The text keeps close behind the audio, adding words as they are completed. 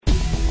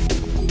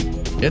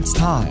It's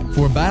time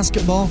for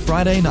Basketball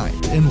Friday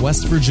Night in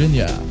West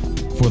Virginia.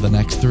 For the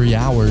next 3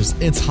 hours,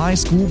 it's high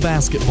school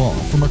basketball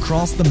from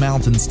across the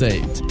Mountain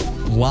State.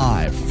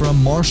 Live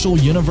from Marshall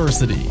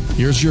University,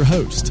 here's your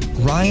host,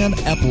 Ryan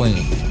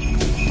Epling.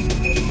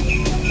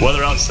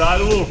 Weather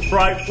outside a little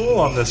frightful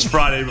on this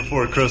Friday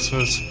before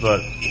Christmas, but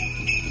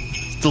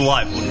it's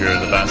delightful here in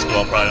the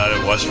Basketball Friday Night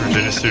in West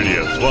Virginia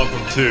studios.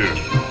 Welcome to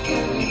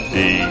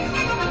the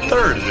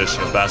third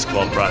edition of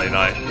Basketball Friday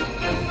Night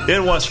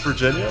in West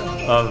Virginia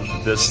of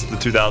the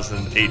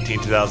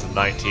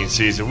 2018-2019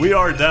 season. We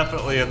are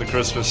definitely in the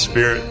Christmas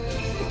spirit.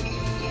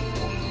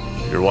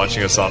 If you're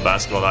watching us on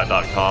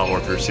basketballnight.com, or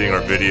if you're seeing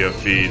our video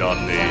feed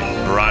on the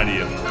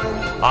variety of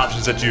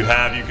options that you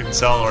have, you can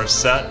tell our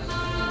set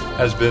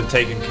has been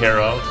taken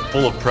care of,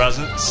 full of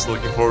presents.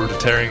 Looking forward to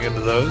tearing into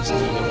those.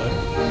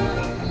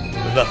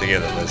 There's nothing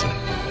in them, is there?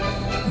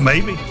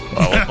 Maybe.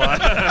 Well, we'll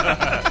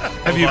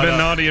Have you been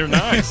naughty or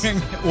nice?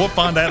 We'll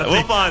find out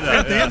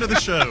at the end of the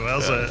show.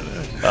 How's that?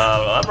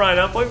 I'm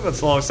Ryan Epling.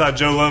 That's alongside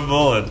Joe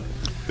Linville and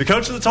the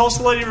coach of the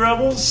Tulsa Lady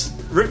Rebels,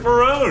 Rick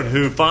Marone,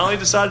 who finally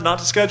decided not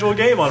to schedule a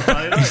game on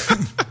Friday night.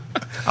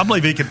 I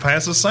believe he could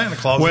pass as Santa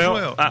Claus as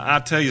well. I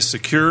tell you,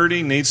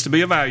 security needs to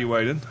be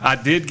evaluated. I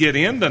did get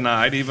in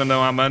tonight, even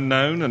though I'm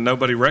unknown and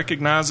nobody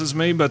recognizes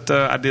me, but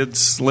I did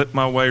slip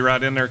my way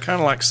right in there,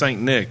 kind of like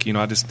St. Nick. You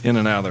know, I just in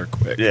and out of there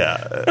quick.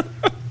 Yeah.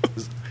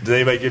 Did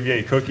anybody give you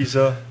any cookies,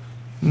 though?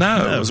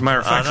 No. As a matter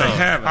of fact, they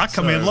haven't. I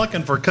come in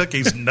looking for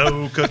cookies,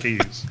 no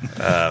cookies.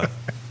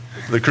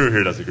 The crew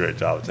here does a great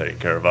job of taking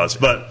care of us.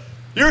 But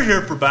you're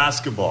here for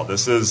basketball.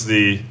 This is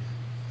the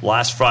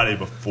last Friday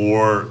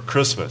before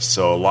Christmas,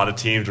 so a lot of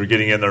teams are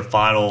getting in their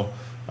final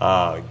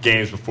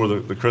games before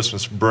the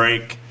Christmas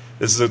break.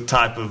 This is the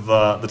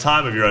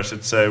time of year, I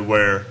should say,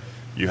 where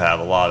you have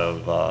a lot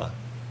of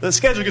the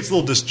schedule gets a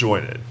little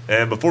disjointed.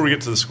 And before we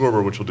get to the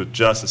scoreboard, which we'll do in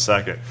just a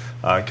second,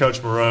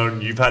 Coach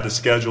Marone, you've had to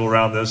schedule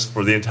around this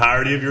for the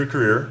entirety of your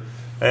career.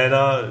 And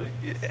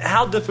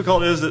how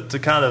difficult is it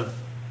to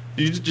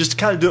you just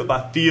kind of do it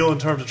by feel in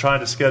terms of trying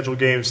to schedule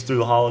games through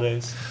the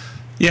holidays?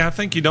 Yeah, I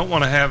think you don't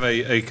want to have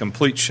a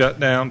complete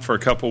shutdown for a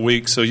couple of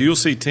weeks. So you'll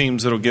see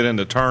teams that will get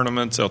into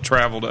tournaments, they'll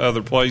travel to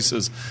other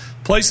places,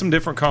 play some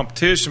different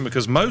competition,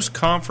 because most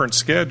conference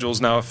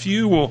schedules, now a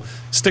few will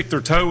stick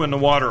their toe in the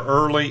water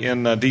early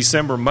in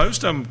December.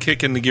 Most of them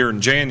kick into gear in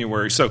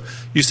January. So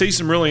you see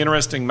some really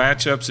interesting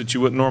matchups that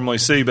you wouldn't normally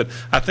see. But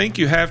I think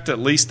you have to at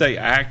least stay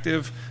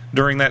active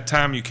during that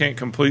time. You can't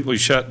completely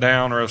shut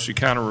down, or else you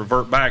kind of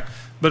revert back.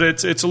 But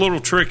it's a little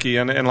tricky,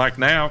 and like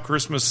now,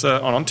 Christmas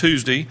on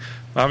Tuesday,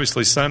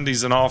 obviously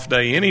Sunday's an off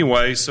day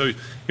anyway, so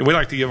we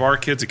like to give our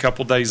kids a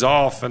couple days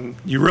off, and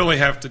you really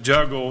have to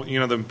juggle.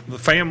 You know, the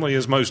family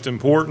is most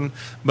important,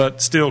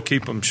 but still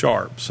keep them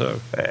sharp.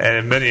 So, and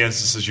in many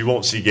instances, you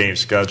won't see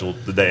games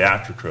scheduled the day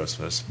after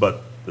Christmas,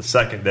 but the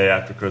second day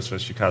after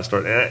Christmas, you kind of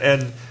start.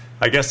 And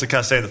I guess to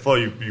kind of stay in the flow,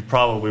 you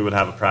probably would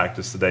have a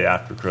practice the day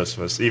after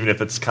Christmas, even if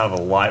it's kind of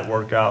a light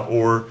workout,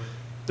 or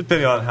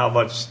depending on how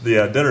much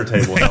the dinner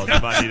table held, you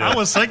might need to. I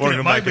was thinking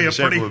it might be a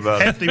pretty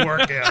hefty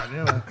workout.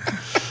 Yeah.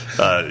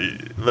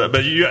 But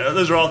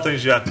those are all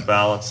things you have to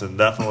balance, and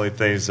definitely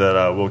things that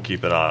we'll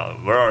keep an eye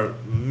on. There are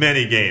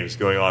many games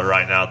going on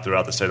right now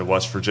throughout the state of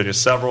West Virginia.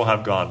 Several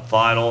have gone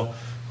final. Of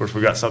course,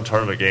 we've got some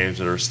tournament games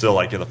that are still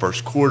like in the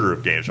first quarter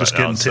of games just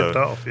right now. Just getting tipped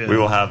off. Yeah. We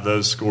will have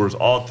those scores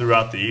all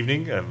throughout the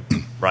evening. And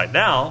right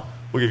now,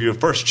 we'll give you a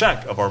first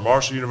check of our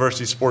Marshall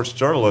University Sports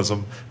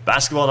Journalism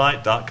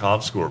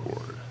BasketballNight.com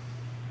scoreboard.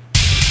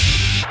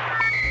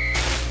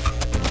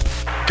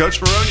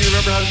 Coach Marone, you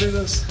remember how to do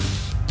this?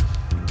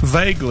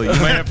 Vaguely. You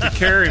may have to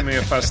carry me.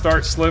 If I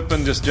start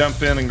slipping, just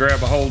jump in and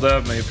grab a hold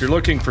of me. If you're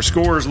looking for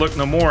scores, look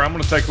no more. I'm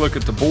going to take a look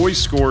at the boys'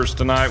 scores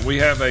tonight. We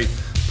have a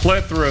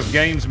plethora of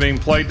games being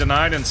played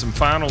tonight, and some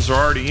finals are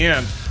already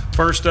in.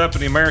 First up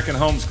in the American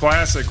Homes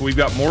Classic, we've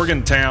got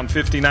Morgantown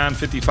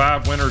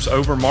 59-55 winners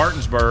over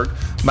Martinsburg.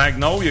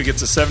 Magnolia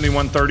gets a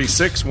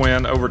 71-36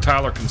 win over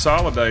Tyler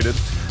Consolidated.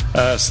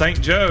 St.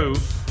 Joe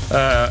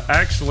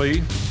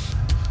actually...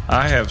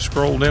 I have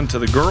scrolled into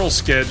the girls'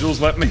 schedules.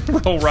 Let me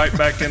roll right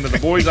back into the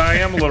boys. I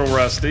am a little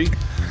rusty.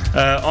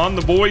 On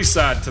the boys'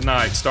 side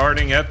tonight,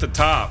 starting at the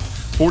top,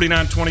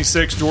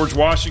 49-26 George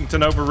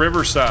Washington over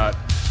Riverside.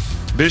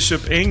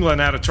 Bishop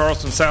England out of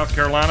Charleston, South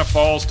Carolina,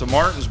 falls to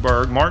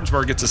Martinsburg.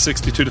 Martinsburg gets a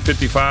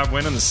 62-55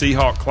 win in the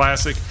Seahawk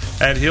Classic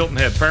at Hilton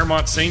Head.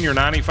 Fairmont Senior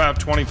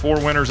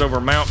 95-24 winners over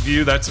Mount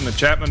View. That's in the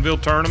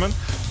Chapmanville tournament.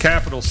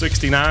 Capital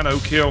 69,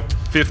 Oak Hill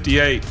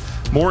 58.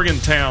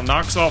 Morgantown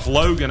knocks off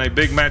Logan, a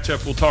big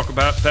matchup. We'll talk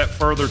about that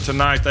further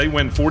tonight. They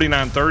win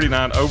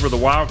 49-39 over the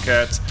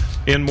Wildcats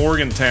in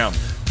Morgantown.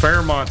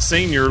 Fairmont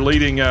Senior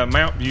leading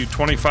Mount View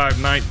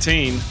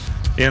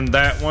 25-19 in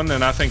that one,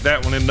 and I think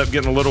that one ended up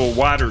getting a little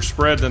wider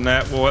spread than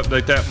that. We'll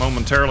update that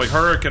momentarily.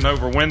 Hurricane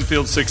over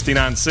Winfield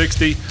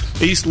 69-60.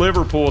 East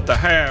Liverpool at the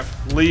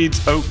half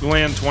leads Oak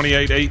Glen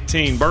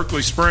 28-18.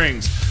 Berkeley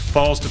Springs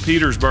falls to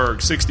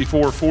Petersburg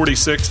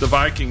 64-46. The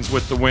Vikings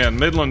with the win.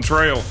 Midland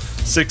Trail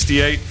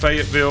 68,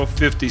 Fayetteville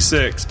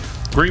 56.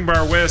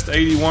 Greenbrier West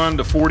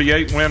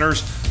 81-48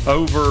 winners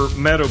over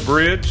Meadow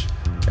Bridge.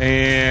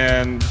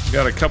 And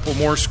got a couple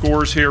more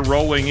scores here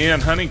rolling in.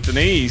 Huntington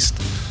East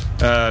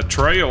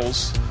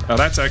trails.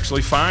 That's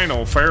actually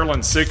final.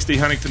 Fairland 60,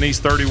 Huntington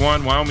East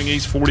 31, Wyoming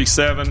East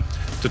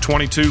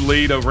 47-22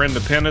 lead over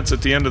Independence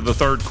at the end of the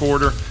third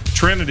quarter.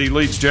 Trinity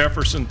leads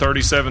Jefferson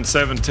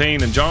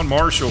 37-17, and John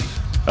Marshall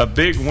a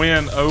big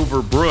win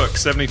over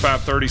Brooks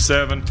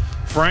 75-37.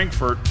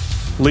 Frankfort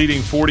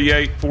leading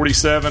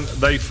 48-47.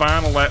 They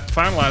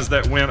finalized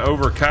that win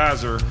over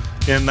Kaiser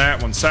in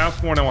that one.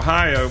 South Point,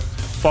 Ohio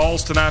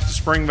falls tonight to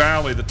Spring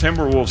Valley. The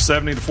Timberwolves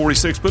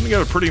 70-46, putting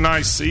together a pretty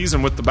nice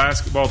season with the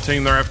basketball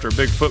team there after a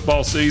big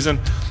football season.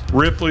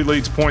 Ripley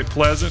leads Point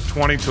Pleasant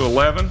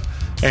 20-11,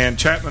 and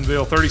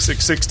Chapmanville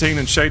 36-16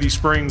 in Shady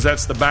Springs.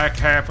 That's the back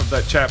half of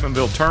that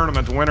Chapmanville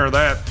tournament. The winner of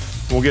that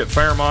will get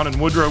Fairmont,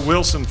 and Woodrow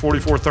Wilson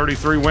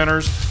 44-33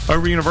 winners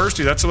over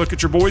University. That's a look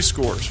at your boys'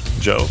 scores.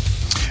 Joe?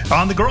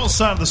 On the girls'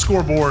 side of the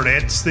scoreboard,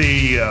 it's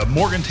the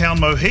Morgantown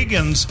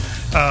Mohegans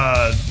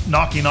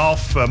knocking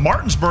off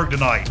Martinsburg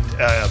tonight,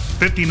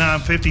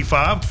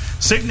 59-55.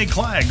 Signey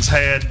Clags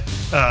had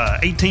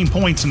 18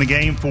 points in the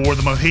game for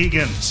the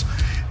Mohegans.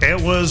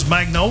 It was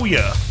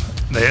Magnolia.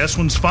 This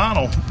one's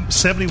final,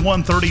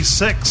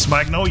 71-36.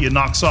 Magnolia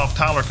knocks off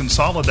Tyler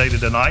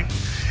Consolidated tonight.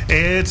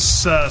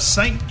 It's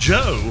St.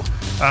 Joe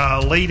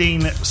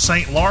leading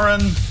St.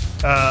 Lauren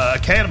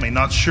Academy.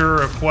 Not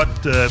sure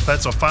if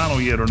that's a final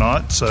yet or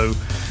not. So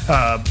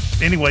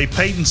anyway,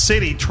 Payton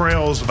City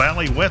trails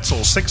Valley Wetzel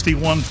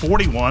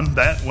 61-41.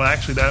 That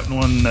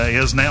one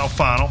is now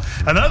final.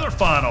 Another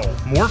final,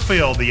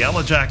 Moorfield, the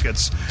Yellow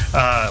Jackets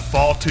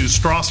fall to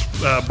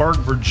Strasburg,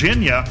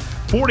 Virginia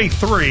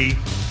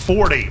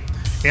 43-40.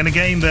 In a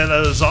game that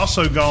has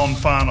also gone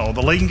final,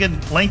 the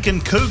Lincoln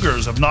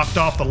Cougars have knocked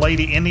off the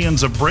Lady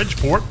Indians of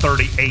Bridgeport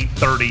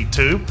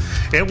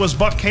 38-32. It was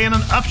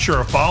Buchanan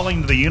Upshur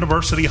falling to the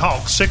University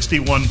Hawks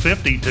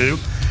 61-52.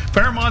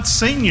 Fairmont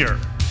Senior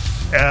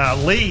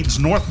leads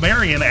North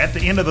Marion at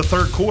the end of the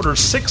third quarter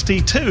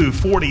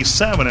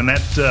 62-47 in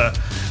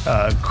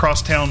that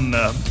crosstown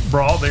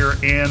brawl there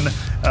in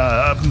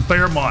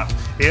Fairmont.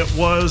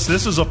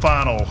 This is a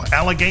final.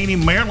 Allegheny,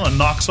 Maryland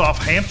knocks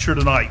off Hampshire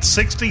tonight,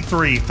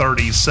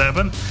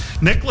 63-37.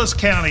 Nicholas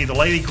County, the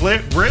Lady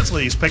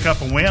Grizzlies pick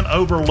up a win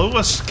over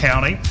Lewis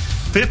County,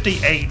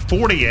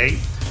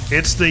 58-48.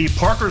 It's the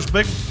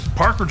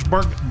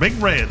Parkersburg Big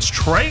Reds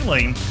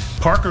trailing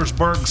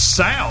Parkersburg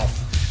South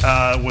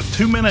with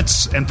 2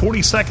 minutes and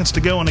 40 seconds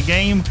to go in the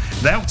game.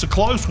 That was a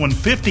close one,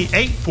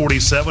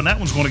 58-47. That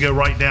one's going to go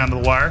right down to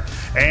the wire.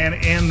 And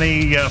in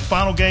the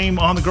final game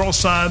on the girls'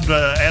 side,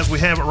 as we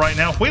have it right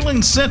now,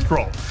 Wheeling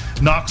Central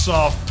knocks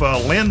off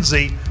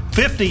Lindsay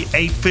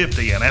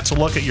 58-50. And that's a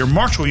look at your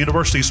Marshall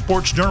University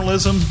Sports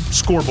Journalism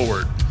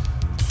scoreboard.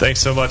 Thanks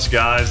so much,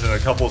 guys. And a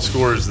couple of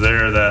scores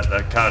there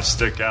that kind of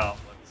stick out.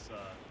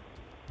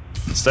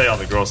 Let's stay on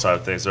the girls' side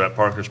of things. They're at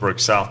Parkersburg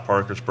South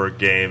Parkersburg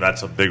game.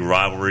 That's a big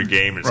rivalry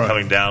game. It's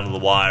coming down to the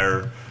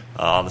wire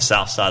on the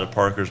south side of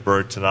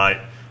Parkersburg tonight.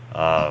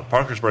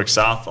 Parkersburg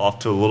South off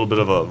to a little bit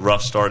of a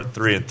rough start at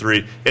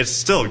 3-3. It's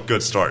still a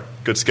good start,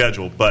 good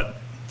schedule, but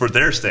for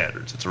their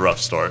standards, it's a rough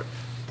start.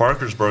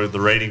 Parkersburg,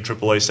 the reigning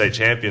AAA state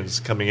champions,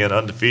 coming in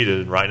undefeated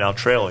and right now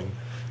trailing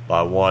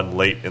by one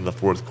late in the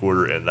fourth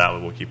quarter, and that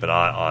one we'll keep an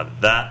eye on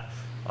that.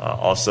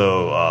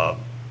 Also,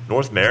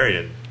 North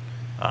Marion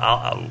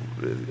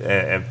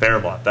and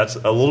Fairmont. That's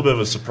a little bit of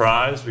a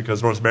surprise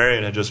because North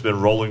Marion had just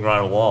been rolling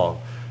right along.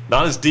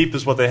 Not as deep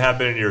as what they have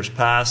been in years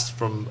past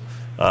from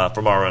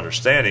our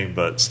understanding,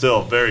 but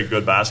still a very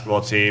good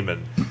basketball team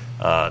and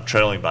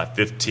trailing by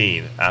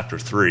 15 after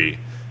 3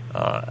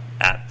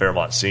 at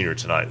Fairmont Senior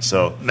tonight.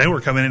 So they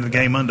were coming into the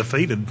game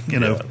undefeated,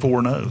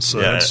 4-0. So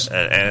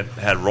and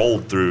had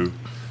rolled through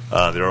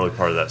the early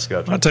part of that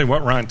schedule. I'll tell you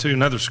what, Ryan, too,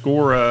 another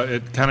score,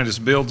 it kind of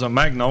just builds on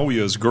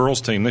Magnolia's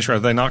girls team. This year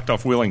they knocked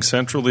off Wheeling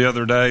Central the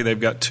other day. They've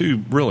got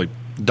 2 really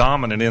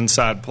dominant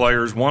inside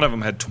players. One of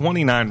them had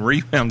 29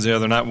 rebounds the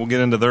other night. We'll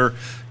get into their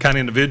kind of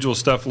individual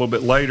stuff a little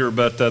bit later,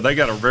 but they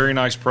got a very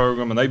nice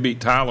program, and they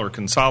beat Tyler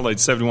Consolidated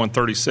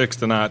 71-36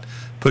 tonight,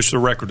 pushed the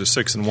record to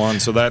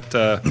 6-1. So that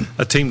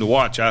a team to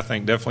watch, I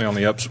think, definitely on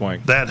the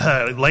upswing.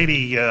 That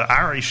Lady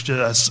Irish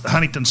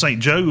Huntington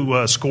St.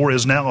 Joe score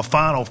is now a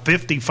final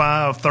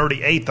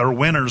 55-38. They're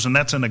winners, and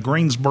that's in the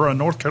Greensboro,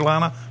 North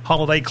Carolina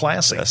Holiday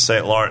Classic. Yeah,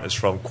 St. Laurent is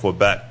from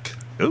Quebec.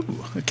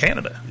 Ooh,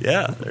 Canada.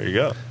 Yeah, there you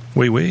go.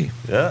 Oui.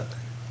 Yeah.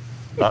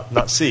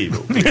 Not C,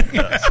 but oui.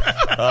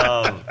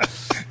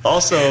 Yes.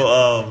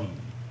 Also,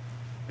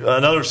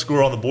 another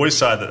score on the boys'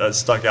 side that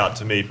stuck out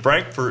to me,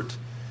 Frankfort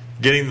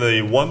getting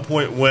the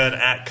 1-point win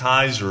at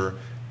Kaiser.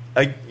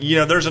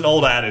 There's an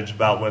old adage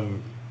about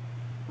when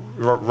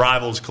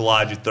rivals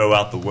collide, you throw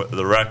out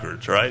the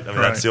records, right? I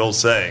mean, that's the old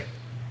saying.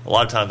 A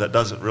lot of times that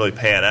doesn't really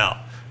pan out.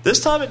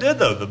 This time it did,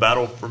 though. The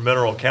battle for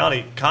Mineral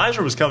County,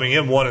 Kaiser was coming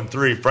in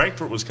 1-3.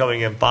 Frankfort was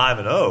coming in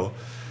 5-0.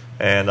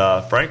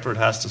 And Frankfort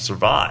has to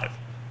survive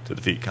to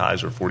defeat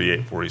Kaiser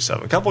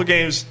 48-47. A couple of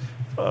games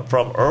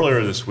from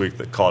earlier this week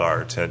that caught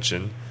our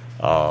attention.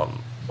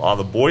 on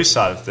the boys'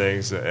 side of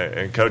things,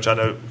 and Coach, I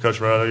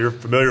know you're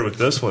familiar with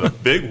this one. A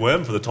big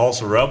win for the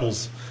Tulsa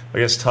Rebels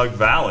against Tug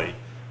Valley,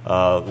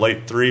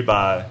 late 3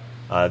 by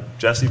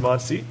Jesse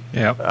Muncie.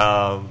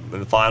 Yeah. In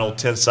the final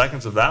 10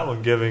 seconds of that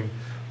one, giving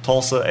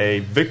Tulsa a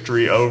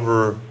victory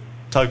over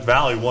Tug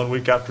Valley 1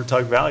 week after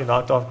Tug Valley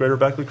knocked off Greater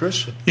Beckley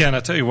Christian. Yeah, and I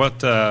tell you what,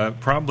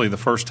 probably the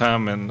first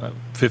time in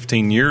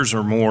 15 years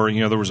or more,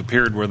 there was a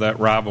period where that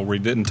rivalry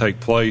didn't take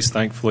place.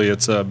 Thankfully,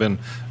 it's been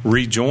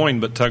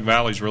rejoined, but Tug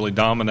Valley's really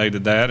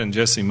dominated that, and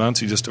Jesse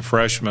Muncie, just a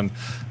freshman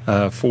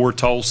for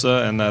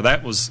Tulsa, and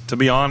that was, to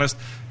be honest,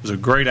 it was a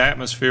great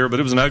atmosphere, but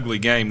it was an ugly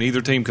game.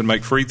 Neither team could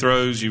make free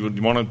throws. You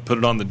would want to put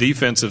it on the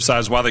defensive side,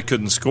 is why they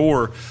couldn't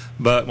score.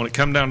 But when it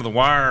come down to the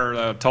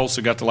wire,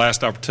 Tulsa got the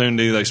last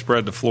opportunity. They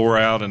spread the floor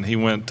out, and he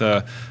went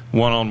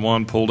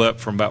one-on-one, pulled up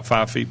from about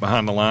 5 feet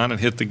behind the line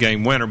and hit the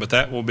game winner. But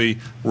that will be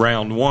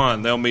round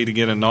 1. They'll meet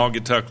again in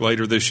Naugatuck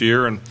later this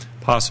year and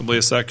possibly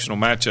a sectional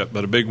matchup.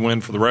 But a big win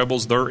for the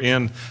Rebels. They're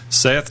in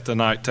Seth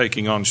tonight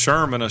taking on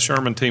Sherman, a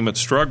Sherman team that's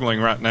struggling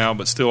right now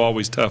but still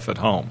always tough at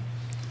home.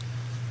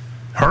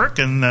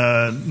 Hurricane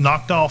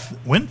knocked off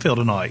Winfield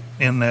tonight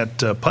in that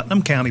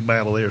Putnam County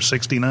battle there,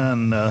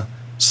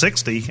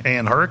 69-60,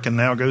 and Hurricane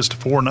now goes to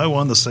 4-0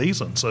 on the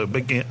season. So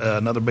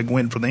another big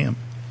win for them.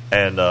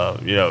 And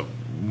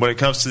when it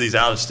comes to these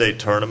out-of-state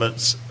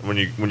tournaments, when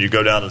you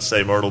go down to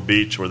say Myrtle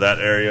Beach or that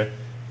area,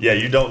 yeah,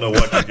 you don't know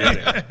what you're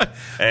getting.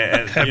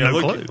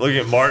 Looking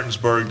at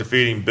Martinsburg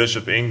defeating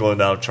Bishop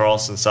England out of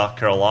Charleston, South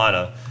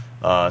Carolina,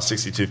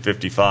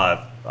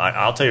 62-55.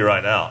 I'll tell you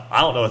right now, I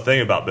don't know a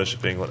thing about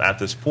Bishop England at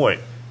this point,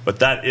 but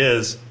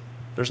there's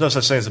no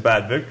such thing as a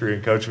bad victory.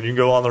 And Coach, when you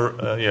go on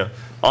the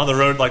on the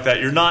road like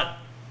that, you're not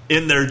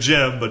in their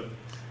gym, but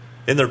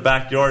in their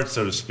backyard,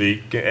 so to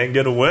speak, and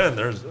get a win.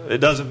 It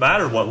doesn't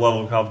matter what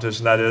level of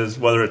competition that is,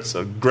 whether it's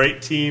a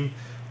great team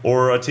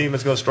or a team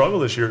that's going to struggle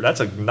this year. That's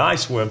a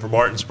nice win for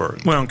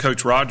Martinsburg. Well, and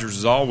Coach Rogers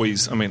is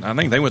always, I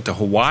think they went to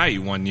Hawaii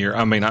one year.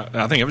 I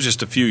think it was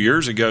just a few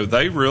years ago.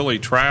 They really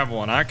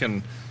travel, and I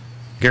can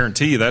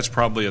guarantee you that's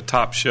probably a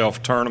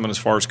top-shelf tournament as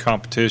far as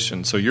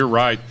competition. So you're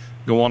right.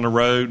 Go on the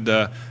road.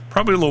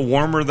 Probably a little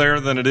warmer there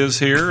than it is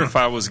here, if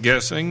I was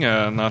guessing,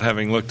 not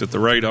having looked at the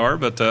radar,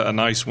 but a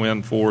nice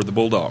win for the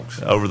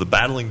Bulldogs. Over the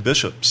Battling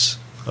Bishops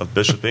of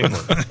Bishop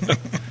England.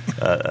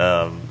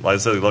 Like I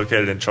said,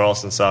 located in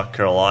Charleston, South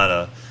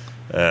Carolina,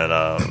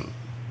 and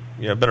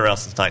been around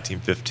since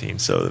 1915,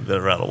 so they've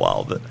been around a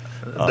while. But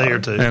day or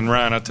two. And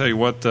Ryan, I tell you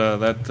what,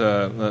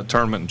 that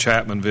tournament in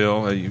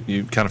Chapmanville,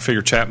 you kind of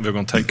figure Chapmanville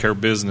going to take care of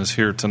business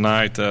here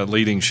tonight,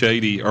 leading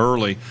Shady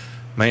early.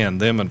 Man,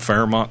 them and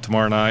Fairmont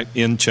tomorrow night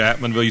in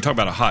Chapmanville. You talk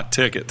about a hot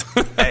ticket.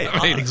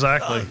 Hey,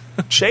 exactly.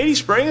 Shady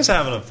Spring is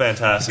having a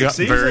fantastic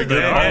season. Very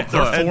good. And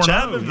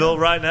Chapmanville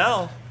right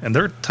now. And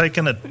they're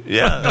taking the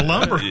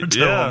lumber to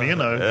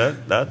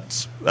them,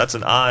 That's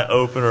an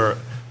eye-opener.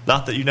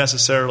 Not that you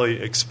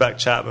necessarily expect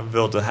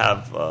Chapmanville to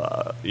have,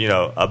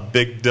 a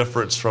big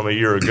difference from a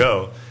year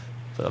ago.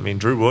 But,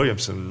 Drew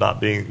Williamson not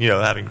being,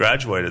 having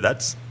graduated,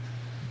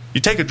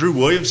 you take a Drew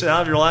Williamson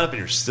out of your lineup and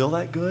you're still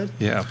that good?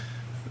 Yeah.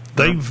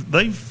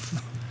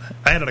 They've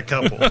added a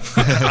couple.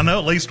 I know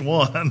at least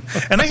one.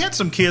 And they had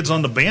some kids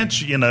on the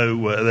bench,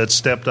 that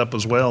stepped up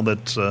as well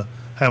that's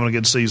having a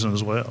good season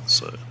as well.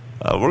 So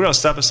we're going to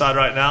step aside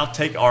right now,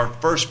 take our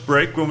first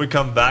break. When we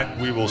come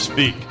back, we will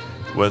speak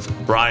with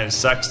Brian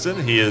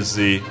Sexton. He is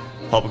the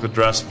public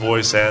address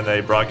voice and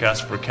a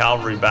broadcaster for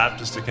Calvary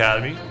Baptist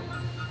Academy.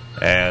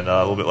 And a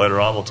little bit later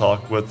on, we'll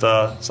talk with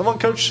someone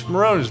Coach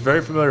Marone is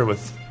very familiar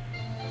with.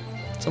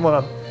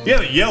 You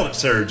haven't yelled at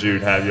Sarah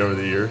Jude, have you, over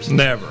the years?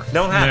 Never.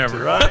 Don't have to,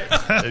 right?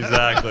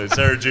 Exactly.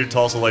 Sarah Jude,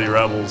 Tulsa Lady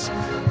Rebels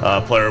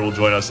player, will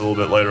join us a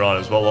little bit later on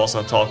as well. We'll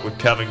also talk with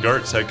Kevin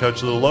Gertz, head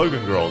coach of the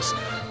Logan girls.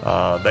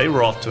 They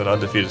were off to an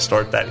undefeated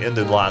start. That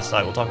ended last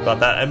night. We'll talk about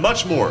that and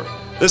much more.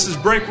 This is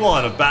Break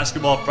 1 of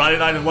Basketball Friday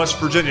Night in West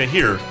Virginia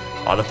here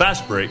on the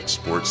Fast Break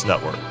Sports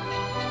Network.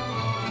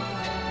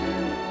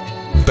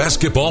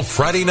 Basketball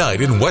Friday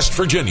Night in West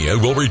Virginia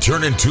will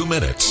return in 2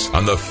 minutes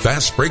on the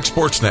Fast Break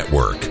Sports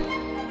Network.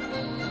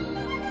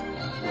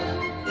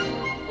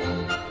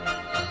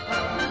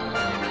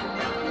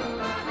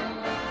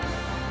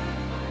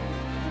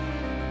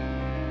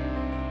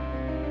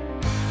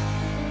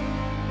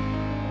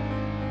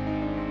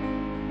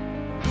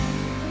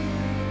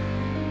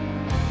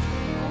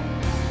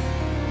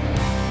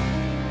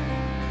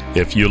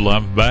 If you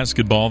love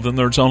basketball, then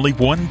there's only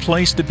one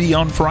place to be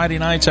on Friday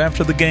nights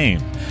after the game.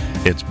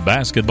 It's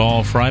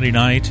Basketball Friday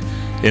Night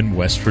in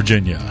West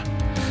Virginia.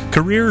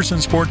 Careers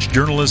in sports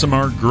journalism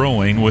are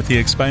growing with the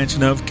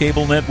expansion of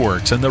cable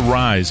networks and the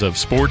rise of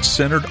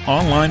sports-centered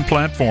online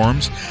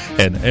platforms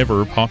and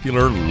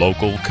ever-popular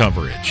local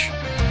coverage.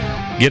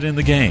 Get in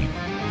the game.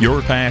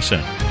 Your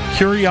passion,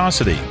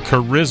 curiosity,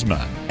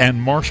 charisma,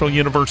 and Marshall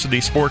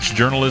University sports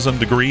journalism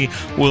degree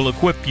will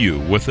equip you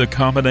with the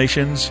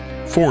combinations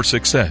for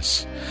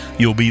success.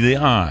 You'll be the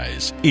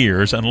eyes,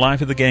 ears, and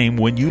life of the game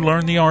when you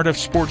learn the art of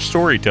sports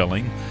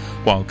storytelling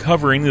while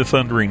covering the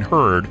Thundering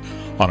Herd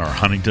on our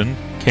Huntington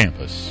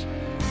campus.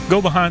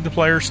 Go behind the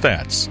player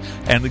stats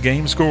and the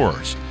game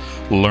scores.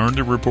 Learn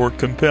to report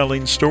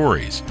compelling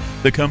stories.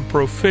 Become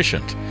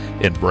proficient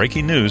in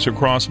breaking news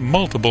across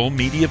multiple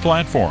media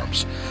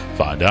platforms.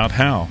 Find out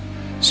how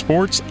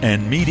sports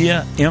and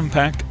media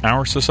impact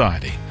our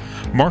society.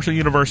 Marshall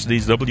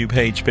University's W.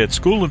 Page Pitt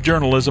School of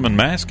Journalism and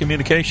Mass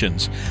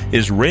Communications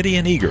is ready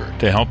and eager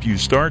to help you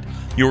start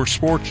your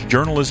sports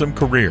journalism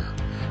career.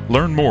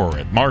 Learn more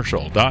at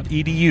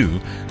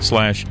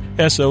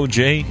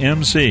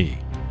marshall.edu/SOJMC.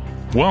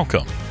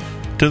 Welcome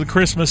to the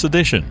Christmas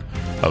edition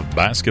of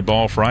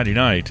Basketball Friday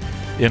Night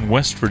in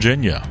West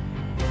Virginia.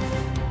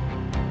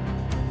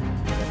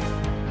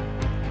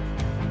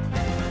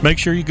 Make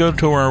sure you go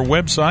to our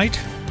website,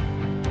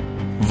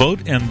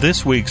 vote in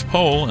this week's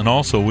poll, and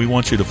also we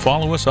want you to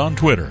follow us on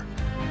Twitter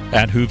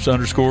at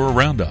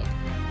 @hoops_roundup,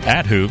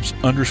 at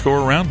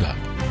 @hoops_roundup.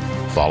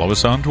 Follow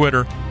us on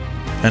Twitter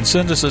and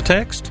send us a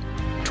text,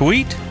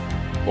 tweet,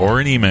 or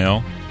an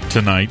email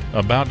tonight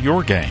about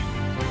your game.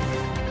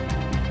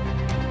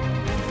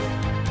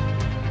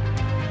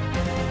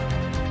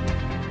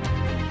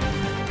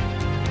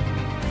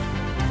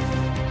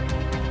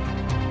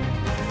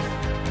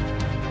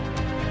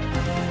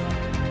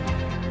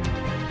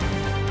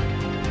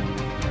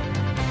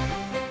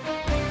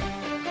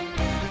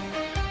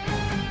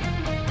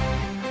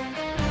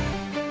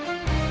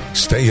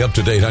 Stay up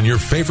to date on your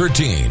favorite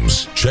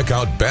teams. Check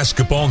out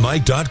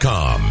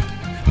basketballnight.com.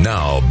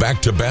 Now,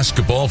 back to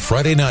Basketball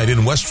Friday Night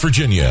in West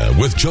Virginia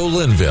with Joe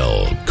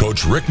Linville,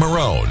 Coach Rick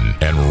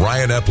Marone, and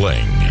Ryan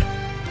Epling.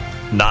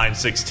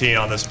 9:16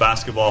 on this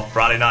Basketball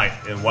Friday Night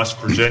in West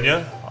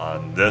Virginia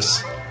on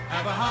this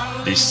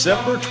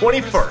December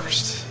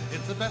 21st.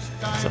 It's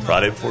a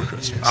Friday before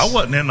Christmas. I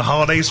wasn't in the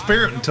holiday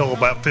spirit until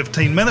about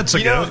 15 minutes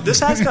ago. You know, this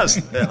has kind of,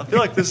 I feel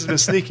like this has been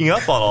sneaking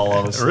up on all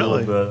of us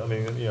Really? a little bit. I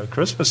mean, you know,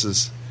 Christmas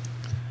is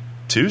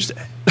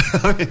Tuesday.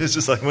 I mean, it's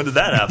just like, when did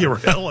that happen? You're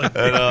really.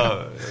 And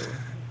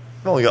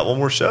we've only got one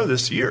more show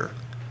this year.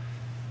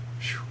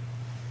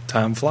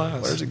 Time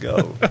flies. Where's it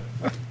go?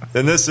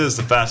 And this is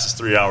the fastest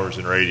 3 hours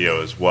in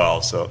radio as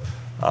well. So,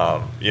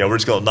 we're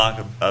just going to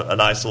knock a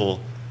nice little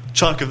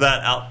chunk of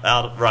that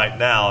out right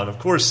now. And, of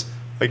course,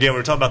 again, we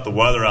were talking about the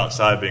weather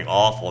outside being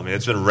awful. I mean,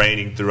 it's been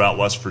raining throughout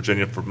West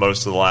Virginia for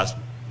most of the last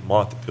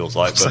month, it feels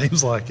like. But,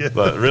 seems like it.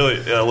 But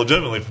really,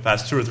 legitimately, for the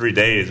past 2 or 3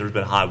 days, there's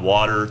been high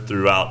water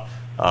throughout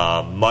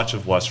much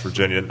of West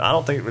Virginia. And I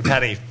don't think we've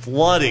had any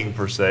flooding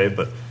per se,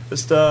 but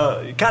just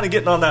kind of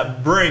getting on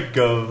that brink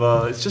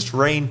of it's just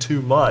rained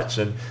too much.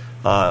 And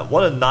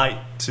what a night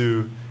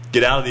to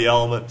get out of the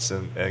elements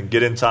and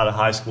get inside a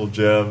high school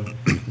gym,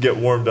 get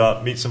warmed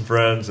up, meet some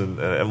friends,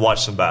 and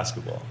watch some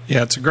basketball.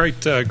 Yeah, it's a great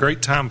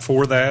time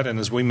for that. And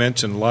as we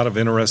mentioned, a lot of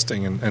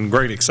interesting and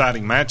great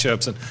exciting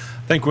matchups. And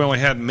I think we only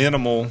had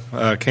minimal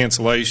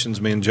cancellations.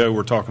 Me and Joe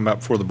were talking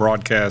about before the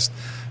broadcast.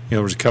 You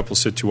know, there was a couple of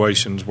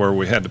situations where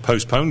we had to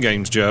postpone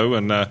games, Joe,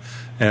 and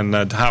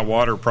high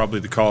water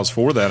probably the cause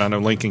for that. I know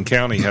Lincoln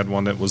County had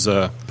one that was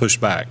pushed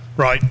back.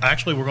 Right.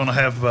 Actually, we're going to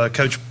have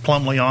Coach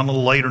Plumlee on a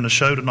little later in the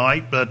show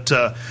tonight. But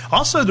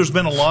also, there's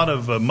been a lot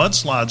of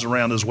mudslides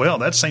around as well.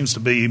 That seems to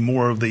be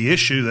more of the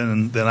issue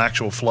than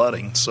actual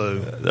flooding. So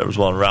there was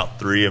one Route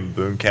 3 in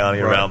Boone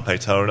County around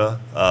Paytona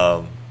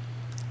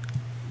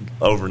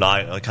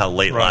overnight, kind of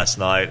late last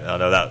night. I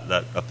know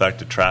that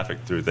affected traffic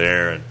through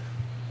there. And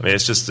I mean,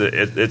 it's just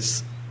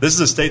this is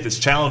a state that's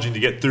challenging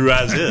to get through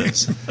as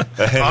is.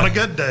 On a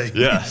good day.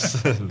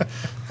 Yes.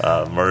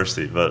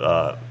 Mercy.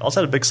 But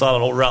also had a big slide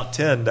on old Route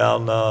 10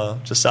 down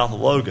just south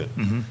of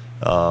Logan,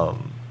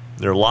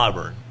 near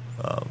Lyburn.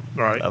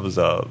 Right. That was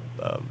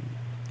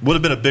would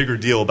have been a bigger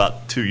deal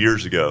about 2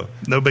 years ago.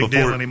 No big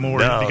deal anymore.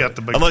 No, you got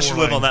the big unless you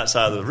live lane on that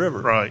side of the river.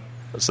 Right.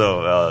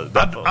 So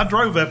I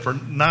drove that for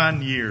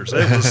 9 years.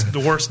 It was the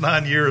worst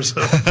 9 years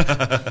of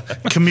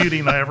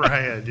commuting I ever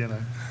had, you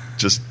know.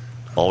 Just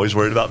always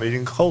worried about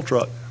meeting a coal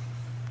truck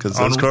because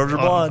those curves are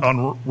blind.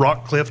 On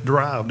Rockcliffe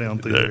Drive down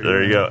through there.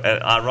 There you go.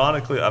 And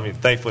ironically, I mean,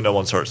 thankfully no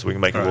one's hurt, so we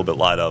can make a little bit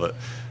light of it.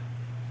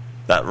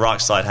 That rock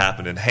slide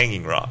happened in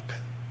Hanging Rock.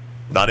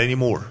 Not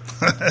anymore.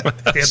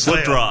 It's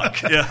Slip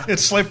Rock. Yeah.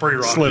 It's Slippery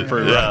Rock.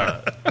 Slippery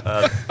Rock.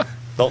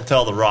 Don't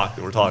tell the Rock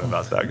that we're talking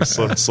about that,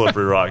 because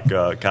Slippery Rock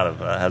kind of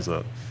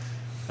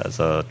has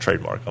a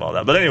trademark on all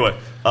that. But anyway,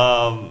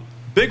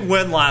 big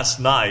win last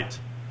night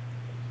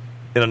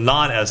in a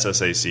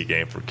non-SSAC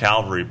game for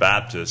Calvary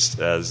Baptist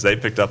as they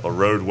picked up a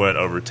road win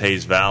over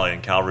Tays Valley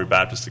and Calvary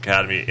Baptist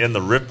Academy in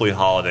the Ripley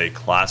Holiday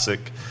Classic,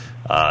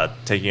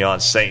 taking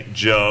on St.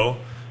 Joe.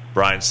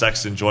 Brian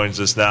Sexton joins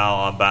us now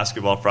on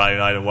Basketball Friday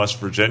Night in West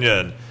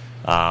Virginia.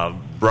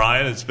 And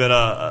Brian, it's been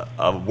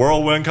a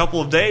whirlwind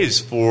couple of days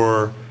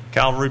for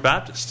Calvary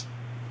Baptist.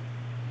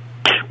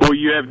 Well,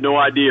 you have no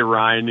idea,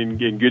 Ryan,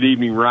 and good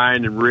evening,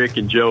 Ryan and Rick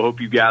and Joe. Hope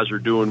you guys are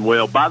doing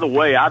well. By the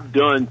way, I've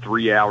done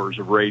 3 hours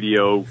of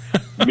radio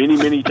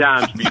many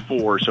times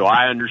before, so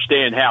I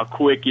understand how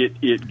quick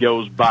it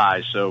goes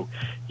by. So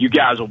you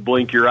guys will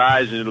blink your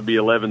eyes, and it'll be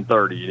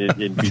 11:30,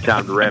 and it'll be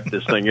time to wrap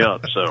this thing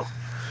up. So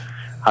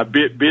I've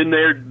been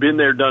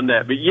there, done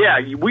that. But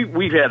yeah,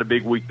 we've had a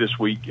big week this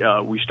week.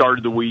 We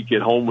started the week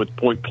at home with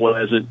Point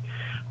Pleasant.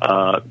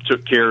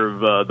 Took care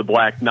of the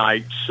Black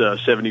Knights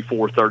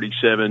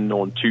 74-37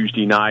 on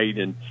Tuesday night,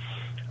 and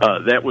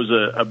that was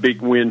a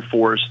big win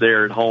for us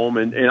there at home.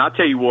 And I'll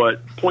tell you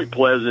what, Point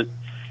Pleasant,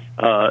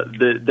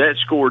 that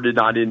score did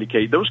not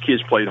indicate. Those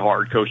kids played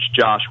hard. Coach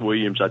Josh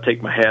Williams, I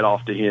take my hat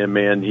off to him,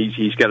 man.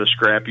 He's got a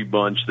scrappy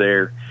bunch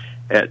there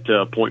at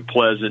Point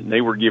Pleasant, and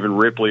they were giving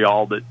Ripley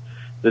all that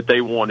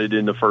they wanted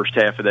in the first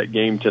half of that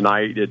game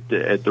tonight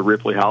at the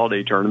Ripley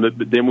Holiday Tournament.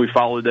 But then we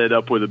followed that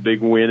up with a big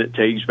win at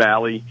Tays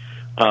Valley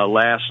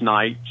last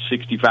night,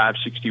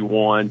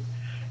 65-61,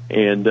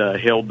 and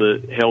held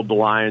the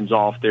Lions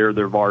off there,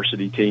 their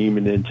varsity team.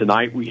 And then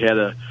tonight we had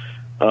a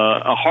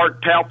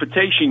heart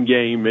palpitation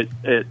game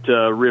at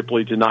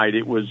Ripley tonight.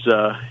 It was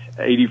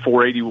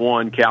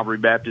 84-81 Calvary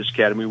Baptist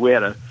Academy. We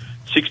had a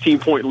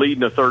 16-point lead in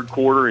the third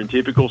quarter in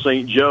typical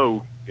St.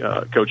 Joe.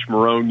 Coach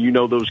Marone, you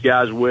know those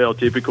guys well.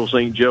 Typical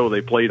St. Joe.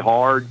 They played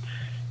hard,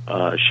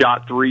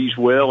 shot threes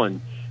well,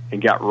 and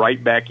got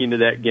right back into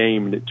that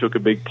game. And it took a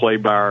big play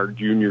by our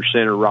junior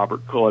center,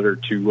 Robert Clutter,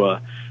 to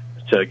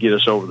get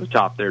us over the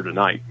top there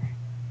tonight.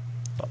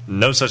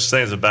 No such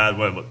thing as a bad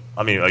win. But,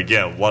 I mean,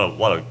 again, what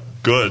a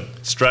good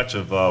stretch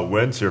of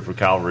wins here for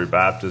Calvary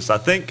Baptist. I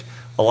think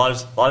a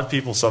lot of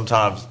people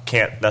sometimes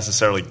can't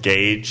necessarily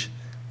gauge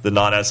the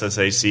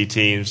non-SSAC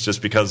teams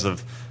just because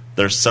of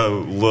there's so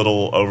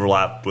little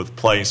overlap with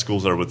playing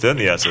schools that are within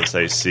the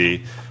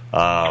SSAC.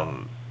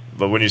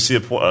 But when you see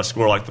a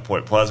score like the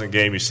Point Pleasant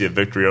game, you see a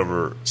victory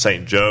over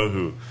St. Joe,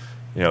 who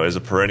is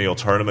a perennial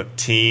tournament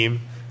team.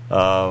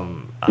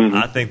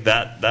 I think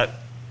that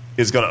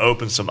is going to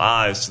open some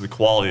eyes to the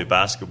quality of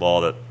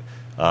basketball that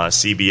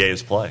CBA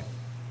is playing.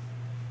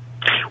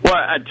 Well,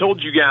 I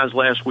told you guys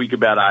last week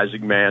about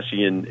Isaac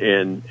Massey,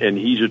 and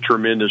he's a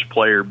tremendous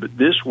player. But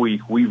this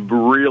week we've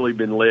really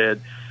been led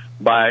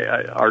by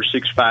our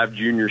 6'5"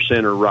 junior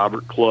center,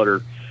 Robert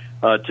Clutter.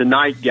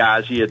 Tonight,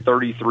 guys, he had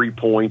 33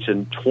 points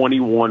and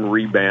 21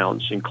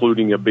 rebounds,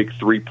 including a big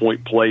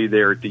three-point play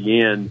there at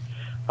the end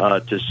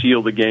to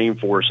seal the game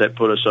for us. That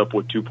put us up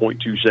with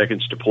 2.2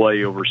 seconds to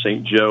play over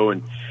St. Joe.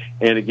 And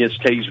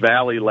against Tays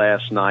Valley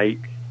last night,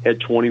 had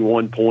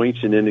 21 points,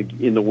 and then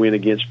in the win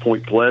against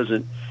Point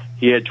Pleasant,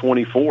 he had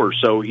 24.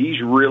 So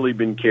he's really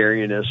been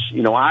carrying us.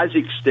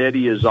 Isaac's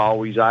steady as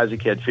always.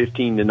 Isaac had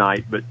 15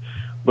 tonight, but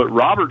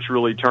Robert's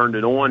really turned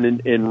it on,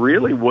 and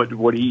really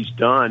what he's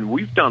done,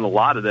 we've done a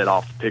lot of that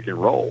off the pick and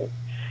roll.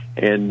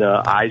 And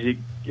Isaac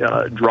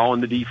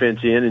drawing the defense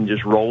in and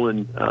just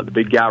rolling, the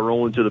big guy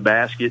rolling to the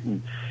basket,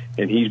 and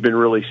he's been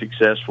really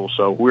successful.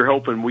 So we're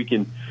hoping we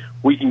can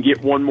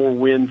get one more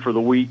win for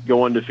the week,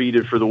 go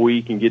undefeated for the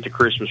week, and get to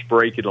Christmas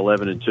break at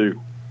 11-2.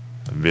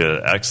 It'd be an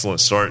excellent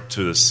start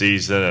to the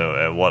season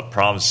and what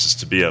promises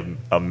to be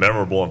a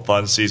memorable and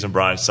fun season.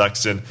 Brian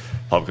Sexton,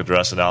 public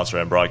address announcer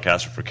and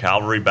broadcaster for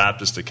Calvary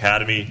Baptist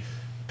Academy.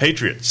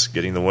 Patriots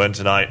getting the win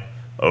tonight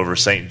over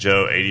St.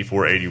 Joe,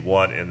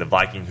 84-81 in the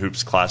Viking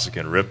Hoops Classic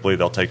in Ripley.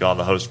 They'll take on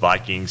the host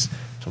Vikings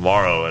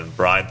tomorrow. And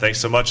Brian, thanks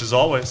so much as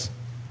always.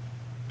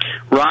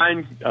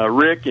 Ryan,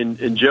 Rick,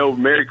 and Joe,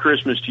 Merry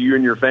Christmas to you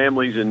and your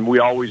families, and we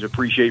always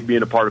appreciate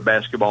being a part of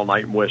Basketball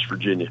Night in West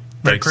Virginia.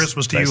 Merry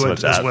Christmas to you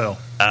as well.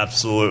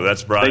 Absolutely.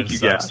 That's Brian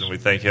Sexton. We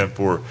thank him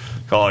for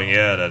calling in.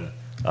 And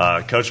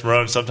Coach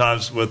Marone,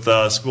 sometimes with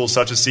schools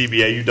such as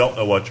CBA, you don't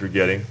know what you're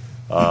getting.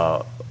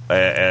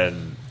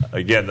 And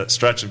again, that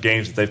stretch of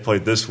games that they've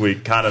played this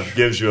week kind of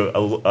gives you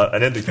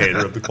an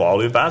indicator of the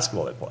quality of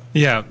basketball they play.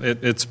 Yeah,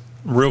 it's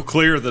real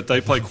clear that they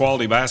play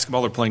quality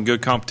basketball. They're playing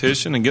good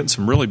competition and getting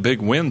some really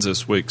big wins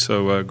this week.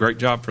 So great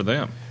job for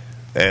them.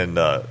 And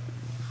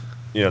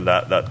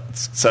that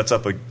sets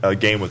up a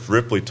game with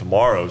Ripley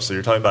tomorrow. So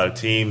you're talking about a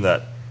team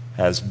that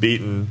has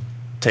beaten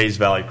Tays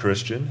Valley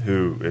Christian,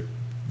 who, if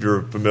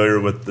you're familiar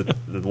with the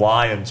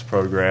Lions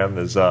program,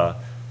 is one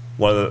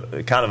of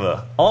the kind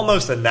of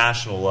almost a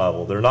national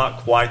level. They're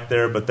not quite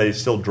there, but they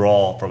still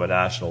draw from a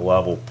national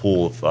level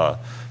pool of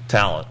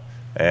talent.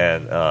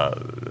 And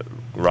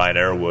Ryan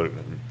Airwood,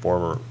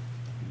 former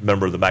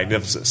member of the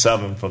Magnificent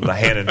Seven from the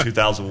Hannon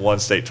 2001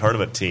 state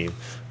tournament team,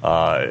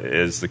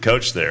 is the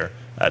coach there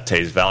at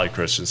Tays Valley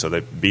Christian. So they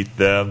beat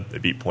them. They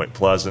beat Point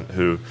Pleasant,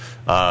 who,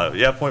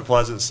 Point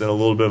Pleasant's in a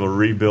little bit of a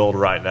rebuild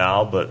right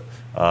now, but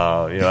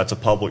that's a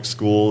public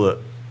school that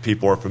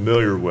people are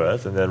familiar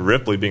with. And then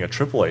Ripley being a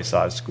AAA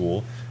size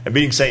school and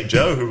beating St.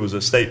 Joe, who was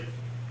a state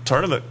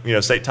tournament,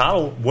 state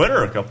title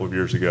winner a couple of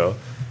years ago.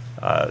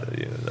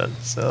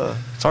 It's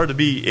hard to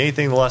be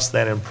anything less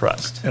than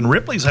impressed. And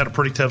Ripley's had a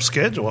pretty tough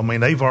schedule. I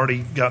mean, they've already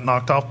got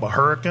knocked off by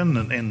Hurricane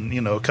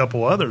and a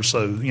couple others.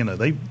 So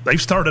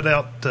they've started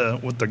out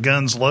with their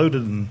guns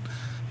loaded and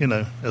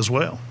as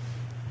well.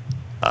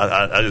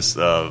 I just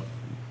again,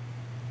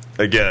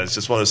 it's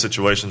just one of those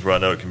situations where I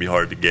know it can be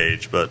hard to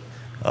gauge, but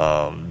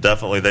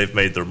definitely they've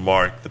made their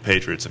mark. The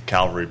Patriots of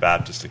Calvary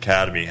Baptist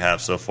Academy have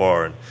so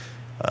far, and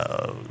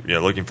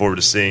looking forward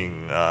to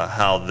seeing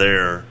how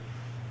their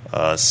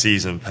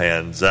season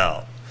pans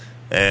out.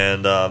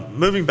 And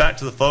moving back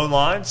to the phone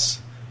lines,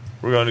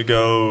 we're going to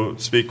go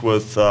speak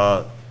with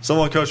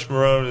someone Coach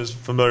Marrone is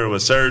familiar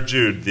with, Sarah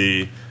Jude,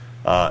 the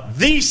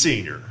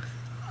senior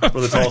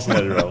for the Tulsa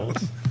Lady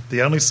Rebels.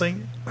 The only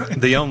senior?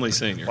 The only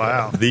senior.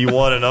 Wow. The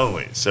one and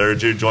only. Sarah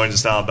Jude joins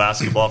us now on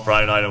Basketball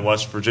Friday Night in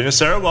West Virginia.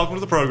 Sarah, welcome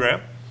to the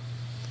program.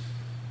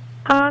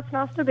 It's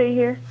nice to be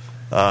here.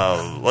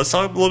 Let's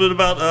talk a little bit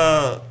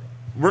about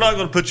we're not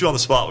going to put you on the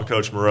spot with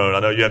Coach Marrone.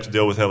 I know you have to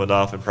deal with him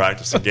enough in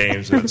practice and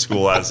games and at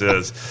school as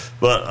is.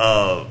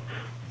 But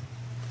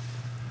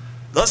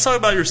let's talk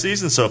about your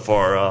season so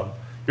far.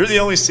 You're the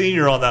only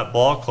senior on that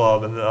ball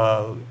club, and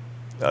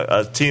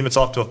a team that's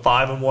off to a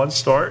 5-1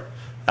 start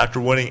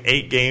after winning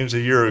 8 games a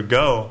year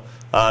ago.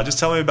 Just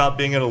tell me about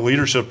being in a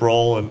leadership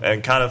role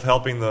and kind of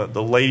helping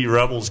the Lady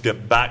Rebels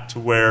get back to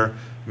where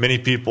many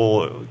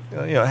people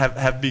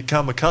have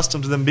become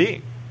accustomed to them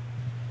being.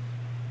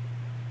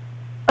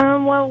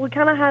 Well, we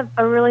kind of have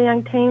a really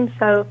young team,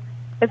 so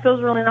it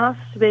feels really nice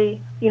to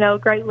be, a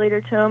great leader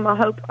to them. I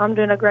hope I'm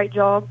doing a great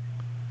job.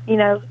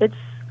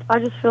 I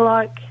just feel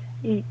like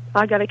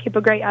I got to keep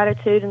a great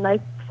attitude, and they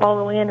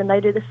follow in, and they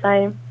do the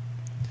same.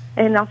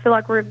 And I feel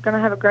like we're going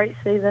to have a great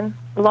season,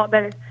 a lot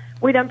better.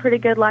 We done pretty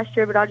good last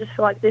year, but I just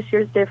feel like this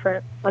year's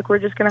different. Like, we're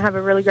just going to have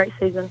a really great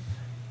season.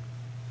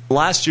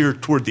 Last year,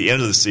 toward the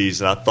end of the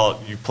season, I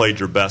thought you played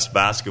your best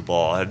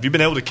basketball. Have you been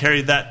able to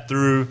carry that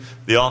through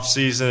the off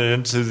season and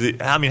into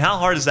the? I mean, how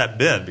hard has that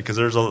been? Because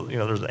there's an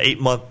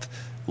 8-month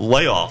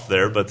layoff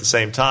there, but at the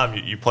same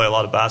time, you play a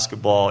lot of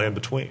basketball in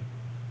between.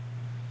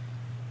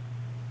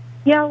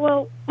 Yeah,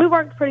 well, we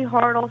worked pretty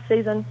hard all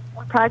season.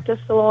 We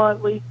practiced a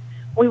lot. We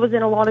was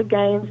in a lot of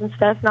games and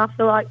stuff, and I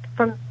feel like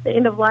from the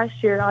end of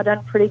last year, I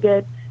done pretty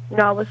good.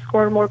 I was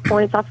scoring more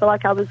points. I feel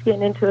like I was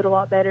getting into it a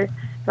lot better.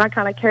 And I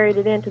kind of carried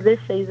it into this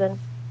season.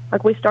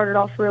 Like, we started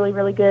off really,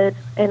 really good,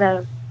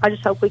 and I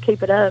just hope we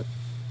keep it up.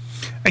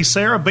 Hey,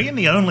 Sarah, being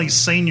the only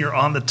senior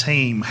on the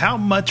team, how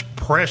much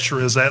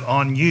pressure is that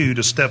on you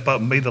to step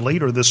up and be the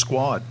leader of this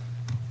squad?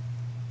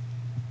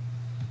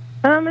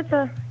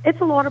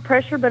 It's a lot of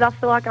pressure, but I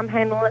feel like I'm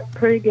handling it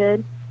pretty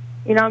good.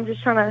 I'm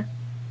just trying to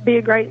be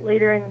a great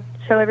leader and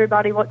show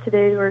everybody what to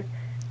do, or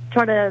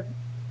try to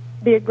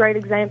be a great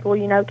example,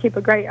 keep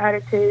a great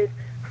attitude.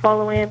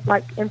 Follow in,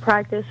 like in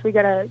practice, we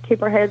got to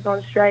keep our heads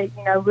on straight,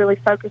 really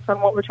focus on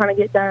what we're trying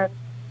to get done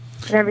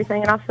and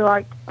everything. And I feel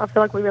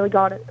like we really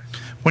got it.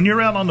 When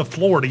you're out on the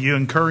floor, do you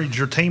encourage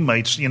your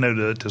teammates,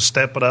 to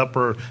step it up,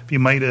 or if you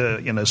made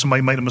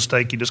somebody made a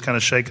mistake, you just kind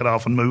of shake it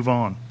off and move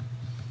on?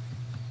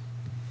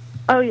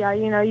 Oh yeah,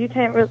 you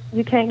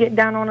can't get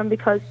down on them,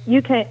 because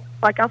you can't.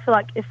 Like, I feel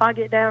like if I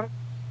get down,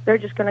 they're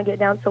just going to get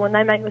down. So when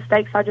they make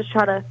mistakes, I just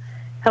try to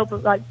help,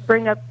 like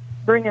bring them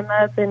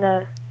up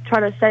and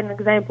try to set an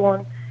example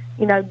and.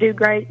 Do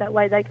great. That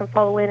way they can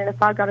follow in. And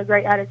if I got a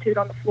great attitude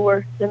on the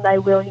floor, then they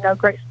will.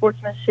 Great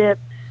sportsmanship.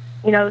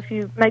 If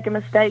you make a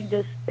mistake,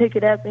 just pick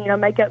it up and,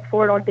 make up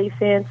for it on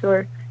defense,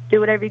 or do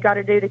whatever you got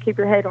to do to keep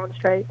your head on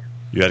straight.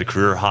 You had a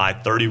career-high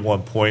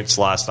 31 points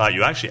last night.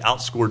 You actually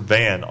outscored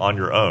Van on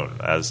your own,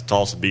 as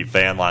Tulsa beat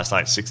Van last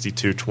night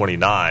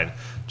 62-29.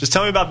 Just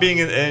tell me about being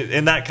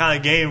in that kind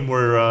of game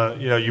where,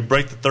 you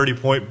break the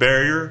 30-point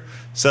barrier,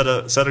 set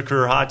a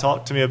career high.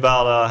 Talk to me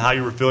about how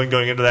you were feeling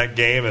going into that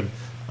game, and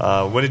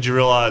when did you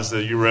realize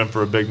that you were in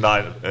for a big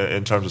night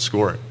in terms of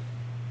scoring?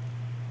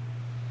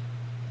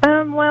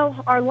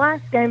 Well, our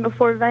last game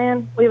before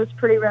Van, it was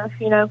pretty rough.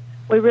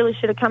 We really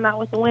should have come out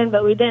with a win,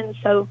 but we didn't.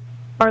 So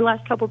our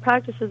last couple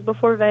practices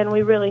before Van,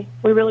 we really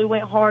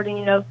went hard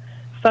and,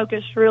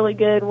 focused really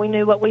good. We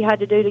knew what we had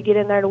to do to get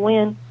in there to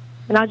win.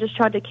 And I just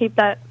tried to keep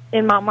that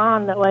in my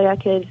mind. That way I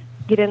could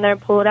get in there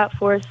and pull it out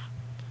for us.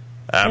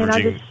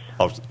 Averaging,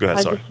 go ahead,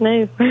 sorry. I just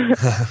knew.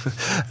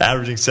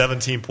 Averaging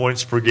 17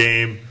 points per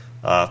game.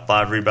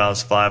 5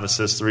 rebounds, 5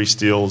 assists, 3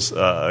 steals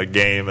a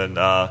game. And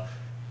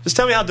just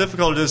tell me how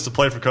difficult it is to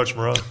play for Coach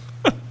Marrone.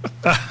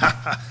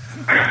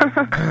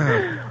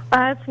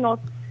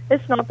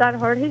 It's not that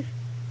hard. He's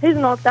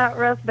not that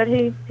rough, but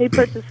he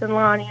puts us in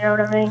line, you know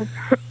what I mean?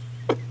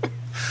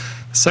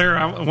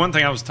 Sarah, one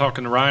thing I was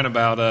talking to Ryan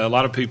about, a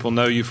lot of people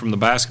know you from the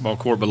basketball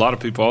court, but a lot of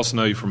people also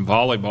know you from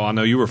volleyball. I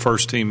know you were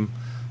first-team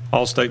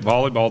All-State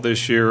volleyball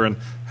this year. And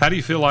how do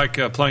you feel like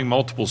playing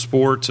multiple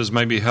sports has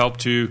maybe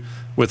helped you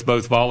with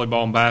both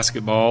volleyball and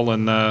basketball,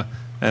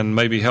 and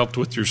maybe helped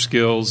with your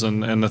skills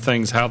and the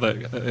things, how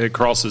that it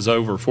crosses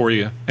over for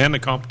you and the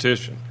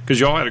competition? Because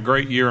you all had a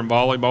great year in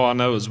volleyball, I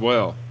know, as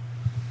well.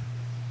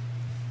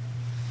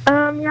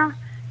 Yeah.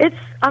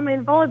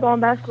 Volleyball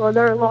and basketball,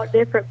 they're a lot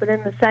different, but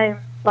in the same,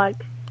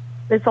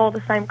 it's all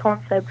the same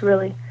concept,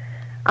 really.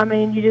 I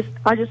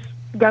just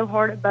go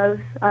hard at both.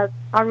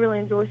 I really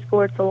enjoy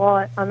sports a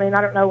lot. I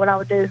don't know what I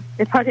would do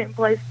if I didn't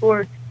play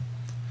sports.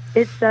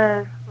 It's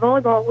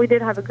volleyball. We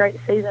did have a great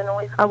season,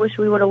 and I wish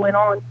we would have went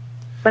on.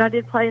 But I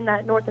did play in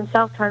that North and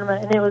South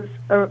tournament, and it was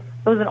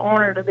an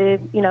honor to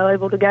be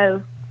able to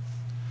go.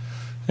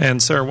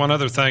 And Sarah, one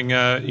other thing,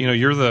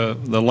 you're the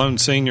lone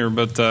senior,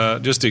 but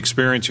just the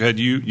experience you had,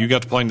 you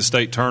got to play in the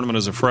state tournament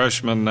as a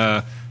freshman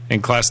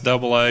in Class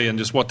AA, and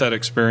just what that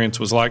experience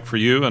was like for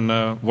you,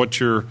 and what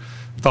your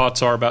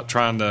thoughts are about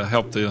trying to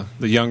help the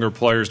younger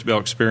players to be able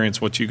to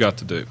experience what you got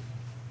to do.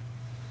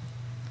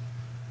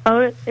 Oh,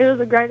 it was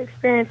a great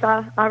experience.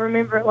 I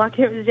remember it like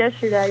it was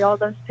yesterday. All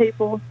those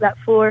people, that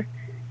floor,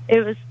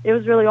 it was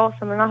really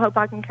awesome. And I hope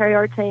I can carry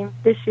our team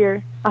this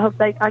year. I hope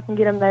I can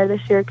get them there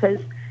this year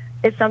because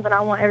it's something I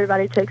want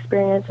everybody to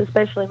experience,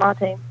 especially my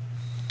team.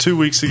 2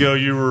 weeks ago,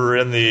 you were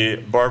in the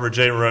Barbara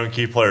J. Marone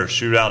Key Players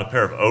Shootout, a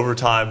pair of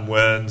overtime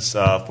wins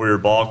for your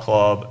ball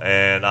club.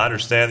 And I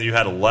understand that you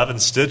had 11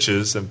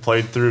 stitches and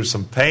played through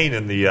some pain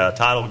in the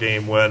title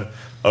game win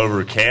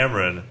over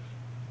Cameron.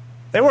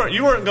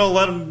 You weren't going to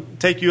let them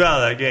take you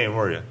out of that game,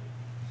 were you?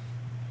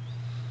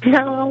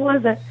 No, I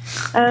wasn't.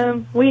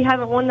 We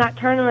haven't won that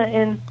tournament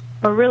in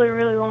a really,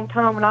 really long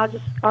time, and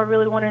I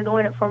really wanted to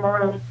win it for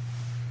Marone.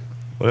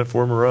 Win it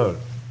for Marone.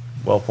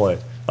 Well played.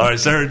 All right,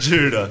 Sarah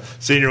Jude,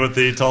 senior with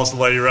the Tulsa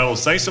Lady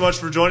Rebels. Thanks so much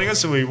for joining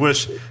us, and we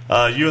wish you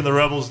and the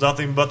Rebels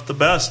nothing but the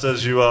best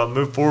as you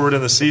move forward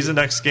in the season.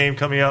 Next game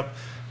coming up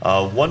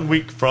 1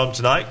 week from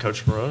tonight.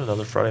 Coach Marone,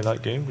 another Friday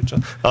night game.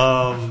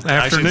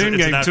 Afternoon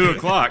game, 2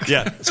 o'clock.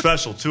 Yeah,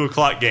 special 2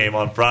 o'clock game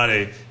on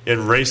Friday in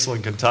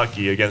Raceland,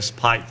 Kentucky against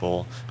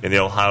Pikeville in the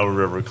Ohio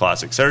River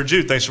Classic. Sarah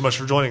Jude, thanks so much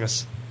for joining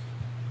us.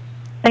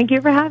 Thank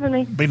you for having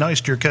me. Be nice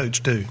to your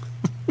coach, too.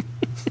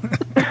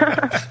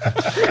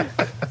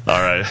 All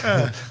right.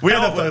 I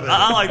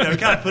like that. We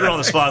kind of put her on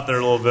the spot there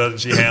a little bit,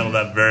 and she handled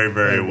that very,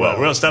 very well.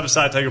 We're going to step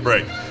aside, take a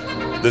break.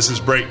 This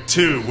is break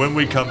 2. When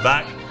we come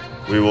back,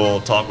 we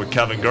will talk with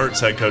Kevin Gertz,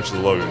 head coach of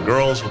the Logan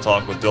girls. We'll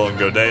talk with Dylan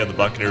Godet of the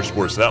Buccaneer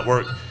Sports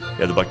Network. We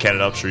have the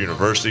Buchanan-Upshur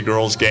University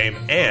girls game,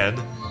 and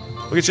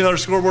we'll get you another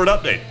scoreboard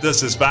update.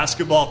 This is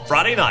Basketball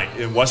Friday Night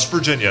in West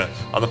Virginia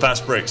on the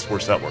Fast Break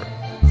Sports Network.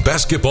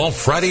 Basketball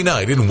Friday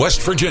Night in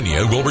West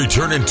Virginia will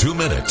return in 2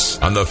 minutes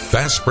on the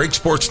Fast Break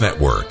Sports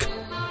Network.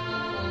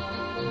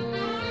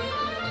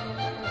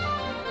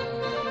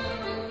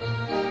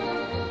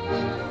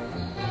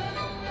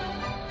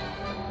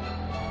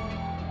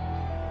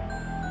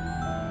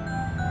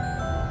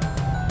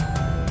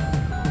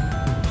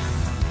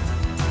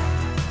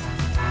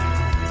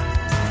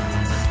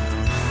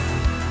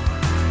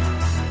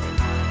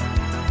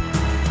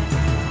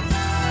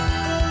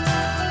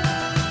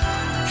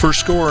 For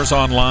scores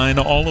online,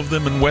 all of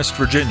them in West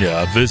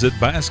Virginia, visit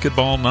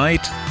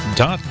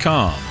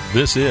basketballnight.com.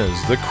 This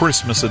is the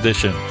Christmas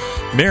edition.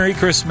 Merry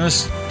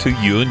Christmas to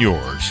you and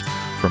yours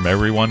from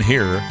everyone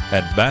here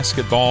at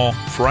Basketball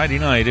Friday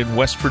Night in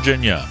West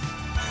Virginia.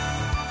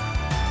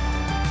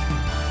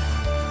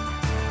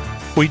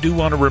 We do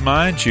want to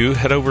remind you,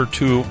 head over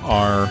to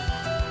our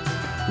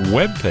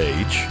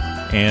webpage,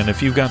 and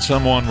if you've got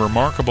someone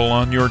remarkable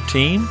on your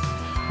team,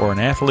 or an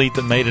athlete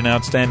that made an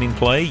outstanding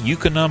play, you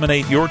can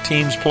nominate your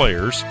team's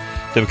players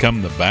to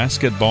become the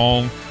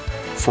Basketball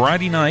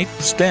Friday Night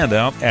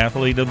Standout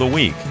Athlete of the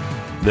Week.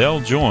 They'll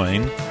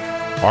join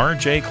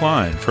R.J.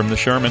 Klein from the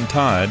Sherman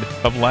Tide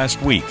of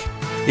last week.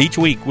 Each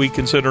week we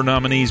consider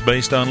nominees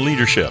based on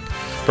leadership,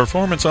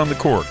 performance on the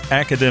court,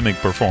 academic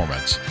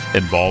performance,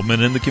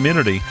 involvement in the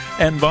community,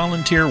 and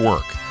volunteer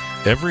work.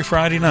 Every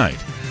Friday night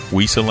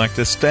we select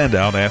a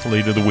Standout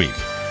Athlete of the Week.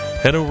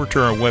 Head over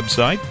to our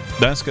website,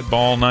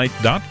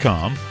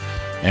 basketballnight.com,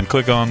 and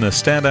click on the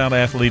Standout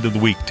Athlete of the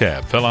Week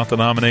tab. Fill out the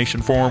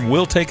nomination form.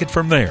 We'll take it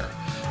from there.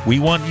 We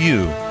want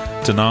you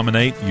to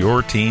nominate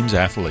your team's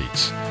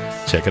athletes.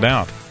 Check it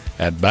out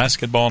at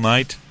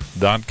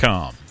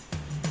basketballnight.com.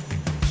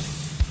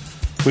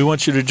 We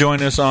want you to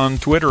join us on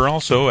Twitter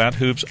also at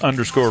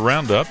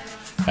 @hoops_roundup,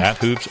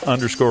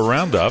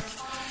 @hoops_roundup,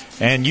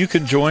 and you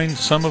can join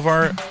some of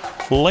our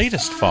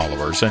latest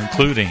followers,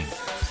 including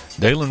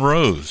Dalen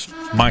Rose,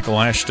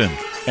 Michael Ashton,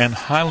 and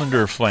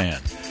Highlander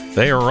Flan.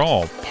 They are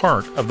all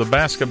part of the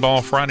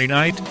Basketball Friday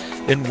Night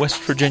in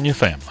West Virginia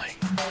family.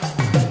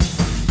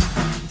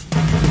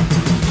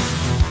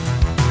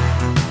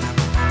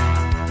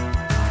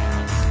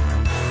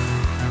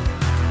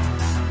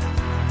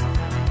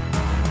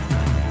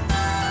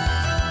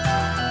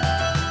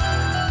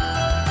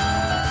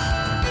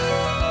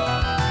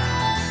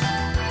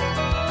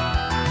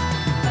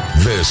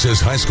 This is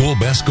high school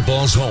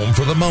basketball's home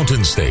for the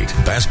Mountain State.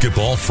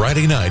 Basketball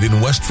Friday Night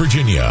in West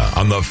Virginia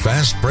on the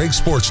Fast Break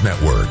Sports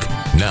Network.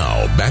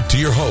 Now, back to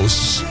your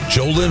hosts,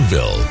 Joe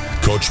Linville,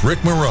 Coach Rick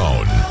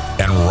Marone,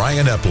 and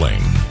Ryan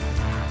Epling.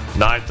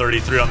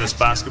 9:33 on this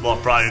Basketball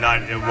Friday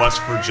Night in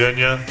West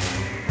Virginia.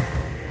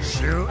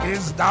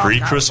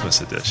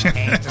 Pre-Christmas edition.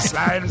 I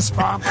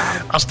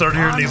started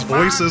hearing these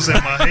voices in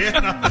my head,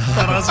 and I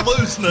thought I was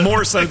losing.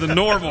 More so than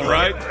normal,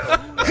 right?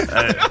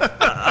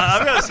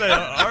 I've got to say,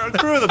 our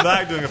crew in the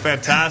back doing a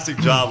fantastic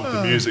job with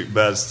the music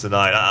beds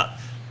tonight.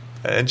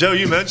 And Joe,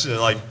 you mentioned it,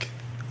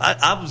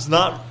 I was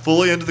not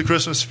fully into the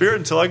Christmas spirit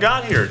until I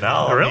got here.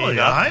 Now,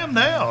 I am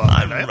now.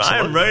 I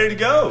am ready to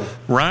go.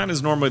 Ryan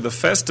is normally the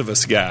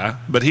Festivus guy,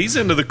 but he's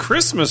into the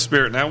Christmas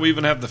spirit now. We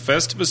even have the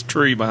Festivus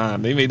tree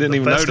behind him. He didn't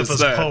even notice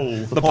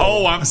that. The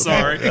pole. I'm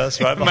sorry.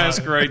 That's right.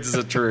 Masquerades as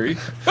a tree.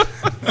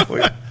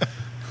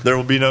 There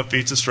will be no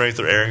feats of strength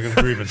or airing of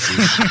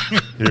grievances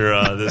here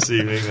this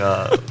evening.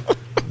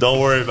 Don't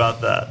worry about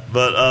that.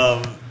 But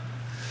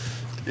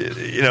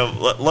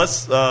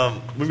let's.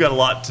 We've got a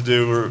lot to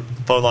do. Our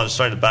phone line is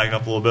starting to back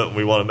up a little bit, and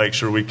we want to make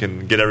sure we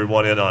can get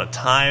everyone in on a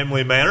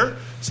timely manner.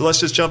 So let's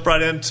just jump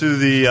right into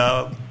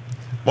the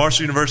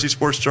Marshall University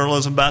Sports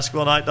Journalism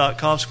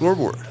BasketballNight.com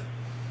scoreboard.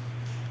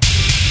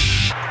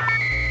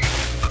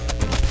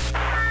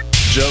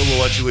 Joe,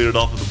 we'll let you lead it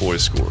off with the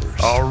boys' scores.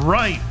 All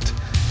right.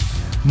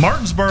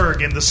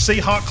 Martinsburg in the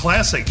Seahawk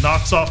Classic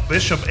knocks off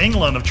Bishop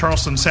England of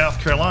Charleston, South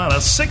Carolina,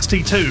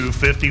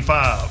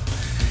 62-55.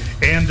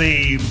 In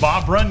the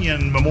Bob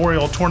Runyon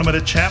Memorial Tournament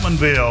at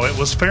Chapmanville, it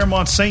was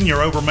Fairmont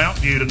Senior over Mount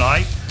View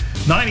tonight,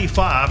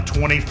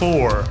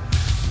 95-24.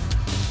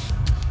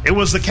 It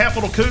was the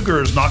Capital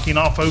Cougars knocking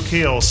off Oak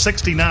Hill,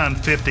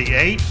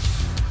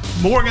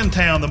 69-58.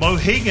 Morgantown, the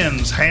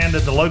Mohegans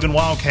handed the Logan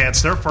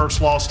Wildcats their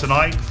first loss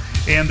tonight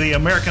in the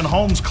American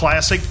Homes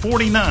Classic,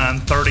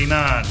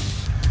 49-39.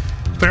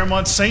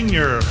 Fairmont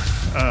Senior,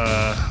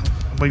 I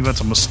believe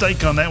that's a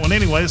mistake on that one.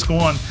 Anyway, let's go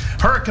on.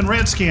 Hurricane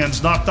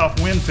Redskins knocked off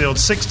Winfield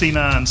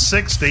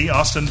 69-60.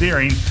 Austin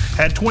Deering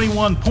had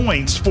 21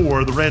 points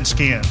for the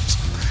Redskins.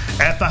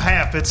 At the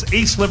half, it's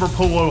East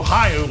Liverpool,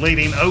 Ohio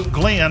leading Oak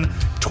Glen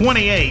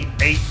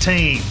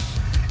 28-18.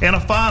 In a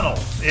final,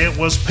 it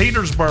was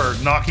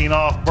Petersburg knocking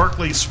off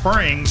Berkeley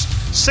Springs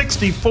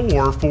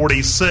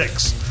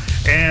 64-46.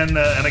 And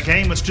in a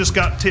game that's just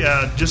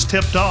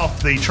tipped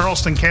off, the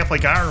Charleston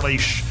Catholic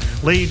Irish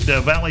lead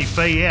Valley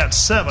Fayette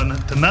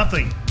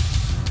 7-0.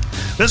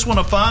 This one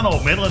a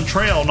final. Midland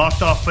Trail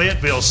knocked off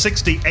Fayetteville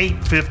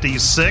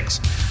 68-56.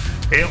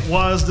 It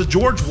was the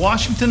George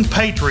Washington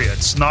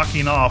Patriots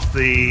knocking off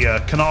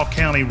the Kanawha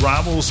County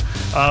rivals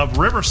of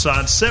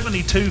Riverside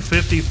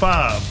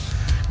 72-55.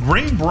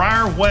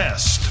 Greenbrier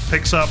West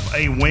picks up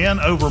a win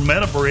over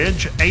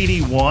Meadowbridge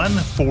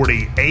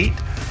 81-48.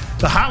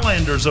 The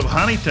Highlanders of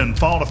Huntington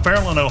fall to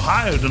Fairland,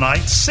 Ohio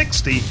tonight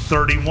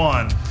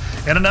 60-31.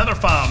 In another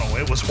final,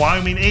 it was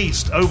Wyoming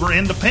East over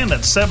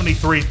Independence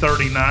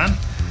 73-39.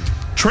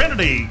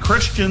 Trinity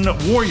Christian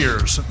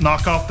Warriors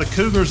knock off the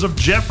Cougars of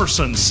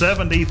Jefferson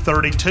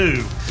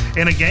 70-32.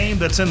 In a game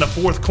that's in the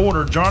fourth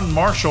quarter, John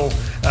Marshall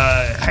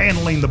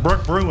handling the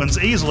Brook Bruins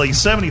easily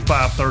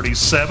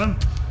 75-37.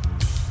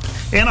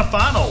 In a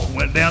final,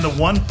 went down to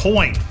 1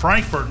 point.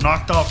 Frankfort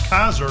knocked off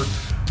Kaiser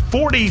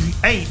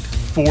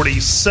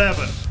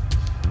 48-47.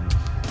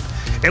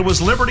 It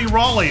was Liberty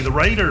Raleigh, the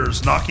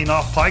Raiders, knocking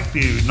off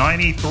Pikeview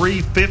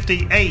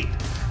 93-58.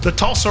 The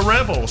Tulsa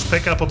Rebels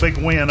pick up a big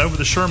win over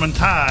the Sherman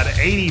Tide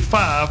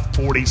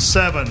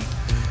 85-47.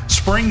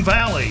 Spring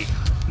Valley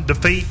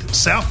defeat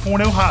South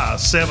Point, Ohio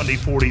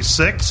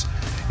 70-46.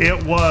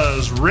 It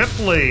was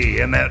Ripley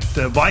in that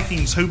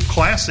Vikings Hoop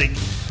Classic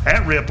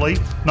at Ripley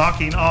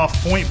knocking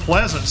off Point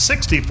Pleasant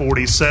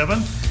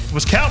 60-47. It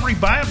was Calvary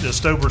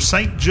Baptist over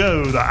St.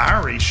 Joe, the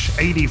Irish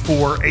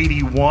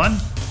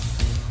 84-81.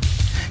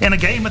 In a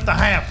game at the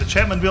half, the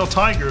Chapmanville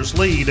Tigers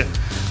lead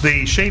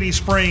the Shady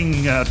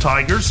Spring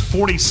Tigers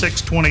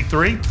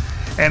 46-23.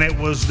 And it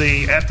was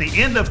at the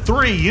end of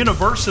three,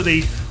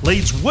 University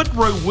leads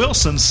Woodrow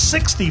Wilson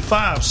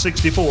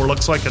 65-64.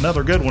 Looks like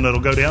another good one. It'll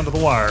go down to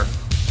the wire.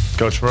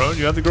 Coach Marone,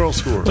 you have the girls'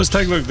 scores. Let's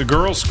take a look at the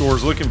girls'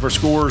 scores. Looking for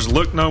scores,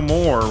 look no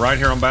more. Right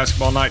here on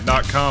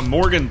BasketballNight.com.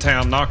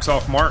 Morgantown knocks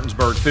off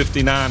Martinsburg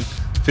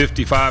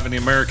 59-55 in the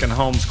American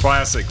Homes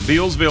Classic.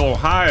 Bealsville,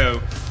 Ohio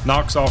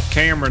knocks off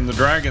Cameron. The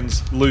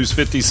Dragons lose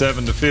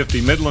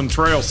 57-50. Midland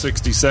Trail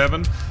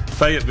 67.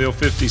 Fayetteville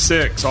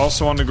 56.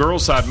 Also on the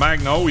girls' side,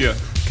 Magnolia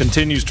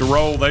continues to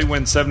roll. They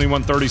win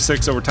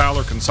 71-36 over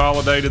Tyler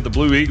Consolidated. The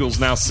Blue Eagles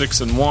now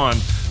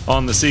 6-1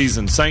 on the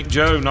season. St.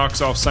 Joe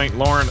knocks off St.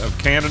 Laurent of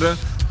Canada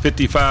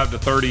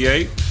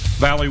 55-38.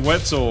 Valley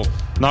Wetzel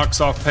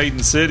knocks off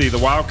Payton City. The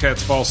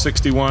Wildcats fall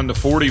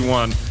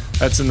 61-41.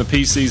 That's in the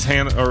Payton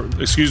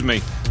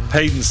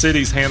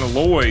City's Hannah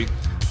Loy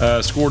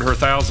scored her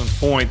 1,000th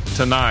point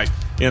tonight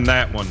in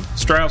that one.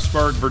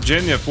 Stroudsburg,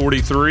 Virginia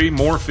 43,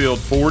 Moorfield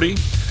 40.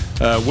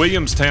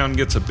 Williamstown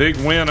gets a big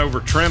win over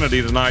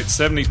Trinity tonight,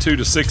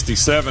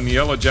 72-67. The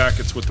Yellow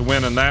Jackets with the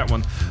win in that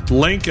one.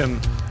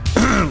 Lincoln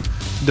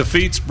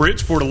defeats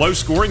Bridgeport, a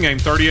low-scoring game,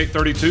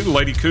 38-32. The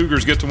Lady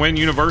Cougars get to win.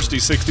 University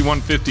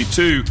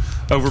 61-52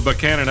 over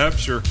Buchanan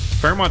Upshur.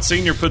 Fairmont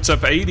Senior puts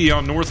up 80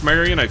 on North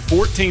Marion, a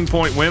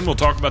 14-point win. We'll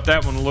talk about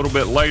that one a little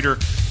bit later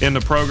in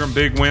the program.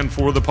 Big win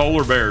for the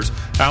Polar Bears.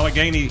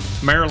 Allegheny,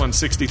 Maryland,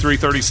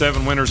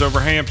 63-37 winners over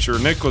Hampshire.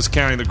 Nicholas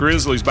County, the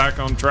Grizzlies back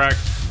on track,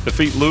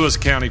 defeat Lewis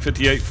County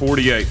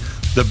 58-48.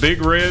 The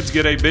Big Reds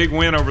get a big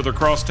win over their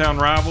crosstown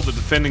rival, the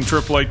defending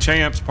AAA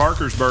champs,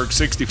 Parkersburg,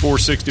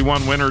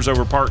 64-61 winners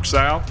over Park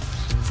South.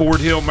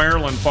 Fort Hill,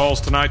 Maryland falls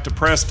tonight to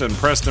Preston.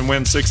 Preston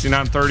wins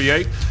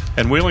 69-38.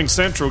 And Wheeling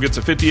Central gets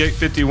a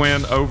 58-50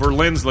 win over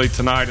Lindsley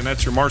tonight. And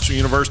that's your Marshall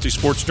University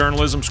Sports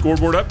Journalism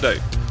Scoreboard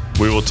Update.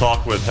 We will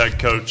talk with head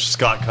coach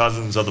Scott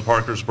Cousins of the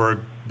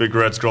Parkersburg Big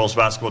Reds girls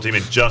basketball team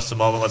in just a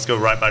moment. Let's go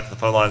right back to the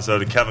phone lines, though,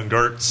 to Kevin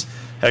Gertz,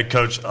 head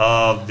coach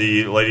of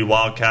the Lady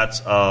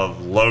Wildcats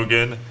of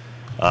Logan.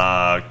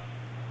 Coach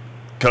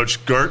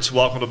Gertz,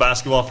 welcome to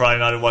Basketball Friday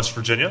Night in West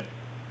Virginia.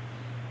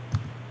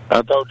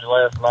 I told you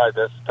last night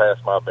this is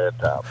past my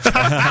bedtime.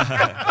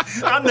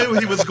 I knew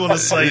he was going to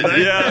say that.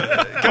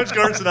 Yeah, Coach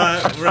Gertz and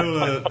I were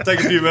able to take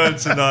a few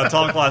minutes and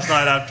talk last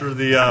night after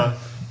the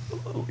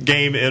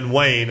game in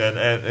Wayne.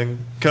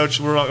 And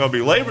Coach, we're not going to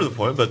belabor the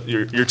point, but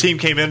your team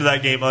came into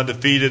that game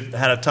undefeated,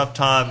 had a tough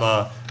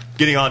time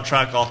getting on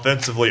track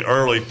offensively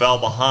early, fell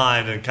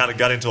behind, and kind of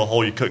got into a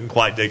hole you couldn't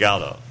quite dig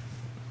out of.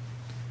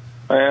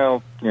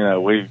 Well,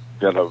 we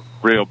got a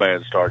real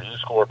bad start. You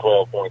score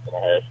 12 points and a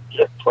half,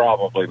 you're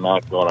probably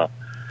not going to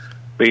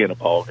be in a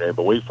ball game.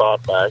 But we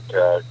fought back,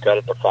 got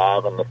it to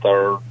 5 in the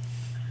third,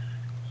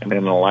 and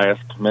in the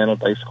last minute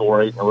they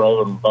score 8 in a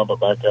row and bump it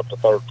back up to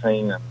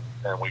 13,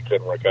 and we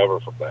couldn't recover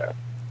from that.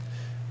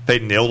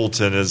 Peyton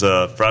Ildelton is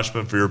a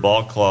freshman for your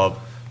ball club.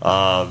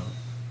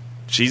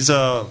 She's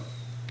probably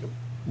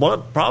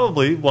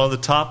one of the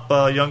top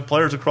young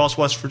players across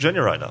West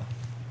Virginia right now.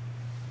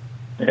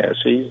 Yeah,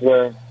 she's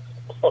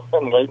I've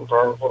been waiting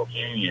for her for a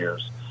few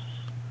years.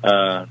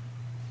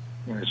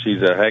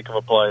 She's a heck of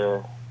a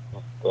player.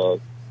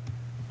 Got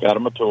to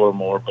mature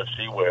more, but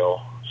she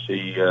will.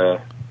 She,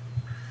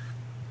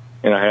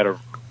 had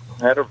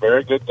a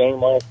very good game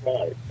last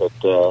night, but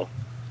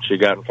she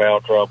got in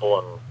foul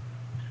trouble,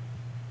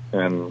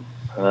 and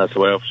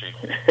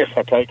if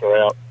I take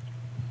her out,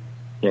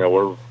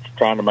 we're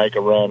trying to make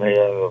a run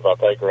here, and if I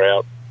take her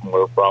out,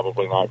 we're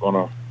probably not going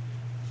to.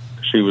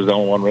 She was the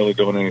only one really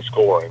doing any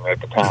scoring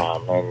at the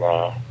time,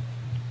 and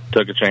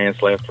took a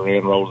chance, left her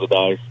in, rolled the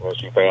dice, and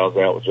she fouls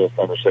out with just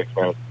under 6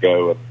 minutes to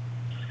go, and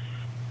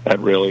that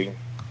really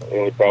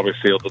probably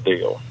sealed the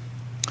deal.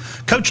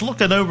 Coach,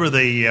 looking over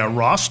the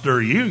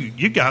roster,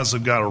 you guys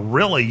have got a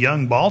really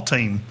young ball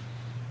team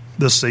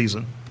this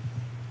season.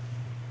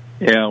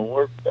 Yeah,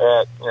 we've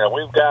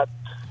got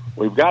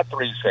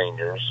 3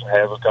 seniors,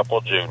 have a couple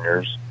of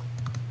juniors.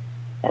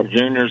 Our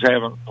juniors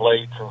haven't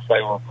played since they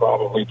were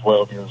probably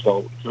 12 years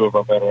old. 2 of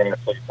our better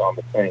athletes on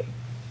the team.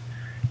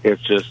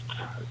 It's just,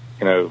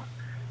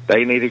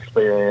 they need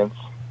experience.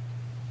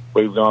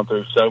 We've gone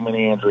through so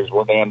many injuries.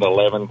 We're down to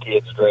 11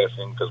 kids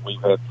dressing because we've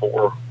had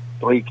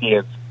 3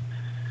 kids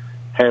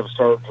have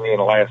surgery in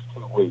the last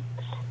 2 weeks,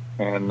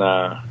 and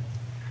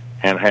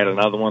had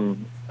another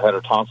one had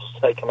her tonsils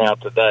taken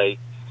out today.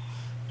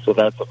 So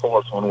that's the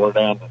 4th one. We're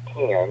down to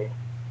 10,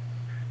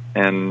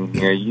 and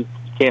you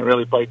can't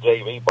really play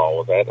JV ball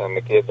with that, and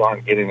the kids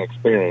aren't getting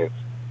experience.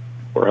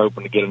 We're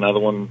hoping to get another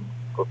one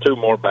or 2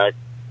 more back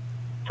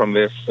from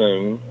this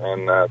soon,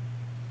 and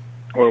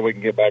where we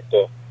can get back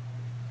to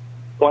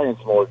playing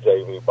some more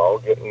JV ball,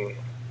 getting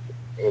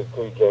 2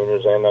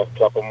 juniors and a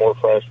couple more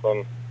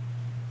freshmen,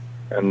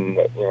 and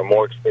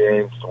more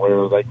experience to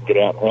where they can get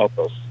out and help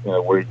us.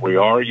 We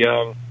are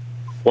young.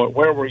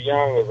 Where we're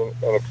young is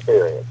an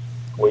experience.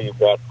 We've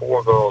got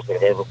 4 girls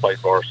that have ever played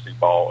varsity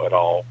ball at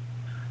all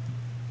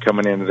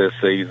coming into this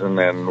season,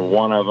 and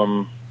one of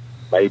them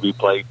maybe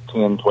played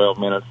 10, 12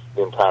 minutes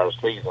the entire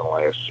season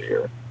last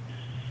year.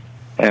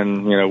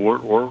 And,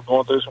 we're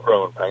going through some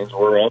growing pains.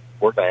 We're up,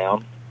 we're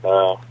down.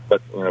 But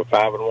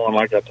 5-1,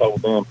 like I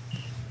told them,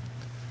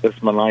 this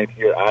is my 9th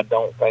year. I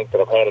don't think that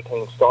I've had a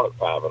team start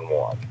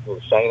 5-1.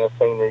 Shayna's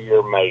senior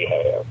year may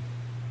have.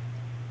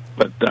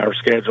 But our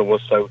schedule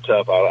was so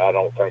tough, I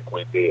don't think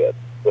we did.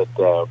 But,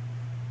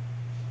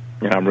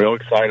 I'm real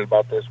excited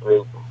about this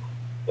group.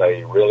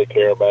 They really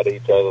care about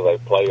each other. They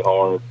play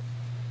hard.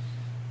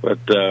 But,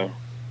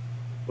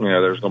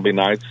 there's going to be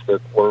nights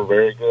that we're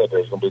very good.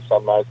 There's going to be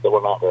some nights that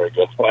we're not very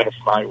good. Last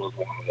night was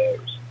one of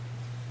those.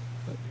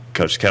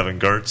 Coach Kevin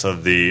Gertz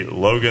of the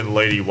Logan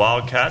Lady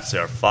Wildcats. They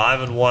are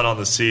 5-1 on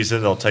the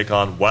season. They'll take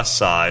on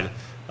Westside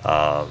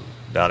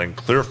down in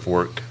Clear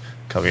Fork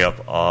coming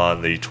up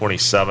on the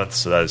 27th,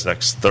 so that is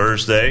next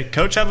Thursday.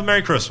 Coach, have a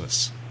Merry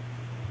Christmas.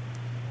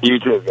 You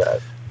too,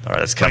 guys. All right,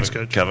 that's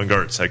Kevin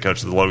Gertz, head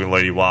coach of the Logan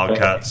Lady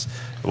Wildcats.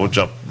 We'll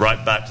jump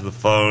right back to the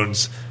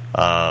phones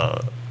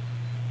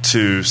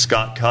to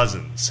Scott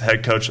Cousins,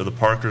 head coach of the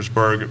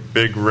Parkersburg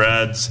Big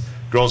Reds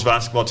girls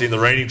basketball team, the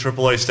reigning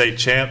AAA state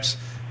champs.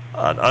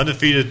 An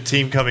undefeated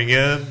team coming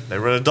in. They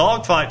were in a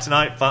dogfight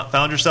tonight,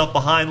 found yourself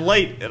behind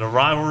late in a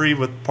rivalry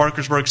with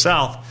Parkersburg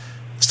South.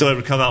 Still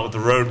able to come out with the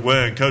road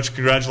win. Coach,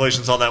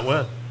 congratulations on that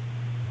win.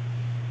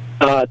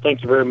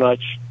 Thank you very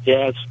much.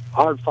 Yeah, it's a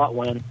hard-fought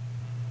win.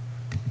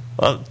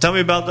 Tell me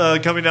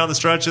about coming down the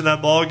stretch in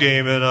that ball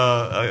game in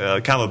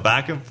a kind of a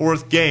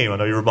back-and-forth game. I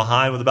know you were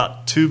behind with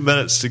about 2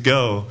 minutes to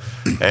go,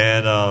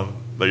 and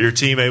but your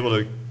team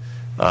able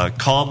to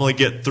calmly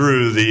get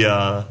through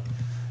the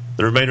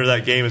remainder of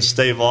that game and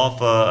stave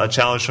off a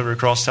challenge from your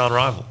crosstown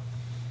rival.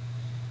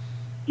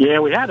 Yeah,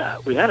 we had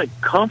a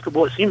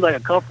comfortable. It seemed like a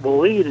comfortable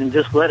lead, and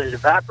just let it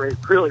evaporate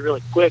really,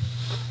 really quick.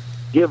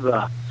 Give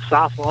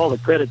Southall all the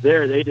credit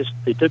there. They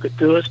took it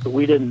to us, but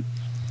we didn't.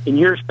 In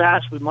years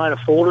past, we might have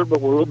folded, but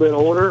we're a little bit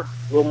older,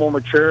 a little more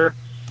mature,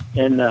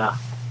 and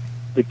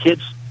the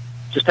kids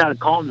just had a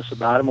calmness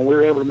about them, and we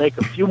were able to make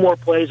a few more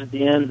plays at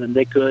the end than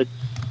they could.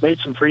 Made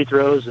some free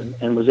throws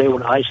and was able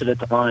to ice it at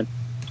the line.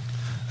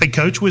 Hey,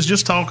 Coach, was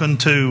just talking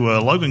to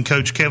Logan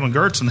coach Kevin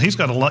Gertz, and he's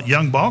got a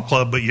young ball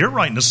club, but you're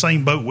right in the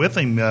same boat with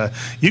him.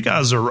 You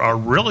guys are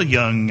really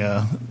young,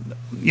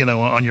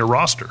 on your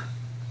roster.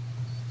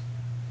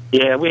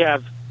 Yeah, we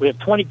have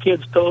 20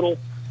 kids total,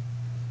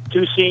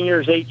 2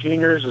 seniors, 8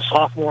 juniors, a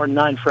sophomore, and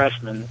 9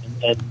 freshmen.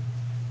 And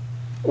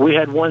we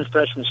had one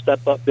freshman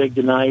step up big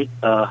tonight.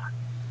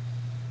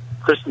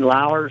 Kristen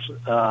Lowers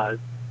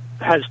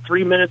has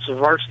 3 minutes of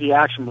varsity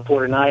action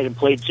before tonight and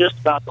played just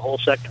about the whole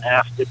second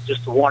half. Did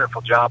just a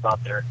wonderful job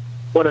out there.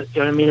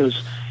 It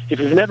was.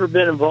 If you've never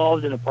been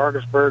involved in a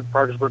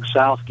Parkersburg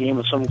South game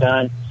of some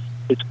kind,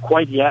 it's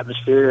quite the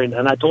atmosphere.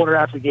 And I told her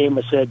after the game,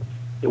 I said,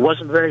 it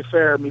wasn't very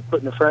fair me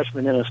putting a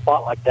freshman in a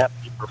spot like that,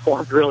 but he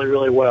performed really,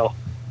 really well.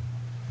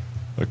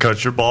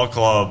 Coach, your ball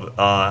club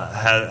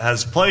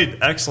has played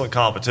excellent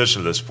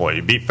competition at this point.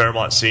 You beat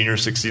Fairmont Senior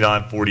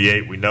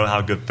 69-48. We know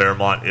how good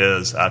Fairmont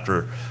is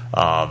after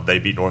they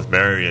beat North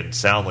Marion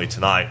soundly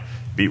tonight.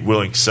 Beat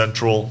Wheeling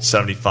Central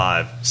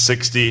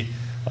 75-60.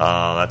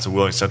 That's a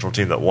Wheeling Central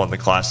team that won the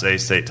Class A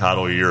state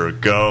title a year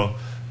ago.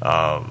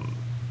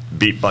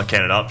 Beat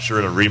Buchanan Upshur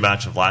in a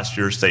rematch of last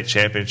year's state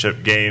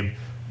championship game.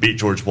 Beat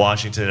George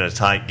Washington in a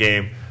tight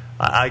game.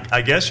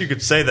 I guess you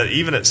could say that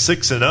even at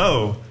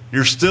 6-0,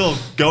 you're still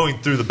going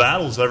through the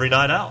battles every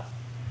night out.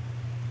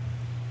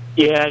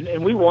 Yeah,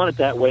 and we want it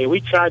that way.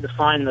 We tried to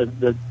find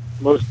the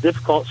most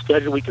difficult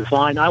schedule we could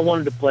find. I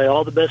wanted to play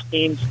all the best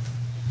teams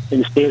in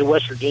the state of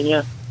West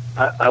Virginia.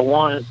 I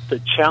wanted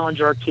to challenge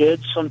our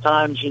kids.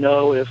 Sometimes,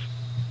 if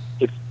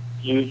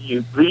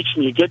you reach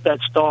and you get that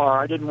star,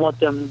 I didn't want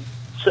them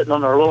sitting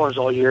on their laurels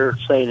all year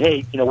saying,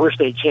 hey, we're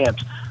state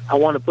champs. I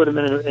want to put them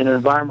in an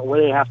environment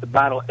where they have to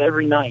battle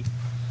every night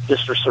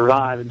just to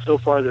survive. And so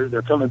far,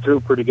 they're coming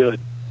through pretty good.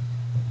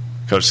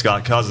 Coach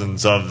Scott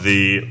Cousins of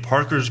the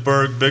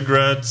Parkersburg Big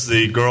Reds,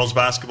 the girls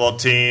basketball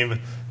team,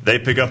 they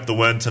pick up the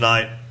win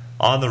tonight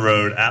on the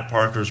road at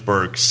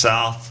Parkersburg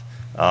South.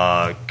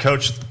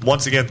 Coach,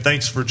 once again,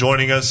 thanks for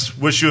joining us.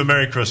 Wish you a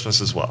Merry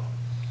Christmas as well.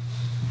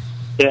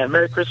 Yeah,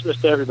 Merry Christmas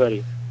to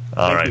everybody.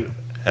 All right.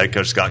 Head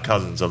Coach Scott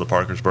Cousins of the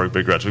Parkersburg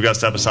Big Reds. We've got to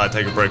step aside,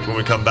 take a break. When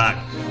we come back,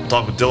 we'll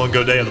talk with Dylan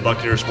Goday of the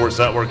Buccaneer Sports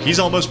Network. He's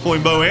almost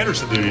pulling Bo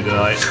Anderson duty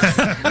tonight.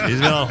 He's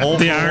been on hold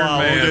for a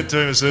while. We'll get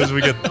to him as soon as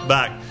we get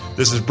back.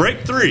 This is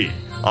Break 3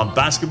 on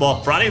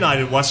Basketball Friday Night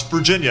in West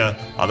Virginia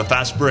on the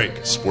Fast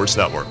Break Sports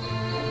Network.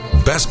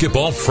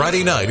 Basketball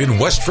Friday Night in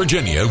West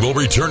Virginia will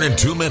return in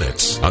 2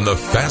 minutes on the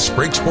Fast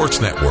Break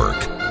Sports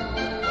Network.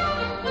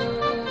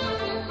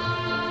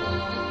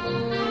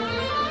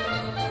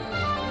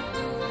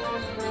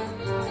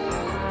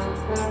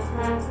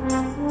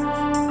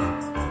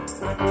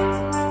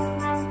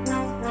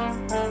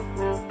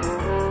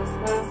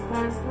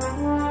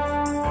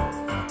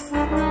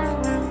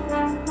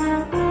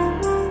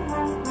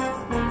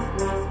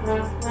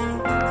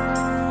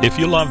 If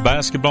you love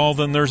basketball,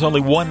 then there's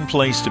only one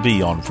place to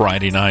be on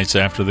Friday nights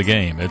after the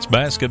game. It's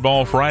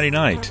Basketball Friday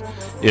Night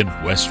in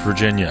West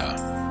Virginia.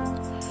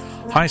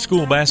 High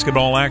school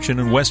basketball action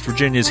in West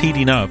Virginia is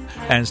heating up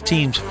as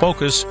teams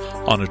focus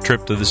on a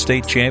trip to the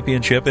state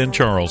championship in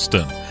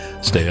Charleston.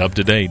 Stay up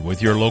to date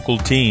with your local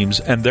teams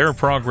and their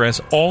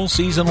progress all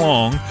season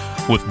long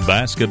with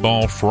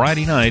Basketball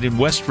Friday Night in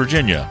West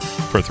Virginia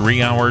for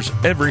 3 hours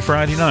every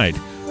Friday night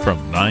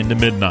from 9 to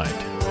midnight.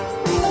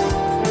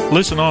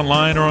 Listen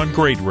online or on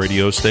great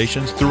radio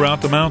stations throughout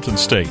the Mountain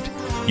State.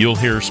 You'll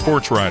hear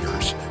sports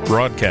writers,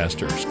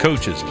 broadcasters,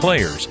 coaches,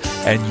 players,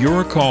 and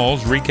your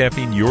calls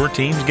recapping your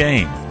team's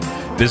game.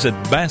 Visit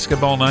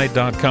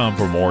basketballnight.com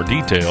for more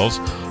details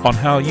on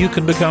how you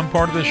can become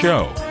part of the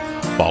show.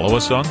 Follow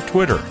us on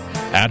Twitter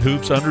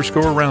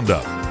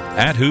 @hoops_roundup,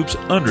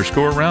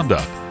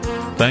 @hoops_roundup.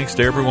 Thanks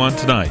to everyone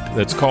tonight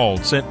that's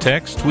called, sent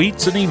texts,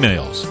 tweets, and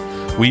emails.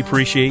 We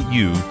appreciate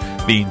you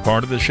being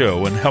part of the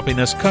show and helping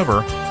us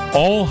cover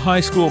all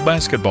high school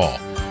basketball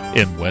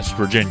in West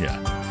Virginia.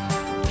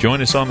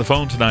 Join us on the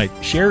phone tonight.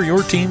 Share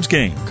your team's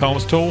game. Call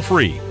us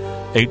toll-free,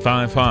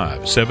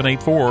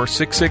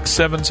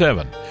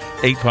 855-784-6677,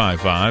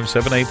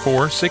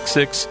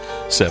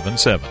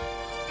 855-784-6677.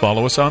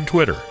 Follow us on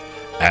Twitter,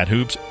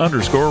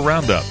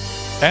 @hoops_roundup,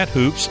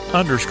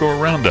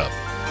 @hoops_roundup.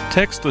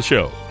 Text the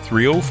show,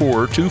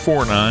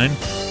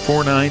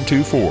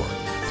 304-249-4924,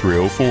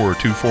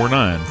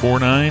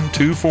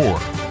 304-249-4924.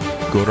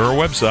 Go to our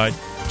website.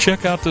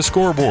 Check out the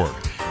scoreboard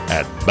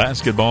at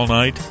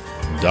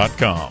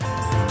basketballnight.com.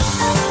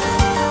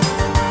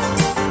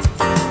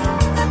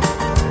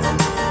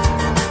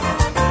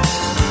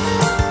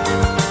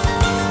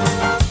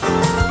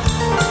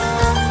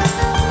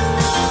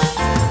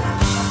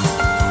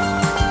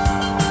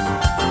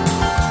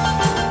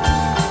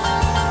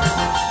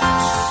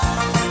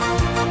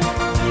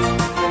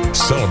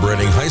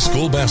 Celebrating high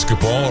school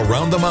basketball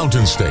around the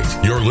Mountain State.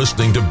 You're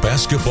listening to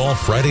Basketball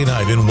Friday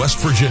Night in West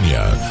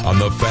Virginia on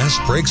the Fast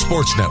Break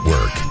Sports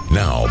Network.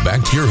 Now,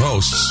 back to your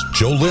hosts,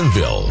 Joe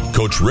Linville,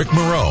 Coach Rick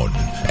Marone,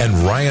 and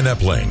Ryan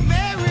Epling.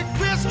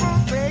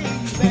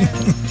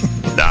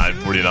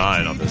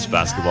 9:49 on this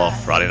Basketball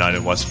Friday Night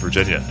in West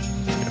Virginia.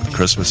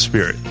 Christmas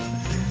spirit.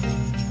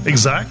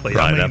 Exactly.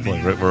 Brian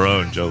Epling, Rick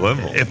Marone, Joe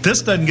Linville. If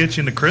this doesn't get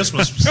you in the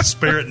Christmas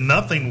spirit,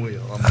 nothing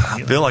will.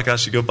 I feel like I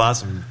should go buy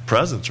some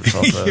presents or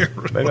something.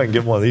 Maybe I can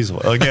give one of these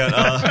away. Again,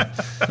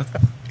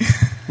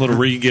 little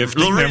re-gift.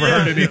 Never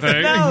heard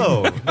anything.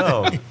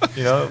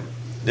 No.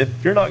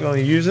 If you're not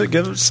going to use it,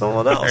 give it to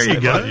someone else. There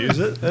you go. Use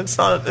it. It's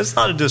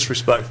not a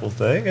disrespectful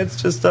thing.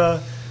 It's just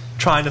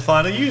trying to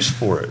find a use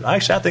for it.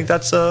 Actually, I think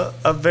that's a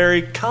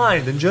very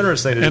kind and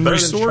generous thing to do. And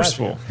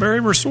resourceful.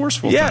 Very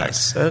resourceful.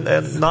 Yes,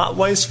 and not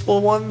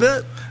wasteful one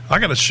bit. I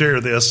got to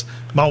share this.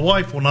 My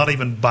wife will not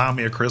even buy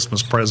me a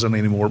Christmas present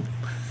anymore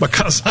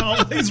because I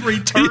always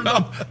return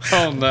them.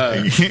 Oh, no.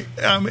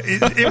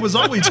 It was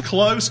always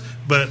close,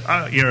 but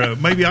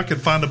maybe I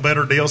could find a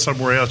better deal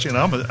somewhere else.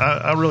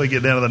 I really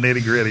get down to the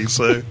nitty-gritty,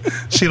 so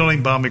she don't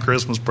even buy me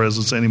Christmas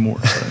presents anymore.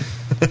 So.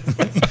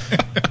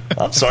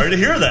 I'm sorry to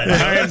hear that.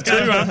 I am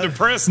too. I'm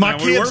depressed. My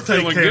kids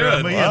take care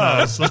of me.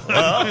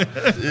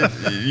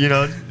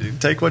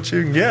 Take what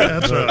you can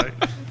get. That's right.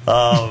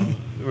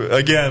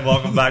 Again,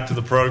 welcome back to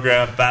the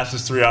program.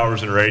 Fastest 3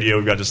 hours in radio.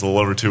 We've got just a little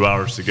over 2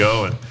 hours to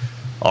go, and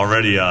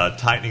already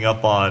tightening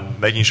up on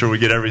making sure we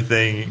get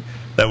everything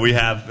that we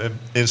have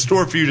in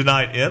store for you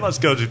tonight in. Let's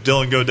go to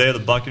Dylan Goday of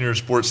the Buccaneers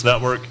Sports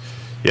Network.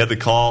 He had the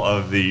call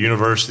of the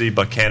University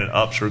Buchanan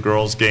Upshur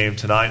girls game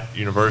tonight.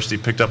 University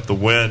picked up the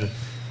win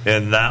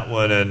in that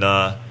one. And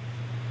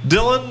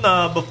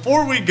Dylan,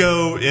 before we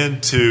go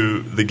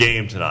into the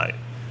game tonight,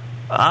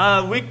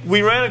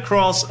 we ran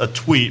across a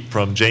tweet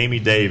from Jamie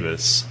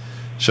Davis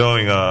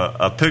showing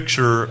a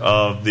picture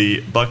of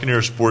the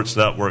Buccaneers Sports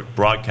Network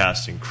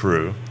broadcasting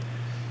crew.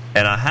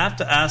 And I have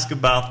to ask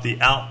about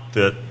the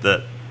outfit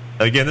that,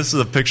 again, this is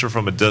a picture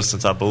from a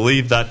distance. I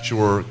believe that's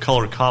your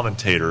color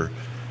commentator.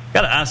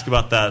 Got to ask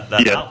about that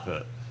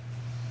outfit.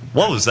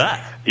 What was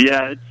that?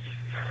 Yeah,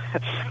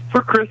 it's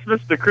for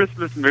Christmas, the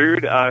Christmas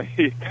mood.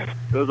 It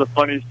was a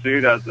funny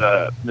suit as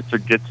Mr.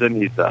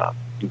 Gitson. He's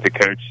the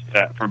coach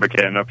for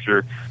Buchanan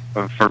Upshur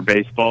for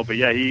baseball. But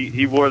yeah,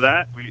 he wore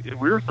that. We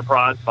were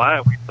surprised by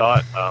it. We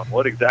thought,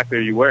 what exactly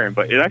are you wearing?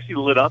 But it actually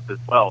lit up as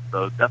well.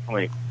 So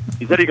definitely,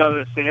 he said he got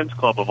it at Sam's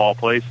Club of all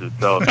places.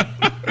 So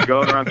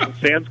going around to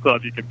Sam's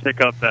Club, you can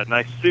pick up that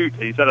nice suit.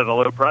 He said at a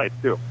low price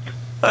too.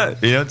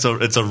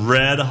 It's a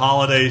red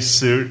holiday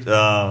suit.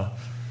 Like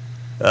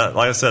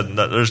I said,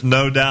 there's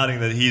no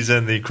doubting that he's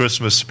in the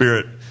Christmas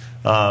spirit,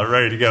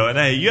 ready to go. And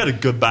hey, you had a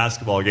good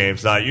basketball game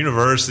tonight.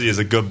 University is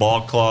a good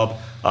ball club,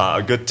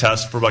 a good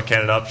test for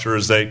Buchanan Upshur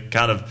as they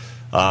kind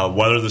of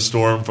weather the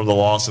storm from the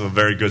loss of a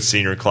very good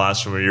senior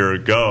class from a year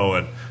ago.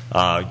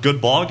 And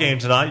good ball game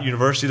tonight.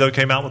 University, though,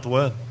 came out with the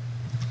win.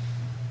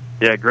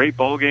 Yeah, great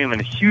ball game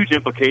and huge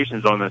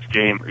implications on this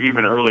game,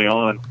 even early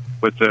on,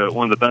 with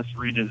one of the best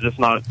regions, if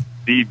not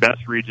the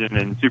best region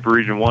in Super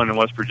Region 1 in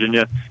West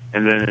Virginia.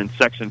 And then in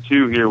Section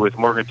 2 here with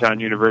Morgantown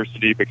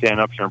University, Buchanan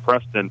Upshur, and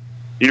Preston.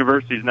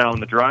 University is now in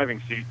the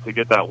driving seat to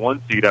get that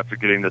 1 seed after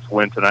getting this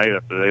win tonight,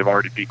 after they've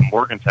already beaten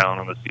Morgantown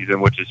on the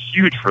season, which is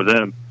huge for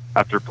them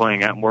after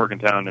playing at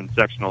Morgantown in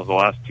sectionals the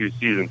last 2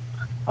 seasons.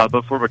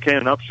 But for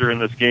Buchanan Upshur in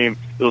this game,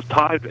 it was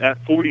tied at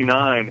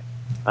 49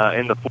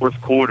 in the fourth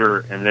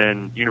quarter, and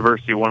then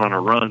University went on a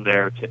run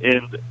there to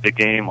end the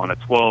game on a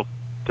 12-3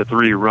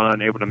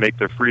 run, able to make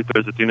their free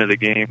throws at the end of the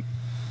game.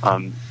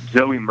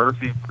 Zoe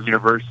Murphy for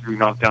University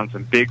knocked down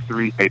some big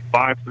threes, made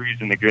 5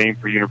 threes in the game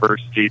for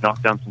University,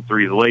 knocked down some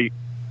threes late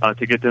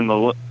to get them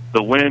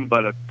the win,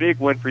 but a big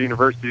win for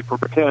University. For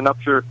Buchanan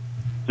Upshur,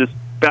 just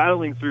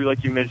battling through,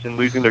 like you mentioned,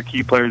 losing their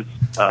key players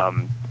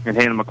in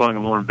Hannah McClung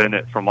and Lauren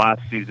Bennett from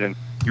last season.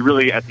 You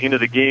really, at the end of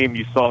the game,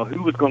 you saw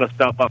who was going to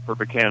step up for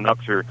Buchanan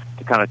Upshur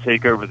to kind of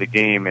take over the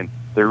game, and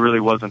there really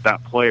wasn't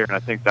that player, and I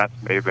think that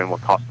may have been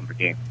what cost them the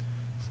game.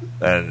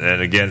 And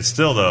again,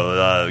 still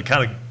though,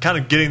 kind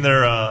of getting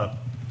their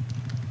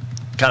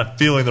kind of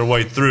feeling their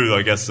way through,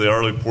 I guess, the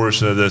early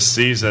portion of this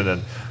season.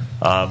 And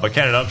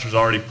Buchanan Upshur's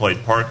already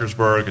played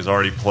Parkersburg, has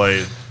already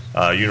played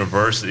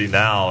University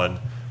now, and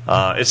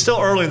it's still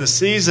early in the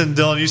season.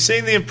 Dylan, you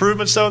seeing the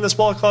improvements though in this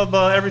ball club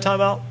every time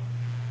out?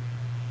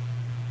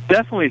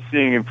 Definitely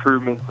seeing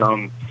improvements,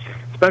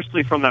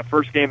 especially from that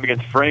first game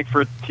against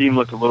Frankfurt. The team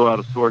looked a little out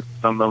of sorts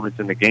at some moments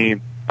in the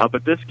game.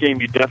 But this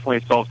game, you definitely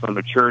saw some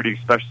maturity,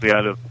 especially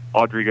out of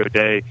Audrey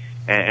Goday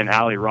and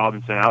Allie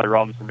Robinson. Allie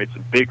Robinson made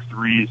some big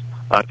threes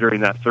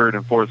during that third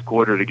and fourth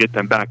quarter to get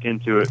them back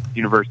into it.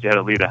 University had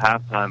a lead at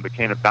halftime, but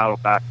kind of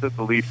battled back, took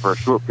the lead for a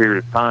short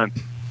period of time.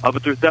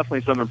 But there's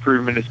definitely some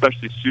improvement,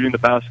 especially shooting the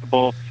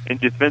basketball. And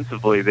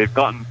defensively, they've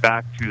gotten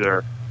back to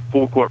their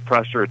full-court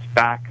pressure. It's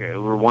back.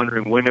 We're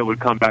wondering when it would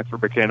come back for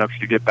Buchanan Upshur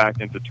to get back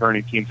into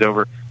turning teams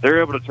over.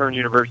 They're able to turn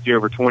University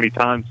over 20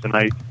 times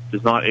tonight,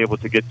 just not able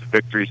to get to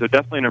victory. So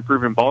definitely an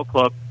improving ball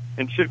club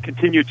and should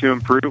continue to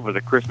improve with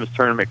a Christmas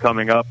tournament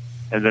coming up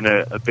and then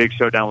a big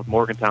showdown with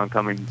Morgantown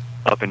coming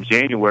up in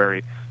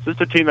January. So it's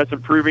a team that's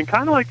improving,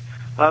 kind of like,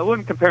 I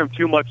wouldn't compare them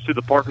too much to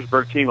the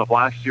Parkersburg team of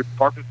last year.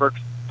 Parkersburg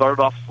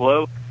started off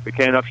slow.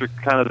 Buchanan Upshur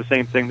kind of the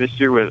same thing this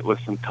year with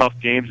some tough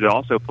games. They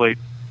also played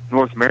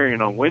North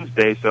Marion on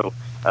Wednesday, so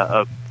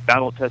a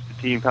battle-tested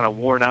team kind of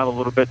worn out a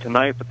little bit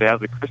tonight, but they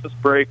have the Christmas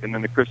break and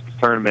then the Christmas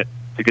tournament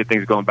get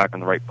things going back on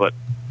the right foot.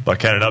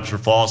 Buchanan Upshur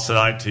falls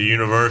tonight to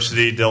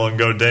University. Dylan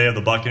Godet of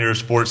the Buccaneers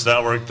Sports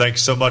Network,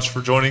 thanks so much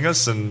for joining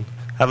us, and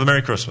have a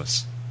Merry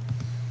Christmas.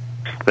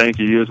 Thank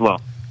you. You as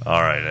well.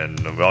 All right, and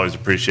we always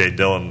appreciate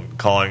Dylan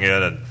calling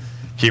in and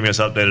keeping us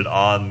updated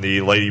on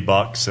the Lady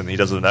Bucks, and he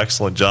does an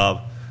excellent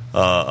job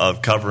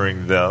of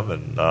covering them,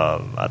 and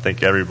I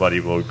think everybody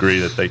will agree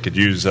that they could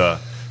use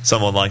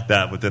someone like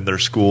that within their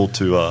school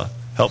to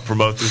help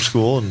promote their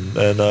school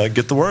and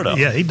get the word out.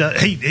 Yeah, he does.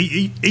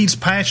 He's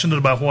passionate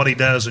about what he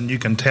does, and you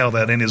can tell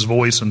that in his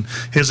voice and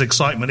his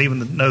excitement.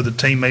 Even though the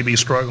team may be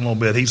struggling a little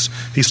bit, he's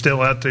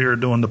still out there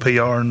doing the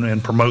PR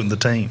and promoting the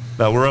team.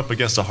 Now we're up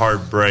against a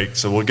hard break,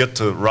 so we'll get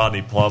to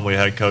Rodney Plumlee,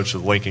 head coach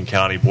of the Lincoln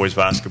County boys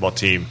basketball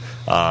team,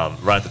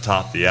 right at the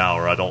top of the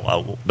hour. I don't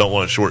want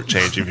to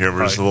shortchange him here.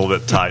 We're just a little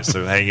bit tight,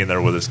 so hang in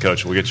there with us,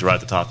 Coach. We'll get you right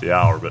at the top of the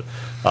hour.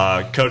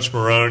 But Coach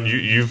Marone,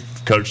 you've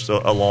coached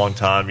a long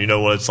time. You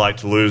know what it's like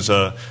to lose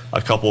a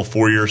couple of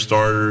 4-year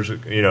starters,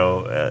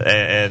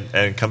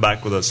 and come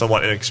back with a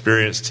somewhat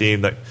inexperienced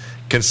team that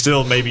can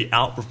still maybe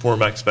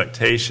outperform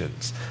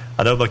expectations.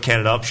 I know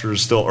Buchanan Upshur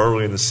is still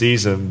early in the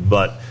season,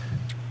 but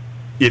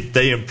if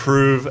they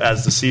improve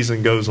as the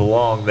season goes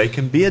along, they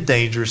can be a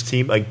dangerous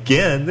team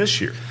again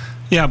this year.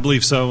 Yeah, I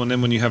believe so. And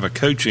then when you have a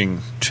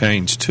coaching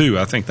change too,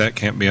 I think that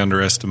can't be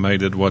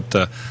underestimated what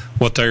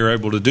they were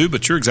able to do.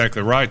 But you're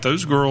exactly right;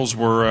 those girls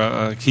were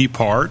a key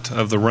part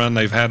of the run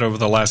they've had over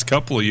the last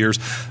couple of years.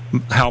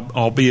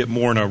 Albeit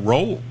more in a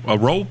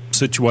role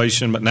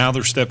situation, but now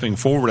they're stepping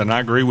forward. And I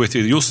agree with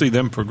you; you'll see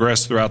them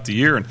progress throughout the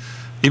year. And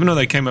even though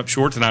they came up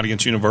short tonight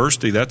against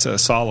University, that's a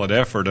solid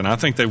effort, and I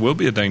think they will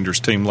be a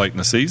dangerous team late in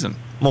the season.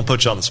 I'm going to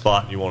put you on the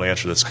spot, and you won't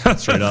answer this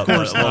straight up.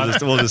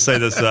 We'll just say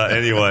this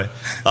anyway.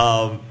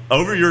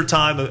 Over your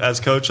time as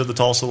coach of the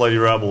Tulsa Lady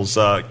Rebels,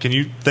 can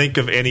you think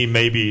of any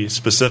maybe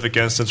specific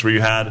instance where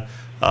you had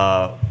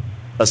a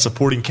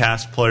supporting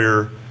cast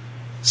player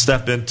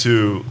step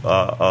into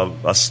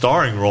a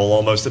starring role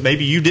almost that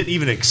maybe you didn't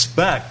even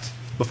expect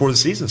before the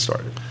season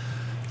started?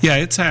 Yeah,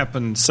 it's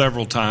happened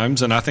several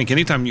times, and I think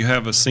anytime you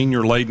have a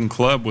senior-laden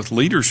club with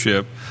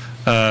leadership,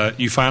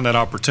 you find that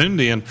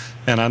opportunity. And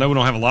I know we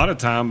don't have a lot of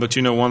time, but,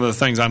 one of the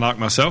things I knocked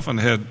myself on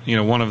the head,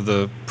 one of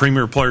the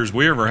premier players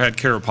we ever had,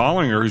 Kara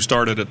Pollinger, who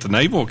started at the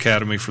Naval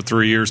Academy for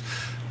 3 years,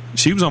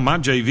 she was on my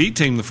JV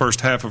team the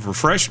first half of her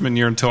freshman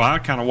year until I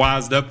kind of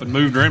wised up and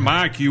moved her in.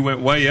 My IQ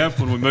went way up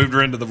when we moved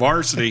her into the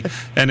varsity,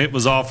 and it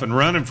was off and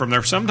running from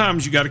there.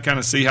 Sometimes you got to kind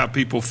of see how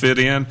people fit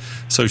in.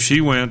 So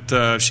she went.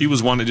 She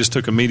was one that just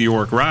took a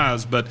meteoric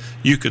rise, but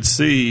you could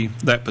see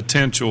that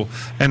potential,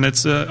 and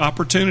it's an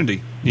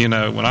opportunity. When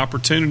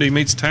opportunity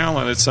meets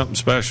talent, it's something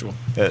special.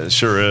 It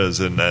sure is.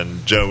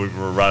 And Joe, we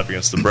were right up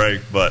against the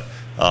break, but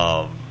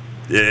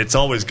it's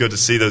always good to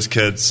see those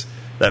kids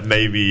that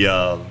maybe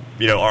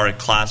are a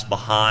class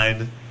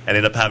behind and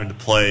end up having to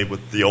play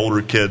with the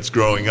older kids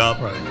growing up.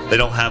 Right. They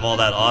don't have all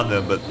that on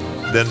them, but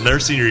then their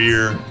senior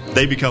year,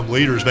 they become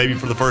leaders maybe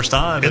for the first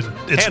time and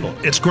handle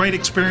it. It's great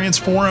experience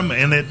for them,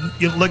 and it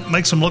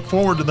makes them look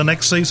forward to the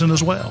next season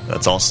as well.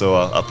 That's also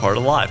a part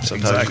of life.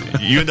 Sometimes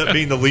you end up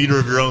being the leader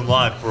of your own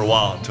life for a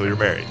while until you're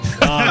married.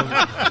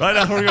 Right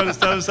now, we're going to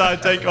step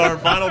aside, take our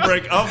final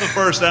break of the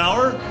first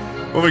hour.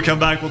 When we come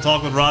back, we'll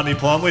talk with Rodney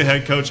Plumlee,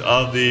 head coach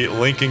of the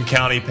Lincoln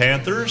County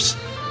Panthers.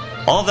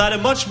 All that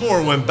and much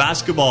more when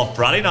Basketball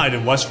Friday Night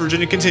in West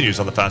Virginia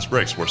continues on the Fast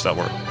Break Sports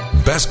Network.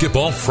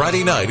 Basketball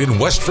Friday Night in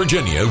West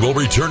Virginia will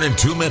return in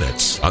 2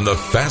 minutes on the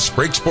Fast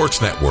Break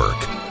Sports Network.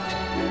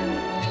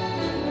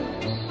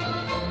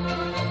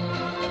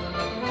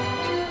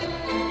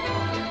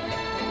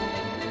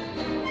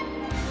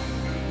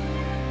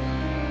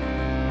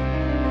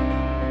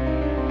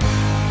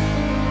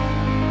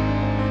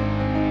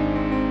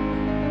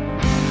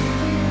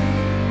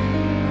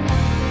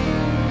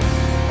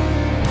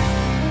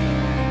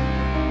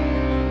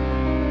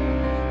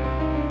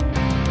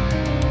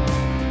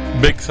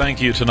 Big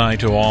thank you tonight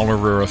to all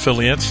of our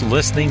affiliates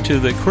listening to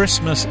the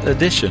Christmas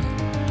edition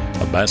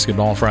of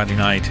Basketball Friday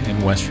Night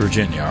in West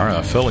Virginia. Our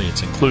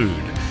affiliates include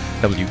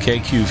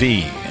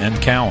WKQV in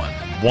Cowan,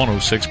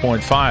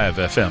 106.5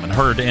 FM, and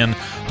heard in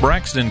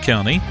Braxton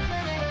County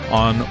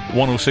on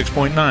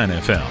 106.9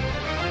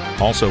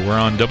 FM. Also, we're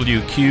on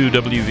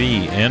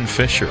WQWV in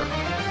Fisher.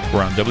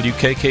 We're on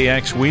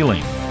WKKX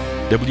Wheeling,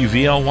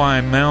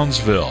 WVLY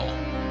Moundsville,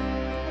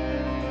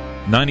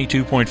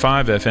 92.5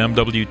 FM,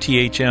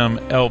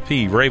 WTHM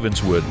LP,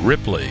 Ravenswood,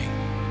 Ripley,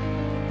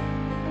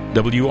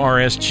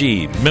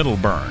 WRSG,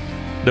 Middleburn,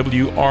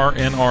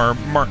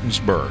 WRNR,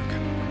 Martinsburg,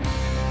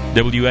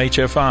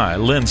 WHFI,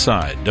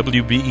 Linside,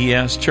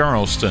 WBES,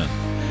 Charleston,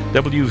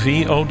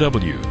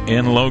 WVOW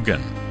in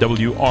Logan,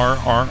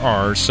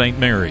 WRRR, St.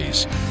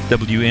 Mary's,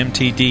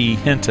 WMTD,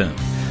 Hinton,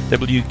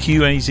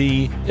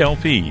 WQAZ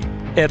LP,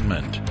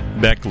 Edmond,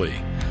 Beckley,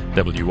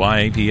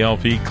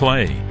 WIAP-LP,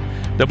 Clay,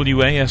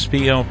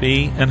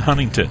 WASP-LP in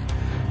Huntington,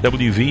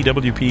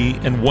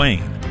 WVWP in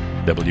Wayne,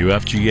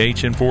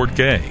 WFGH in Fort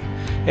Gay,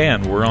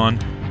 and we're on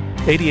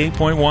 88.1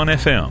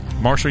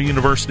 FM, Marshall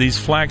University's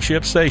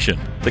flagship station,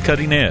 The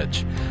Cutting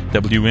Edge,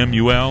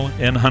 WMUL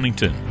in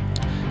Huntington,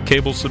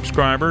 Cable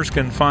subscribers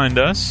can find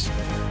us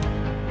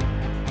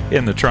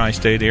in the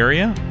tri-state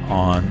area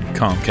on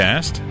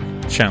Comcast,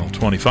 Channel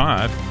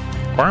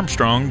 25,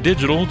 Armstrong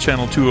Digital,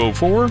 Channel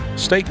 204,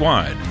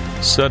 statewide,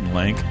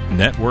 Suddenlink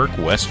Network,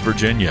 West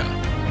Virginia.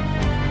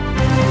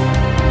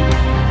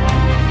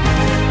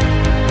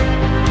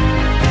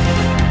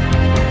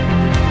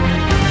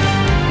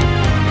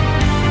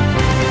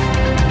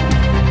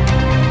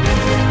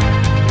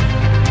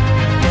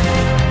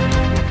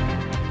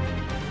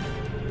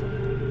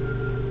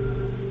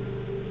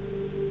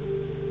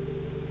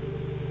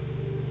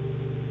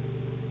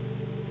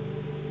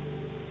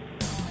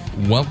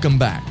 Welcome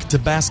back to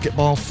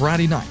Basketball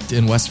Friday Night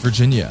in West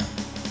Virginia.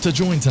 To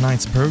join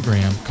tonight's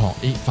program, call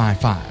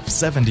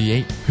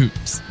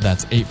 855-78-HOOPS.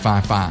 That's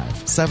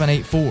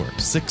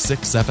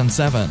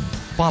 855-784-6677.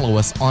 Follow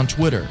us on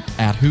Twitter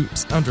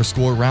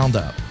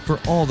 @Hoops_Roundup for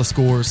all the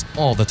scores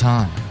all the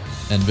time.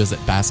 And visit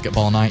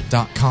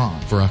basketballnight.com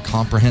for a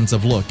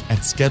comprehensive look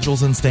at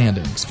schedules and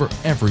standings for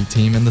every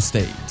team in the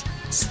state.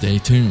 Stay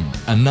tuned.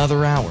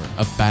 Another hour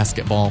of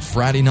Basketball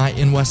Friday Night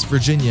in West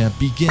Virginia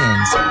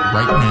begins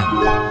right now.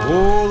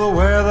 Oh, the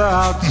weather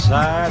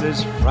outside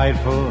is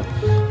frightful,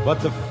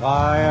 but the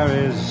fire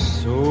is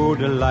so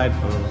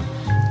delightful.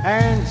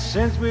 And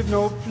since we've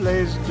no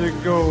place to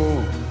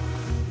go,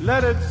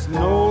 let it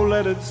snow,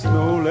 let it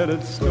snow, let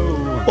it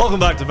snow.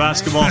 Welcome back to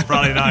Basketball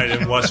Friday Night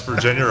in West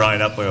Virginia.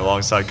 Ryan Epling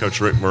alongside Coach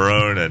Rick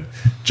Marone and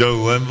Joe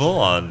Linville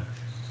on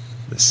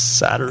this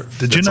Saturday.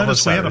 Did you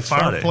notice we have a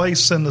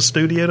fireplace in the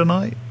studio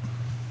tonight?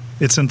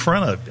 It's in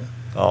front of you.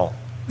 Oh,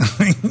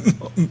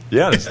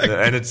 yeah,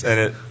 and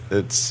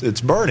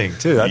it's burning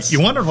too.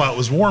 You wondered why it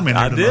was warm in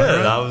here tonight,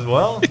 did.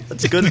 Right?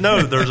 It's good to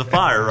know that there's a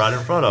fire right in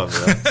front of me.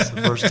 That's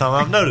the first time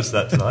I've noticed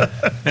that tonight.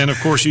 And of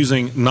course,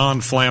 using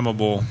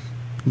non-flammable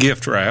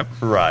gift wrap.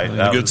 Right.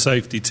 A good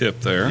safety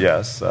tip there.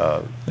 Yes.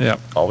 Yeah.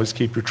 Always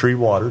keep your tree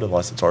watered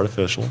unless it's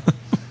artificial.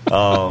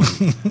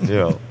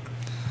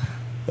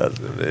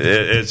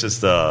 It's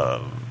just a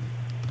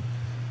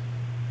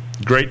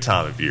great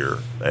time of year,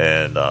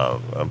 and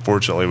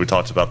unfortunately, we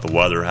talked about the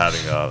weather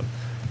having a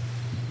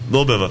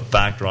little bit of a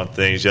factor on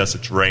things. Yes,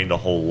 it's rained a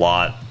whole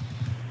lot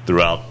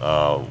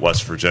throughout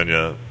West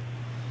Virginia,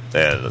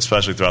 and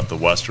especially throughout the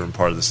western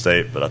part of the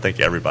state. But I think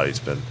everybody's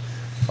been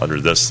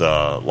under this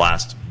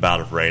last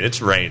bout of rain.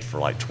 It's rained for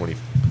like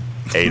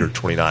 28 or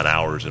 29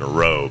 hours in a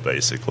row,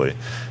 basically.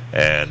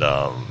 And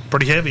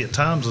pretty heavy at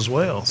times as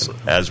well. So.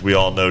 As we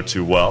all know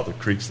too well, the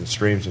creeks and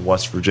streams in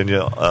West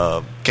Virginia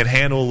can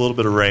handle a little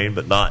bit of rain,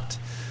 but not,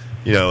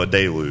 a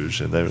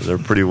deluge. And they're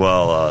pretty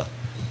well.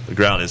 The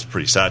ground is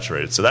pretty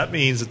saturated. So that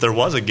means that there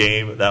was a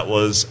game that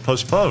was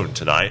postponed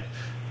tonight.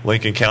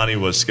 Lincoln County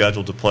was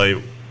scheduled to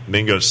play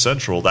Mingo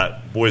Central.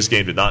 That boys'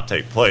 game did not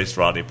take place.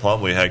 Rodney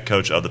Plumlee, head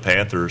coach of the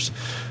Panthers,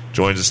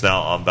 joins us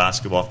now on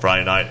Basketball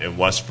Friday Night in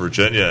West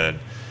Virginia. And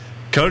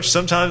Coach,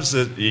 sometimes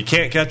you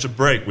can't catch a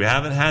break. We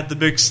haven't had the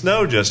big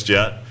snow just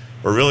yet,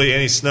 or really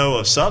any snow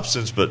of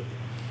substance, but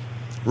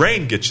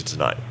rain gets you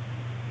tonight.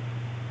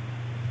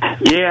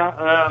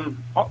 Yeah,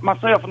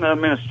 myself and the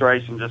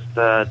administration just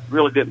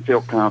really didn't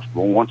feel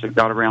comfortable once it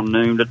got around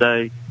noon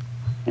today,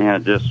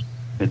 and it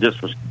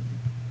just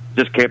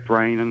kept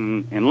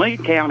raining. In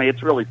Lincoln County,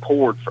 it's really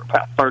poured for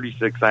about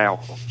 36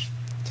 hours,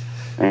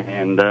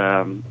 and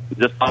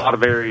just a lot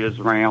of areas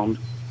around.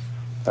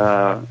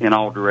 In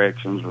all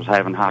directions was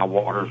having high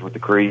waters with the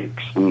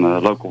creeks, and the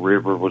local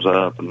river was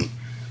up, and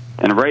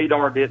the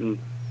radar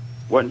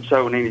wasn't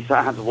showing any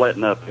signs of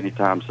letting up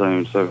anytime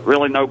soon. So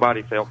really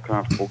nobody felt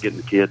comfortable getting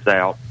the kids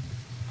out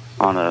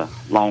on a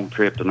long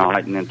trip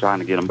tonight and then trying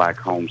to get them back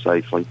home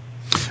safely.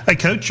 Hey,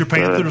 Coach, your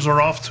Panthers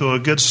are off to a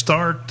good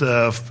start,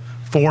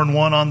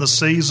 4-1 on the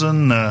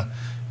season.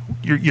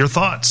 Your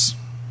thoughts?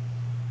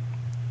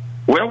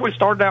 Well, we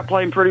started out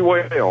playing pretty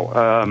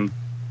well.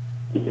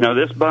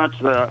 This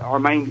bunch,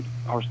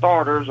 our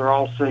starters are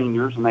all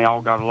seniors, and they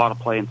all got a lot of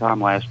playing time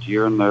last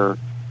year, and they're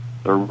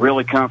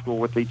really comfortable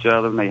with each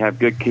other, and they have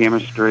good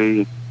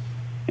chemistry.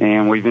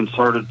 And we've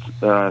inserted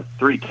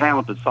 3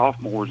 talented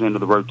sophomores into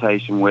the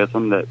rotation with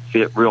them that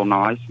fit real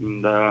nice.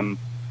 And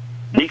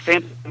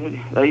defense,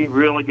 they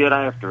really get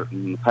after it,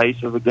 and the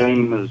pace of the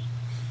game is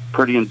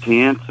pretty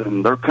intense,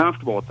 and they're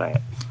comfortable with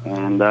that.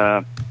 And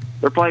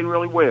they're playing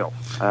really well.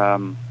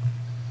 Started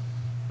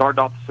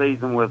off the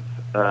season with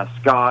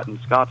Scott, and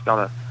Scott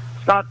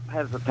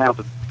has a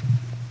talented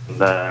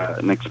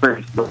and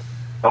experienced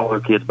all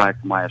their kids back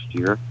from last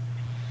year,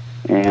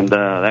 and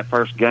that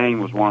first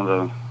game was one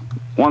of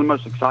the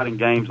most exciting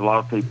games a lot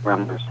of people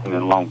around here have seen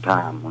in a long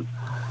time.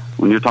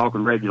 When you're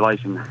talking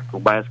regulation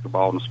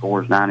basketball and the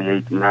score is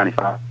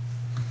 98-95,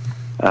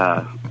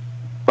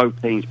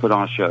 both teams put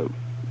on a show,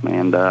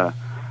 and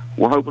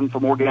we're hoping for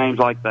more games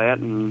like that.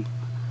 And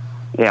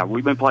yeah,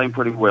 we've been playing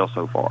pretty well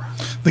so far.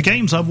 The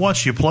games I've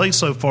watched you play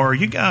so far,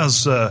 you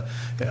guys, to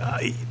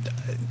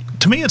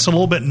me it's a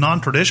little bit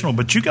non-traditional,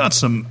 but you got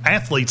some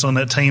athletes on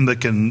that team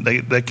that can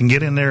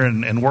get in there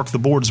and work the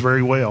boards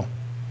very well.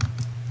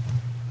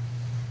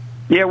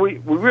 Yeah, we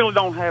really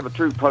don't have a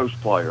true post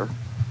player.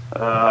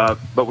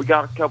 but we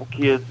got a couple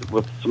kids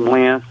with some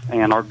length,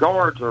 and our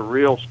guards are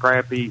real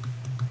scrappy,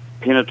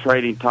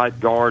 penetrating type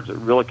guards that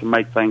really can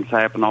make things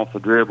happen off the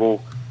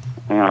dribble,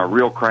 and are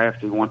real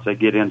crafty once they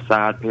get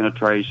inside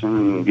penetration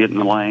and get in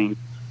the lane.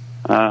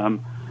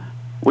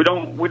 We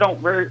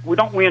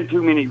don't win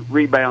too many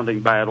rebounding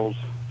battles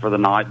for the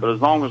night, but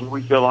as long as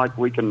we feel like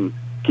we can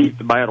keep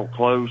the battle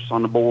close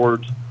on the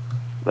boards,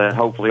 that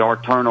hopefully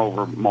our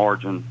turnover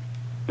margin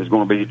is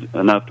going to be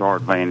enough to our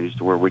advantage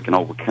to where we can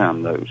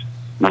overcome those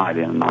night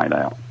in and night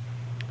out.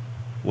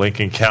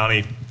 Lincoln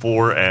County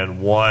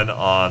 4-1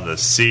 on the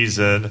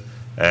season,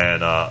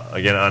 and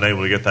again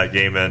unable to get that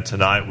game in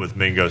tonight with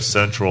Mingo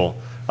Central.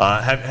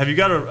 Have you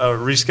got a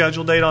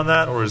rescheduled date on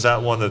that, or is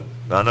that one that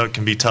I know it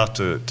can be tough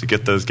to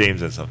get those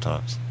games in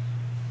sometimes?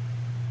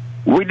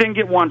 We didn't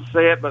get one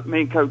set, but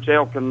me and Coach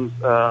Elkins,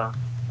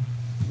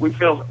 we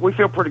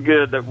feel pretty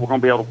good that we're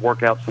going to be able to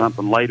work out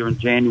something later in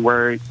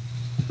January,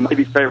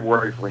 maybe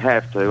February if we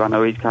have to. I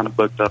know he's kind of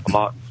booked up a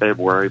lot in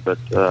February, but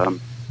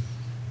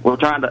we're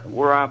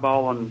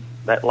eyeballing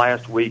that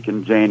last week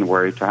in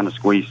January, trying to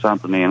squeeze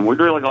something in. We'd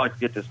really like to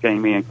get this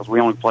game in because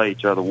we only play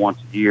each other once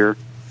a year.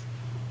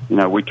 You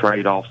know, we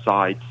trade off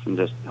sites and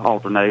just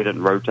alternate it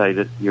and rotate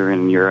it year in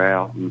and year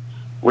out. And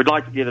we'd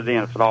like to get it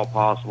in if at all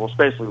possible,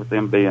 especially with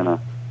them being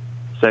a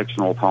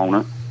sectional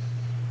opponent.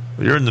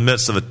 You're in the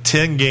midst of a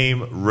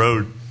 10-game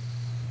road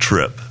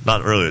trip.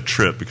 Not really a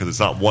trip because it's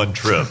not one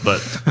trip,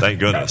 but thank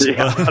goodness. It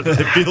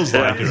feels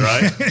like it,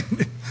 right?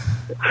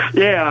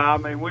 Yeah, I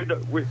mean, we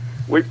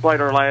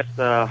played our last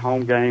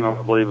home game, I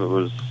believe it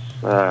was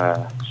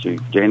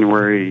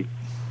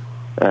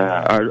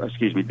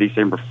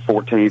December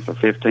 14th or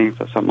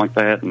 15th or something like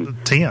that. And,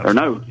 10th. Or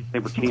no,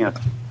 December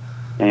 10th.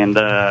 And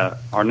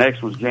our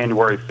next one's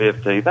January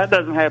 15th. That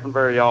doesn't happen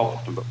very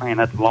often, but, man,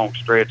 that's a long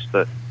stretch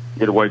to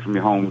get away from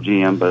your home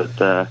gym.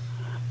 But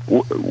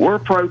we're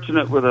approaching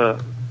it with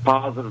a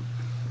positive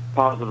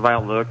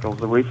outlook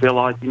because we feel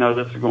like,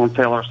 this is going to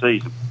tell our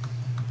season.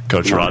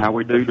 Coach Rod. How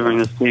we do during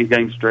this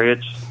 10-game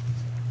stretch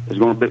is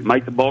going to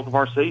make the bulk of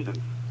our season.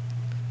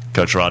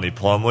 Coach Rodney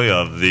Plumley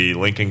of the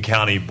Lincoln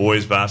County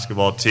boys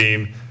basketball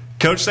team.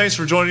 Coach, thanks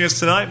for joining us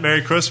tonight.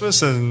 Merry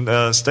Christmas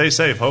and stay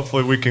safe.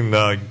 Hopefully we can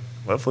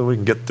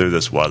get through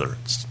this weather.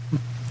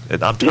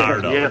 I'm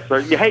tired of it. Yes, sir.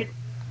 You hate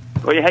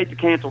to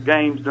cancel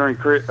games during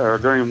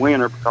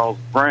winter because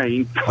of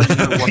rain. But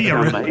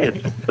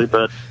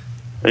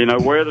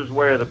weather's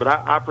weather. But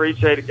I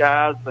appreciate it,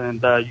 guys,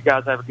 and you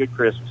guys have a good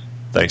Christmas.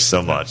 Thanks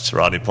so much.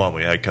 Rodney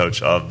Plumley, head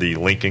coach of the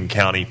Lincoln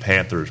County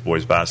Panthers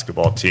boys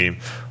basketball team.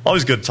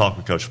 Always good to talk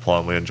with Coach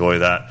Plumley. Enjoy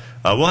that.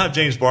 We'll have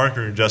James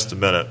Barker in just a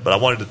minute, but I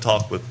wanted to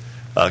talk with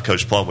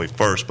Coach Plumley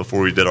first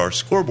before we did our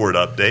scoreboard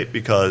update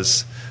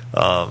because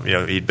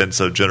he'd been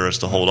so generous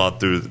to hold on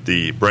through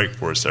the break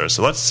for us there.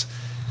 So let's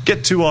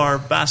get to our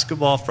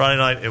Basketball Friday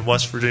Night in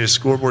West Virginia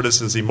scoreboard.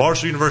 This is the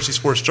Marshall University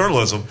Sports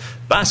Journalism,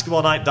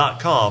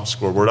 basketballnight.com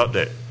scoreboard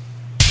update.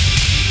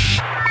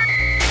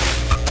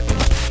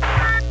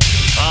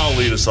 I'll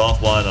lead us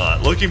off. Why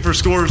not? Looking for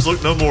scores?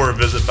 Look no more.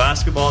 Visit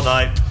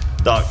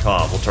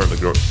basketballnight.com. We'll turn the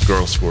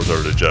girls' scores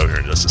over to Joe here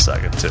in just a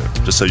second, too,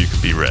 just so you can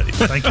be ready.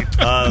 Thank you.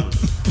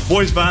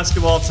 Boys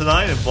basketball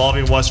tonight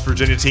involving West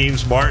Virginia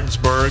teams.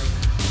 Martinsburg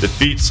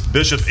defeats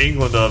Bishop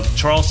England of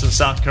Charleston,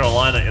 South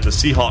Carolina in the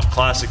Seahawk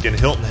Classic in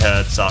Hilton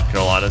Head, South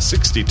Carolina.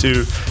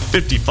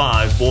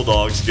 62-55.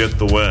 Bulldogs get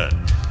the win.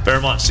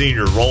 Fairmont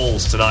Senior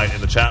rolls tonight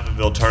in the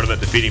Chapmanville tournament,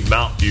 defeating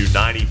Mount View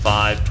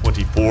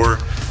 95-24.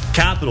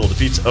 Capital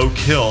defeats Oak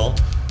Hill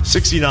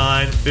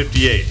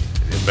 69-58 in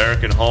the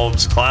American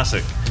Homes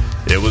Classic.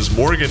 It was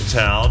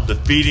Morgantown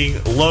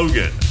defeating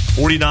Logan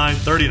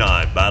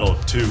 49-39. Battle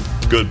of two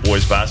good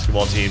boys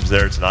basketball teams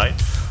there tonight.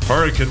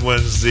 Hurricane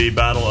wins the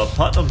Battle of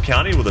Putnam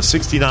County with a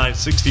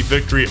 69-60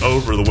 victory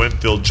over the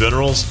Winfield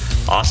Generals.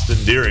 Austin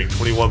Deering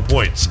 21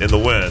 points in the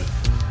win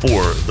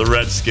for the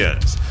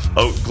Redskins.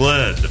 Oak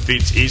Glen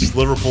defeats East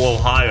Liverpool,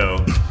 Ohio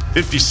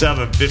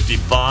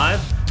 57-55.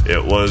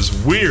 It was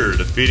Weir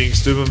defeating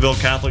Steubenville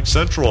Catholic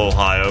Central,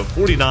 Ohio,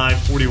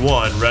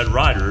 49-41. Red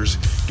Riders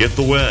get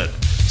the win.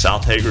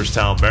 South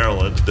Hagerstown,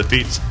 Maryland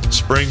defeats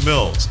Spring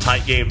Mills.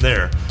 Tight game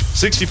there.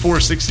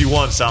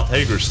 64-61, South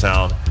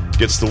Hagerstown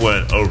gets the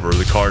win over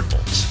the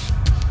Cardinals.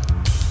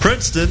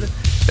 Princeton,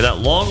 in that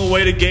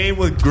long-awaited game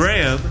with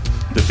Graham,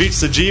 defeats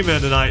the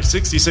G-Men tonight,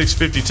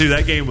 66-52.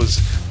 That game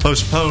was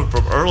postponed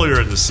from earlier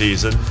in the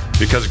season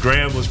because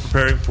Graham was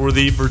preparing for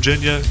the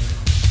Virginia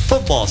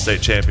football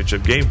state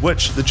championship game,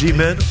 which the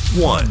G-Men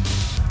won.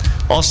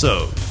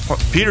 Also,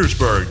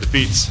 Petersburg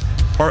defeats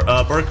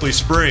Berkeley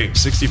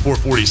Springs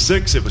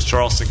 64-46. It was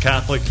Charleston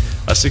Catholic,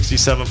 a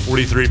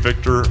 67-43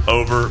 victor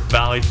over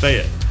Valley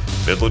Fayette.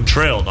 Midland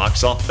Trail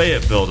knocks off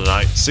Fayetteville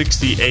tonight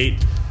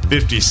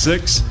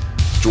 68-56.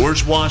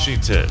 George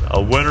Washington,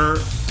 a winner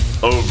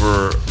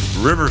over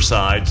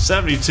Riverside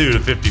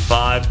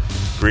 72-55.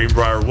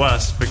 Greenbrier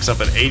West picks up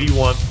an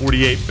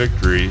 81-48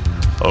 victory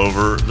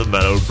over the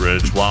Meadow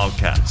Bridge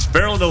Wildcats.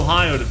 Fairland,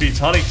 Ohio defeats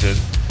Huntington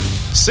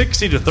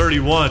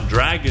 60-31,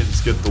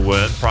 Dragons get the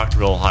win.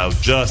 Proctorville, Ohio,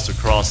 just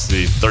across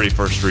the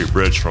 31st Street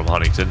Bridge from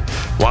Huntington.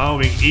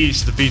 Wyoming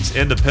East defeats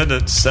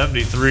Independence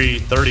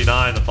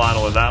 73-39. The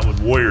final in that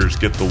one, Warriors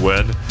get the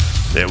win.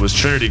 It was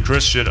Trinity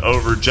Christian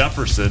over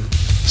Jefferson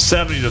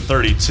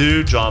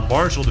 70-32. John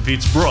Marshall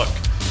defeats Brooke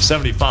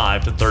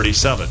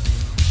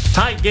 75-37.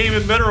 Tight game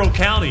in Mineral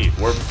County,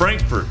 where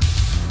Frankfort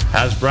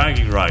has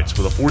bragging rights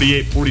with a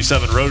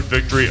 48-47 road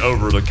victory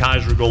over the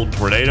Kaiser Golden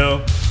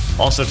Tornado.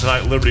 Also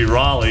tonight, Liberty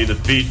Raleigh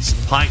defeats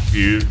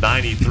Pikeview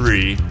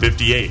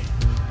 93-58.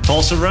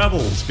 Tulsa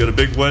Rebels get a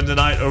big win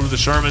tonight over the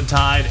Sherman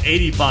Tide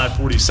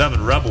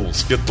 85-47.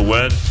 Rebels get the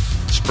win.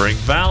 Spring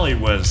Valley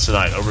wins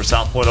tonight over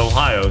South Point,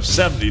 Ohio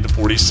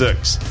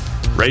 70-46.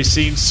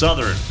 Racine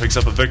Southern picks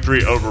up a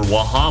victory over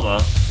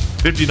Wahama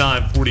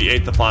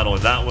 59-48, the final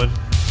in that one.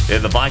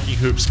 In the Viking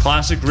Hoops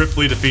Classic,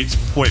 Ripley defeats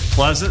Point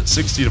Pleasant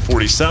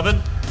 60-47,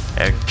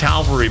 and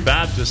Calvary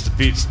Baptist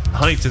defeats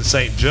Huntington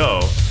St. Joe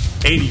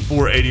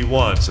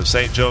 84-81. So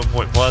St. Joe and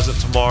Point Pleasant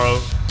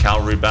tomorrow,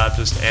 Calvary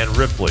Baptist and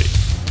Ripley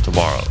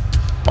tomorrow.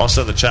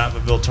 Also the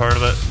Chapmanville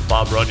tournament,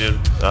 Bob Runyon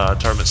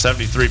tournament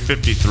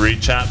 73-53.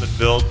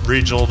 Chapmanville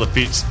Regional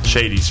defeats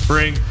Shady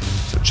Spring.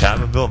 So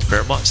Chapmanville and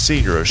Fairmont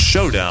Senior, a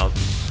showdown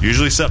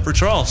usually set for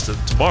Charleston,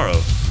 tomorrow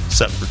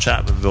set for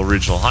Chapmanville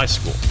Regional High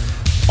School.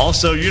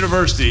 Also,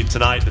 University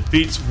tonight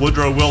defeats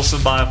Woodrow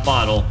Wilson by a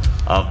final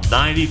of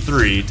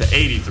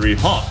 93-83.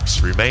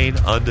 Hawks remain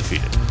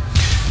undefeated.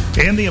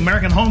 In the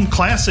American Home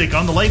Classic,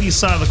 on the ladies'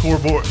 side of the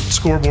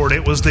scoreboard,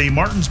 it was the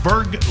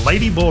Martinsburg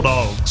Lady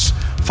Bulldogs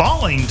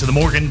falling to the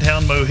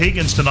Morgantown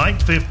Mohegans tonight,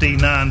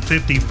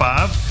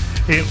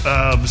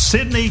 59-55.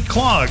 Sydney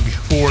Clogg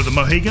for the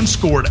Mohegans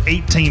scored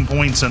 18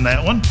 points in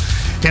that one.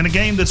 In a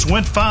game that's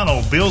went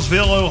final,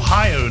 Billsville,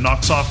 Ohio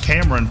knocks off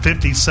Cameron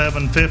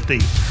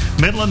 57-50.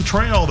 Midland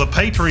Trail, the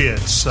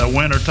Patriots, a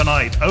winner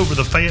tonight over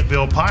the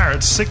Fayetteville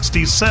Pirates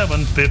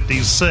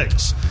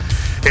 67-56.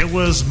 It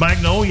was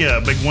Magnolia,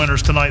 big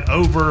winners tonight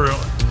over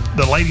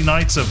the Lady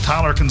Knights of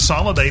Tyler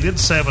Consolidated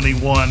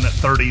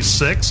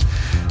 71-36.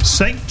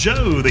 St.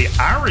 Joe, the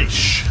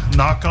Irish,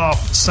 knock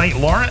off St.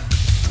 Laurent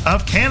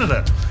of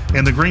Canada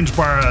in the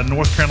Greensboro,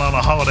 North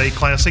Carolina Holiday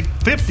Classic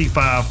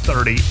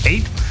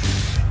 55-38.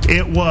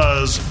 It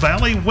was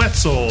Valley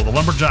Wetzel, the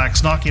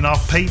Lumberjacks, knocking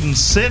off Peyton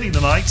City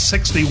tonight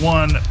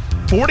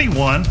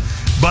 61-41.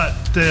 But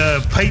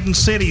Peyton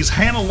City's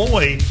Hannah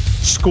Loy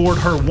scored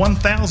her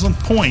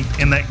 1,000th point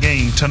in that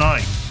game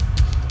tonight.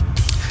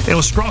 It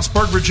was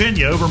Strasburg,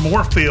 Virginia over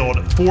Moorfield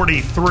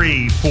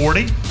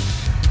 43-40.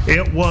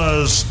 It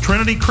was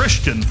Trinity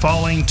Christian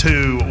falling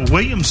to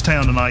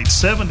Williamstown tonight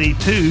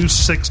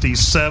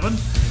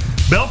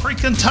 72-67. Belfry,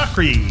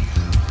 Kentucky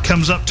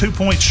comes up 2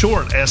 points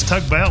short as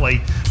Tug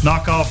Valley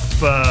knock off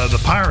the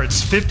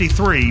Pirates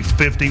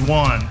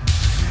 53-51.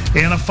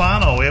 In a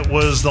final, it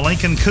was the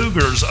Lincoln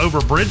Cougars over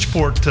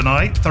Bridgeport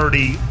tonight,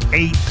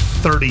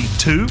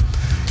 38-32.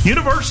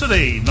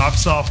 University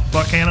knocks off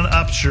Buchanan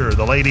Upshur.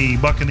 The Lady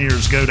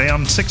Buccaneers go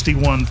down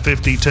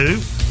 61-52.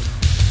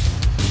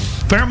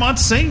 Fairmont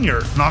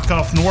Senior knock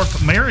off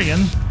North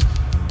Marion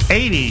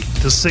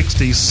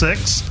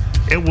 80-66.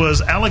 It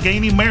was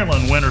Allegheny,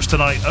 Maryland winners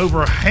tonight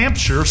over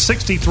Hampshire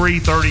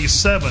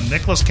 63-37.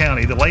 Nicholas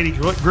County, the Lady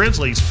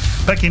Grizzlies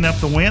picking up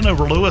the win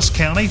over Lewis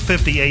County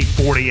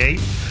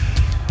 58-48.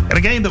 In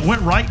a game that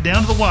went right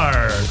down to the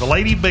wire, the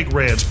Lady Big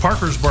Reds,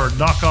 Parkersburg,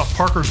 knock off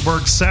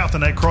Parkersburg South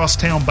in that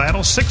crosstown battle,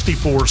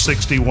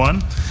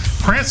 64-61.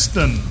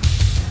 Princeton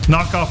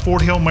knock off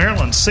Fort Hill,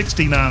 Maryland,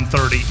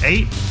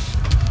 69-38.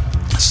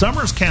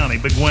 Summers County,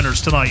 big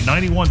winners tonight,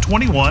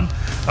 91-21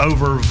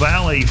 over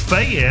Valley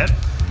Fayette.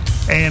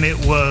 And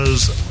it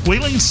was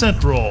Wheeling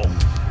Central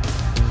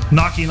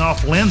knocking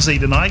off Lindsay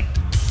tonight,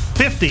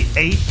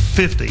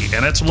 58-50.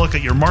 And that's a look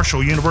at your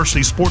Marshall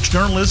University Sports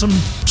Journalism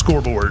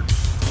scoreboard.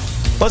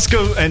 Let's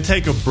go and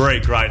take a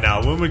break right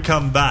now. When we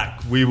come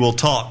back, we will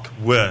talk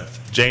with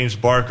James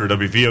Barker,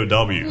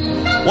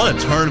 WVOW. What a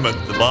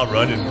tournament the Bob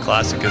Runyon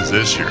Classic is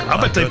this year. I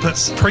bet they put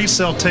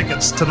pre-sale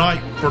tickets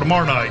tonight for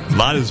tomorrow night.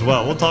 Might as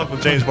well. We'll talk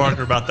with James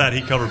Barker about that.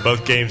 He covered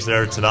both games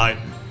there tonight.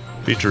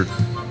 Featured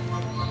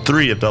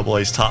 3 of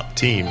AA's top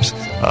teams.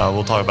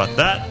 We'll talk about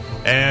that.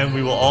 And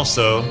we will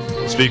also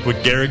speak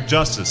with Garrick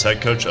Justice,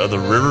 head coach of the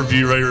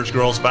Riverview Raiders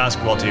girls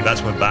basketball team.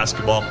 That's when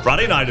Basketball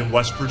Friday Night in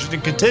West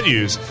Virginia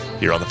continues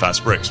here on the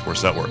Fast Break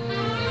Sports Network.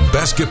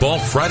 Basketball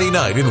Friday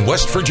Night in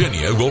West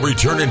Virginia will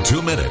return in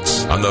 2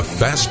 minutes on the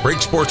Fast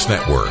Break Sports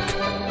Network.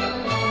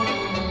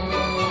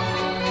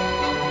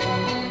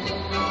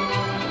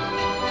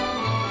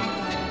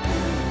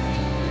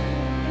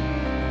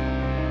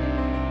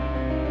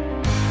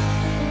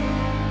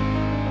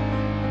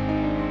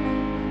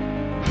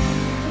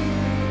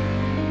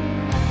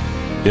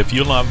 If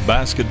you love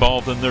basketball,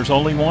 then there's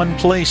only one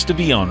place to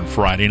be on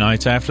Friday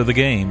nights after the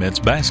game. It's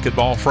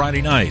Basketball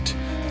Friday Night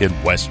in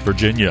West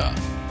Virginia.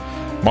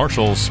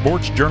 Marshall's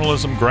sports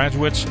journalism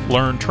graduates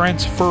learn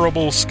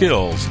transferable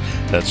skills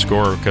that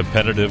score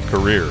competitive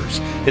careers.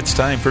 It's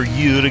time for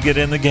you to get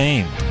in the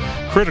game.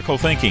 Critical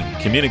thinking,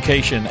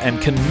 communication,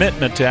 and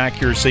commitment to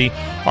accuracy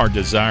are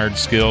desired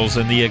skills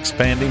in the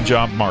expanding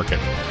job market.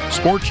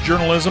 Sports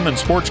journalism and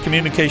sports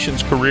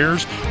communications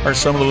careers are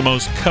some of the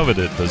most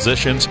coveted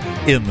positions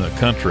in the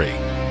country.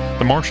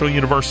 The Marshall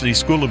University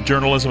School of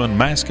Journalism and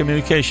Mass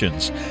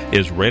Communications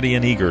is ready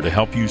and eager to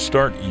help you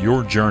start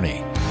your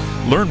journey.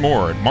 Learn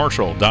more at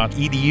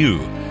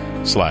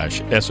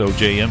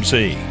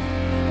marshall.edu/SOJMC.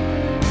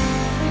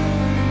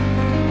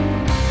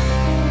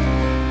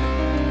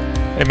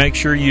 And make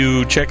sure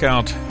you check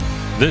out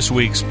this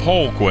week's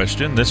poll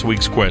question. This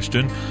week's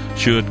question: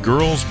 should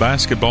girls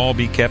basketball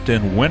be kept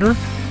in winter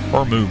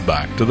or move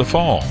back to the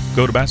fall?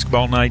 Go to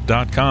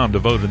basketballnight.com to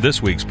vote in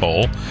this week's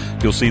poll.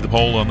 You'll see the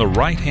poll on the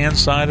right-hand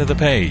side of the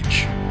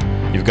page.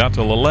 You've got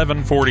till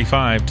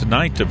 11:45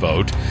 tonight to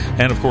vote,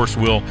 and of course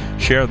we'll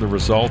share the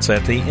results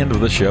at the end of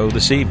the show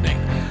this evening.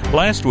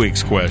 Last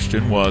week's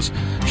question was,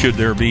 should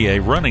there be a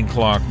running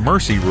clock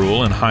mercy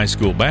rule in high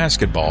school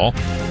basketball?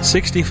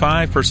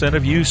 65%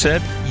 of you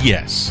said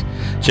yes.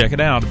 Check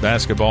it out at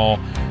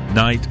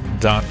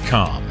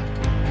basketballnight.com.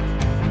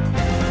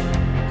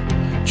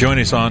 Join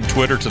us on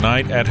Twitter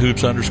tonight at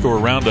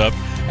 @Hoops_Roundup,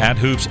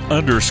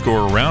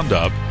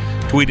 @Hoops_Roundup.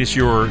 Tweet us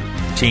your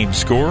team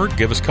score.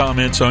 Give us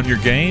comments on your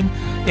game.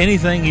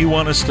 Anything you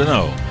want us to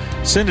know.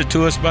 Send it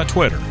to us by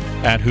Twitter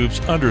at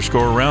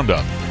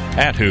 @Hoops_Roundup,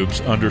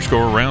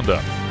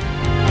 @Hoops_Roundup.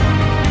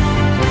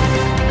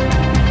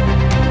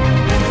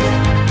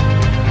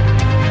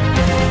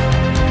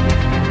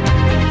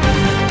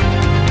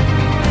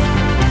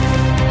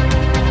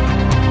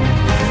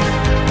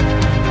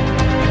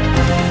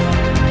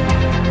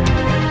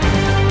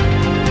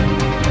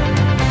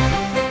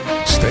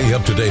 Stay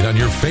up to date on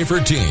your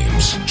favorite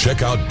teams.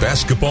 Check out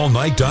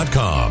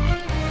basketballnight.com.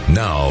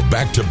 Now,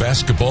 back to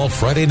Basketball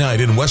Friday Night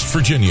in West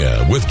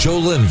Virginia with Joe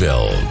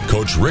Linville,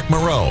 Coach Rick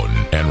Marone,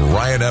 and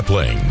Ryan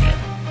Epling.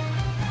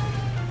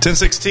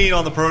 10:16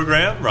 on the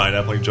program. Ryan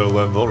Epling, Joe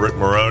Linville, Rick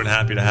Marone,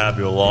 happy to have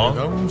you along.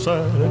 Here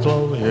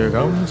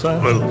comes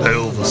little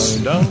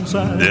Elvis.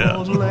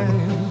 Yeah.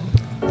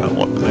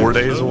 4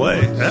 days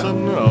away. Yeah.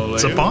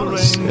 It's upon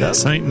us. Yeah.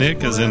 St.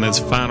 Nick is in its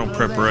final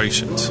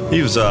preparations.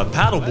 He was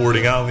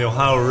paddleboarding out on the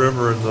Ohio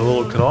River in the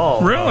Little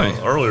Canal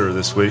earlier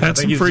this week. Had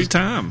some free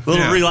time. A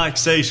little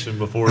relaxation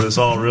before this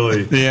all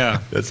really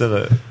it's in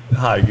a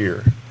high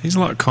gear. He's a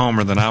lot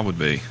calmer than I would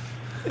be.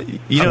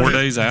 4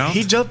 days out.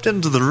 He jumped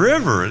into the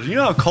river. You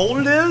know how cold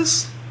it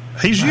is?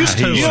 He's used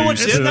to it. You know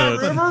what's in that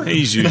river?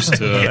 He's used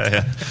to it.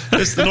 Yeah.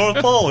 It's the North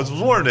Pole. It was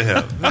warm to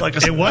him.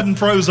 It wasn't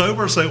froze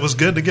over, so it was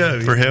good to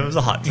go. For him, it was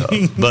a hot tub.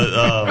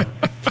 But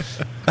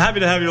happy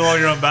to have you along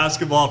here on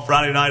Basketball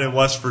Friday Night in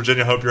West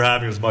Virginia. Hope you're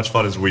having as much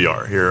fun as we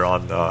are here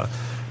on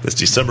this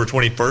December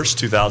 21st,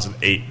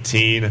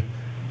 2018,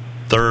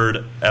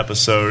 third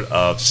episode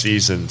of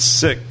Season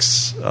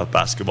 6 of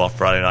Basketball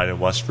Friday Night in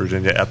West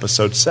Virginia,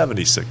 episode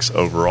 76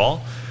 overall.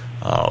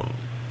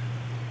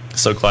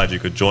 So glad you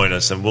could join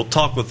us. And we'll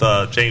talk with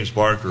James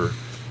Barker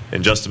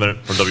in just a minute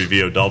from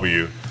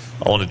WVOW.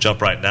 I want to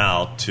jump right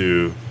now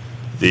to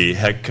the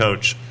head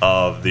coach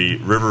of the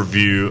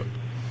Riverview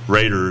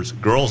Raiders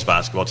girls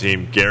basketball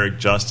team, Garrick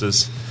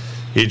Justice.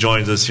 He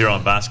joins us here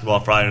on Basketball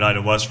Friday Night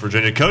in West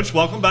Virginia. Coach,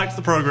 welcome back to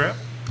the program.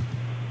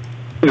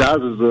 Guys,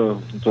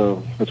 it's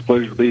a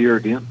pleasure to be here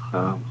again.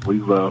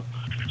 We've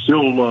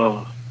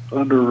still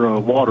under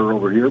water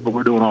over here, but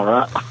we're doing all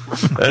right.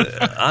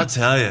 I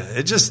tell you,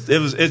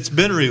 it's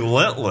been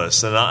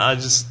relentless, and I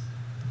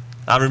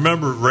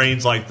remember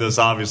rains like this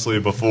obviously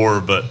before,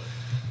 but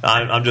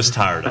I'm just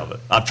tired of it.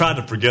 I've tried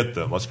to forget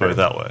them. Let's put it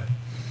that way.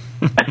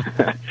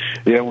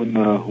 Yeah, when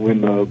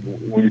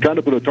you're trying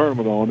to put a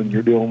tournament on and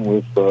you're dealing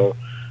with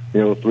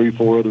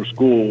 3-4 other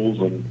schools,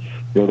 and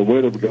the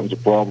weather becomes a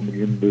problem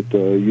again. That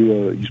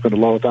you spend a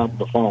lot of time on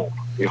the phone,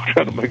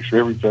 trying to make sure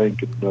everything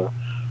can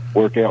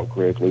work out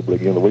correctly. But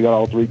again, we got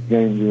all 3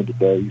 games in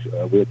today.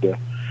 We had to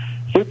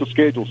flip the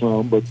schedule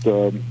some, but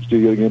still,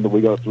 again,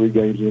 we got 3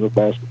 games in of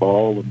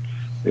basketball, and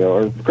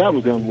our crowd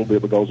was down a little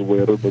bit because of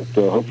weather. But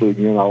hopefully,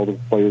 again, all the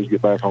players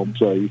get back home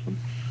safe, and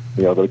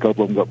a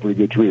couple of them got pretty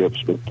good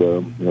trips. But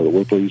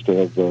we're pleased to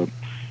have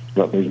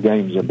got these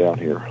games in down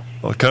here.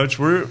 Well, Coach,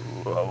 we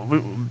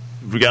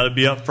got to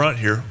be up front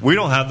here. We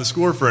don't have the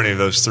score for any of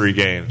those 3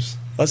 games.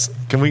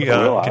 Can you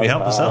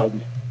help us out?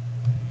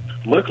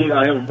 Luckily,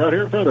 I have them right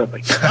here in front of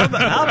me. How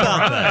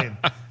about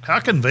that?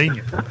 How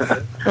convenient.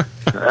 Imagine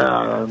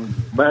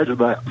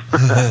that.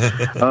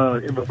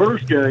 In the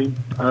first game,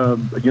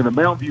 again, the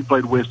Mountain View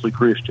played Wesley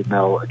Christian.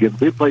 Now, again,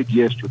 they played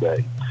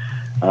yesterday,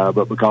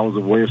 but because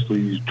of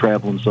Wesley's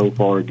traveling so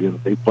far, again,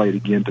 they played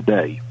again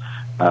today,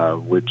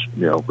 which,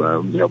 both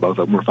of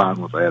them were fine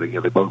with that.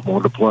 Again, they both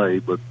wanted to play,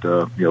 but,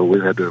 we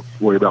had to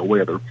worry about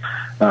weather.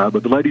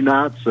 But the Lady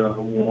Knights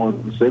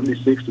won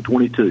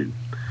 76-22.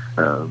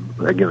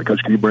 Again,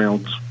 Coach Kenny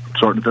Brown's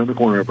starting to turn the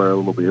corner up there a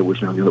little bit.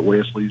 Which now, that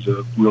Wesley's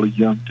a really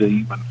young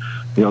team and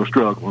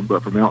struggling,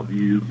 but for Mountain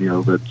View,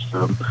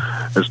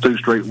 that's 2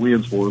 straight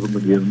wins for them.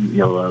 Again,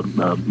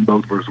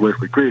 both versus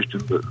Wesley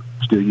Christian, but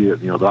still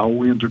yet, all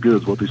wins are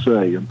good is what they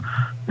say, and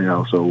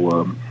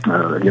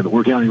again,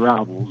 we're county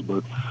rivals,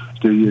 but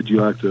still yet you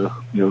like to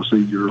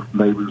see your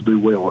neighbors do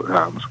well at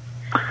times.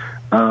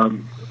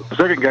 The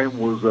second game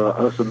was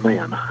us and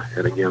man,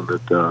 and again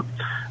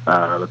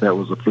that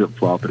was a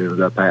flip-flop that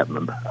ended up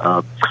happening.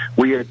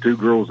 We had 2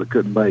 girls that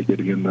couldn't make it.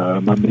 Again,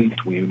 my knee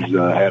twins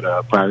had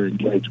a prior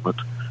engagement,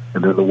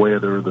 and then the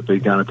weather that they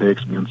kind of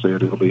texted me and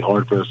said it'll be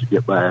hard for us to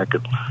get back.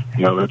 And,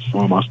 that's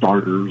one of my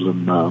starters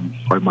and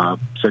probably my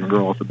second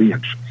girl off the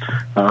bench.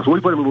 So we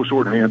played a little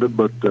short-handed,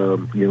 but,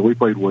 we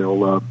played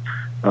well.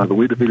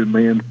 We defeated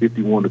man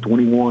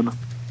 51-21.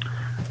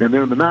 And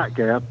then in the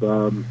nightcap,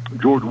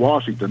 George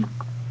Washington,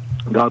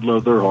 God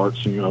love their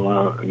hearts.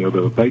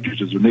 The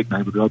Patriots is their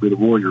nickname, but they'll be the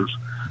Warriors.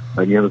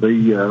 Again,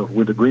 they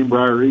went to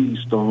Greenbrier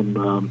East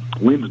on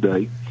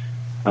Wednesday.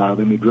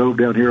 Then they drove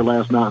down here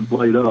last night and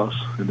played us,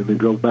 and then they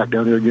drove back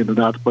down here again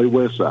tonight to play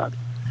Westside.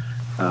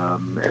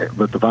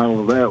 But the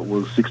final of that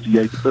was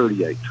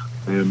 68-38.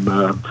 And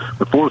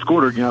the fourth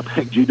quarter, again, I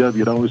think GW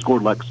had only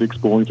scored like 6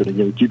 points, and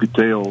again, you could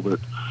tell that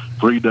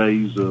 3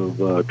 days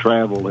of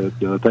travel had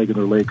taken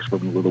their legs from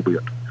them a little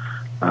bit.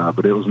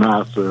 But it was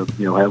nice to,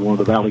 have one of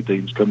the Valley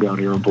teams come down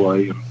here and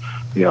play, and,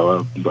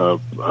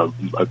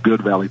 a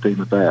good Valley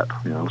team at that.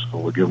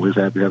 So again, we're just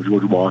happy to have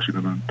George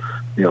Washington and,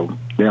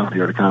 down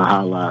here to kind of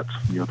highlight,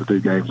 the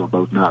 2 games on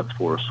both nights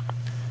for us.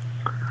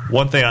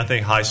 One thing I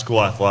think high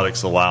school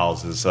athletics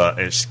allows is an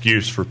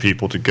excuse for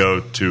people to go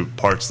to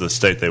parts of the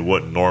state they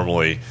wouldn't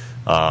normally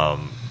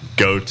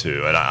go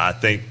to. And I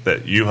think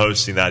that you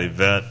hosting that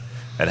event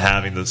and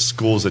having the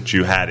schools that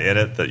you had in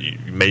it that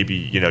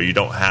you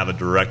don't have a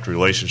direct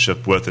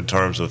relationship with in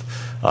terms of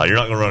you're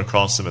not going to run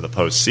across them in the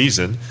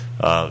postseason.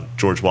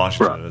 George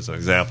Washington, as an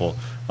example,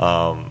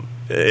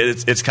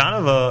 it's kind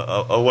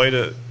of a way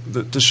to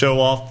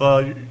show off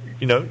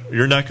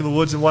your neck of the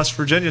woods in West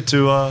Virginia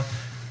to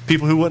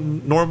people who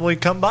wouldn't normally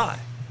come by.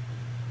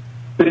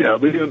 Yeah,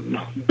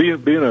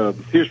 being a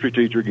history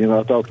teacher, again,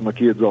 I talk to my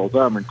kids all the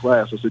time in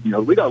class. I said,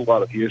 we got a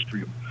lot of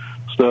history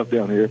stuff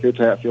down here. If it's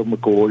Hatfield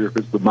McCoy, or if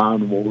it's the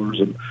Mine Wars,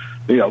 and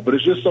but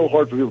it's just so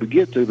hard for people to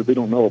get to that they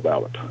don't know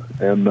about it.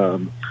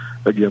 And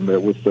again,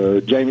 with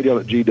Jamie down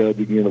at GW,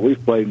 again,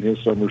 we've played in his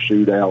summer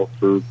shootout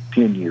for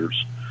 10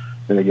 years.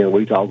 And again,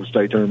 we talk the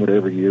state tournament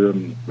every year,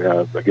 and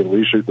again,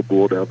 we shoot the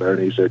bull down there.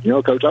 And he said,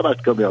 Coach, I'd like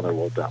to come down there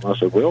one time. I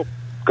said, well,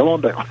 come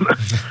on down.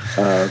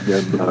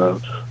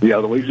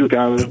 We just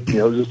kind of,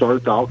 just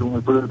started talking and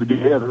we put it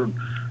together. And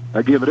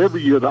again, but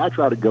every year I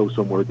try to go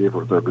somewhere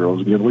different with our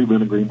girls. Again, we've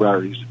been in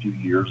Greenbrier East a few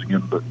years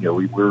again, but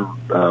we're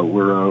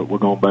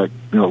going back.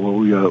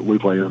 We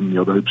play in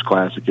the Hoops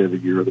Classic every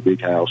year at the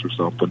big house or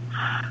something.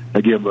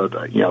 Again, but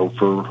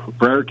for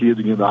our kids,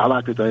 again, I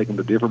like to take them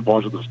to different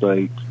parts of the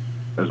state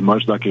as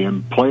much as I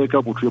can. Play a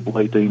couple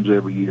AAA teams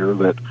every year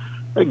that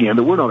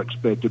we're not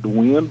expected to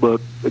win, but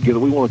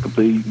again, we want to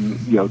compete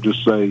and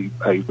just say,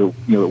 hey, that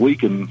we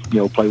can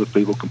play with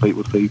people, compete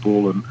with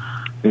people, and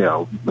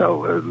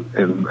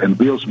and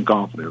build some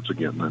confidence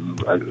again.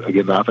 And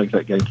again, I think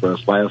that game for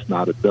us last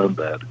night had done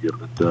that. Again,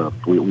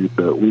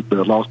 we've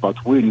lost by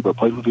 20, but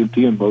played within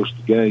 10 most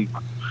of the game.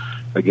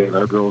 Again,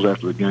 our girls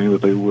after the game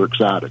that they were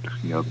excited.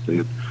 That they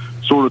had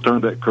sort of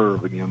turned that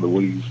curve again. That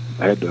we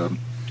had to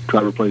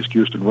try to replace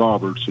Kirsten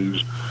Roberts,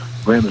 who's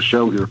ran the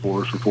show here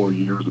for us for 4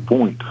 years at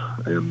Point.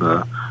 And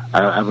I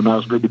have a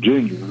nice group of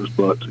juniors,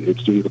 but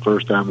it's the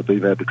first time that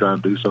they've had to try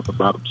and do something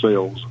by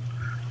themselves.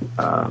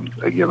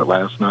 Again,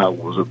 last night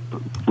was a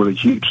really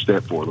huge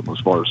step for them as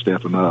far as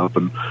stepping up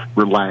and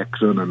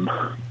relaxing and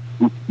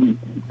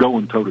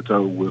going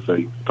toe-to-toe with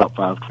a top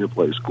 5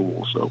 AAA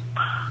school. So,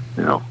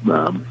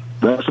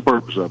 that's the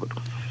purpose of it.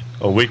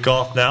 A week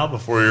off now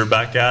before you're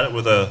back at it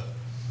with a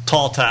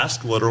tall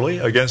task, literally,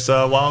 against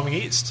Wyoming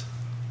East.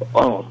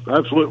 Oh,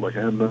 absolutely.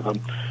 And,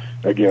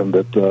 again,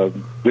 that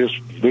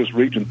this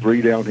Region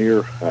 3 down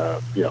here,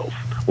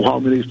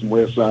 Wyoming East and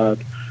West Side,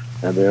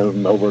 and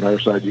then over on our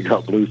side, you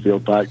got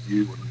Bluefield,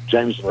 Pikeview, and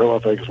Jamesonville. I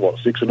think it's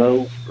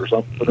 6-0 or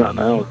something right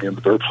now. Again,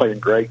 but they're playing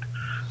great.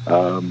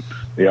 I'm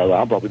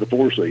probably the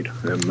 4 seed,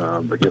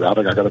 and again, I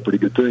think I got a pretty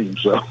good team.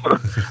 So,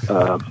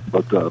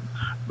 the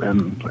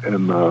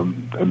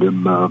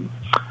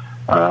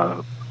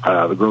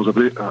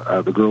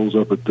girls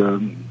up at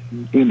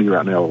Indy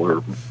right now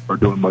are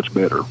doing much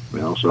better.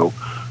 So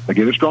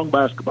again, it's strong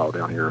basketball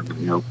down here.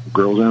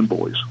 Girls and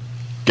boys.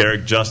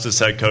 Garrick Justice,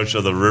 head coach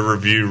of the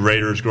Riverview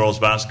Raiders girls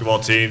basketball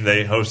team.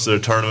 They hosted a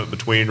tournament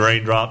between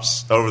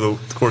raindrops over the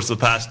course of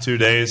the past 2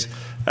 days.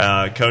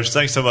 Coach,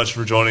 thanks so much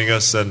for joining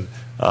us. And,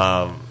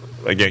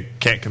 again,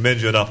 can't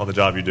commend you enough on the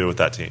job you do with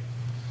that team.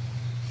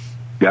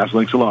 Guys,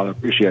 thanks a lot. I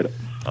appreciate it.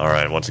 All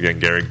right. Once again,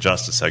 Garrick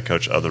Justice, head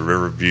coach of the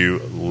Riverview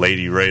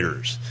Lady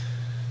Raiders.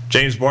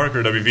 James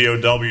Barker,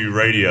 WVOW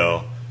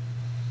Radio,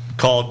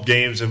 called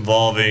games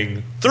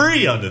involving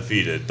 3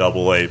 undefeated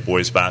AA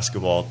boys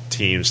basketball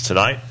teams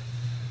tonight.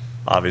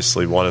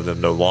 Obviously, one of them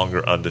no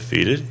longer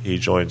undefeated. He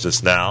joins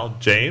us now.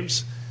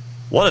 James,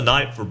 what a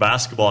night for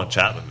basketball in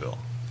Chapmanville.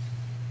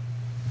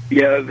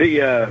 Yeah,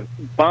 the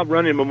Bob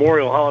Runyon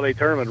Memorial Holiday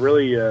Tournament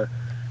really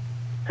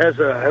has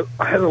a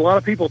lot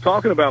of people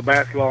talking about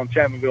basketball in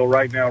Chapmanville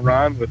right now,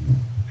 Ron, with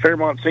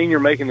Fairmont Senior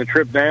making the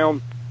trip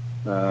down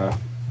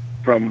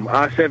from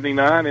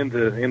I-79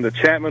 into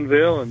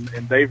Chapmanville,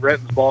 and Dave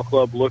Retton's ball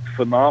club looked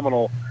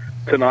phenomenal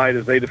tonight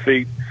as they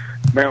defeat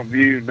Mount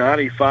View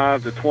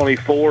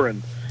 95-24,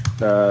 and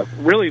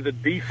really the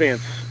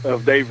defense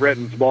of Dave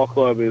Retton's ball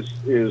club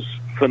is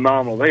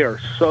phenomenal. They are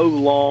so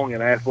long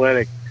and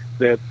athletic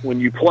that when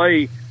you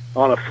play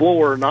on a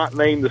floor not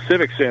named the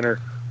Civic Center,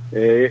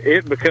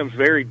 it becomes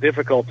very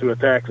difficult to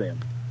attack them.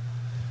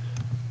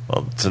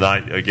 Well,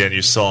 tonight, again,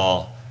 you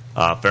saw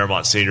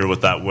Fairmont Senior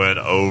with that win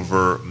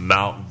over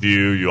Mount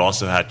View. You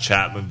also had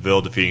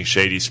Chapmanville defeating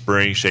Shady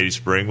Spring. Shady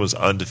Spring was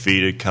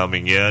undefeated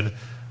coming in.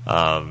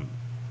 Everyone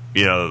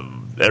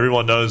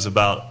knows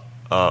about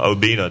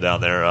Obina down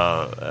there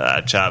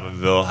at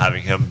Chapmanville,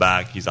 having him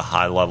back. He's a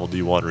high-level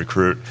D1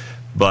 recruit.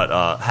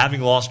 But having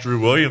lost Drew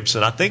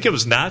Williamson, I think it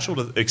was natural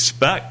to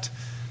expect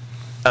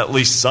at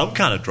least some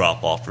kind of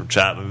drop-off from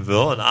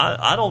Chapmanville. And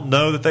I don't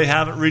know that they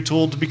haven't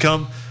retooled to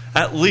become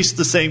at least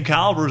the same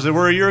caliber as they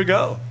were a year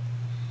ago.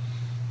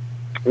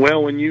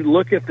 Well, when you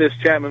look at this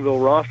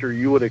Chapmanville roster,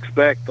 you would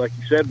expect, like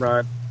you said,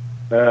 Ryan,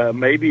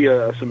 maybe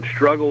some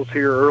struggles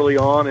here early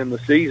on in the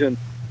season,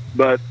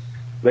 but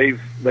they've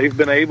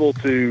been able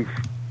to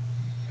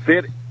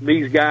fit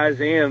these guys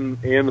in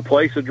the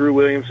place of Drew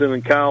Williamson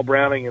and Kyle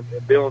Browning and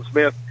Dylan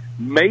Smith.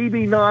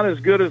 Maybe not as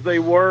good as they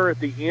were at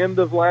the end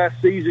of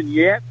last season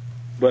yet,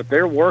 but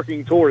they're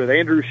working toward it.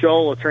 Andrew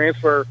Scholl, a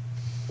transfer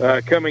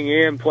coming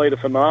in, played a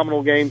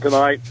phenomenal game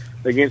tonight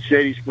against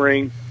Shady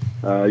Spring.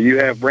 You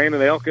have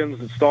Brandon Elkins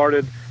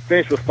that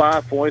finished with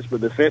 5 points,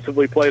 but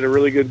defensively played a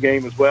really good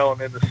game as well.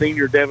 And then the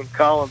senior Devin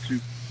Collins,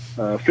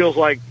 who feels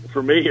like,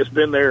 for me, has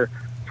been there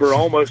for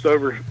almost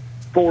over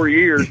 4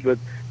 years, but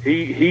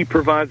he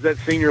provides that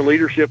senior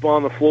leadership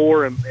on the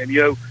floor. And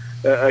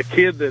a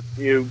kid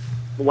that,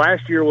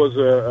 last year was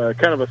a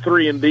kind of a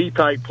 3-and-D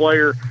type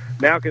player,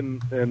 now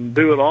can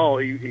do it all.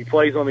 He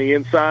plays on the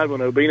inside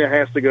when Obina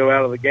has to go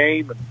out of the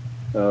game.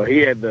 And he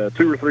had 2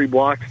 or 3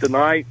 blocks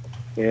tonight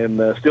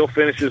and still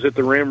finishes at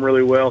the rim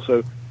really well.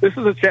 So this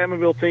is a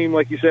Chapmanville team,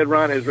 like you said,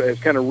 Ron, has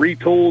kind of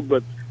retooled,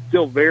 but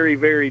still very,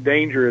 very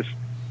dangerous.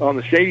 On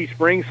the Shady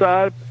Spring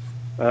side,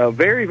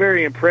 very,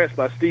 very impressed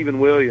by Stephen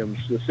Williams,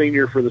 the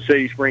senior for the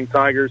Shady Spring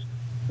Tigers.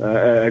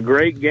 A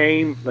great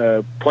game,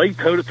 played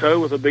toe-to-toe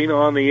with Obina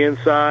on the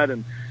inside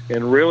and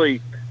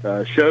really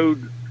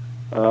showed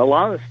a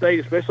lot of the state,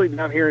 especially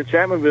down here in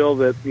Chapmanville,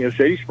 that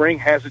Shady Spring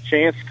has a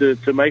chance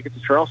to make it to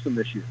Charleston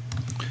this year.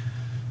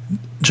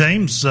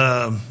 James,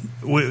 Ron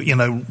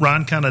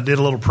kind of did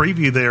a little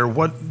preview there.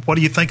 What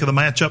do you think of the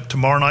matchup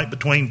tomorrow night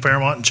between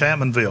Fairmont and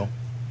Chapmanville?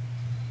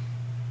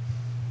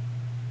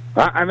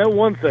 I know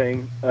one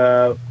thing.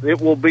 It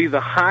will be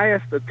the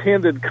highest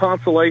attended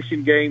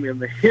consolation game in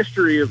the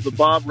history of the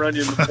Bob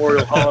Runyon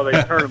Memorial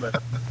Holiday Tournament,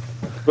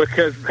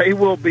 because they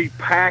will be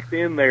packed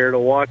in there to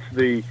watch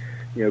the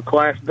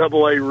Class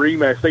AA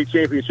rematch, state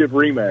championship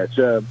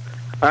rematch.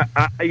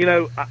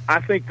 I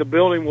think the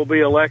building will be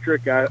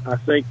electric. I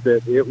think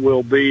that it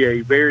will be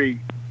a very,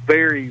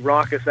 very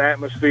raucous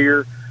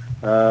atmosphere.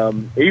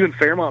 Even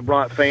Fairmont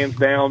brought fans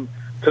down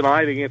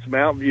tonight against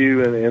Mount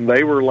View, and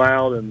they were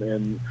loud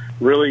and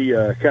really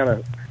kind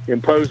of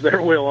imposed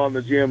their will on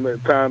the gym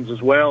at times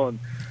as well. And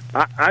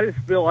I just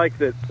feel like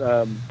that,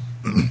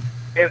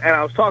 and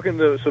I was talking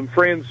to some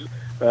friends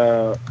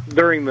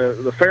during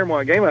the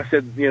Fairmont game. I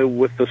said,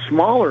 with the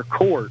smaller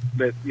court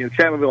that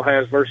Chapmanville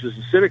has versus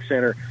the Civic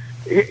Center,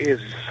 it is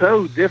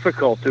so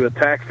difficult to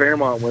attack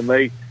Fairmont when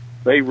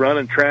they run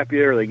and trap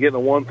you, or they get in a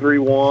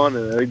 1-3-1,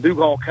 and they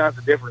do all kinds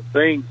of different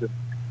things. And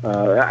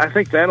I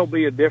think that'll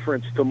be a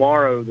difference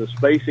tomorrow, the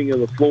spacing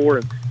of the floor.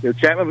 And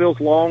Chapmanville's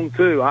long,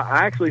 too.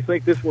 I actually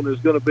think this one is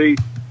going to be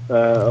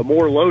a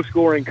more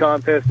low-scoring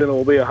contest than it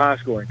will be a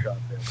high-scoring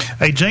contest.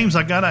 Hey, James,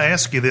 I got to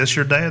ask you this.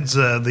 Your dad's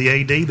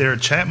the AD there at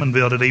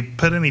Chapmanville. Did he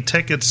put any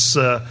tickets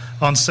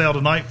on sale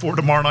tonight for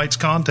tomorrow night's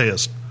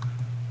contest?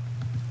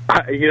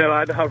 I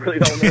really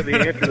don't know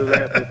the answer to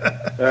that.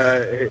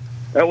 But,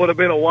 that would have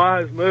been a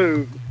wise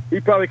move. He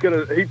probably could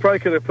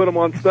have put them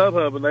on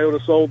StubHub, and they would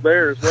have sold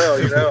there as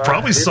well.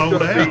 Probably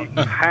sold out.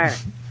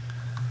 Packed.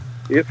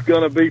 It's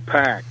going to be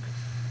packed.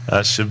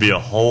 That should be a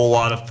whole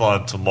lot of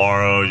fun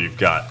tomorrow. You've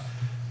got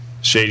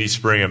Shady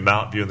Spring and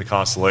Mount View in the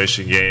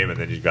consolation game, and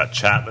then you've got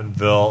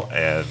Chapmanville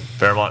and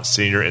Fairmont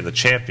Senior in the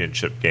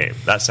championship game.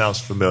 That sounds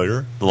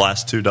familiar. The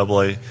last two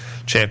AA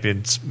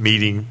champions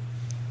meeting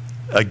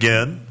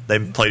again. They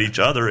played each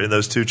other in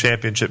those two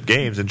championship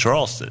games in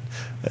Charleston,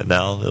 and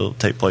now it'll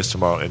take place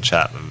tomorrow in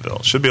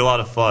Chapmanville. Should be a lot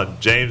of fun.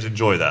 James,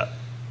 enjoy that.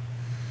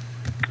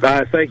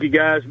 Thank you,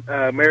 guys.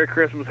 Merry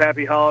Christmas,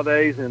 Happy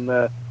Holidays,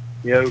 and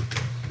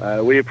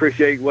we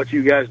appreciate what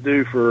you guys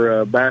do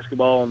for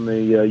basketball and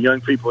the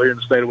young people here in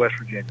the state of West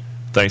Virginia.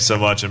 Thanks so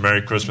much, and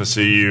Merry Christmas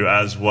to you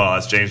as well.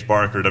 As James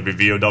Barker,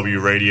 WVOW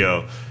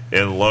Radio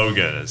in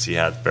Logan, as he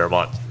had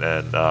Fairmont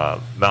and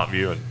Mountain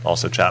View, and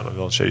also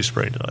Chapmanville and Shady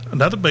Spring tonight.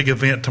 Another big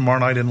event tomorrow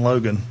night in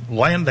Logan,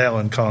 Landau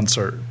in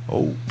concert.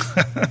 Oh,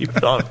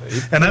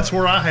 and that's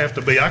where I have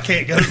to be. I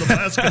can't go to the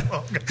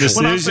basketball game.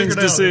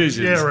 Decisions.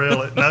 Yeah,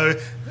 really. No,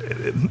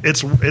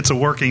 it's a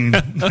working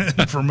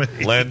for me.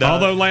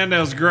 Although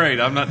Landau's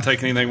great, I'm not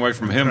taking anything away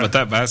from him, but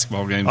that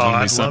basketball game's going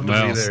to be something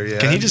else. There, yeah.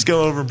 Can he just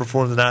go over and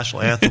perform the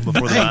national anthem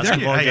before the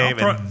basketball game?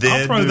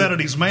 I'll throw that at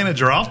his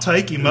manager. I'll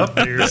take him up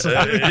there. So.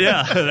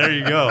 Yeah, there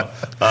you go.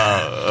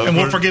 And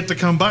we'll forget to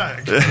come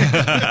back. We're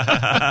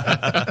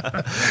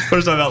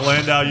talking about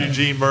Landau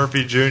Eugene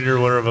Murphy Jr.,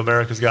 winner of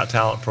America's Got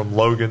Talent from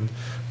Logan,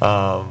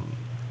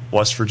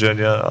 West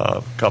Virginia.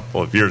 A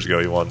couple of years ago,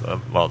 he won.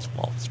 It's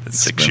been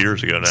 6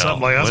 years ago now.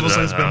 Something like that. I was going to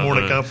say it's been more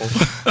than a couple.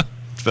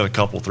 It's been a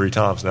couple, 3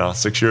 times now.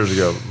 6 years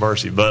ago,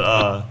 mercy. But,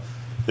 a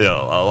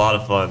lot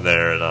of fun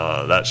there, and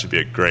that should be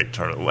a great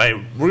tournament. Hey,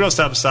 we're going to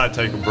step aside,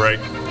 take a break.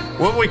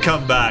 When we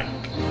come back,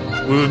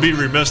 we would be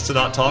remiss to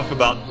not talk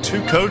about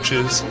 2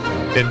 coaches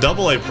in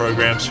AA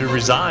programs who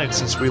resigned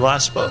since we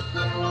last spoke.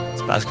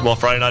 It's Basketball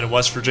Friday Night in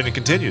West Virginia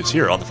continues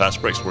here on the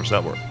Fast Break Sports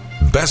Network.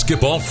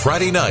 Basketball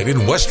Friday Night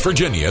in West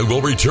Virginia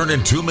will return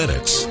in 2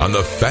 minutes on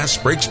the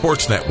Fast Break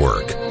Sports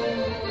Network.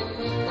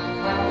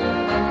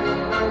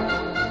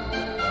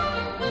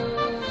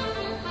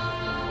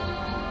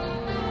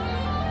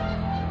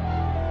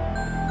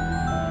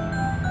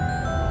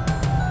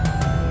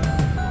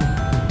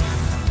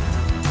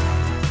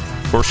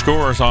 For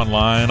scores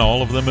online,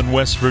 all of them in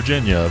West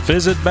Virginia,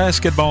 visit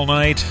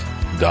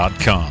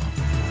basketballnight.com.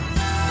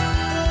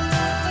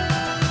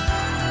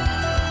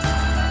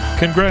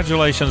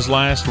 Congratulations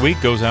last week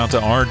goes out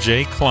to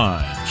R.J.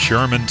 Klein,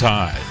 Sherman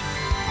Tide.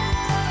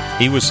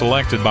 He was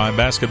selected by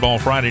Basketball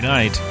Friday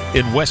Night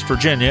in West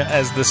Virginia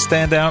as the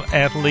Standout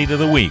Athlete of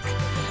the Week.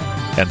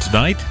 And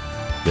tonight,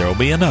 there will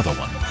be another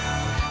one.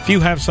 If you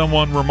have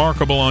someone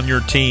remarkable on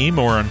your team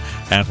or an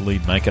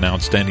athlete make an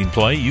outstanding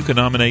play, you can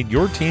nominate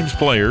your team's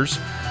players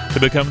to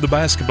become the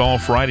Basketball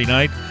Friday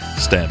Night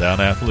Standout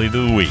Athlete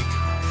of the Week.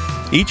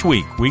 Each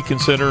week, we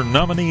consider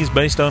nominees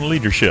based on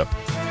leadership,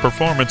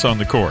 performance on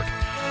the court,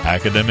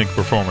 academic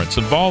performance,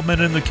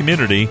 involvement in the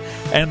community,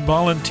 and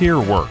volunteer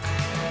work.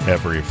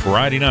 Every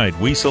Friday night,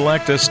 we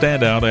select a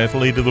Standout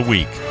Athlete of the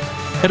Week.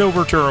 Head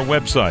over to our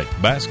website,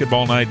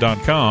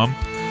 basketballnight.com,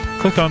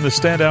 click on the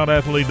Standout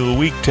Athlete of the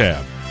Week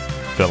tab.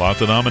 Fill out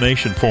the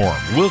nomination form.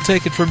 We'll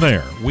take it from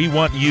there. We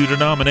want you to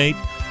nominate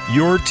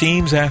your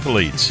team's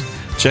athletes.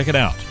 Check it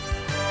out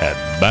at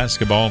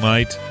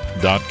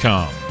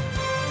basketballnight.com.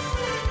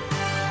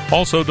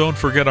 Also, don't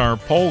forget our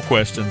poll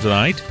question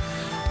tonight.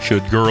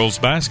 Should girls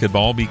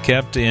basketball be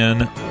kept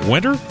in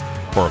winter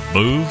or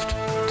moved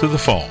to the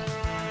fall?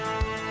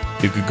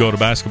 You could go to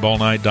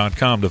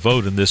basketballnight.com to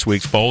vote in this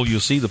week's poll. You'll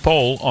see the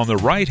poll on the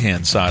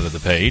right-hand side of the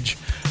page,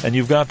 and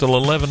you've got till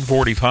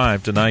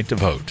 11:45 tonight to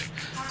vote.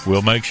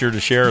 We'll make sure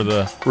to share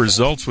the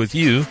results with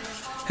you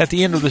at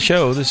the end of the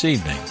show this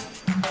evening.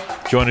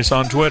 Join us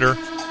on Twitter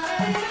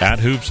at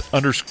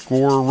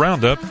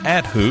 @hoops_roundup,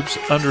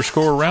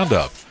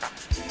 @hoops_roundup.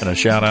 And a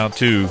shout out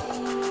to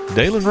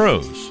Dalen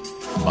Rose,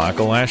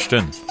 Michael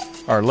Ashton,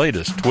 our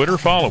latest Twitter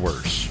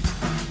followers.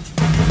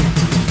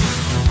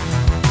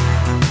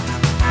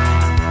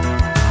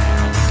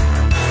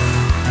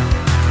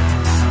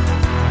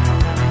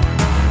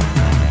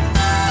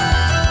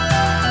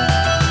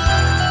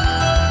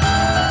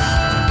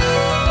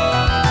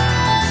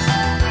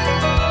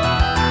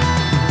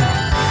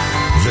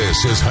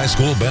 This is high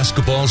school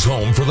basketball's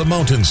home for the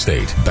Mountain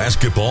State.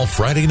 Basketball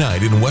Friday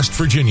Night in West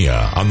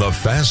Virginia on the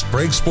Fast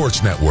Break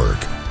Sports Network.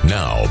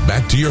 Now,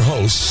 back to your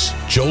hosts,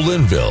 Joe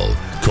Linville,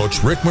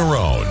 Coach Rick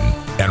Marone,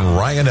 and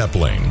Ryan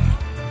Epling.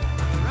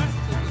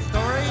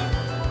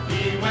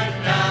 He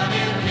went down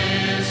in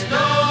history.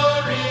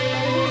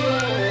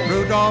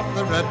 Rudolph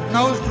the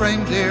red-nosed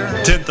reindeer.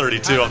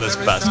 10:32 on this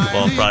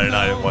Basketball Friday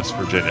Night in West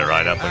Virginia.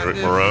 Ryan Epling, Rick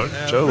Marone,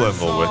 Joe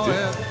Linville with you.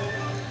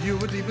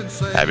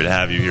 Happy to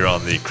have you here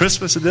on the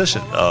Christmas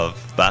edition of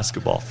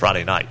Basketball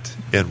Friday Night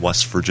in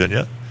West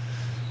Virginia.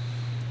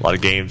 A lot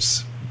of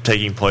games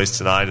taking place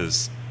tonight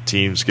as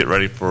teams get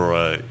ready for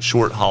a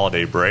short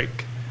holiday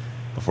break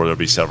before there'll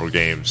be several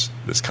games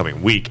this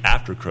coming week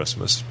after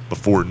Christmas,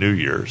 before New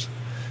Year's.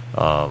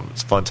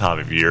 It's a fun time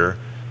of year.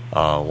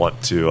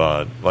 Want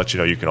to let you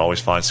know you can always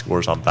find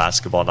scores on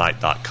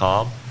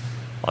basketballnight.com,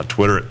 on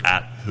Twitter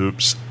at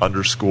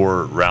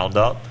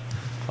 @hoops_roundup.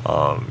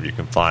 You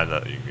can find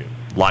you can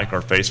like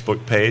our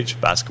Facebook page,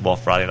 Basketball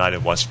Friday Night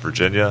in West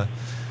Virginia.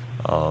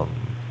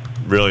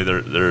 Really,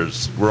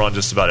 we're on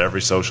just about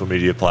every social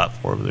media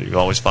platform. You can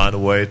always find a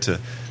way to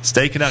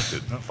stay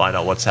connected, find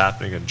out what's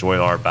happening, and join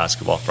our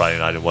Basketball Friday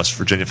Night in West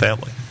Virginia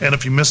family. And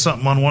if you missed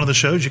something on one of the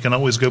shows, you can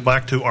always go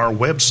back to our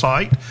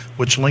website,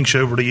 which links you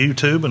over to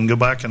YouTube, and go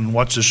back and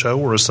watch the show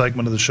or a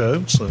segment of the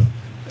show.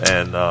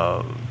 And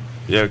a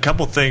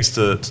couple things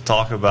to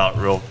talk about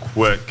real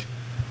quick.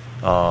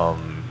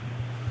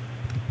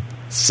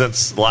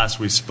 Since last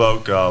we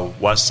spoke,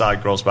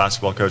 Westside girls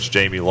basketball coach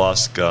Jamie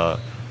Lusk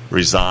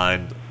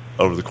resigned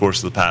over the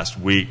course of the past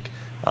week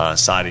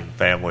exciting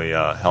family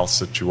health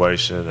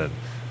situation,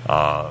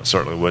 and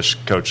certainly wish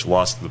Coach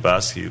Lusk the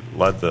best. He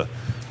led the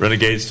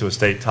Renegades to a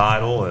state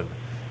title and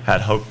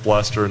had Hope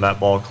Blester in that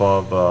ball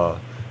club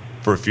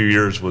for a few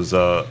years, was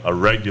a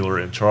regular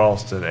in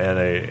Charleston,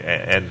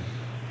 and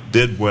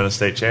did win a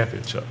state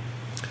championship.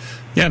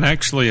 Yeah, and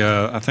actually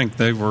I think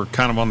they were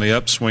kind of on the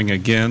upswing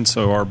again,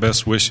 so our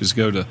best wishes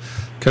go to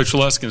Coach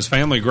Lusk and his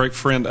family, a great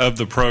friend of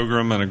the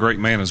program and a great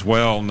man as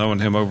well, knowing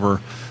him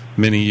over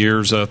many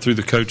years through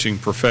the coaching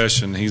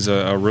profession. He's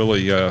a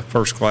really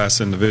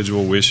first-class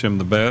individual. Wish him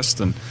the best.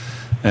 And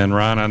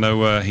Ryan, I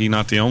know he's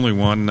not the only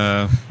one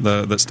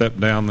that stepped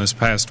down this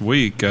past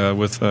week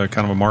with kind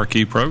of a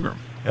marquee program.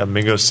 Yeah,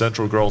 Mingo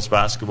Central girls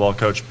basketball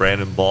coach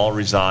Brandon Ball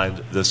resigned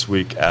this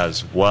week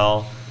as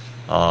well.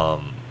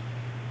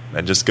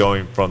 And just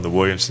going from the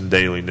Williamson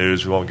Daily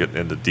News, we won't get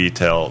into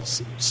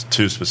details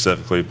too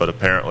specifically, but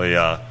apparently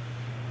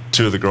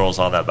two of the girls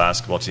on that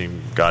basketball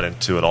team got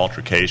into an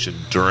altercation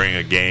during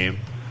a game,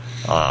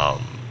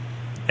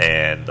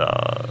 and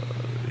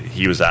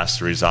he was asked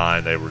to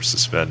resign. They were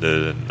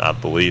suspended, and I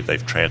believe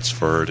they've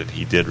transferred, and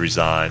he did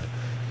resign.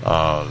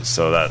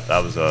 So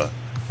that was a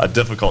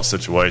difficult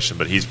situation,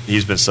 but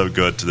he's been so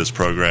good to this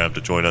program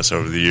to join us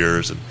over the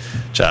years and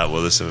chat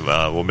with us, and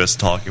we'll miss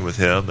talking with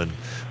him.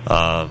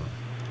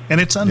 And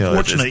it's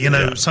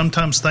unfortunate,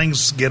 sometimes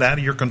things get out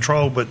of your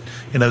control, but,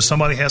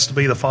 somebody has to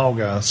be the fall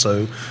guy.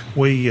 So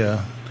we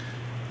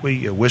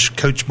wish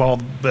Coach Ball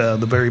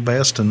the very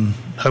best, and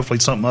hopefully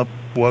something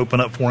will open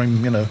up for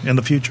him, in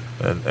the future.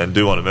 And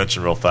do want to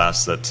mention real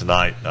fast that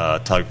tonight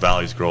Tug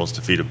Valley's girls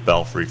defeated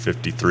Belfry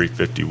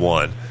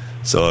 53-51.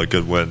 So a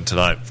good win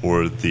tonight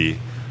for the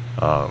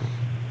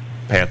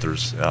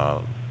Panthers.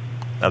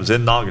 I was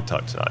in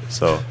Naugatuck tonight.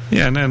 So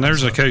yeah, and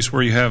there's a case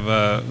where you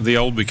have the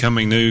old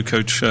becoming new.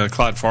 Coach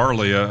Clyde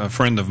Farley, a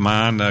friend of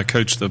mine,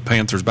 coached the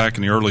Panthers back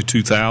in the early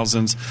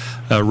 2000s,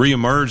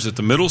 reemerged at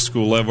the middle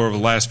school level over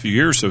the last few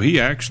years. So he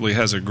actually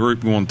has a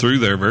group going through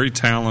there, very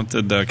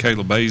talented.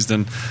 Caleb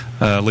Baisden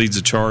leads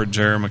the charge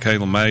there,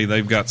 Michaela May.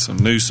 They've got some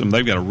Newsom.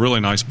 They've got a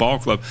really nice ball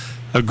club.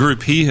 A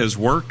group he has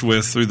worked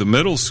with through the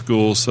middle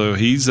school, so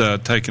he's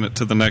taken it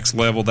to the next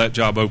level. That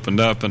job opened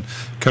up, and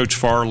Coach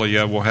Farley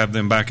will have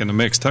them back in the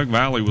mix. Tug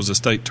Valley was a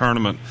state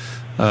tournament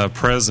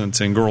presence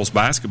in girls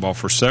basketball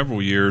for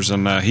several years,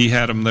 and he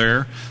had them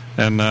there,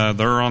 and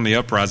they're on the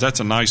uprise.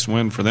 That's a nice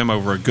win for them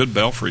over a good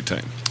Belfry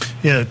team.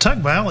 Yeah, Tug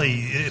Valley,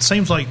 it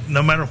seems like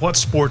no matter what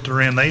sport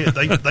they're in,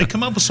 they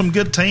come up with some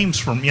good teams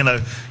from,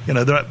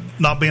 they're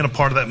not being a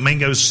part of that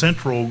Mingo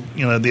Central,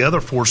 the other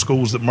four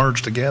schools that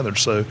merged together.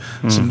 So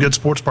some good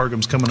sports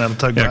programs coming out of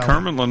Tug Valley. Yeah,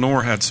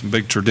 Kermit-Lenore had some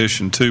big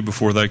tradition, too,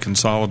 before they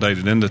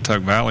consolidated into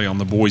Tug Valley on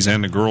the boys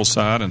and the girls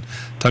side. And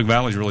Tug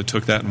Valley really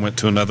took that and went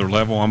to another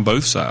level on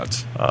both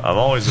sides. I'm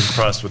always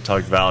impressed with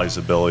Tug Valley's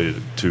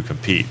ability to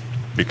compete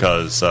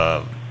because,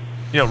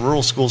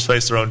 rural schools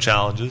face their own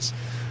challenges.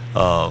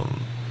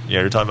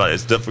 You're talking about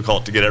it's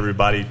difficult to get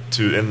everybody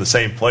in the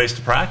same place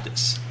to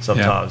practice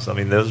sometimes. Yeah. I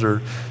mean, those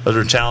are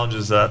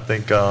challenges that I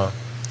think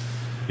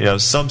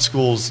some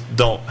schools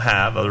don't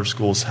have. Other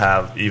schools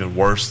have even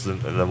worse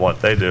than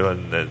what they do,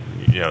 and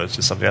it's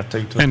just something I have to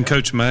take into account. And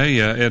Coach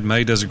May, Ed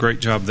May, does a great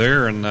job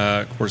there, and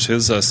of course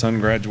his son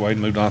graduated,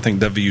 moved on, I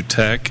think W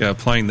Tech,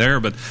 playing there,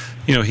 but.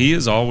 He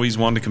has always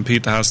wanted to compete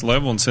at the highest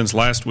level, and since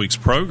last week's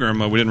program,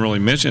 we didn't really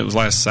mention it was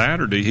last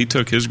Saturday, he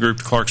took his group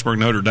to Clarksburg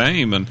Notre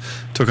Dame and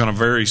took on a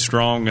very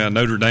strong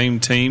Notre Dame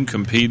team,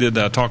 competed,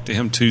 talked to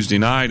him Tuesday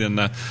night, and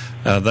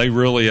they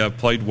really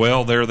played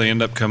well there. They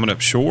end up coming up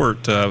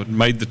short,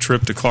 made the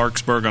trip to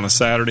Clarksburg on a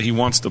Saturday. He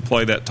wants to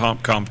play that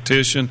top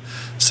competition,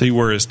 see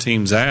where his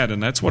team's at,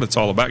 and that's what it's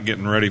all about,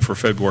 getting ready for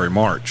February,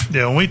 March.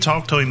 Yeah, when we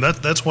talked to him,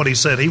 that's what he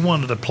said. He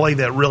wanted to play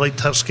that really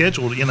tough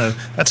schedule.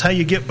 That's how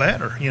you get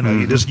better.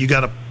 You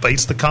got to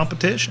face the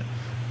competition.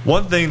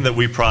 One thing that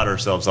we pride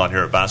ourselves on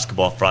here at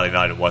Basketball Friday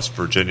Night in West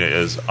Virginia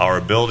is our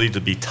ability to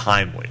be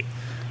timely,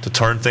 to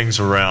turn things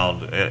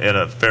around in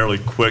a fairly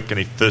quick and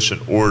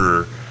efficient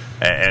order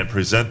and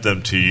present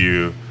them to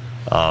you,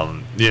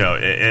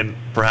 in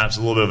perhaps a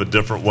little bit of a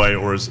different way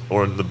or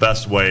the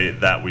best way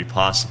that we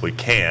possibly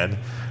can.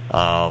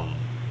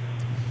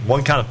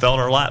 One kind of fell in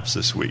our laps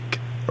this week.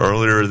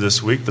 Earlier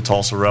this week, the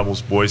Tulsa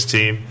Rebels boys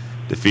team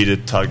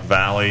defeated Tug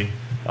Valley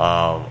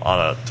on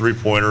a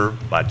three-pointer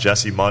by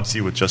Jesse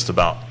Muncie with just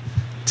about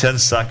 10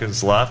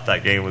 seconds left.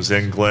 That game was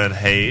in Glen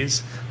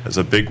Hayes. It was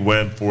a big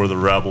win for the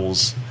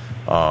Rebels,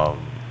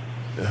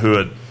 who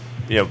had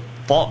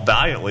fought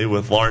valiantly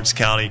with Lawrence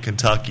County,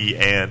 Kentucky,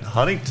 and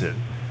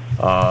Huntington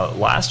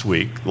last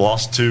week.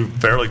 Lost two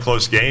fairly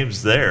close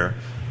games there.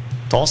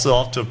 Tulsa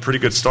off to a pretty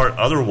good start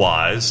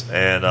otherwise,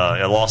 and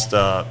lost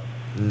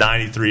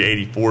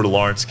 93-84 to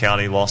Lawrence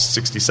County, lost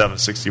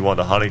 67-61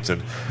 to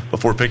Huntington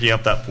before picking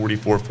up that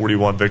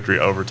 44-41 victory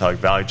over Tug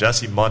Valley.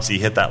 Jesse Muncie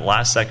hit that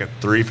last-second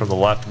three from the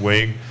left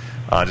wing,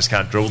 just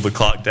kind of dribbled the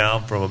clock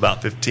down from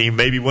about 15,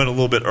 maybe went a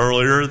little bit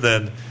earlier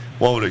than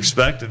one would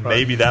expect, and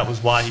maybe that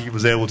was why he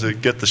was able to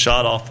get the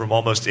shot off from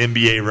almost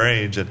NBA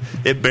range, and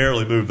it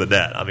barely moved the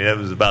net. I mean, it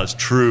was about as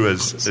true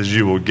as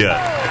you will get.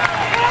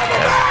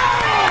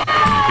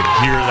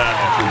 hear that.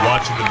 If you're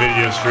watching the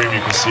video stream,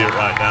 you can see it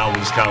right now. We'll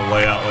just kind of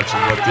lay out, let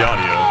the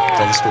audio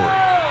tell the story.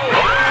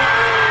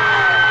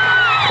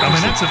 I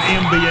mean, that's an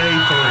NBA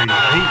three.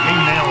 He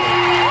nailed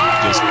it.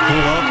 Just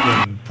pull up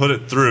and put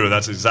it through.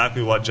 That's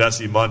exactly what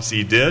Jesse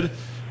Muncie did.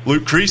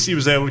 Luke Creasy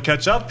was able to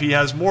catch up. He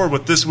has more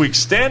with this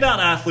week's Standout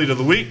Athlete of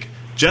the Week,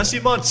 Jesse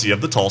Muncie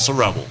of the Tulsa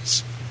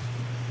Rebels.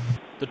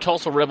 The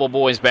Tulsa Rebel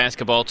boys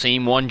basketball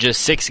team won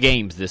just 6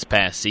 games this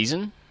past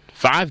season.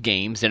 5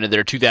 games into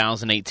their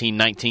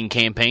 2018-19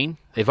 campaign.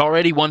 They've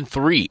already won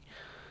 3.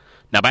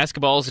 Now,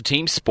 basketball is a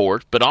team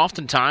sport, but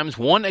oftentimes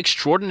one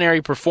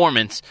extraordinary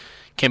performance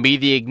can be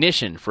the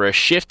ignition for a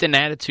shift in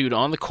attitude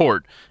on the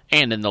court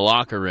and in the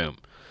locker room.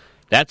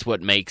 That's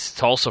what makes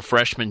Tulsa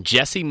freshman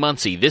Jesse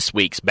Muncie this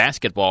week's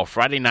Basketball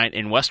Friday Night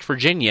in West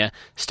Virginia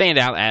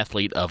Standout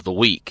Athlete of the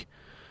Week.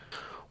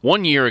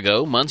 1 year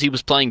ago, Muncie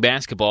was playing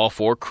basketball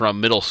for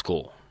Crum Middle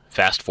School.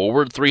 Fast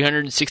forward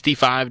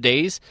 365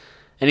 days,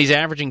 and he's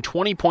averaging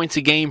 20 points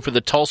a game for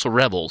the Tulsa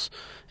Rebels,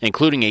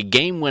 including a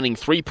game-winning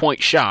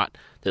 3-point shot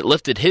that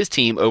lifted his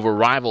team over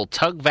rival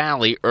Tug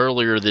Valley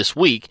earlier this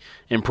week,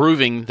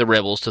 improving the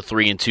Rebels to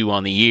 3-2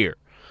 on the year.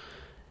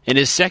 In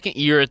his second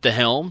year at the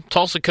helm,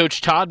 Tulsa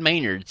coach Todd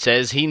Maynard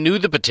says he knew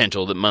the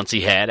potential that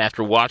Muncie had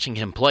after watching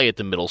him play at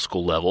the middle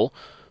school level,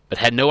 but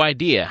had no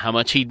idea how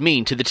much he'd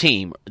mean to the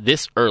team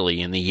this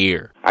early in the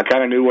year. I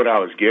kind of knew what I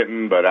was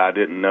getting, but I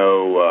didn't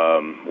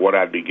know what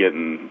I'd be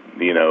getting,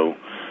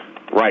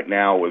 right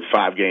now with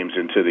 5 games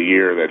into the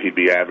year that he'd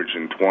be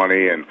averaging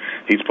 20, and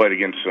he's played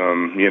against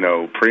some,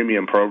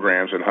 premium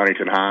programs in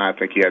Huntington High. I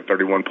think he had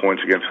 31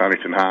 points against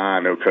Huntington High. I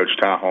know Coach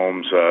Ty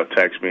Holmes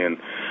texted me and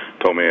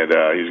told me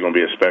that he's going to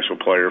be a special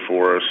player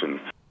for us. And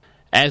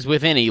as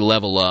with any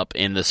level up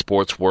in the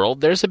sports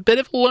world, there's a bit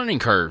of a learning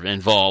curve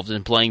involved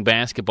in playing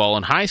basketball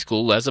in high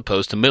school as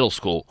opposed to middle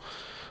school.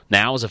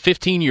 Now, as a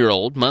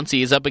 15-year-old,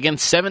 Muncie is up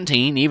against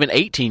 17, even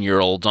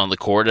 18-year-olds on the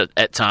court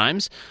at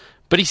times,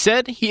 but he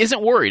said he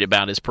isn't worried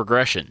about his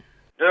progression.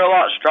 They're a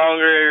lot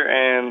stronger,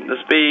 and the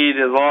speed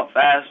is a lot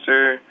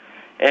faster.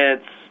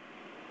 It's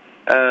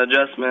an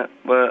adjustment,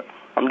 but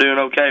I'm doing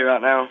okay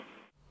right now.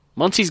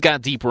 Muncie's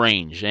got deep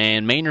range,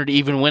 and Maynard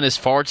even went as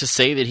far to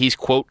say that he's,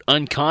 quote,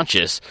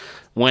 unconscious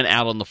when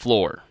out on the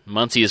floor.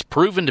 Muncie has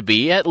proven to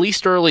be, at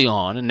least early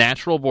on, a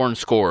natural-born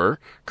scorer,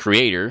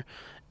 creator,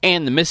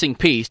 and the missing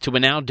piece to a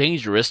now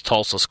dangerous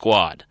Tulsa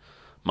squad.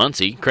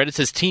 Muncie credits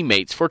his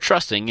teammates for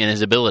trusting in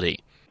his ability.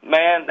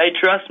 Man, they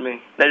trust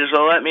me. They just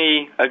let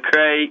me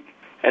create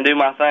and do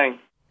my thing.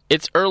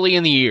 It's early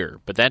in the year,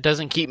 but that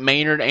doesn't keep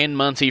Maynard and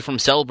Muncie from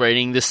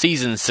celebrating the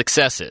season's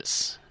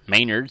successes.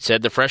 Maynard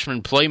said the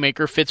freshman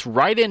playmaker fits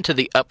right into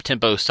the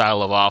up-tempo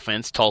style of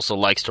offense Tulsa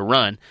likes to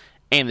run,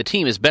 and the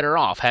team is better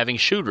off having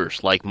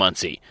shooters like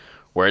Muncie,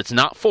 where it's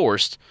not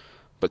forced,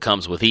 but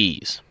comes with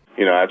ease.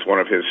 That's one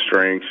of his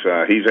strengths.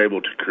 He's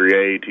able to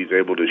create. He's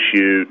able to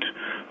shoot.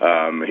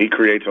 He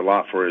creates a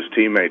lot for his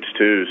teammates,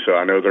 too, so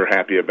I know they're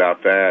happy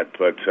about that.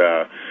 But,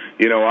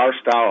 our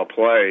style of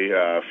play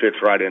fits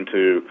right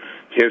into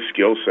his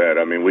skill set.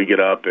 I mean, we get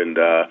up and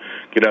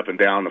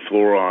down the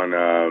floor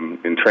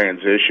in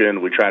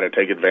transition. We try to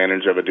take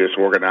advantage of a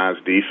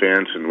disorganized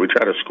defense, and we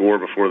try to score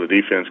before the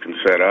defense can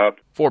set up.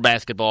 For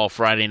Basketball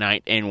Friday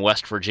Night in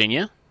West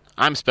Virginia,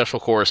 I'm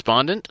Special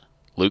Correspondent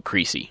Luke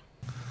Creasy.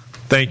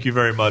 Thank you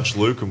very much,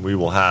 Luke, and we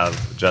will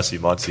have Jesse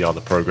Muncie on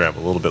the program a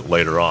little bit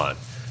later on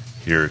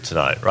here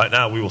tonight. Right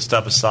now, we will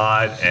step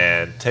aside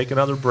and take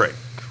another break.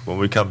 When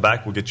we come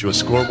back, we'll get you a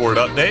scoreboard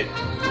update.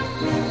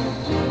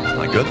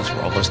 My goodness,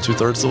 we're almost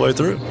 2/3 of the way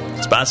through.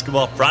 It's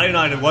Basketball Friday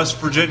Night in West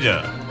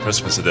Virginia,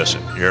 Christmas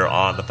edition, here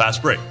on the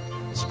Fast Break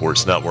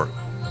Sports Network.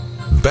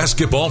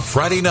 Basketball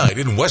Friday Night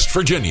in West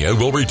Virginia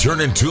will return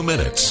in 2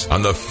 minutes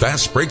on the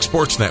Fast Break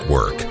Sports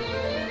Network.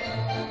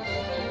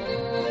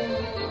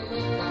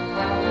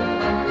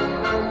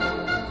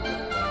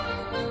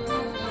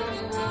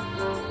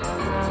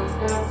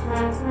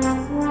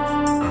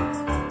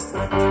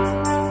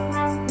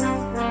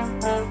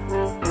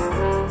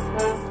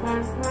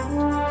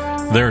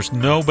 There's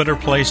no better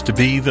place to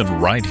be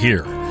than right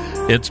here.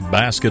 It's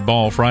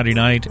Basketball Friday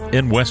Night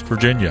in West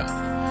Virginia.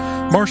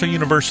 Marshall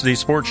University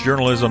sports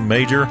journalism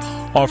major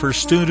offers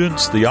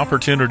students the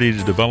opportunity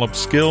to develop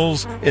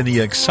skills in the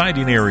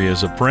exciting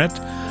areas of print,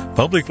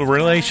 public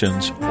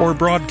relations, or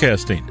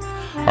broadcasting.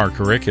 Our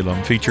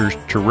curriculum features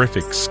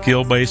terrific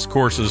skill-based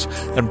courses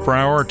and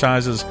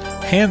prioritizes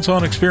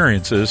hands-on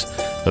experiences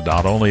that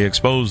not only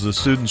expose the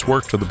students'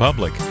 work to the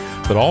public,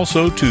 but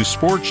also to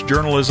sports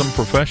journalism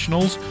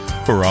professionals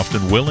who are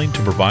often willing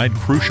to provide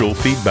crucial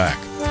feedback.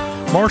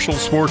 Marshall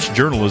Sports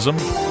Journalism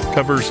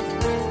covers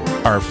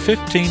our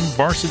 15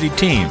 varsity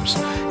teams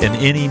in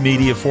any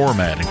media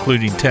format,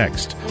 including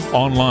text,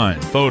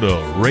 online,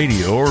 photo,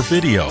 radio, or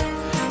video.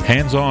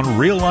 Hands-on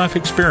real-life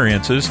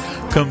experiences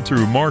come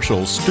through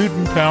Marshall's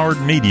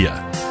student-powered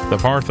media, the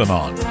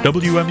Parthenon,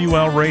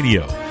 WMUL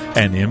Radio,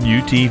 and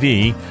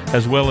MUTV,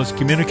 as well as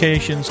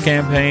communications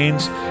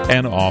campaigns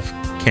and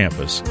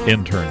off-campus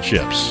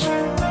internships.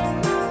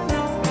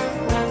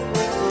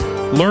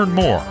 Learn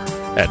more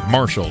at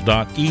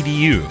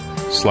marshall.edu/journalism.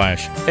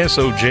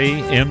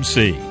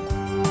 facebook.com/SOJMC.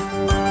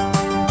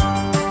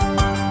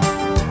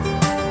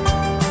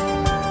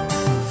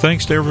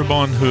 Thanks to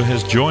everyone who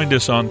has joined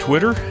us on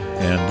Twitter,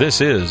 and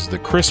this is the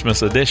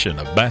Christmas edition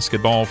of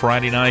Basketball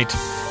Friday Night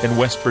in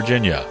West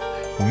Virginia.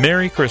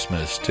 Merry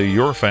Christmas to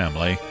your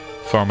family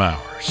from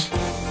ours.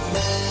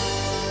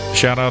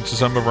 Shout out to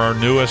some of our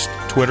newest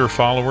Twitter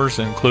followers,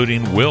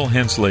 including Will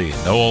Hensley,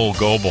 Noel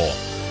Goebel,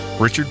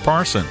 Richard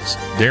Parsons,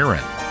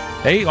 Darren,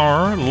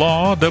 A.R.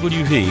 Law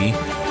WV,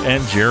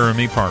 and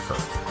Jeremy Parker.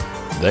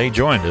 They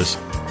joined us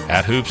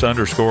at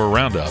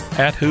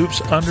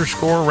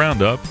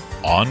Hoops_Roundup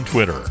on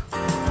Twitter.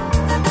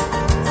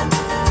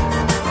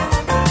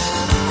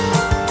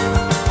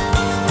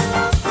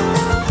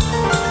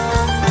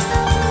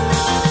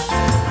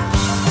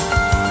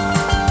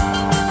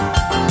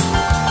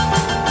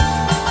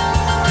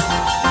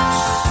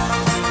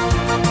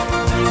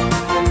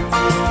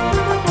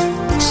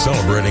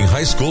 Celebrating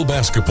high school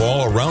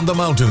basketball around the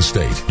Mountain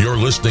State. You're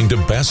listening to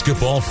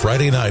Basketball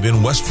Friday Night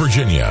in West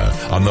Virginia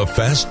on the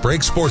Fast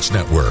Break Sports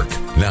Network.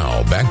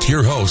 Now, back to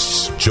your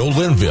hosts, Joe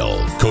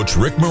Linville, Coach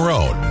Rick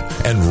Marone,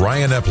 and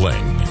Ryan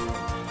Epling.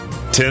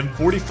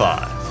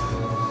 10:45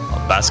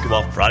 on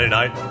Basketball Friday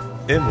Night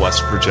in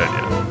West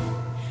Virginia.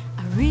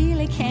 I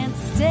really can't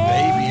stay.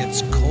 Baby,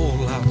 it's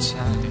cold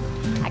outside.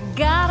 I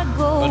gotta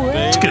go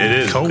away.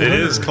 It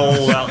is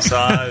cold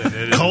outside. And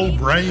it cold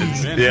rain.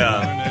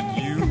 Yeah.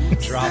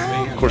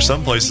 Of course,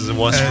 some places in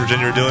West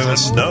Virginia are dealing with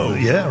snow.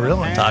 Yeah,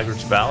 really.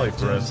 Tigers Valley,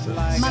 for instance.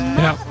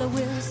 Yeah.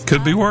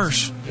 Could be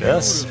worse.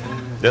 Yes,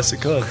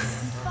 it could.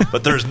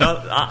 But there's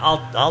no.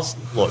 I'll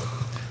look.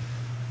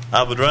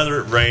 I would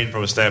rather it rain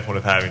from a standpoint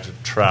of having to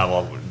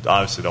travel. I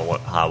obviously don't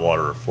want high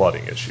water or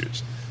flooding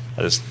issues.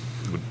 I just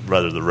would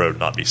rather the road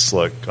not be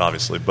slick,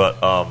 obviously. But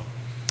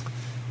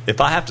if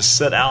I have to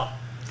sit out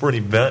for an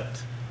event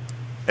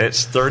and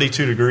it's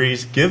 32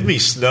 degrees, give me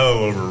snow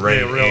over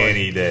rain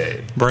any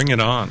day. Bring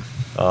it on.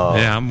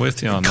 Yeah, I'm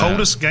with you on that.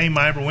 Coldest game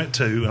I ever went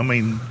to, I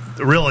mean,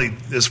 really,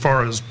 as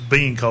far as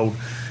being cold,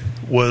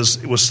 it was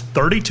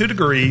 32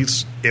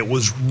 degrees. It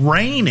was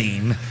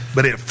raining,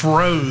 but it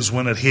froze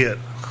when it hit.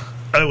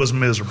 It was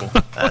miserable.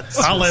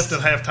 I left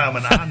at halftime,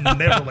 and I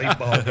never leave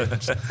ball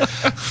games.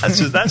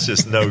 That's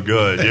just no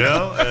good, you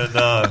know? And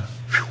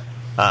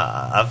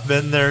I've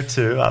been there,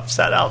 too. I've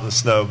sat out in the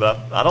snow, but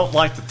I don't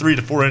like the 3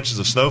 to 4 inches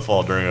of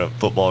snowfall during a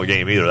football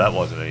game either. That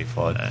wasn't any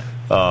fun. It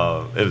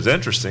was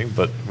interesting,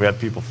 but we had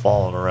people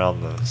falling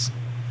around the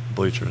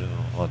bleachers.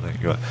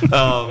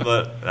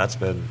 But that's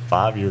been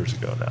 5 years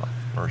ago now.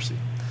 Mercy.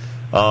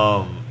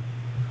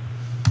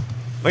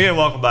 Again,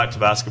 welcome back to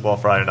Basketball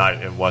Friday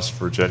Night in West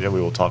Virginia.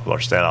 We will talk about our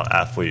standout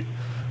athlete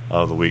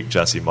of the week,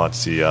 Jesse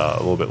Muncie, a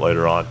little bit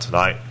later on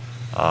tonight.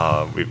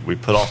 We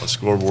put off a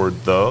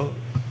scoreboard, though,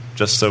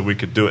 just so we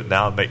could do it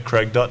now and make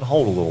Craig Dutton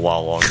hold a little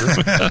while longer.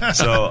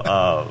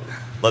 So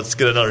let's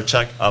get another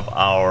check of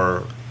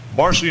our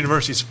Marshall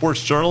University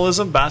Sports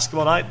Journalism,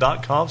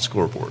 basketballnight.com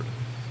scoreboard.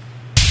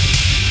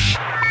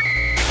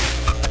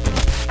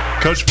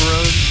 Coach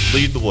Marone,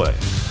 lead the way.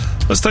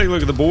 Let's take a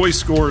look at the boys'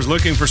 scores.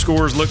 Looking for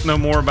scores, look no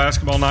more,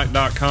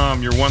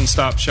 basketballnight.com, your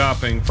one-stop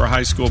shopping for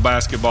high school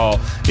basketball.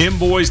 In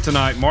boys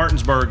tonight,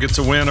 Martinsburg gets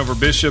a win over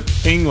Bishop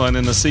England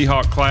in the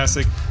Seahawk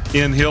Classic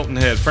in Hilton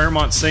Head.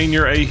 Fairmont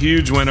Senior, a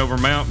huge win over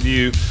Mountain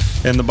View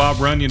in the Bob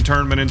Runyon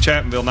tournament in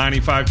Chapmanville,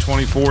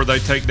 95-24. They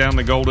take down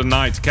the Golden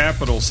Knights.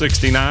 Capital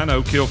 69,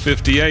 Oak Hill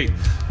 58.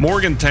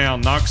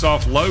 Morgantown knocks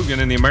off Logan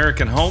in the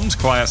American Homes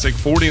Classic,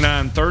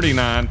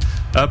 49-39.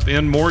 Up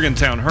in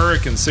Morgantown,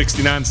 Hurricane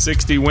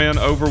 69-60 win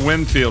over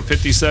Winfield,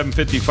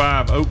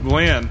 57-55. Oak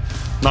Glen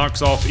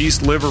knocks off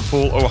East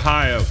Liverpool,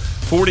 Ohio,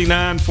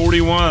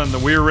 49-41. The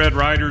Weir Red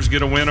Riders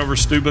get a win over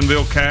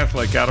Steubenville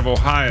Catholic out of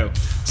Ohio.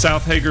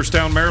 South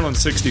Hagerstown, Maryland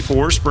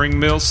 64, Spring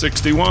Mill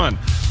 61.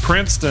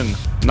 Princeton,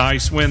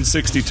 nice win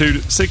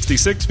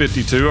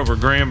 66-52 over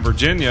Graham,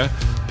 Virginia.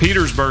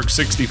 Petersburg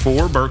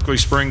 64, Berkeley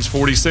Springs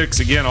 46.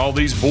 Again, all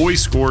these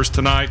boys scores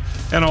tonight,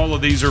 and all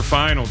of these are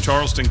final.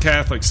 Charleston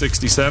Catholic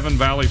 67,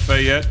 Valley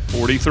Fayette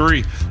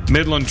 43.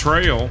 Midland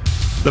Trail,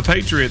 the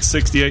Patriots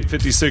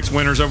 68-56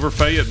 winners over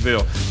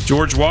Fayetteville.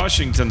 George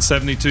Washington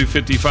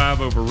 72-55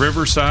 over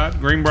Riverside.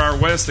 Greenbrier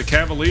West, the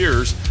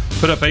Cavaliers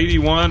put up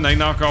 81. They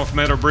knock off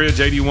Meadow Bridge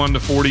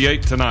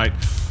 81-48 tonight.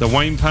 The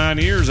Wayne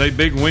Pioneers, a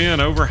big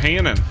win over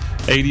Hannon,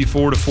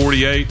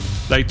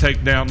 84-48. They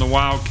take down the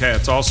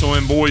Wildcats. Also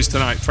in boys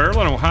tonight,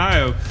 Fairland,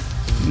 Ohio,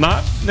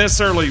 not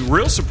necessarily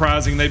real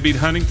surprising. They beat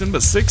Huntington,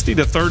 but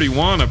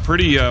 60-31, a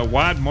pretty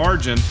wide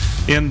margin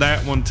in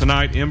that one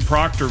tonight in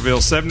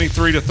Proctorville.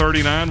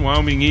 73-39,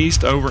 Wyoming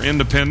East over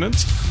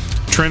Independence.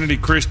 Trinity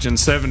Christian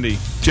 70,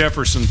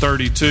 Jefferson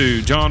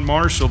 32. John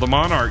Marshall, the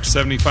Monarchs,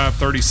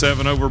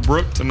 75-37 over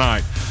Brooke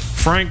tonight.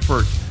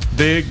 Frankfort,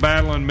 big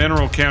battle in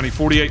Mineral County,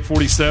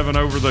 48-47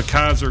 over the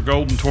Kaiser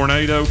Golden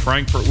Tornado.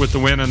 Frankfort with the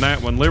win in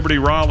that one. Liberty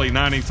Raleigh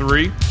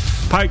 93,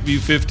 Pikeview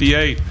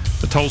 58.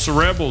 The Tulsa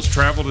Rebels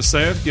travel to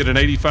Seth, get an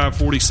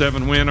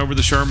 85-47 win over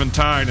the Sherman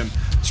Tide. And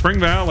Spring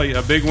Valley,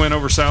 a big win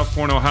over South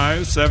Point,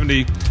 Ohio,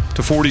 70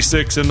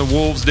 50-46 in the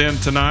Wolves' Den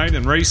tonight.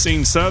 And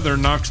Racine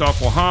Southern knocks off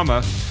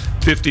Wahama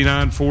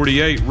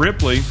 59-48.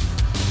 Ripley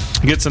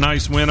gets a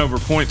nice win over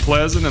Point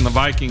Pleasant in the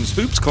Vikings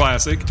Hoops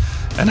Classic,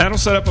 and that'll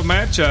set up a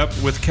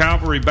matchup with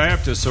Calvary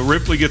Baptist. So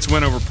Ripley gets a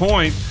win over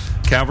Point.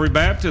 Calvary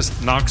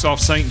Baptist knocks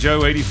off St. Joe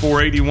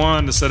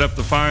 84-81 to set up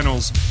the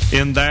finals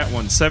in that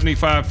one.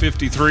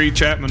 75-53,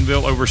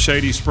 Chapmanville over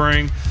Shady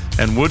Spring,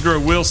 and Woodrow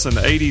Wilson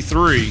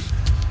 83.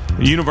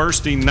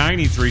 University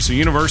 93, so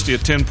University a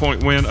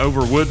 10-point win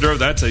over Woodrow.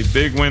 That's a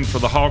big win for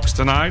the Hawks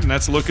tonight, and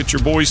that's a look at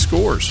your boys'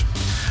 scores.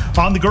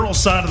 On the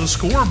girls' side of the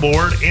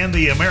scoreboard in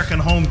the American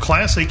Home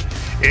Classic,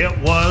 it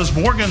was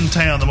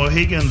Morgantown, the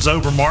Mohegans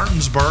over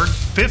Martinsburg,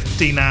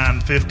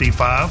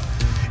 59-55.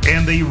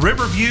 And the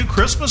Riverview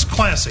Christmas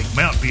Classic,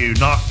 Mount View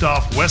knocked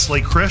off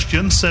Wesley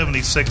Christian,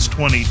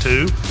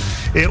 76-22.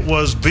 It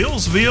was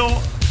Billsville,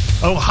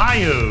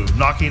 Ohio,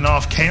 knocking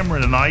off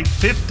Cameron tonight,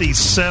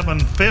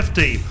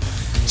 57-50.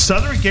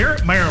 Southern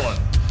Garrett, Maryland,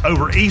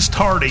 over East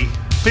Hardy,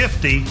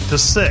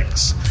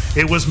 50-6.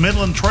 It was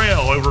Midland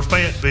Trail over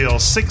Fayetteville,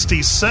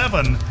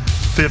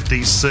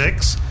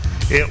 67-56.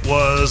 It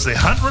was the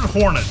 100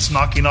 Hornets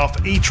knocking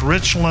off East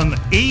Richland,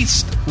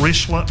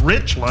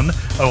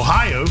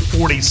 Ohio,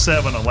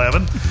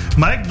 47-11.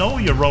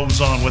 Magnolia rolls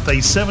on with a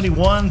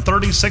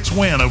 71-36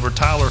 win over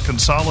Tyler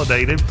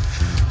Consolidated.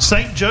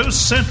 St. Joe's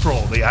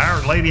Central, the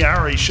Lady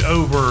Irish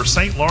over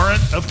St.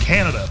 Laurent of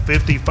Canada,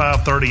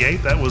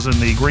 55-38. That was in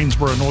the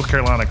Greensboro, North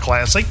Carolina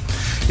Classic.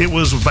 It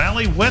was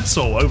Valley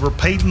Wetzel over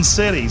Payton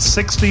City,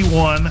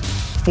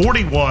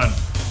 61-41.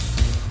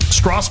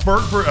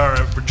 Strasburg,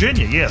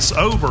 Virginia, yes,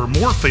 over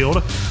Moorfield,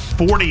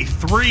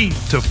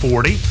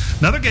 43-40.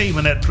 Another game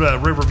in that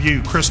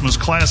Riverview Christmas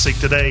Classic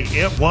today,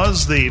 it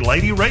was the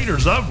Lady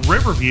Raiders of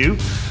Riverview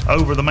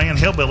over the Man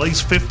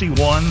Hillbillies,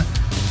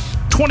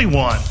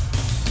 51-21.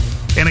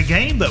 In a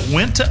game that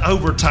went to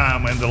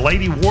overtime, and the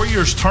Lady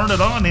Warriors turned it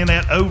on in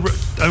that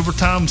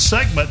overtime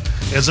segment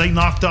as they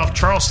knocked off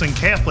Charleston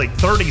Catholic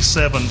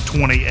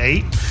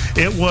 37-28.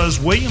 It was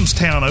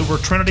Williamstown over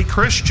Trinity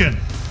Christian,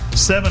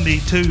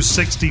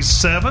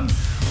 72-67.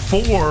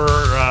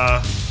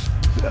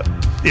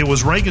 It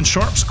was Reagan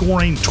Sharp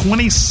scoring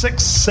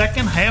 26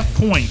 second-half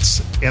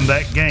points in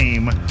that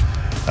game.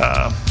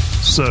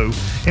 So,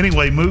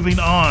 anyway, moving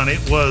on,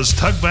 it was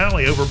Tug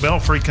Valley over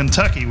Belfry,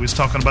 Kentucky. We was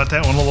talking about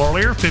that one a little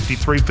earlier,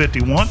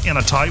 53-51 in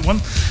a tight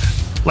one.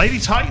 Lady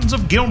Titans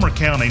of Gilmer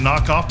County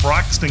knock off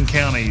Braxton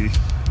County,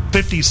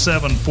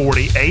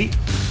 57-48.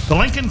 The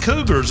Lincoln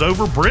Cougars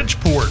over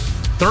Bridgeport,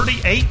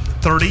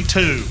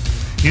 38-32.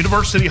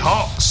 University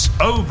Hawks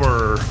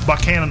over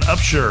Buchanan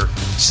Upshur,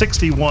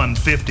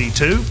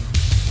 61-52.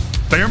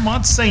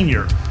 Fairmont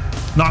Senior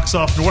knocks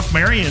off North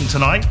Marion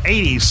tonight,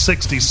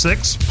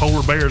 80-66.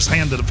 Polar Bears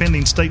hand the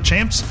defending state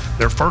champs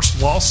their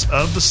first loss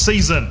of the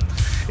season.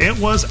 It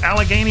was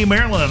Allegheny,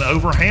 Maryland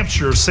over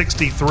Hampshire,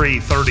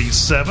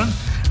 63-37.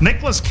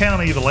 Nicholas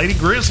County, the Lady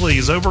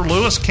Grizzlies over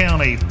Lewis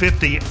County,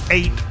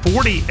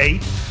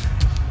 58-48.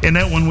 And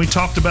that one we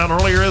talked about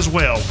earlier as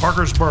well.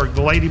 Parkersburg,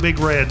 the Lady Big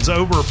Reds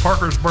over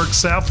Parkersburg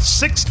South,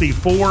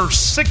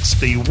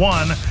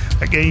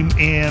 64-61. A game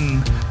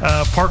in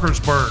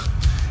Parkersburg.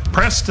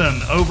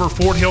 Preston over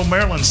Fort Hill,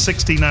 Maryland,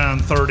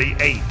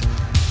 69-38.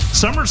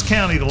 Summers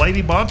County, the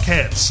Lady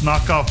Bobcats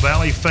knock off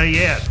Valley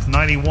Fayette,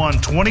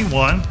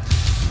 91-21.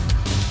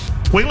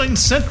 Wheeling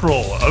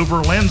Central over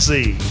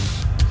Lindsay,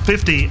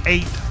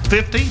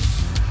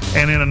 58-50.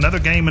 And in another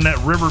game in that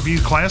Riverview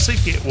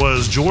Classic, it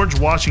was George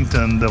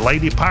Washington, the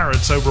Lady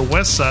Pirates over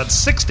Westside,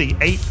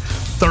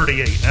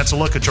 68-38. That's a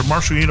look at your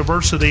Marshall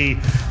University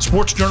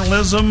Sports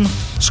Journalism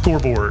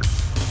scoreboard.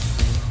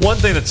 One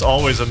thing that's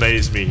always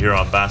amazed me here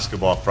on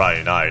Basketball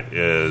Friday Night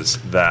is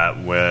that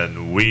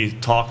when we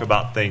talk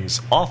about things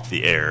off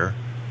the air,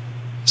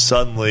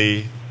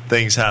 suddenly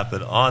things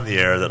happen on the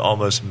air that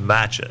almost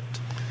match it.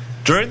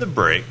 During the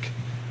break,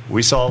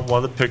 we saw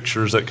one of the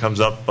pictures that comes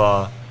up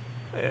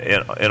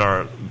in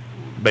our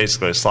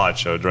basically a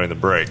slideshow during the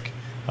break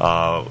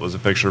was a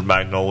picture of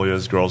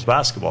Magnolia's girls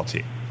basketball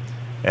team,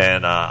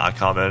 and I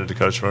commented to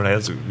Coach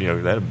Fernandez, they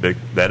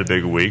had a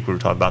big week. We were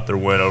talking about their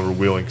win over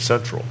Wheeling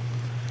Central,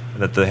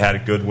 and that they had a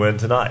good win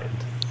tonight.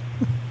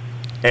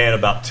 And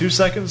about 2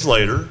 seconds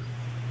later,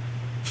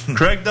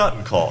 Craig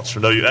Dutton calls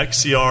from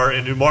WXCR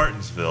in New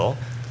Martinsville.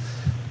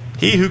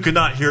 He who could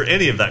not hear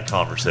any of that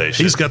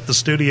conversation. He's got the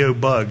studio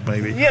bug,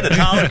 maybe. He had the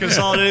Tyler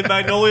Consolidated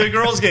Magnolia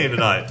girls game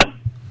tonight.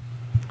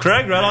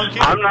 Craig, right on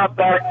cue. I'm not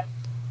that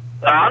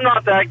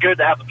good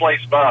to have the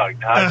place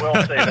bugged. I will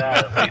say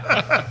that at least.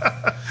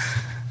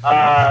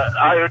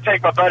 I would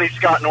take my buddy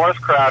Scott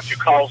Northcraft, who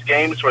calls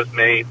games with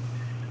me,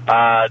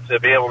 to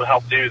be able to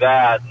help do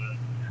that. And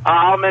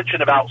I'll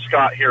mention about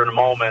Scott here in a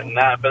moment,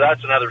 but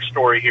that's another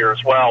story here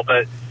as well.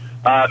 But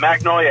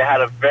Magnolia had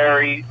a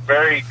very,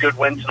 very good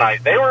win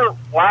tonight. They were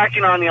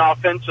lacking on the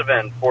offensive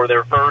end for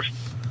their first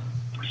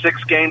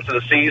 6 games of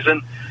the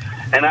season.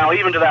 And now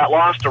even to that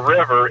loss to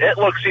River, it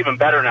looks even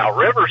better now.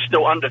 River's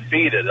still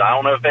undefeated. I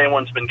don't know if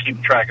anyone's been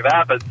keeping track of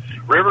that, but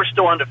River's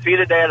still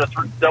undefeated. They had a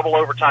double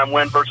overtime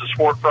win versus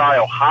Fort Fry,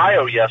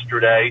 Ohio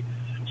yesterday.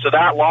 So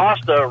that loss,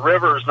 though,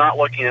 Rivers not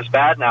looking as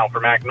bad now for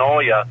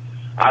Magnolia.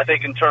 I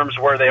think in terms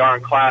of where they are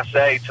in Class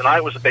A,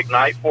 tonight was a big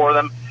night for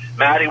them.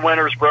 Maddie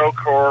Winters broke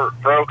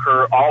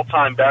her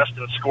all-time best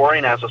in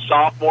scoring as a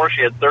sophomore.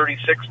 She had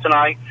 36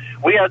 tonight.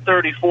 We had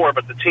 34,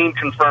 but the team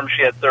confirmed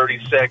she had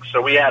 36,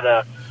 so we had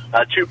a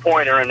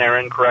two-pointer in there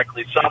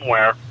incorrectly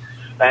somewhere.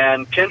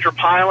 And Kendra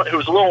Pilot, who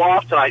was a little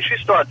off tonight, she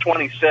still had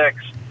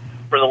 26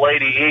 for the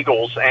Lady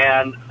Eagles.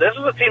 And this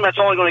is a team that's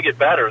only going to get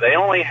better. They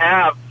only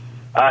have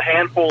a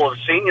handful of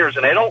seniors,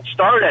 and they don't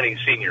start any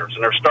seniors,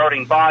 and they're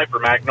starting 5 for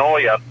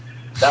Magnolia.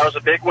 That was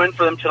a big win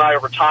for them tonight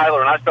over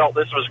Tyler, and I felt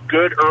this was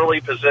good early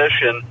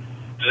position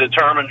to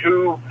determine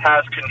who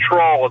has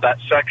control of that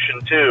Section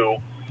 2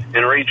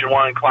 in Region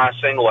 1 in Class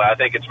Single A. I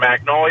think it's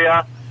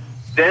Magnolia.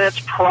 Then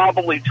it's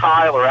probably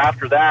Tyler.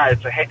 After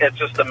that, it's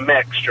just a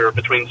mixture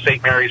between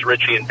St. Mary's,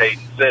 Ritchie, and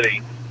Peyton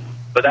City.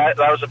 But that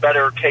was a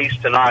better case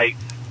tonight.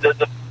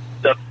 The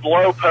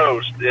low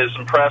post is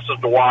impressive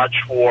to watch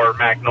for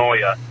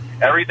Magnolia.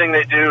 Everything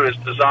they do is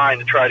designed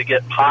to try to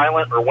get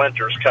Pilot or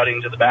Winters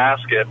cutting to the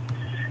basket.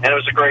 And it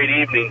was a great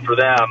evening for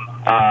them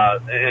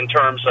in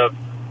terms of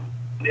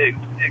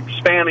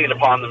expanding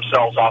upon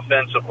themselves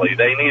offensively.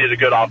 They needed a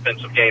good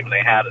offensive game, and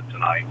they had it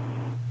tonight.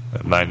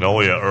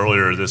 Magnolia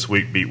earlier this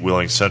week beat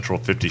Wheeling Central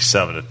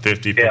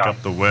 57-50. Pick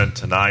up the win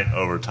tonight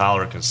over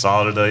Tyler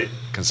Consolidated.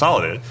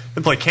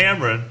 Then play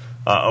Cameron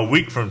a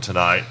week from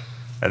tonight,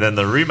 and then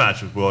the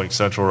rematch with Wheeling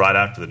Central right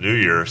after the New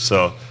Year.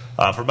 So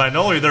for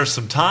Magnolia, there's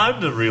some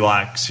time to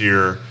relax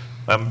here.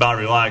 By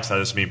relax, I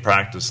just mean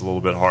practice a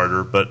little bit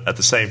harder. But at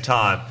the same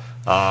time,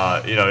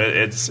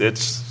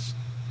 it's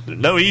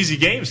no easy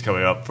games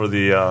coming up for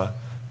the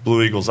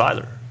Blue Eagles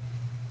either.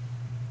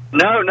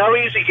 No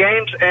easy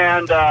games.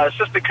 And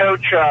assistant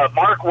coach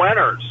Mark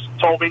Winters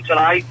told me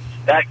tonight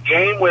that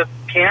game with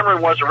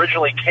Cameron was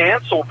originally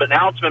canceled, but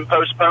now it's been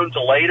postponed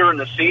to later in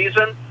the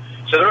season.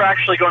 So they're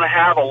actually going to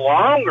have a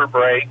longer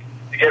break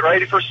to get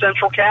ready for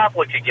Central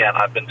Catholic again,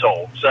 I've been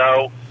told.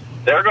 So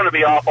they're going to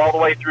be off all the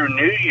way through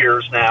New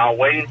Year's now,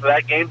 waiting for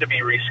that game to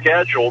be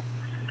rescheduled.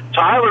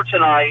 Tyler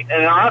tonight,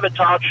 and I haven't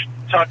talked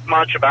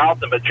much about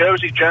them, but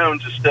Josie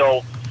Jones is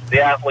still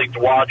the athlete to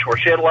watch for.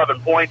 She had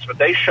 11 points, but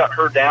they shut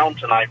her down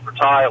tonight for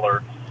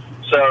Tyler.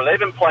 So they've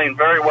been playing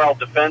very well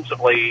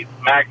defensively,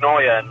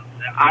 Magnolia. And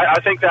I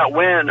think that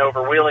win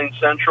over Wheeling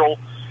Central,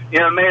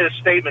 made a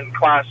statement in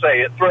Class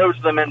A. It throws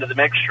them into the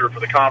mixture for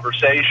the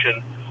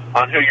conversation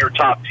on who your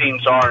top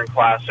teams are in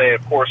Class A.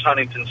 Of course,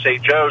 Huntington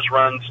St. Joe's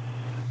runs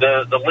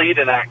the lead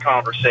in that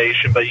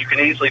conversation, but you can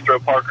easily throw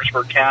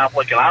Parkersburg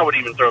Catholic, and I would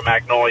even throw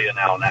Magnolia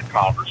now in that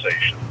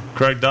conversation.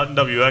 Craig Dutton,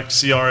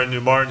 WXCR in New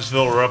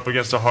Martinsville. We're up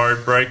against a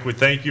hard break. We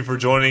thank you for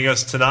joining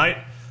us tonight,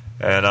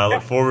 and I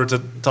look forward to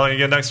talking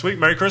again next week.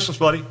 Merry Christmas,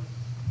 buddy.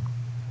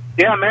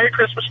 Yeah, Merry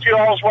Christmas to you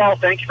all as well.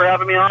 Thank you for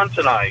having me on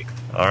tonight.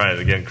 All right,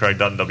 again, Craig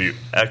Dutton,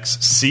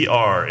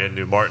 WXCR in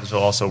New Martinsville,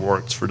 also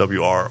works for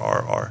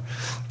WRRR.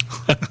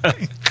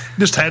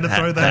 Just had to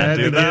throw that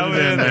in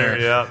there.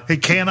 Yeah, he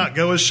cannot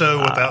go a show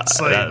without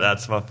saying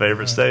that's my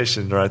favorite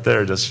station right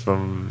there. Just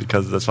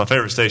because that's my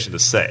favorite station to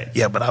say.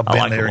 Yeah, but I've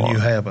been there and you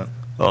haven't.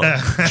 Well,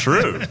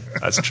 true.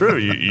 That's true.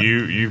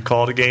 You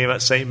called a game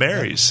at St.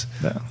 Mary's,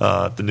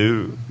 the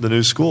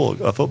new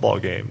school, a football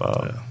game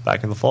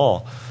back in the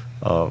fall.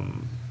 I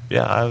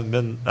haven't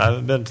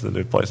been to the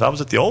new place. I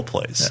was at the old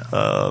place.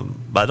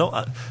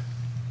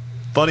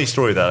 Funny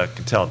story that I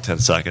can tell in 10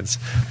 seconds.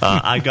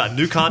 I got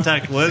new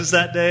contact lens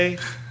that day.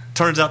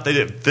 Turns out they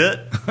didn't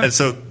fit, and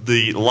so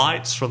the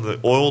lights from the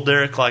oil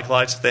derrick-like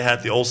lights that they had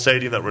at the old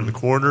stadium that were in the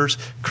corners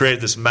created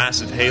this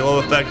massive halo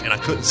effect, and I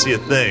couldn't see a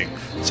thing.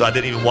 So I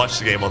didn't even watch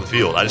the game on the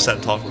field. I just sat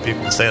and talked to people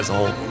in the stands the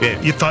whole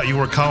game. You thought you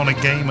were calling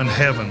a game in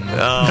heaven.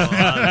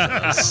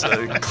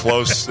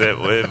 Close. It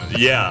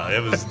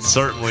was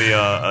certainly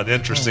an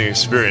interesting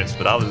experience,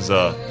 but I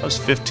was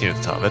 15 at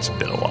the time. It's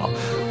been a while.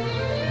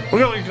 We're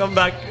going to come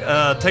back,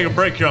 take a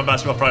break here on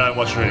Basketball Friday Night in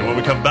West Virginia. When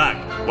we come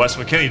back, Wes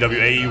McKinney,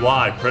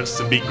 WAEY,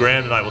 Princeton beat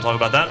Graham tonight. We'll talk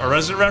about that. Our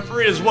resident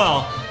referee as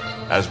well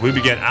as we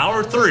begin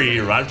Hour 3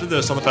 right after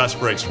this on the Fast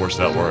Break Sports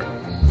Network.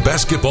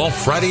 Basketball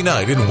Friday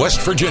Night in West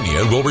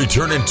Virginia will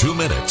return in 2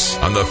 minutes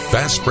on the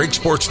Fast Break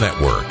Sports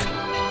Network.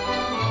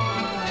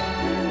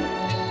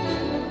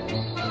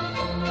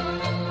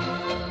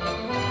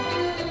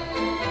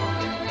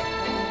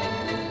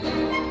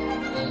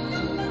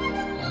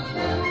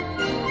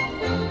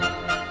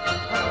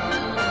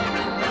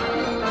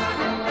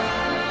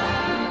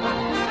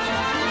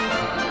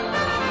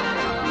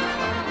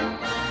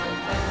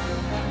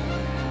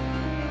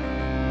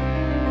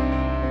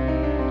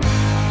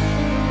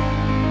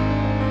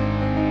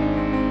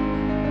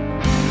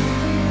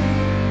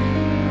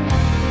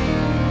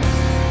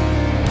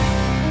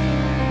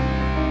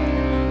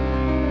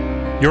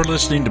 You're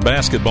listening to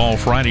Basketball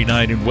Friday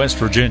Night in West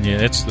Virginia.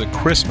 It's the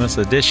Christmas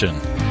edition.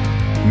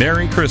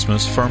 Merry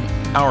Christmas from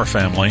our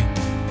family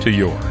to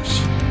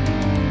yours.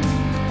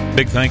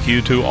 Big thank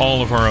you to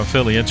all of our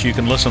affiliates. You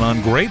can listen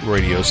on great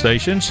radio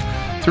stations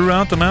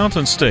throughout the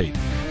Mountain State,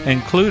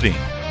 including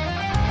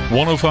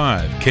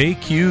 105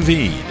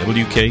 KQV,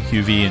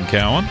 WKQV in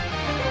Cowan,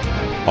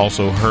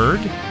 Also heard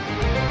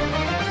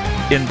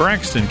in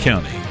Braxton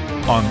County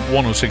on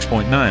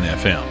 106.9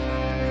 FM.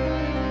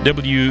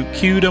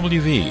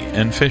 WQWV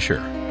in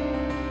Fisher.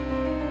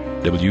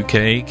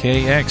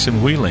 WKKX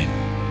in Wheeling.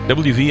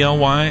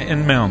 WVLY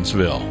in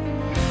Moundsville.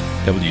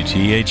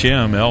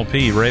 WTHM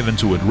LP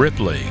Ravenswood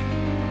Ripley.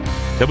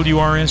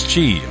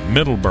 WRSG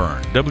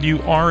Middleburn.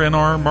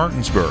 WRNR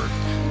Martinsburg.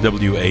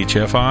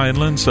 WHFI in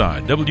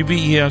Linside.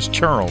 WBES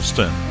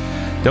Charleston.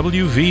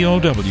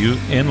 WVOW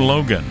in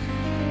Logan.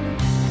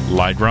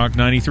 Light Rock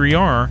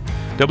 93R.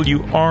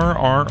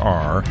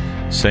 WRRR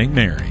St.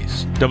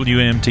 Mary's.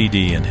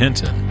 WMTD in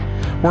Hinton.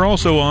 We're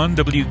also on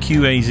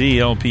WQAZ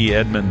LP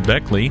Edmond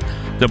Beckley,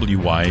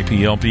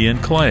 WYAP LP in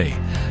Clay,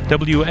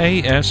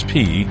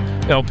 WASP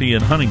LP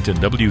in Huntington,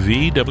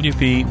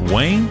 WVWP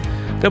Wayne,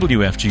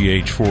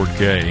 WFGH Fort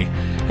Gay,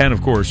 and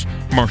of course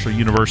Marshall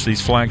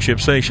University's flagship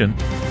station,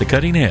 The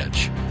Cutting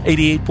Edge,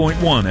 88.1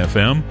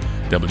 FM,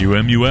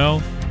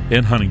 WMUL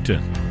in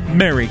Huntington.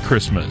 Merry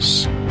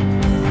Christmas.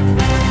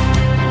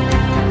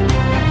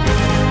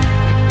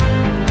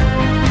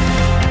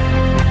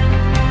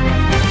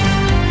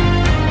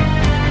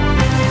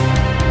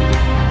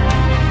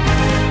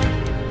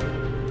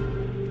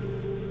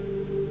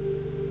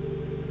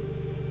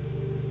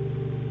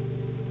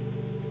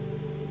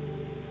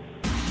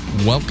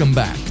 Welcome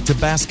back to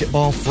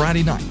Basketball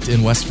Friday Night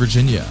in West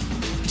Virginia.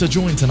 To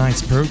join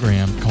tonight's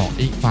program, call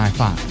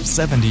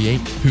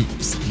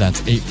 855-78-HOOPS.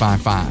 That's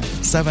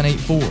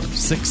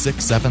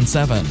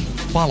 855-784-6677.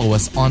 Follow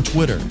us on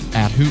Twitter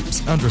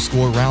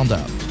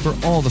 @hoops_roundup for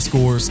all the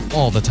scores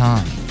all the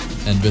time.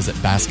 And visit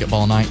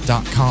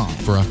basketballnight.com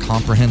for a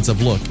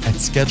comprehensive look at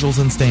schedules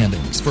and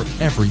standings for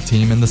every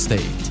team in the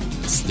state.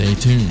 Stay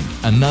tuned.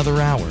 Another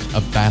hour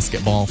of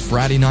Basketball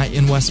Friday Night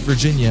in West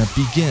Virginia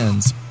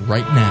begins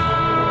right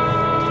now.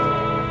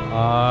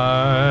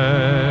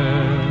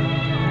 I'm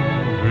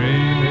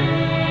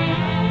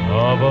dreaming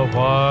of a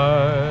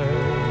white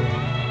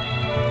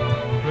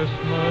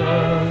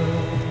Christmas,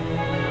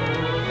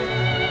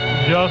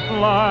 just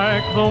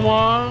like the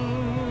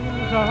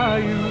ones I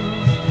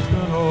used to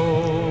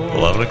know.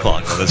 11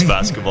 o'clock on this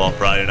Basketball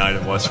Friday Night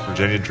in West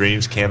Virginia.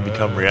 Dreams can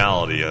become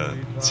reality.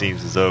 It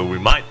seems as though we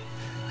might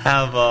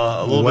have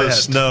a little bit of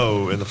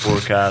snow in the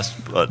forecast,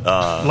 but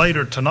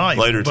later tonight.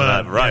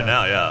 But right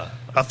now, yeah.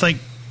 I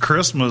think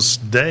Christmas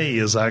Day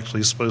is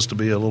actually supposed to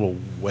be a little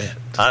wet.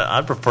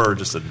 I prefer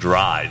just a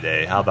dry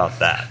day. How about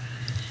that?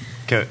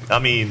 I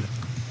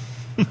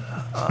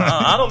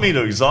don't mean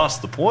to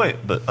exhaust the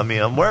point, but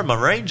I'm wearing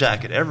my rain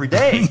jacket every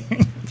day.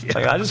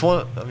 Like I just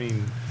want.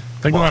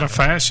 They go out of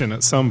fashion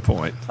at some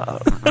point,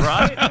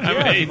 right?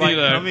 I'm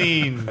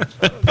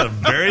gonna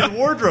bury the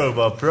wardrobe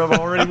up here. I've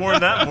already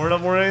worn that more than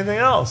I've worn anything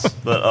else.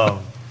 But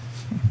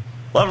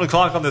 11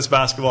 o'clock on this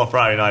Basketball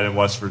Friday Night in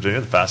West Virginia,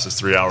 the fastest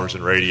 3 hours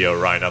in radio.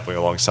 Ryan Upling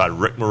alongside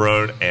Rick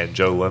Marone and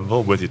Joe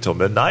Linville with you till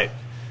midnight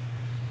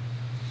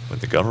when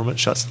the government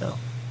shuts down.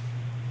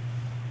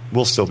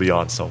 We'll still be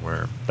on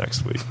somewhere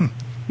next week.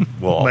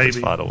 We'll always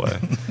find a way.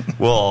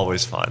 We'll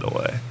always find a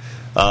way.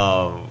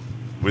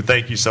 We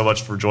thank you so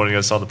much for joining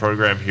us on the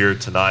program here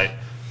tonight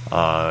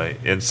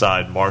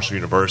inside Marshall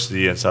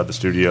University, inside the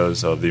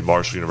studios of the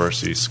Marshall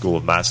University School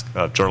of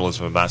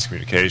Journalism and Mass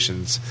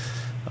Communications.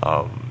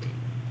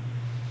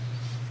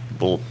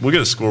 We'll get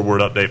a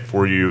scoreboard update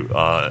for you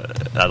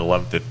at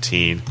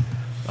 11:15.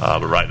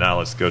 But right now,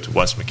 let's go to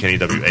West McKinney,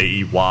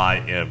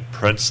 WAEY in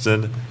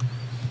Princeton.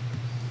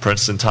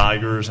 Princeton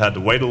Tigers had to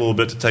wait a little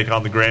bit to take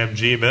on the Graham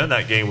G-Men.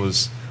 That game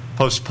was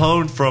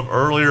postponed from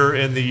earlier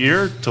in the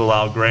year to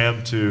allow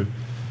Graham to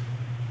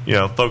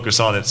focus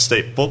on its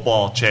state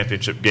football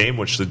championship game,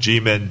 which the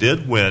G-Men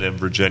did win in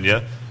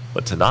Virginia.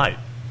 But tonight,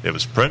 it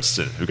was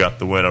Princeton who got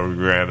the win over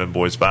Graham in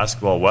boys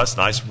basketball. West,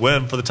 nice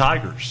win for the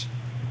Tigers.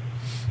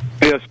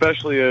 Yeah,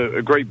 especially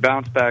a great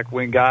bounce-back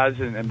win, guys.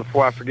 And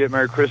before I forget,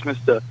 Merry Christmas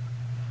to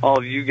all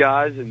of you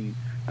guys. And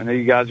I know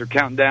you guys are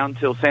counting down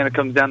till Santa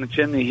comes down the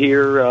chimney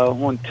here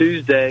on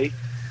Tuesday.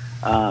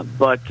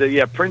 But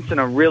Princeton,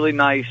 a really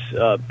nice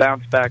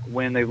bounce-back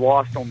win. They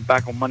lost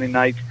back on Monday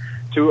night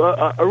to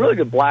a really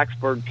good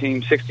Blacksburg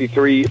team,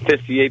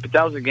 63-58. But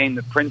that was a game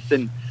that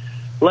Princeton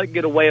let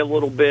get away a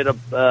little bit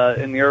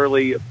in the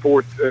early in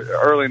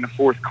the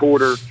fourth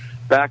quarter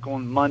back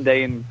on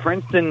Monday. And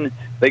Princeton,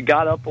 they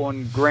got up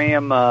on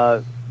Graham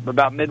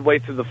about midway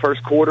through the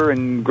first quarter,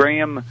 and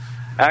Graham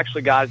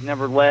actually, guys,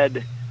 never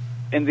led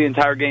in the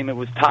entire game. It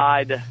was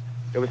tied.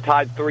 It was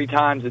tied 3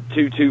 times at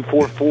 2-2,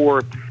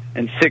 4-4,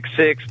 and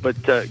 6-6.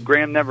 But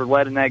Graham never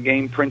led in that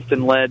game.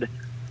 Princeton led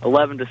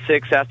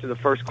 11-6 after the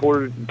first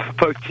quarter.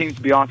 Both teams,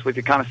 to be honest with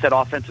you, kind of set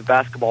offensive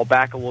basketball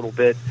back a little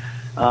bit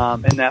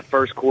in that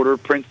first quarter.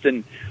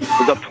 Princeton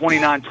was up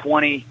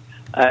 29-20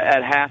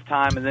 at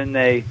halftime, and then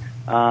they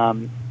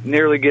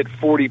nearly get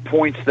 40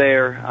 points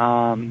there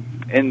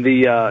in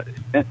the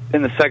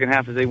second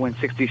half as they win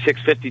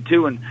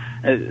 66-52.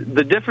 And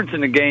the difference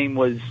in the game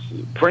was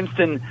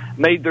Princeton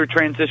made their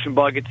transition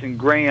buckets and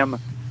Graham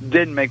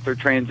didn't make their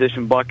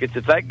transition buckets.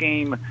 If that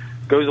game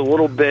goes a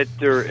little bit,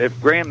 or if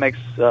Graham makes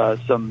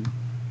some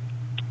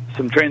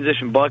some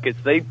transition buckets.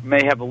 They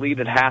may have a lead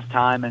at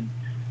halftime,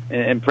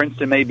 and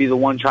Princeton may be the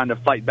one trying to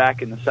fight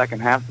back in the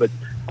second half. But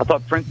I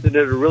thought Princeton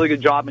did a really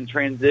good job in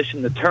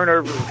transition. The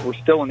turnovers were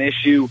still an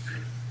issue.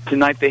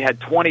 Tonight they had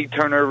 20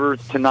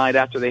 turnovers tonight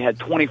after they had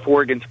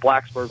 24 against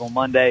Blacksburg on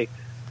Monday.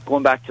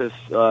 Going back to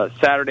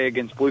Saturday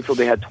against Bluefield,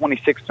 they had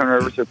 26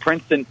 turnovers. So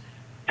Princeton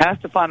has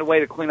to find a way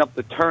to clean up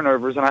the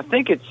turnovers. And I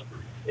think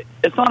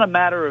it's not a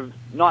matter of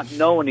not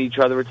knowing each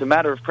other. It's a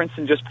matter of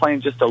Princeton just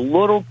playing just a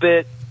little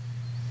bit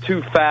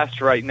too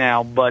fast right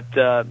now. But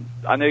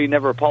I know you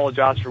never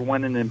apologize for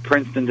winning in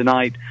Princeton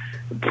tonight.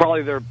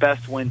 Probably their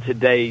best win to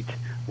date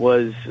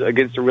was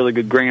against a really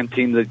good Graham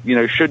team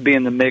that, should be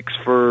in the mix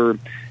for,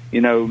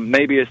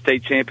 maybe a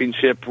state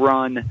championship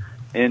run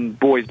in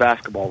boys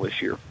basketball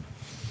this year.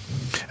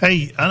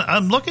 Hey,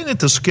 I'm looking at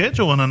the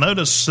schedule, and I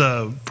notice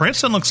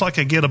Princeton looks like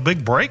they get a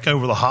big break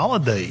over the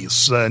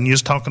holidays. And you're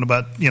just talking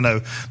about,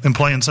 them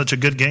playing such a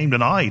good game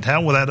tonight.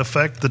 How will that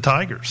affect the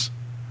Tigers?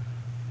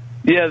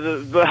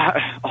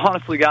 Yeah,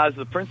 honestly, guys,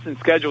 the Princeton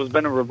schedule has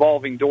been a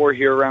revolving door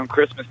here around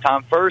Christmas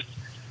time. First,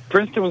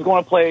 Princeton was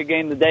going to play a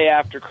game the day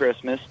after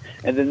Christmas,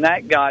 and then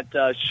that got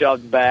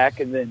shoved back,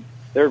 and then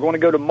they were going to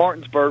go to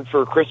Martinsburg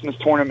for a Christmas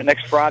tournament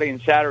next Friday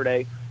and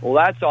Saturday. Well,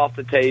 that's off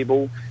the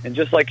table, and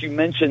just like you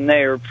mentioned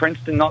there,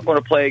 Princeton not going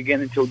to play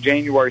again until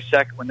January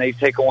 2nd when they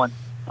take on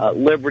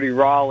Liberty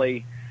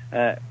Raleigh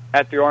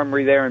at the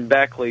Armory there in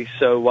Beckley.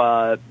 So,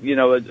 a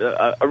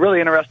really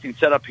interesting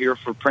setup here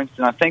for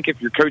Princeton. I think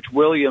if you're Coach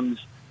Williams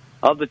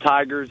of the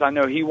Tigers, I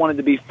know he wanted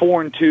to be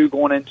 4-2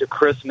 going into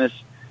Christmas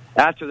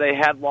after they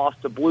had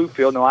lost to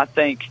Bluefield. Now, I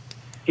think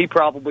he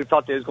probably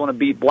thought they was going to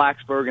beat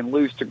Blacksburg and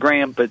lose to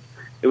Graham, but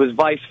it was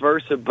vice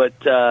versa. But,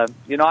 I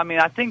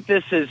think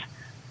this is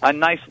a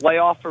nice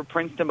layoff for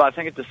Princeton, but I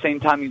think at the same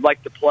time you'd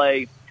like to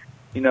play,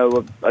 a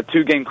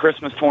 2-game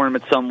Christmas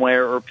tournament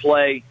somewhere, or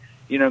play,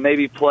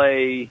 maybe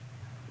play,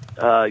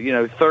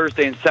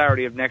 Thursday and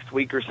Saturday of next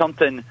week or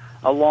something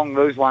along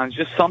those lines.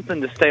 Just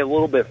something to stay a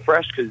little bit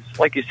fresh because,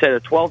 like you said, a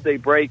 12-day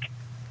break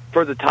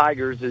for the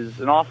Tigers is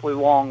an awfully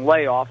long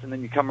layoff, and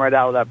then you come right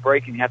out of that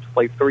break and you have to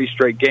play 3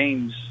 straight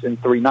games in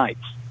 3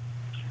 nights.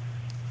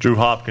 Drew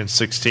Hopkins,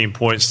 16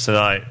 points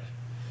tonight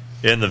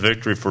in the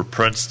victory for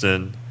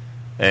Princeton.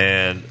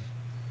 And,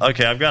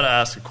 okay, I've got to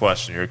ask a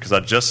question here because I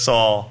just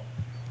saw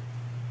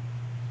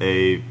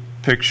a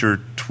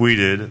picture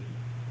tweeted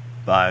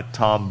by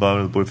Tom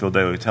Bone of the Bluefield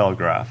Daily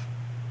Telegraph.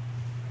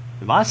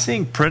 Am I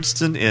seeing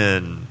Princeton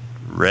in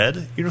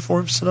red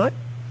uniforms tonight?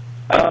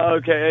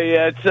 Okay,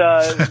 yeah,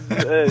 so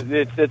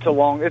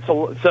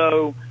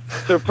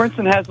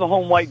Princeton has the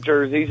home white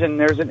jerseys, and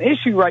there's an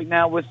issue right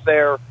now with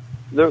the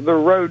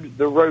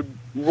road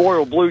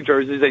royal blue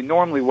jerseys they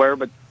normally wear,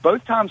 but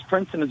both times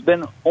Princeton has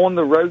been on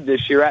the road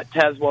this year at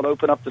Tazewell to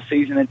open up the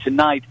season, and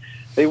tonight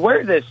they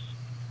wear this.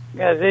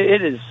 Yeah,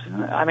 it is.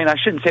 I mean, I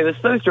shouldn't say this.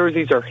 Those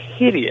jerseys are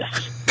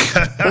hideous.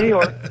 They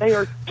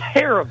are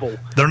terrible.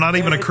 They're not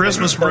even a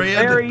Christmas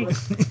brand.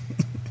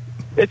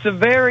 It's a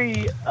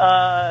very.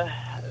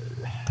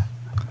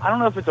 I don't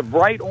know if it's a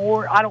bright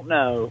orange. I don't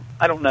know.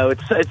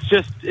 It's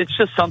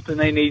just something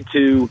they need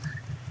to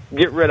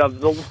get rid of.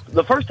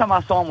 The first time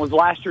I saw them was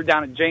last year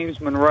down at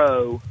James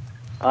Monroe.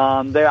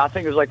 There, I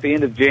think it was like the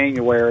end of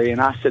January, and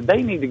I said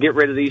they need to get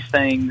rid of these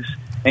things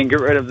and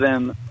get rid of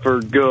them for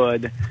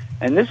good.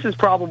 And this is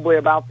probably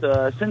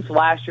since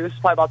last year, this is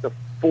probably about the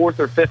 4th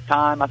or 5th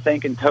time, I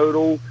think, in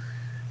total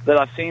that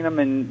I've seen them.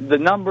 And the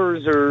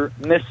numbers are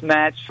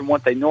mismatched from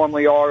what they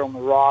normally are on the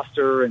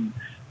roster. And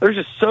there's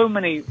just so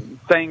many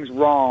things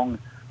wrong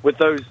with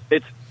those.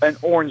 It's an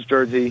orange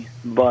jersey,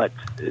 but,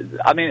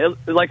 I mean,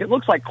 it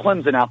looks like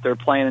Clemson out there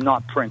playing and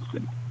not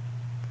Princeton.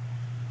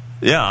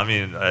 Yeah, I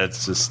mean,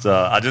 it's just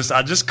I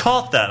just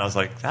caught that, and I was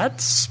like,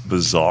 that's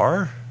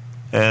bizarre.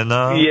 And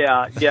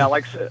I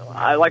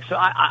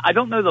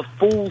don't know the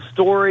full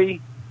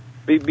story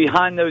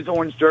behind those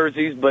orange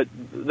jerseys, but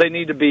they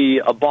need to be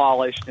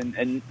abolished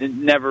and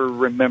never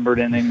remembered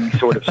in any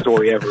sort of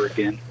story ever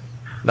again.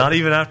 Not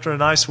even after a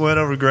nice win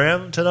over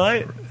Graham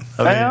tonight?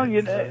 I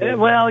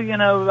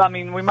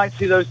mean, we might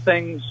see those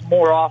things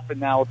more often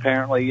now,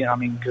 apparently. I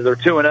mean, because they're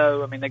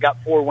 2-0. I mean, they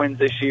got 4 wins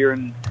this year,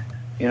 and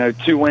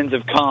 2 wins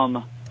have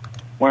come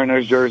wearing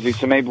those jerseys,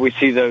 so maybe we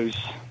see those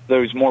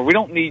more. We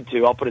don't need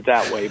to, I'll put it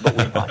that way, but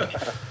we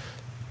might.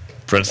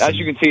 Princeton. As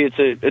you can see,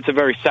 it's a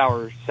very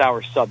sour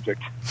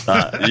subject.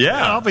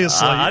 Yeah,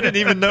 obviously. I didn't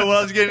even know what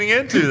I was getting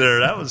into there.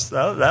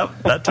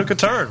 That took a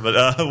turn. But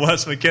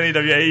West McKinney,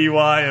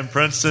 WAEY, and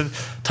Princeton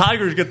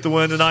Tigers get the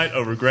win tonight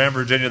over Graham,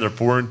 Virginia. They're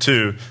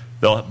 4-2.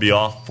 They'll be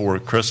off for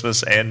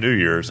Christmas and New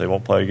Year's. They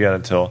won't play again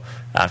until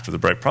after the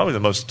break. Probably the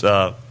most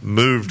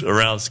moved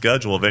around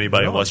schedule of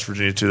anybody in West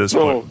Virginia to this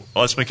point.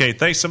 Wes McKinney,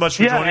 thanks so much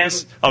for joining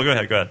us. Oh, go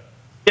ahead.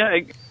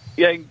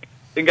 Yeah,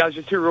 and guys,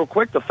 just here real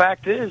quick, the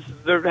fact is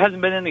there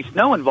hasn't been any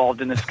snow involved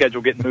in this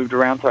schedule getting moved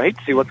around, so I hate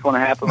to see what's going to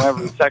happen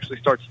whenever it actually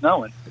starts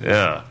snowing.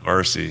 Yeah,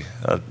 mercy.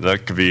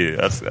 That could be.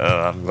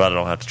 I'm glad I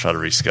don't have to try to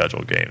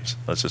reschedule games.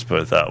 Let's just put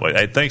it that way.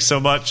 Hey, thanks so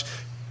much,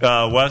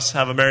 Wes.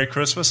 Have a Merry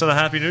Christmas and a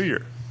Happy New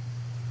Year.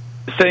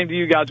 Same to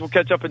you guys. We'll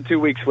catch up in 2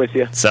 weeks with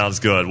you. Sounds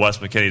good. Wes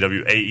McKinney,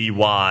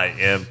 WAEY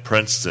in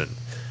Princeton.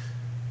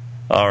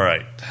 All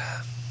right.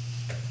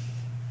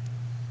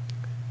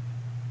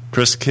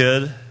 Chris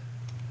Kidd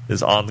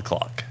is on the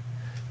clock.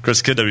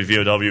 Chris Kidd,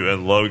 WVOW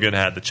in Logan,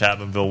 had the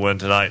Chapmanville win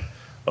tonight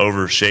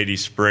over Shady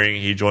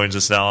Spring. He joins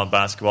us now on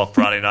Basketball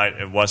Friday Night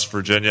in West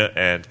Virginia.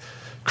 And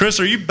Chris,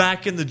 are you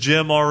back in the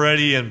gym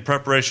already in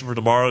preparation for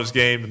tomorrow's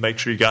game to make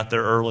sure you got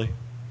there early?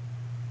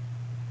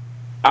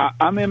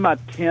 I'm in my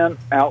tent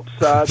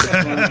outside the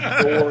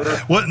front door.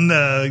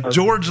 Wouldn't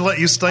George let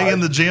you stay in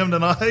the gym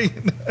tonight?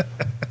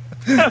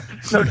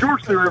 No,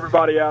 George threw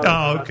everybody out.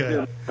 Oh,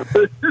 okay.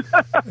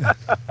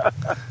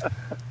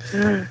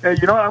 And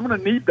you know what? I'm going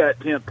to need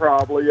that tent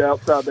probably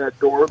outside that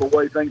door. The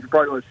way things are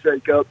probably going to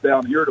shake up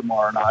down here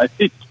tomorrow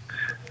night.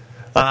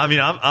 I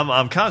mean,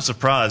 I'm kind of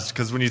surprised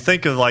because when you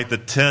think of like the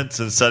tents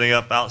and setting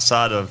up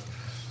outside of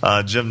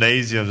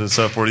gymnasiums and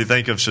so forth, you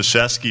think of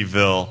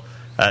Krzyzewskiville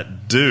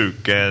at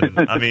Duke, and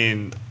I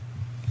mean,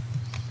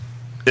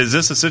 is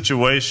this a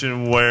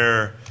situation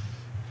where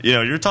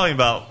you're talking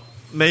about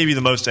maybe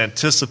the most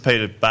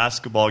anticipated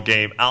basketball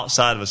game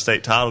outside of a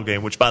state title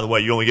game, which, by the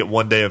way, you only get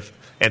 1 day of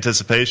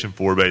anticipation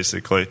for,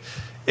 basically,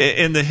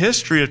 in the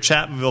history of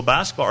Chapmanville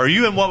basketball? Are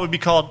you in what would be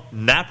called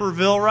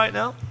Naperville right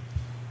now?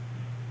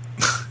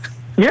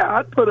 Yeah,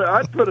 I'd put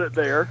it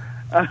there.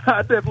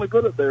 I definitely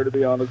put it there, to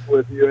be honest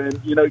with you.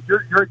 And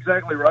you're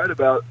exactly right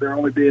about there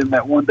only being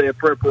that 1 day of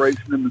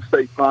preparation in the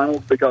state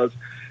finals, because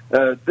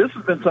this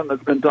has been something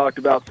that's been talked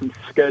about since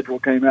the schedule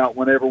came out,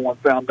 when everyone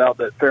found out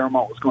that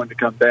Fairmont was going to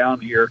come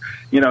down here.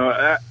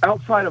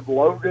 Outside of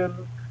Logan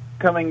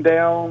coming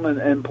down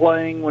and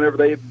playing whenever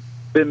they've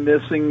been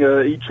missing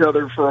each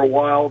other for a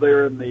while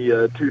there in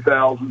the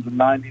 2000s and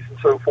 90s and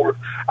so forth,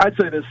 I'd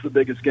say this is the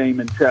biggest game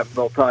in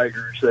Chapmanville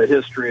Tigers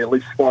history, at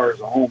least as far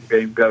as a home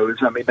game goes.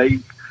 I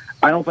mean,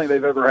 I don't think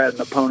they've ever had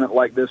an opponent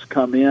like this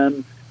come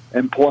in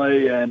and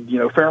play. And,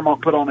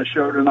 Fairmont put on a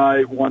show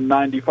tonight, won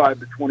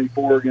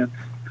 95-24 against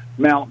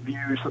Mountain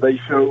View, so they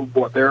showed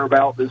what they're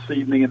about this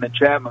evening. And then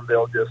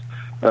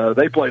Chapmanville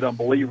they played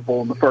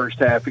unbelievable in the first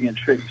half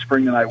against Shady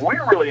Spring tonight. We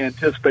really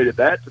anticipated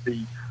that to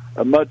be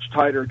a much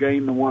tighter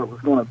game than what it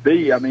was going to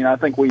be. I mean, I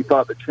think we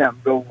thought that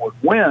Chapmanville would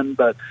win,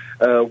 but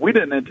we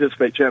didn't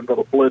anticipate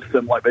Chapmanville to blitz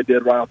them like they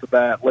did right off the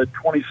bat. Led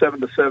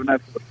 27-7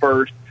 after the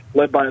first,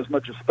 led by as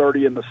much as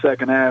 30 in the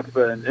second half,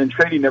 and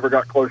Shady never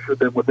got closer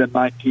than within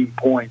 19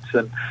 points.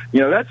 And,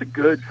 that's a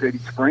good Shady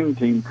Spring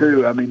team,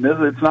 too. I mean,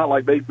 it's not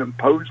like they've been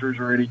posers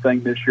or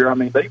anything this year. I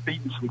mean, they've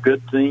beaten some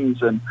good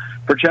teams, and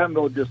for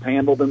Chapmanville to just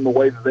handle them the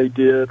way that they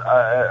did,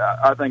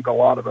 I think a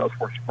lot of us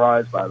were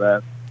surprised by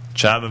that.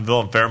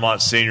 Chapmanville and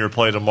Fairmont Senior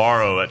play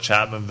tomorrow at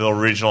Chapmanville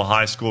Regional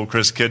High School.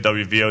 Chris Kidd,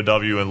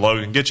 WVOW in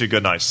Logan. Get you a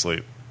good night's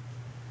sleep.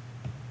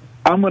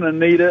 I'm going to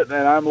need it,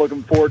 and I'm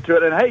looking forward to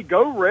it. And, hey,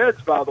 go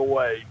Reds, by the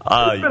way.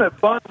 It's been a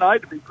fun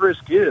night to be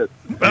Chris Kidd.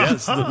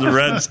 Yes, the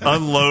Reds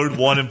unload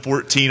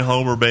 1-14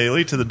 Homer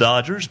Bailey to the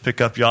Dodgers, pick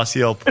up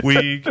Yasiel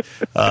Puig,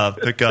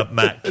 pick up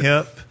Matt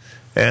Kemp,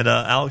 and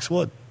Alex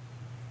Wood.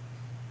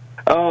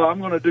 I'm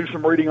going to do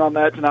some reading on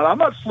that tonight. I'm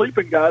not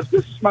sleeping, guys.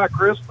 This is my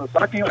Christmas.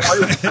 I can't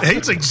wait.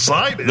 He's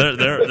excited.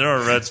 There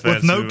are Reds fans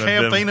with no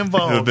caffeine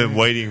involved who have been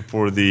waiting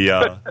for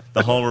the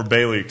Homer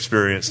Bailey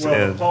experience to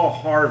end. Paul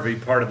Harvey,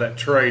 part of that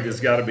trade,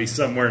 has got to be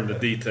somewhere in the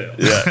details.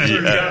 Yeah,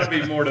 There's got to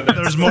be more to that.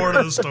 There's more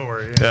to the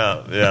story.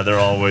 Yeah, there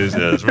always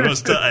is. We're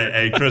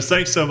hey, Chris,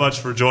 thanks so much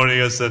for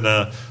joining us, and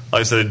like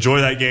I said, enjoy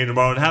that game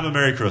tomorrow, and have a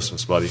Merry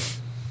Christmas, buddy.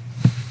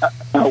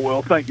 I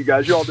will. Thank you,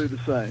 guys. You all do the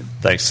same.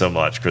 Thanks so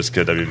much, Chris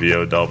Kidd,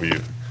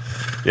 WVOW.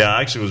 Yeah,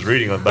 I actually was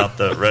reading about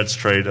the Reds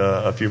trade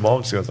a few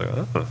moments ago.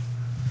 I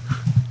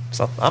was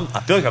like, I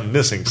feel like I'm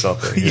missing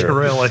something here. Yeah,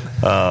 really.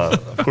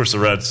 Of course, the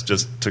Reds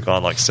just took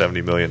on like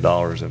 $70 million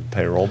in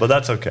payroll, but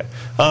that's okay.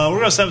 We're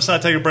going to step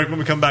aside, take a break. When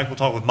we come back, we'll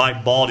talk with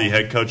Mike Baldy,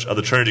 head coach of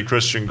the Trinity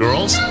Christian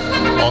Girls.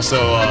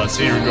 Also,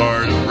 senior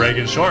guard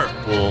Reagan Sharp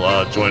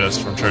will join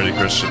us from Trinity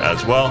Christian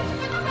as well.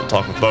 We'll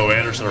talk with Bo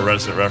Anderson, our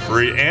resident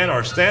referee, and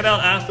our standout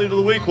athlete of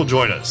the week will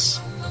join us.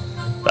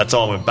 That's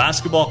all when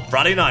Basketball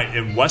Friday Night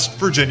in West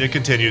Virginia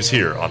continues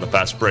here on the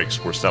Fast Break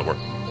Sports Network.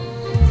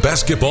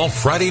 Basketball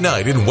Friday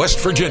Night in West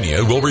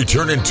Virginia will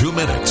return in 2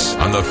 minutes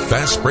on the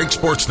Fast Break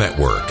Sports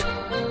Network.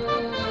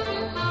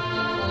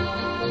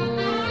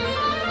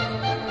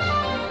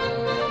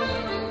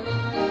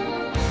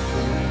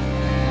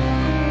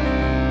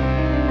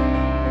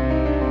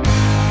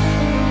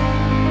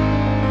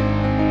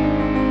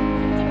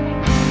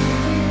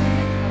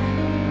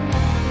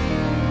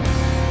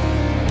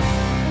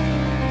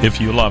 If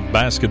you love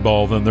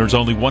basketball, then there's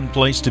only one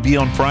place to be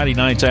on Friday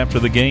nights after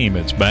the game.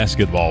 It's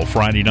Basketball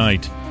Friday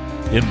Night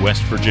in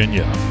West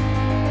Virginia.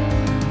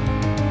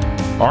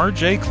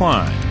 R.J.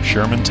 Klein,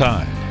 Sherman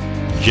Tide,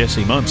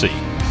 Jesse Muncie,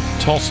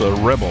 Tulsa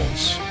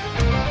Rebels.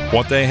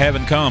 What they have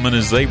in common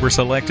is they were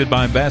selected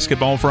by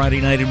Basketball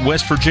Friday Night in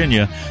West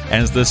Virginia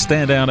as the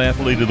standout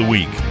athlete of the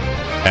week.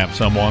 Have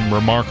someone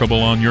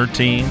remarkable on your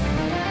team?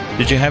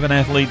 Did you have an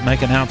athlete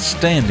make an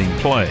outstanding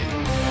play?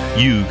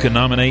 You can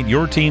nominate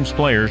your team's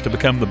players to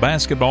become the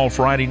Basketball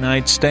Friday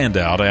Night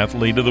Standout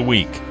Athlete of the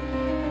Week.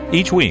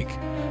 Each week,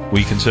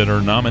 we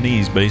consider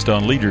nominees based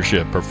on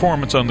leadership,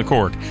 performance on the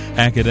court,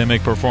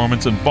 academic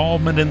performance,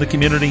 involvement in the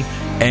community,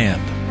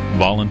 and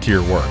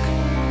volunteer work.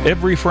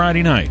 Every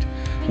Friday night,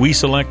 we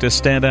select a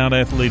Standout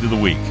Athlete of the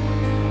Week.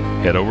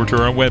 Head over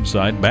to our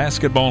website,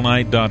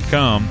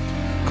 basketballnight.com,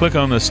 click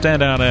on the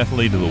Standout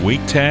Athlete of the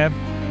Week tab,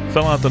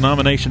 fill out the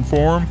nomination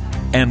form,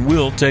 and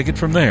we'll take it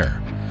from there.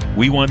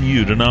 We want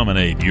you to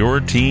nominate your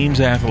team's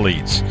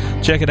athletes.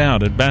 Check it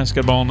out at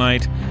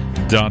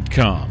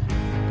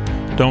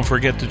basketballnight.com. Don't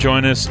forget to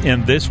join us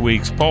in this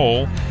week's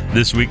poll.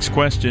 This week's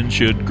question: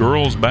 should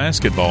girls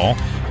basketball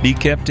be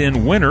kept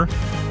in winter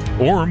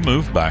or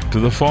move back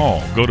to the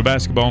fall? Go to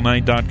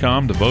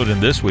basketballnight.com to vote in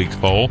this week's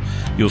poll.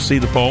 You'll see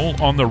the poll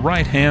on the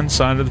right-hand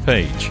side of the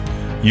page.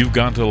 You've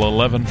got till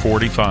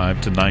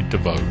 11:45 tonight to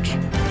vote.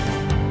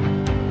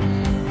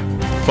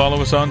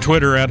 Follow us on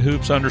Twitter at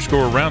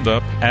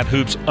 @hoops_roundup,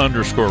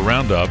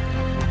 @hoops_roundup.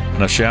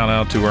 And a shout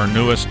out to our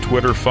newest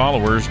Twitter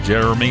followers,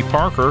 Jeremy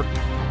Parker,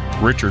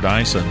 Richard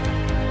Eisen,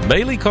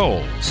 Bailey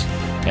Coles,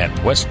 and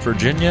West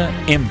Virginia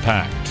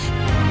Impact.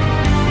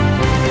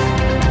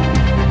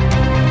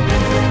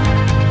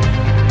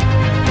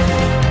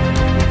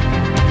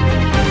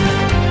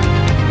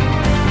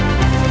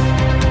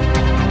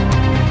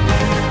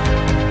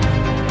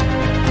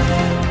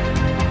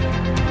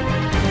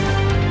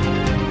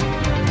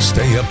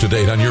 Stay up to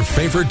date on your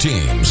favorite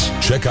teams.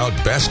 Check out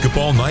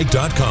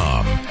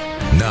basketballnight.com.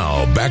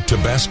 Now, back to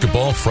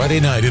Basketball Friday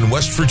Night in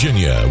West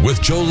Virginia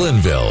with Joe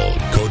Linville,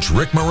 Coach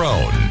Rick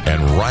Marone, and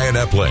Ryan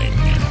Epling.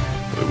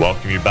 We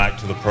welcome you back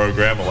to the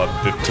program,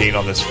 11:15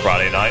 on this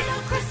Friday night.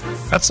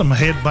 That's some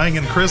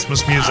head-banging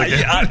Christmas music.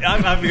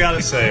 I've got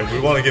to say, we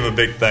want to give a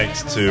big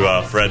thanks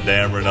to Fred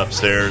Dameron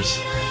upstairs,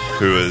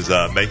 who is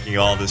making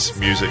all this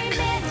music.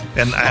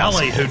 And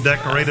Allie, who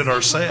decorated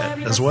our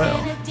set as well.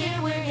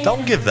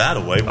 Don't give that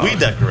away. We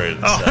decorated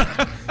the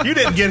set. You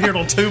didn't get here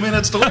till 2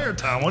 minutes to air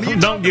time. What are you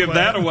Don't give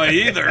about? that away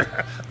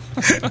either.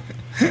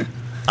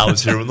 I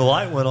was here when the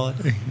light went on.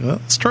 Well,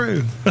 it's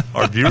true.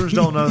 Our viewers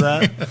don't know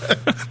that.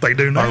 They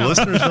do now. Our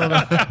listeners don't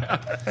know.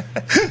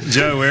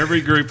 Joe, every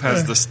group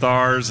has the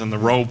stars and the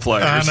role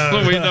players. I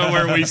know. We know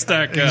where we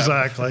stack up.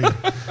 Exactly.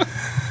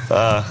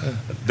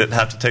 Didn't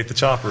have to take the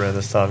chopper in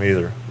this time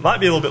either.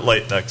 Might be a little bit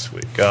late next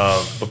week.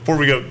 Before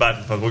we go back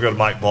to the phones, we'll go to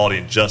Mike Baldy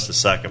in just a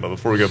second. But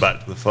before we go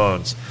back to the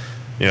phones,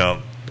 I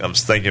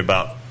was thinking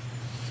about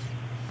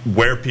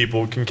where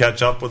people can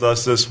catch up with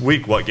us this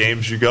week. What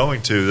games you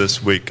going to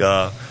this week?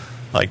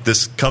 Like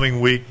this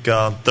coming week,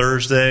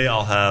 Thursday,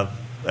 I'll have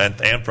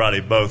and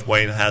Friday both.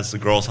 Wayne has the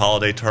girls'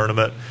 holiday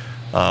tournament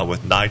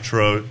with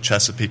Nitro,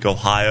 Chesapeake,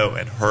 Ohio,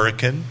 and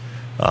Hurricane.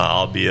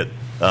 I'll be at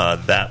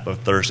that both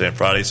Thursday and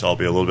Friday, so I'll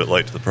be a little bit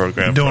late to the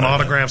program. You doing an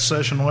autograph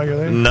session while you're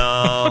there?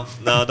 No,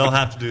 don't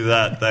have to do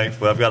that.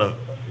 Thankfully, I've got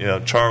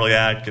Charlie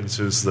Atkins,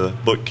 who's the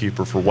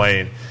bookkeeper for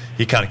Wayne.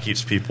 He kind of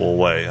keeps people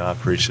away. I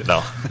appreciate it.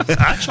 No,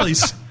 actually,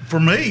 for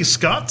me,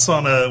 Scott's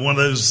on one of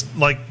those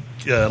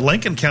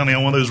Lincoln County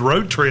on one of those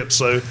road trips,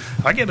 so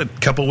I get a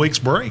couple weeks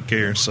break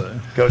here. So,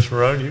 Coach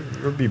Marone,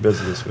 you'll be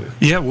busy this week.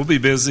 Yeah, we'll be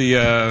busy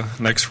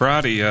next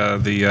Friday.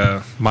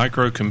 The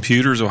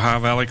Microcomputers Ohio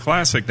Valley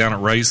Classic down at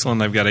Raceland.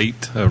 They've got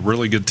 8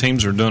 really good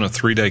teams. They're doing a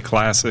 3-day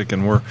classic,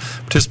 and we're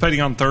participating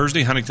on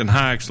Thursday. Huntington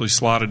High actually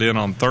slotted in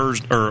on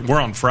Thursday, or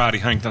we're on Friday.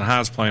 Huntington High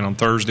is playing on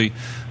Thursday.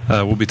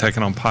 We'll be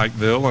taking on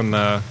Pikeville, and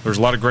there's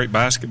a lot of great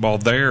basketball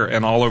there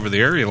and all over the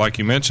area, like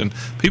you mentioned.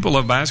 People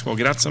love basketball.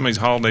 Get out to some of these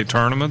holiday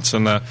tournaments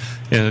and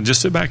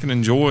just sit back and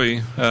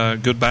enjoy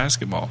good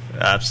basketball.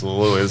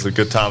 Absolutely. It's a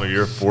good time of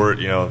year for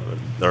it.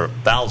 There are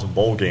 1,000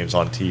 bowl games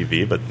on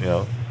TV, but,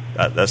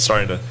 that's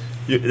starting to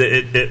 –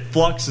 it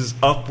fluxes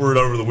upward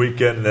over the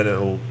weekend, and then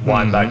it'll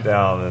wind back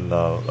down and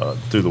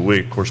through the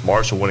week. Of course,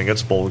 Marshall winning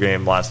its bowl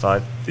game last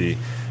night, the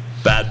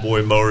Bad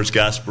Boy Mowers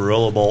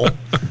Gasparilla Bowl.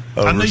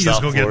 I knew you was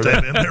going to get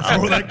that in there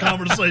before that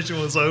conversation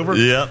was over.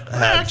 Yep. It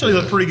actually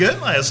looked pretty good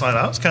last night.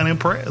 I was kind of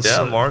impressed.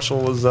 Yeah,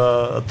 Marshall was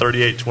a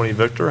 38-20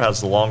 victor,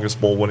 has the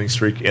longest bowl winning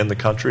streak in the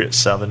country at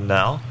 7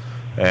 now,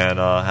 and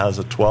has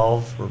a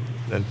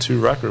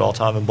 12-2 record all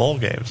time in bowl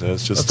games. And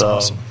it's just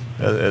that's awesome.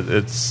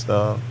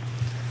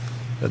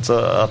 It's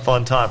a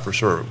fun time for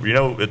sure.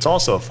 It's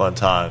also a fun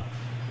time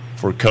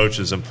for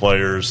coaches and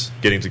players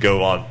getting to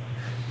go on.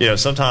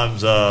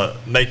 Sometimes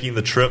making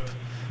the trip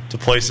to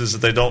places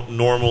that they don't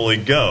normally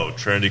go.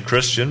 Trinity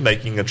Christian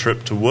making a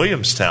trip to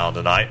Williamstown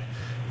tonight.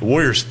 The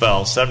Warriors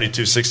fell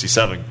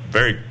 72-67.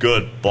 Very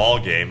good ball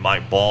game.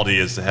 Mike Baldy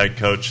is the head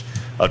coach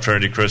of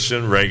Trinity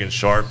Christian. Reagan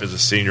Sharp is a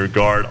senior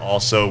guard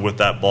also with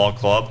that ball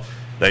club.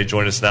 They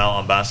join us now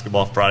on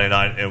Basketball Friday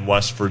Night in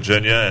West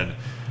Virginia. And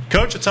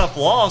Coach, a tough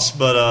loss,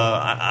 but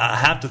I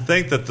have to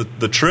think that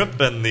the trip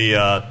and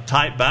the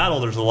tight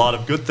battle, there's a lot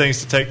of good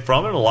things to take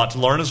from it, a lot to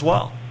learn as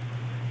well.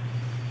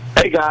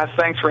 Hey, guys.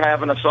 Thanks for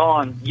having us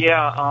on.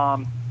 Yeah,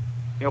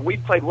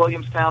 we've played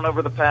Williamstown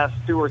over the past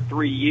 2 or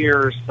 3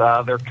 years.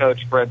 Their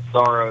coach, Fred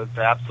Starrow, is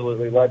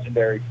absolutely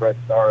legendary. Fred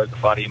Starrow is a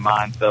buddy of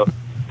mine. So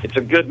it's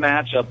a good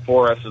matchup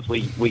for us as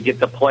we get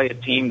to play a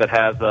team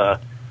that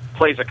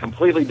plays a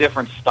completely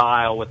different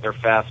style with their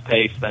fast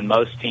pace than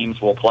most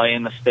teams will play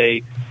in the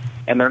state,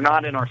 and they're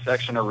not in our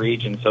section or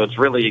region, so it's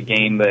really a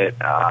game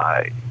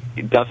that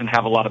it doesn't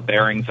have a lot of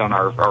bearings on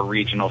our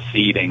regional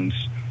seedings.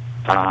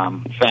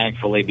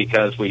 Thankfully,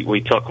 because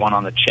we took one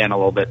on the chin a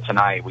little bit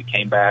tonight. We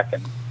came back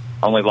and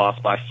only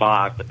lost by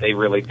 5, but they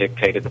really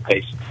dictated the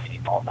pace of the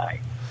team all night.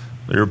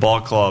 Your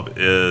ball club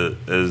is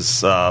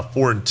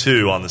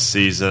 4-2 on the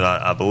season,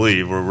 I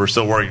believe. We're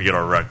still working to get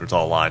our records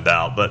all lined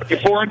out. But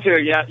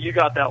 4-2, yeah, you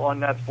got that one.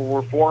 That's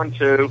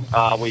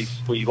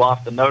 4-2. We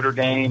lost to Notre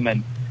Dame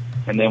and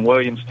then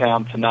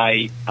Williamstown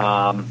tonight.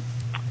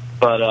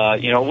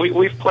 But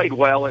we've played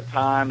well at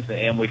times,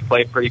 and we've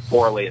played pretty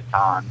poorly at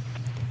times,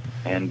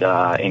 and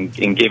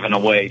in giving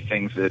away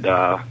things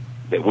that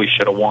we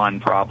should have won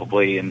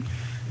probably, and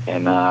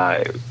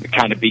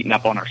kind of beating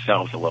up on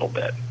ourselves a little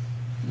bit.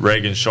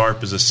 Reagan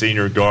Sharp is a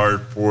senior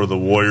guard for the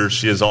Warriors.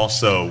 She is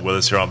also with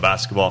us here on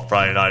Basketball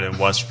Friday Night in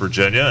West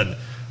Virginia.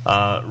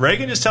 And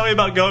Reagan, just tell me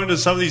about going to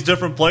some of these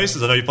different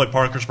places. I know you play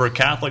Parkersburg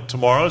Catholic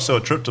tomorrow, so a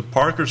trip to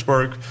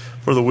Parkersburg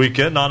for the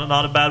weekend,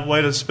 not a bad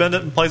way to spend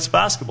it and play some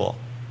basketball.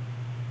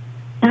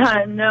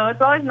 No, it's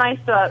always nice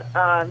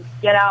to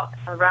get out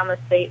around the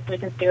state so we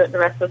can see what the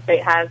rest of the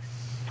state has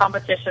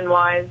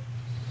competition-wise.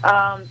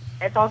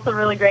 It's also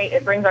really great.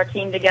 It brings our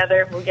team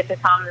together. We get to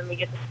come and we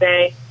get to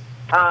stay.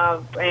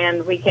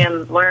 And we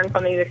can learn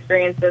from these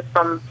experiences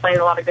from playing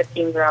a lot of good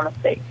teams around the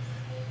state.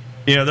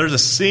 You know, there's a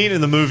scene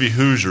in the movie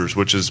Hoosiers,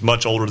 which is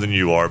much older than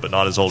you are, but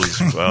not as old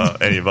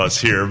as any of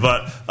us here,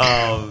 but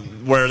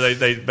where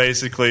they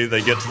basically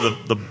get to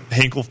the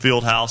Hinkle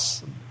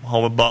Fieldhouse,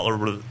 home of Butler,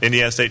 with the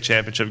Indiana State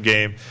Championship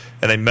game,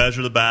 and they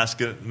measure the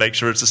basket, make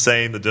sure it's the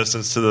same, the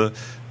distance to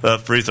the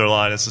free throw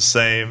line is the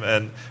same.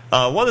 And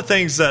one of the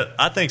things that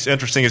I think is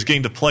interesting is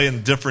getting to play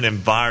in different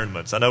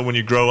environments. I know when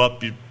you grow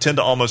up, you tend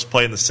to almost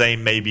play in the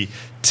same maybe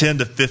 10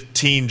 to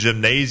 15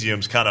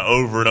 gymnasiums kind of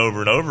over and over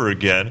and over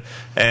again.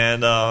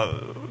 And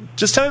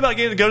just tell me about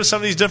getting to go to some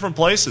of these different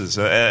places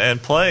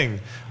and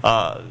playing,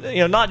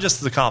 not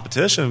just the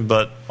competition,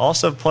 but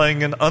also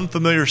playing in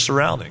unfamiliar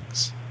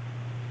surroundings.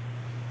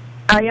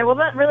 Yeah, well,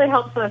 that really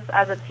helps us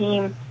as a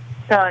team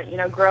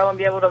to, grow and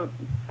be able to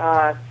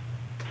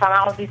come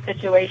out of these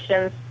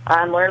situations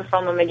and learn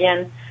from them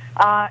again.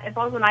 It's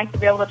also nice to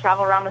be able to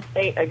travel around the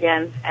state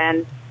again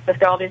and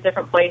just go all these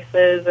different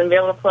places and be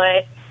able to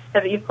play. So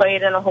that you've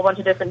played in a whole bunch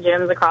of different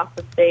gyms across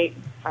the state,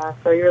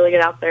 so you really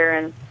get out there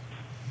and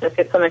just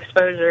get some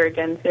exposure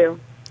again, too.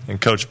 And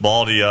Coach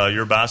Baldy,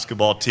 your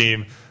basketball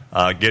team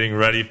getting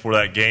ready for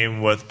that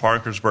game with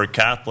Parkersburg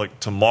Catholic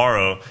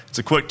tomorrow. It's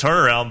a quick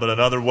turnaround, but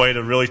another way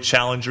to really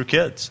challenge your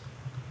kids.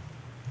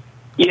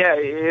 Yeah,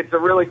 it's a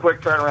really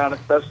quick turnaround,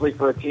 especially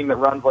for a team that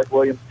runs like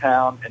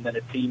Williamstown and then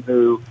a team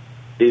who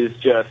is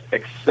just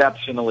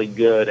exceptionally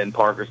good in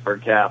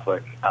Parkersburg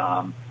Catholic.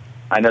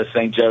 I know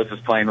St.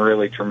 Joseph's playing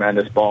really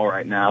tremendous ball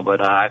right now, but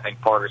I think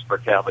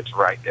Parkersburg Catholic's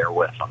right there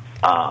with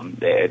them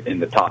in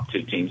the top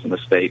 2 teams in the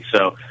state.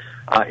 So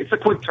it's a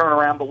quick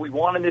turnaround, but we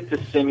wanted it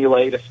to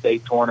simulate a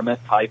state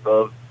tournament type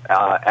of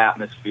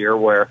atmosphere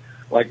where,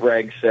 like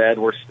Greg said,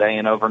 we're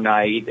staying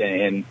overnight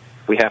and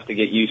we have to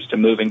get used to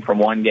moving from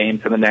one game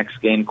to the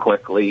next game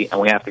quickly, and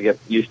we have to get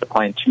used to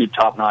playing 2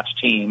 top-notch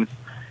teams.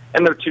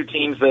 And they're 2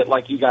 teams that,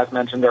 like you guys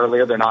mentioned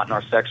earlier, they're not in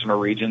our section or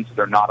region, so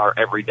they're not our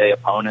everyday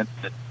opponents.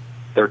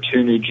 They're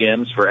 2 new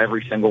gyms for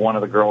every single one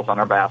of the girls on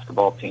our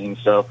basketball team.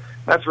 So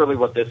that's really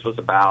what this was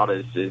about,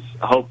 is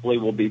hopefully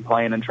we'll be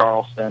playing in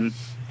Charleston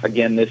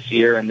again this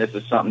year, and this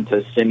is something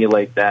to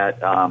simulate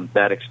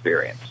that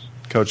experience.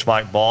 Coach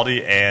Mike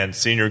Baldy and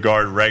senior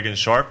guard Reagan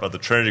Sharp of the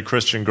Trinity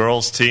Christian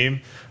girls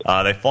team.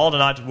 They fall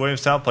tonight to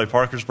Williamstown, play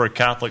Parkersburg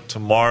Catholic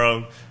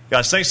tomorrow.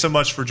 Guys, thanks so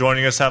much for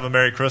joining us. Have a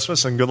Merry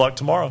Christmas and good luck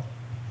tomorrow.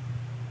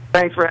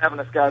 Thanks for having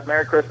us, guys.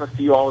 Merry Christmas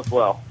to you all as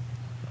well.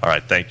 All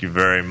right, thank you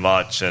very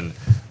much. And,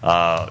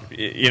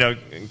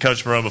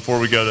 Coach Marone, before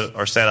we go to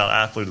our Standout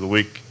Athlete of the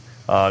Week,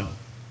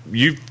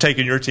 you've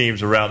taken your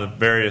teams around to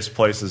various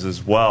places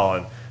as well.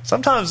 And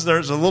sometimes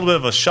there's a little bit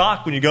of a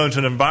shock when you go into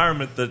an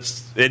environment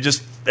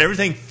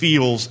everything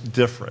feels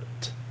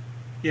different.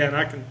 Yeah, and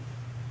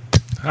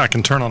I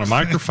can turn on a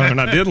microphone.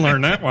 I did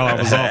learn that while I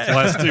was off the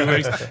last 2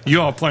 weeks.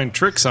 You all playing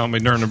tricks on me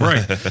during the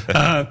break.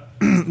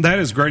 That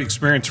is a great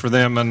experience for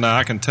them, and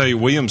I can tell you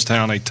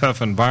Williamstown, a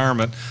tough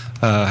environment,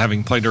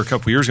 having played there a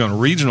couple of years ago in a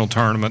regional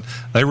tournament,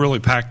 they really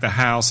pack the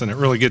house, and it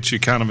really gets you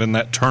kind of in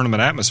that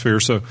tournament atmosphere.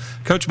 So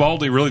Coach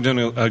Baldy really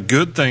doing a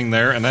good thing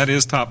there, and that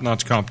is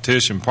top-notch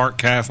competition. Park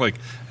Catholic,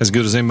 as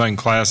good as anybody in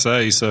Class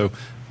A, so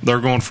they're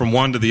going from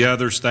one to the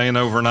other, staying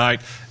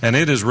overnight, and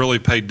it has really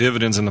paid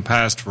dividends in the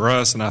past for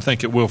us, and I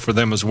think it will for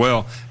them as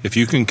well. If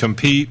you can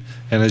compete,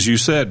 and as you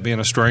said, be in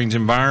a strange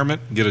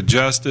environment, get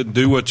adjusted,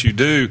 do what you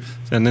do,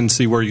 and then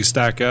see where you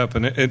stack up.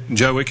 And,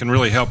 Joe, it can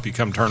really help you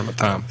come tournament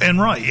time. And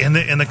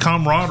the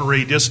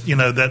camaraderie, just,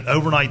 that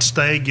overnight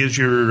stay gives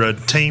your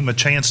team a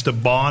chance to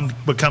bond,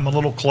 become a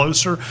little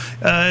closer,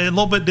 a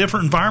little bit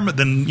different environment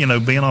than,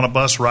 being on a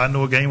bus riding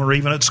to a game or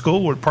even at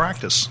school or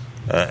practice.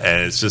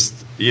 And it's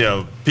just,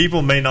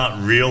 people may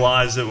not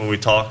realize it when we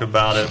talk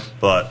about it,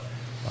 but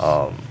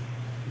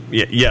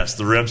yes,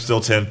 the rim's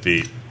still 10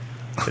 feet.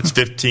 It's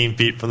 15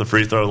 feet from the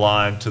free throw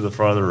line to the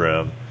front of the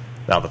rim.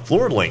 Now, the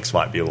floor lengths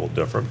might be a little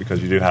different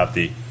because you do have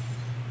the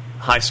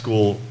high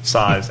school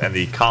size and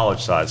the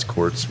college size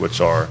courts, which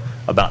are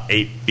about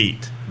 8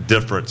 feet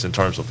difference in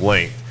terms of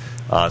length.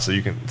 So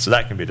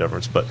that can be a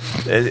difference. But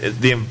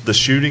the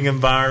shooting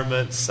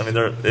environments, I mean,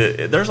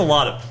 there's a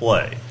lot at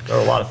play. There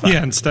are a lot of factors.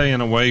 Yeah, and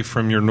staying away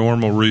from your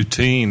normal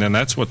routine, and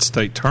that's what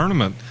state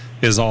tournament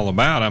is all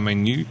about. I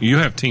mean, you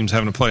have teams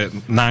having to play at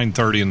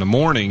 9:30 in the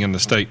morning in the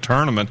state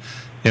tournament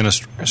in a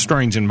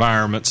strange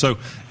environment. So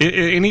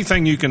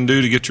anything you can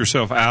do to get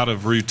yourself out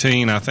of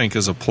routine, I think,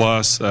 is a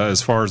plus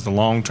as far as the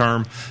long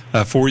term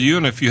for you.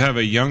 And if you have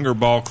a younger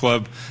ball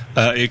club,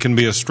 it can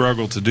be a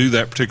struggle to do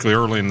that, particularly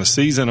early in the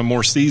season. A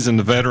more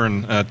seasoned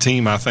veteran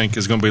team, I think,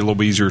 is going to be a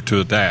little easier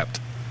to adapt.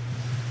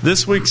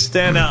 This week's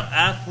Standout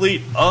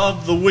Athlete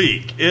of the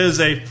Week is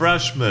a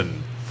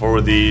freshman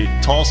for the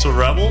Tulsa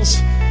Rebels.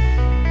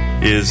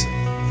 Is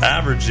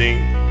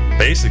averaging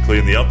basically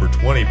in the upper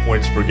 20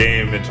 points per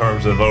game in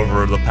terms of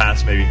over the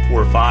past maybe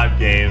 4 or 5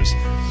 games.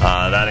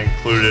 That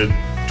included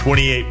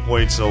 28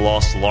 points in a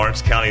loss to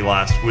Lawrence County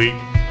last week,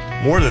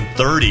 more than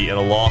 30 in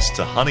a loss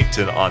to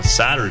Huntington on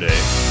Saturday,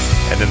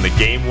 and then the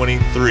game-winning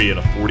 3 in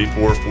a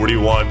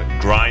 44-41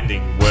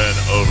 grinding win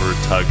over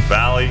Tug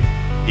Valley.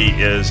 He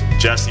is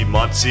Jesse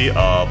Muncie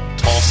of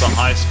Tulsa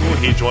High School.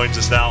 He joins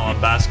us now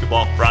on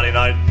Basketball Friday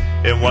Night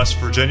in West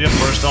Virginia.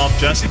 First off,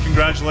 Jesse,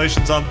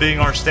 congratulations on being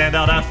our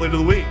Standout Athlete of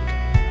the Week.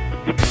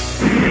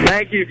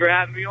 Thank you for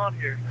having me on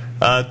here.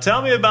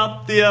 Tell me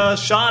about the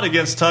shot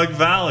against Tug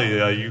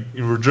Valley.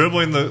 You were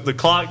dribbling the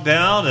clock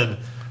down, and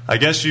I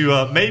guess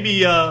you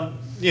maybe,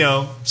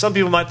 some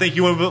people might think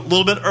you went a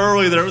little bit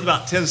early there with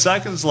about 10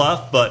 seconds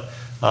left, but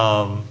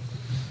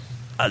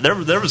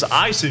there was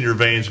ice in your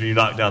veins when you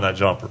knocked down that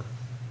jumper.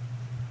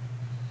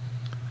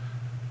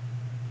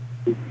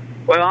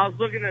 Well, I was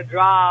looking to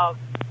drive,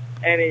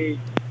 and he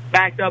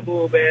backed up a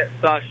little bit,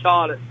 so I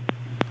shot it.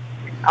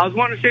 I was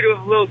wanting to shoot it with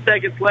a little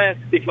seconds left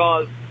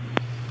because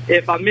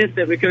if I missed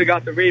it, we could have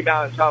got the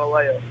rebound and shot a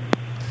layup.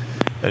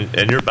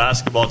 And your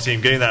basketball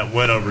team getting that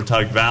win over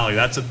Tug Valley,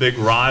 that's a big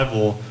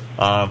rival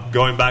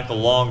going back a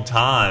long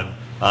time.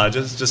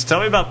 Just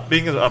tell me about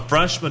being a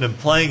freshman and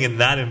playing in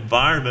that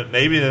environment,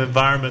 maybe an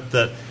environment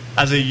that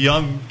as a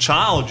young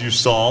child you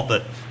saw,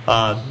 but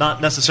not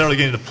necessarily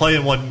getting to play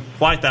in one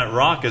quite that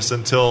raucous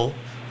until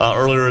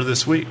earlier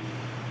this week.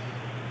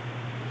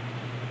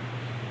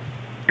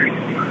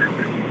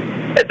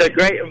 It's a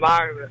great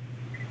environment.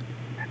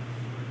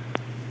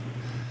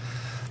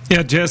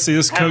 Yeah, Jesse,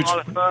 this Had a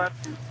lot of fun.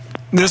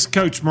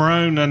 Coach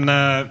Marone,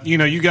 and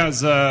you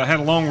guys had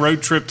a long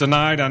road trip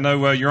tonight. I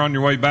know you're on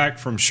your way back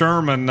from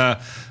Sherman.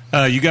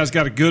 You guys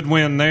got a good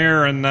win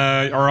there and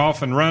are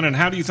off and running.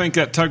 How do you think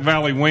that Tug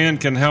Valley win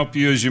can help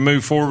you as you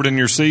move forward in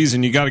your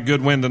season? You got a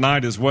good win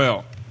tonight as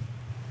well.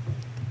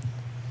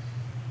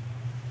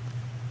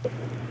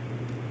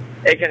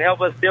 It can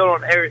help us build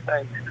on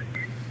everything.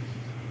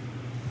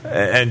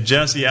 And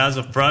Jesse, as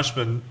a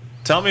freshman,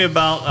 tell me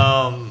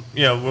about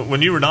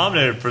when you were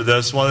nominated for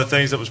this. One of the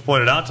things that was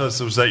pointed out to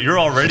us was that you're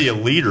already a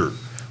leader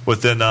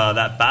within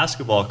that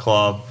basketball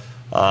club.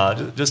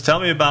 Just tell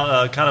me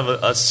about kind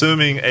of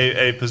assuming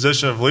a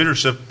position of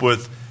leadership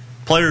with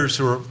players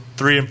who are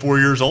 3 and 4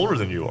 years older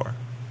than you are.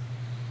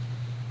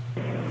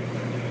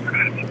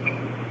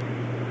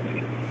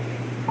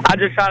 I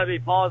just try to be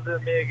positive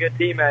and be a good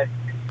teammate.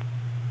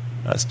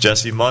 That's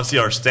Jesse Muncie,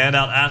 our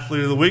Standout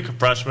Athlete of the Week, a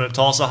freshman at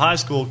Tulsa High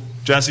School.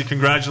 Jesse,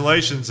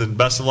 congratulations and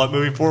best of luck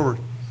moving forward.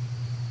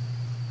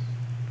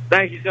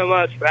 Thank you so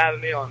much for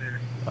having me on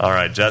here. All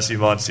right, Jesse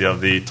Muncie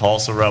of the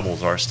Tulsa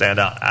Rebels, our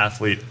Standout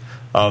Athlete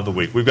of the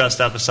Week. We've got to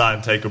step aside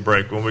and take a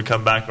break. When we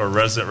come back, our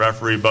resident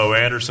referee, Bo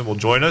Anderson, will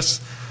join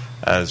us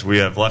as we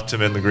have left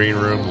him in the green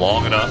room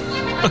long enough.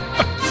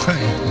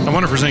 I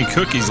wonder if there's any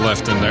cookies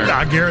left in there.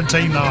 I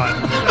guarantee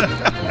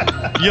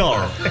not. Y'all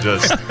are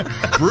just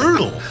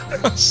brutal.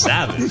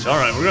 Savage. All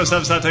right, we're going to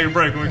step aside and take a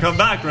break. When we come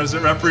back,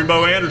 resident referee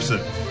Bo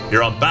Anderson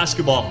here on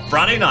Basketball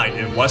Friday Night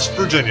in West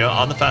Virginia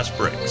on the Fast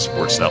Break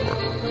Sports Network.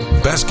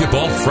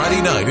 Basketball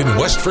Friday Night in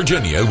West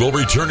Virginia will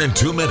return in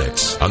 2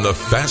 minutes on the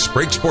Fast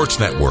Break Sports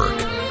Network.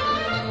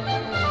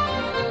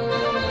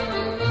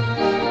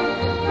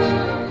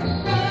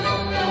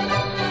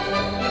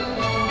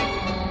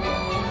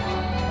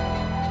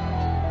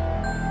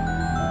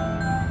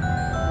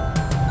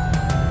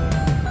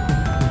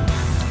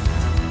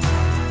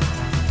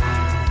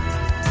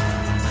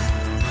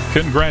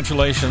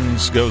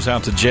 Congratulations goes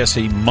out to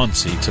Jesse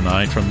Muncie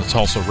tonight from the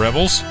Tulsa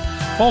Rebels.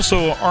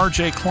 Also,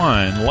 R.J.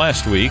 Klein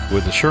last week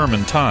with the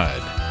Sherman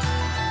Tide.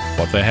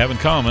 What they have in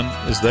common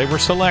is they were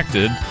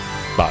selected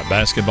by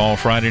Basketball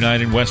Friday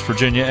Night in West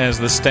Virginia as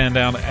the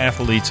Standout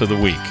Athletes of the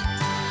Week.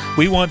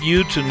 We want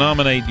you to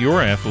nominate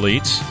your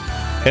athletes.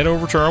 Head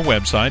over to our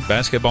website,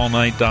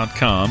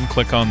 basketballnight.com.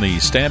 Click on the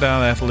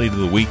Standout Athlete of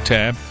the Week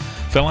tab.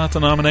 Fill out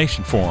the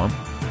nomination form.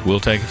 We'll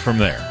take it from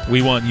there.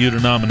 We want you to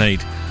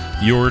nominate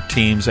your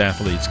team's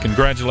athletes.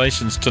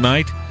 Congratulations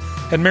tonight,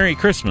 and Merry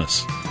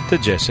Christmas to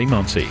Jesse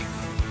Muncie.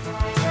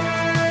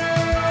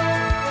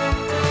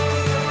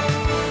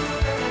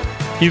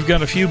 You've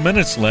got a few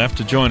minutes left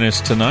to join us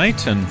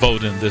tonight and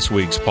vote in this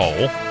week's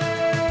poll.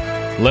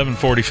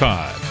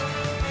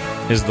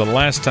 11:45 is the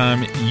last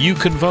time you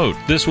can vote.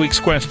 This week's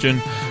question,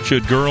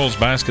 should girls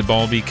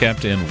basketball be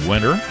kept in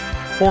winter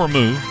or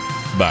move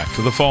back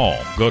to the fall?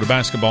 Go to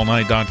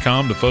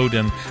basketballnight.com to vote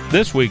in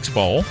this week's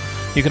poll.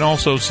 You can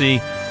also see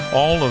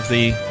all of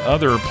the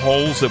other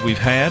polls that we've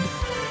had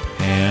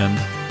and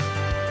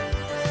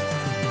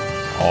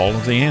all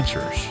of the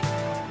answers.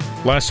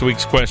 Last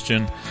week's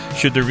question,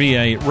 should there be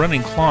a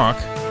running clock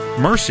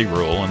mercy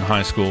rule in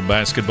high school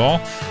basketball?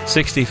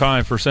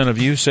 65% of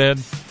you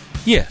said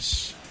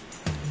yes.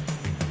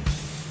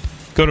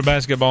 Go to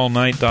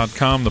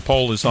basketballnight.com. The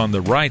poll is on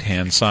the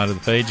right-hand side of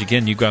the page.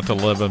 Again, you've got the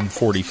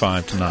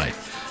 11:45 tonight.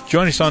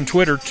 Join us on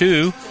Twitter,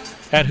 too,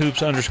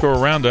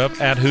 @hoops_roundup,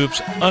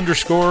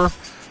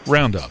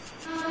 @hoops_roundup.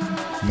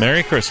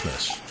 Merry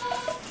Christmas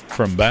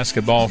from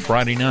Basketball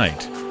Friday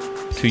Night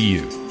to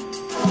you.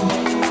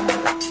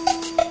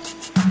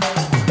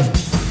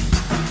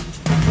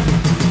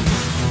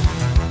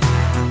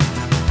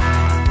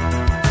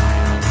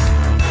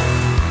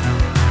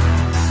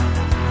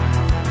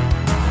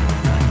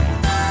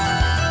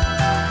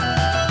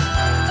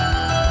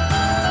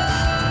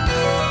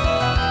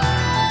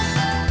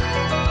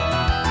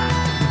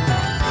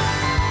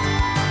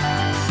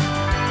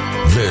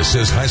 This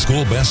is high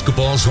school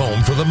basketball's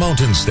home for the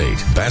Mountain State.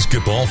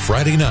 Basketball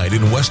Friday Night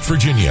in West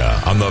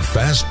Virginia on the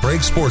Fast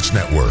Break Sports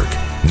Network.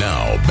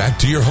 Now, back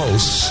to your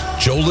hosts,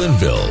 Joe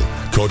Linville,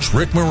 Coach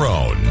Rick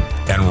Marone,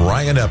 and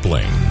Ryan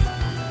Epling.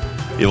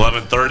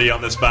 11:30 on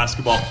this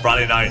Basketball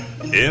Friday Night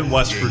in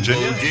West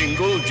Virginia.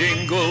 Jingle,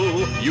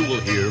 jingle, you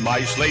will hear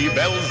my sleigh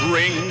bells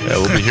ring. Yeah,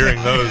 we'll be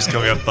hearing those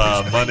coming up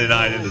Monday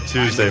night into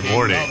Tuesday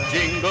morning.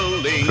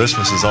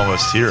 Christmas is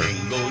almost here.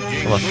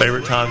 One of my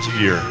favorite times of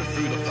year.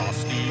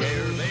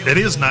 It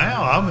is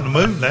now. I'm in the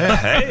mood now.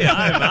 Hey,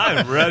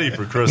 I'm ready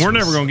for Christmas. We're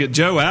never going to get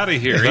Joe out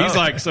of here. He's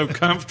like so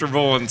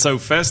comfortable and so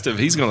festive.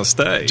 He's going to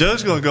stay.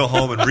 Joe's going to go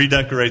home and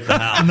redecorate the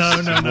house. No.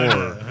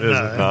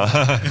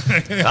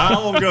 I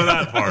won't go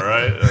that far,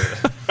 right?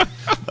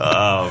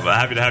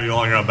 Happy to have you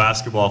along here on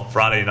Basketball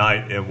Friday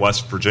Night in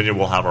West Virginia.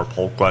 We'll have our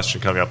poll question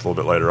coming up a little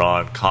bit later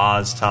on.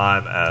 Cause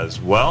time as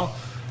well.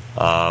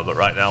 But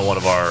right now, one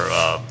of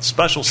our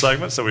special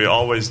segments that we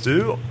always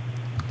do,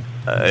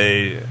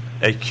 a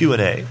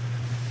Q&A.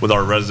 With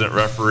our resident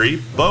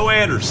referee, Bo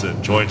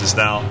Anderson, joins us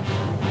now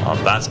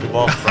on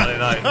Basketball Friday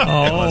Night in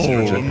West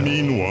Virginia. Oh,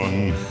 mean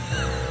one,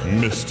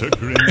 Mr.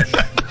 Grinch.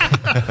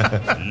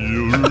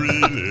 You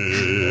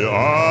really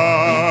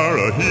are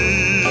a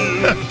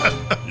heel.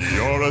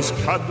 You're as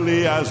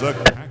cuddly as a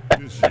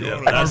cactus.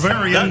 Our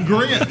very own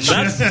Grinch.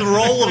 That's the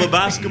role of a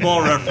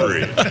basketball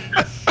referee.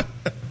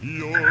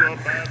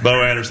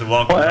 Bo Anderson,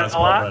 welcome to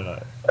Basketball Friday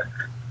Night.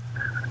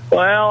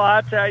 Well,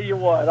 I tell you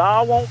what,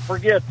 I won't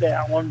forget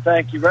that one.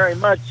 Thank you very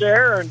much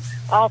there. And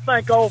I'll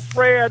thank old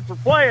Fred for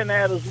playing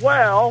that as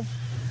well.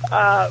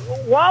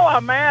 While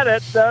I'm at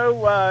it,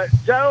 though,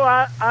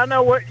 Joe, I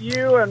know what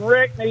you and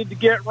Rick need to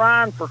get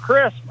Ryan for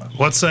Christmas.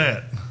 What's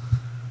that?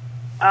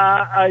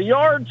 A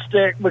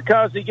yardstick,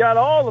 because he got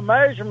all the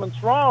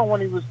measurements wrong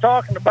when he was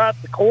talking about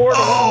the court.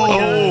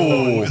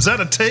 Oh, is that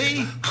a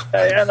T?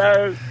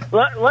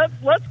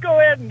 Let's go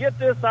ahead and get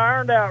this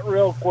ironed out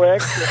real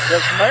quick.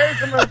 The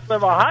measurements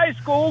of a high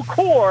school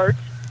court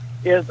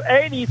is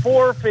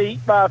 84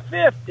 feet by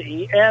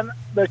 50, and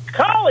the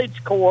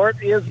college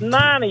court is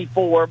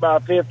 94 by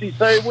 50,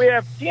 so we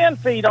have 10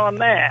 feet on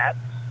that.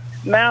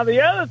 Now,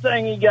 the other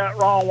thing he got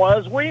wrong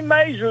was we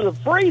measure the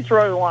free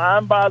throw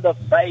line by the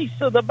face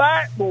of the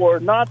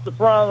backboard, not the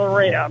front of the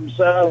rim.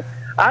 So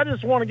I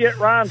just want to get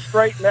Ryan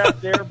straightened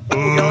out there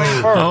before we go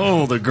any further.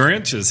 Oh, the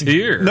Grinch is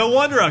here. No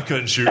wonder I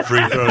couldn't shoot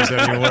free throws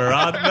anywhere.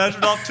 I'd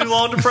measured off too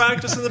long to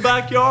practice in the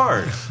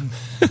backyard.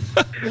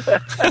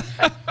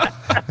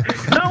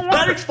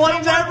 That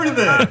explains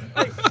everything.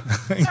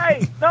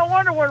 Hey, no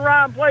wonder when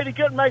Ryan played, he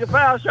couldn't make a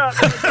foul shot.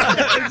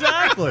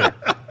 Exactly.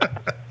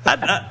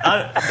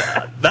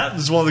 That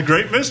was one of the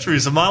great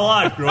mysteries of my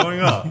life growing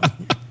up.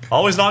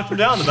 Always knocked him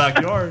down in the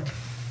backyard.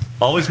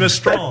 Always missed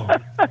strong.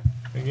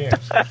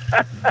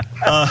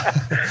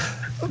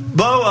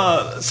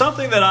 Bo,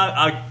 something that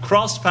I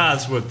crossed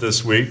paths with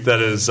this week that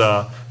is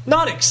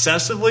not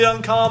excessively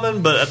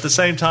uncommon, but at the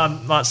same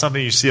time not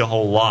something you see a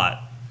whole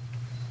lot.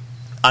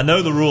 I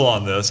know the rule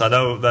on this. I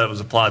know that it was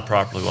applied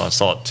properly when I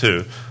saw it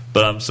too.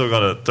 But I'm still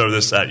going to throw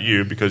this at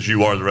you because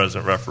you are the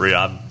resident referee.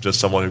 I'm just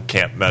someone who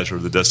can't measure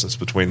the distance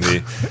between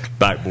the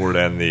backboard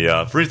and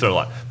the free throw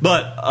line.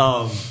 But,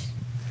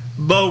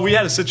 Bo, we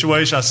had a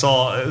situation I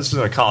saw. This is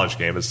a college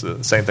game. It's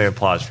the same thing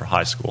applies for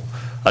high school.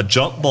 A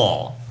jump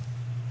ball,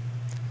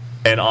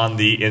 and on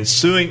the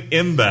ensuing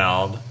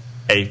inbound,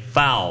 a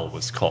foul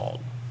was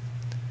called.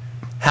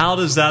 How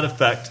does that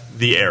affect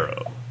the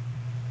arrow?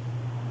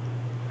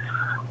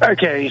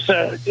 Okay,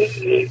 so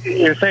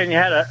you're saying you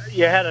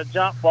had a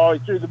jump ball, you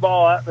threw the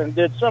ball up, and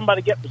did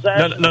somebody get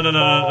possession? No.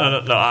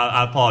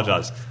 I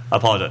apologize.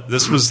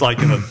 This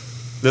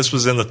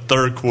was in the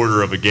third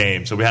quarter of a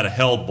game, so we had a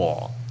held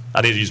ball.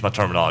 I need to use my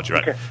terminology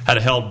right. Okay. Had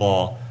a held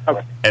ball,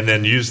 and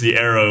then use the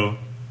arrow.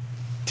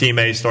 Team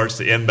A starts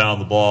to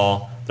inbound the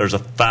ball. There's a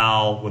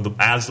foul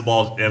as the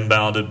ball is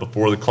inbounded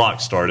before the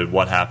clock started.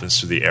 What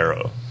happens to the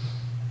arrow?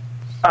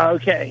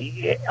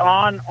 Okay,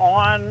 on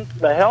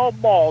the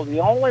held ball, the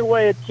only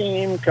way a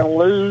team can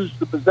lose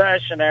the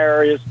possession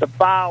area is to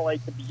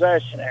violate the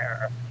possession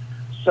area.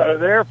 So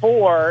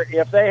therefore,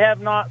 if they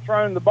have not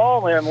thrown the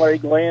ball in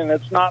legally and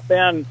it's not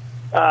been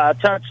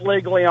touched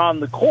legally on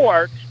the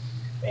court,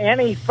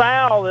 any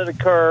foul that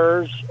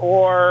occurs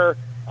or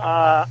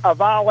a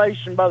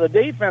violation by the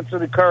defense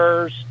that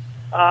occurs,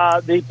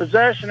 the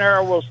possession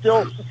area will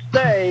still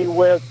stay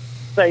with,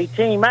 say,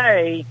 Team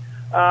A,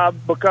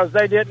 because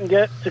they didn't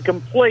get to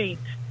complete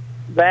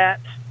that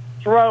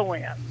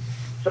throw-in.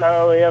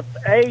 So if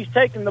A's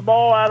taking the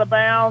ball out of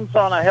bounds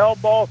on a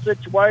held ball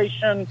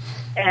situation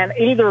and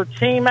either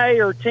Team A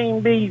or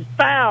Team B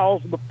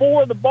fouls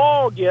before the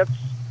ball gets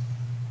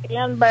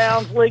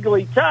inbounds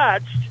legally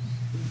touched,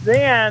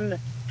 then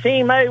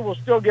Team A will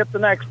still get the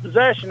next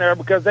possession there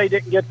because they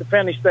didn't get to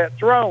finish that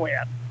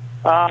throw-in.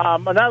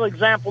 Another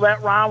example of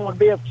that, Ryan, would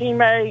be if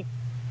Team A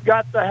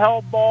got the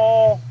held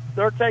ball,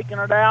 they're taking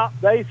it out,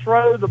 they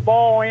throw the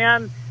ball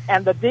in,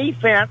 and the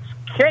defense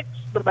kicks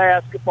the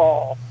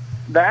basketball.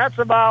 That's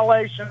a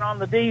violation on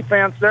the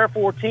defense.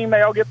 Therefore, Team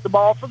A will get the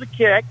ball for the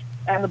kick,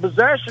 and the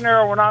possession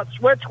area will not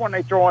switch when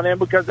they throw it in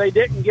because they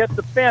didn't get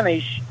to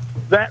finish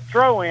that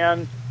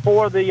throw-in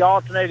for the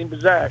alternating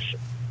possession.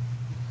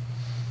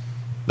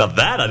 Now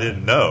that I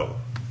didn't know.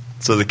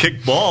 So the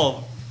kick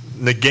ball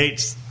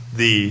negates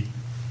the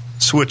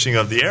switching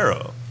of the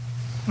arrow.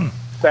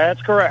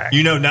 That's correct.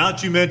 Now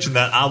that you mentioned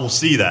that, I will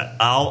see that.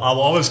 I will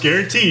almost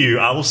guarantee you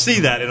I will see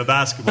that in a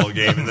basketball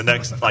game in the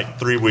next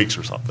 3 weeks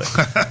or something.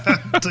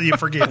 Until you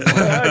forget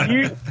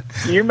it.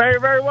 You may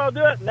very well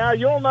do it. Now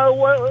you'll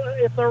know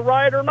if they're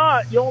right or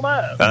not. You'll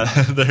know.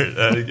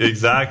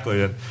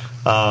 Exactly. And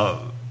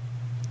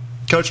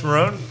Coach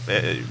Marone,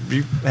 have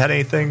you had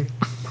anything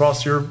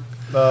cross your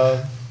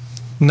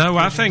No,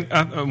 I think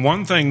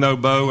one thing, though,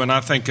 Bo, and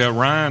I think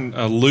Ryan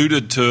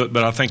alluded to it,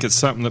 but I think it's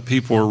something that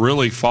people are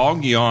really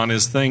foggy on,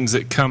 is things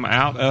that come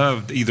out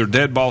of either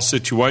dead ball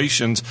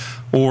situations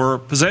or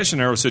possession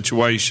arrow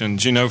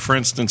situations. For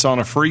instance, on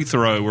a free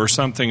throw or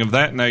something of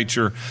that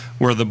nature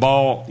where the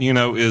ball,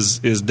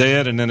 is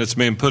dead and then it's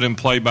being put in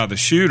play by the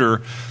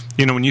shooter.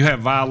 When you have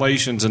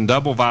violations and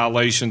double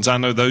violations, I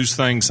know those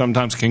things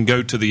sometimes can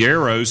go to the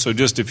arrow. So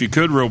just if you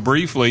could real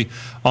briefly,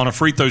 on a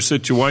free throw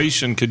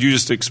situation, could you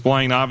just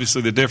explain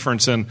obviously the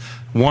difference in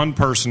one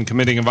person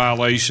committing a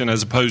violation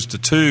as opposed to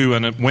two,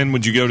 and when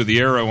would you go to the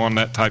arrow on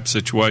that type of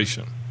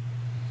situation?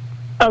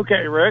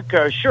 Okay, Rick,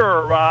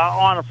 sure.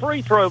 On a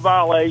free throw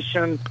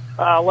violation,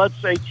 let's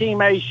say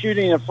Team A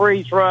shooting a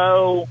free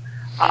throw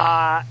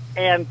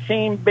and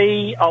Team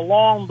B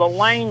along the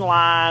lane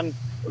line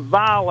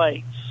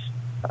violates.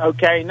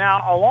 Okay,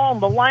 now along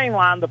the lane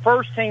line, the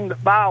first team that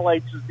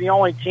violates is the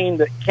only team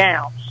that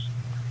counts.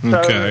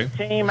 So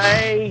Team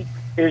A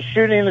is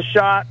shooting the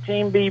shot,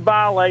 Team B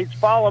violates,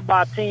 followed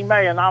by Team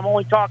A, and I'm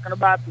only talking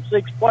about the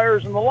 6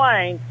 players in the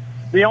lane.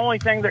 The only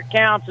thing that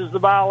counts is the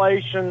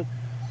violation,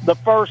 the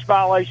first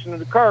violation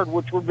that occurred,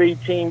 which would be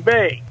Team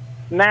B.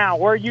 Now,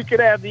 where you could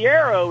have the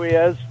arrow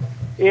is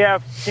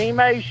if Team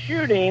A is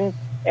shooting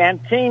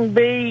and Team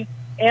B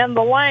in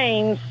the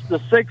lanes, the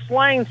 6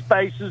 lane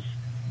spaces,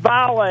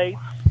 violates,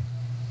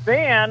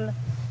 then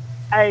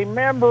a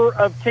member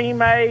of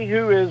Team A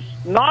who is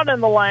not in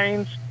the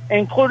lanes,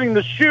 including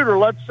the shooter,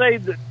 let's say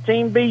that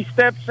Team B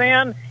steps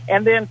in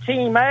and then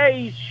Team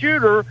A's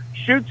shooter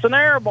shoots an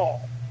air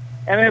ball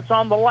and it's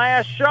on the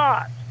last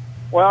shot.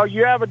 Well,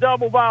 you have a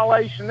double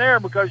violation there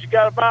because you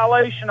got a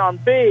violation on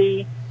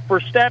B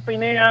for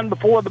stepping in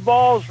before the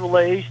ball is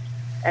released,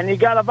 and you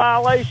got a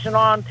violation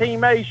on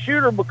Team A's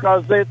shooter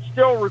because it's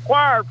still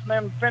required for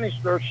them to finish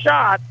their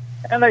shot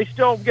and they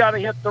still got to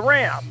hit the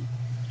rim.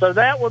 So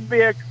that would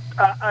be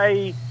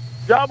a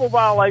double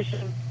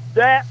violation.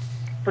 That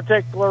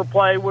particular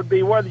play would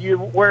be where you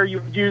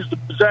would use the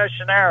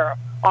possession arrow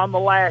on the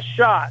last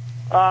shot,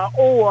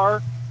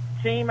 or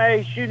Team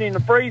A shooting a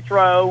free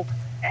throw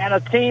and a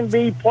Team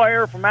B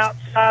player from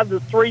outside the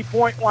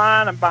 3-point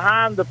line and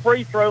behind the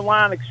free throw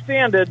line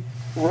extended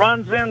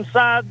runs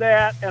inside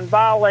that and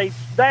violates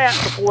that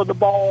before the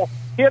ball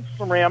hits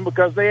the rim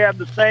because they have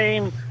the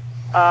same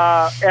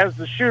as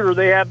the shooter.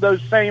 They have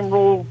those same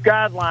rule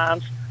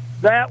guidelines.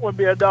 That would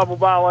be a double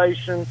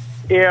violation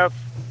if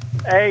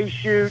A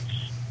shoots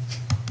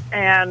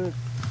and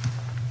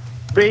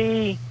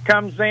B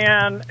comes in,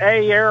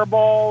 A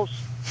airballs,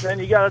 then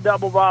you got a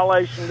double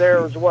violation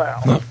there as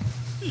well.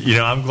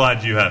 I'm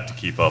glad you have to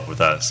keep up with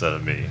that instead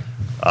of me.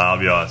 I'll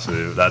be honest with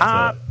you.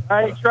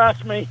 Hey,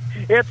 trust me,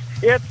 it's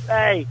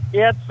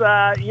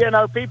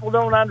people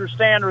don't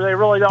understand or they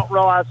really don't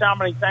realize how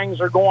many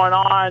things are going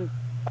on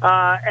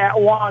at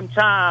one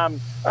time.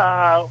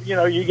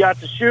 You got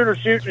the shooter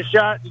shooting a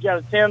shot. You got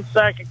a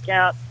 10-second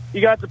count.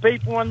 You got the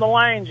people in the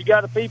lanes. You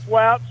got the people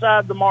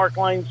outside the mark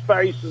lane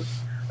spaces.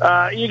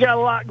 You got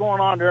a lot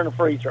going on during the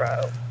free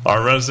throw.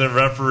 Our resident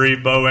referee,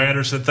 Bo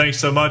Anderson, thanks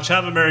so much.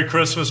 Have a Merry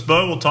Christmas,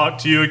 Bo. We'll talk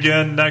to you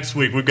again next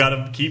week. We've got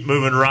to keep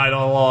moving right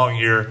on along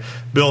here.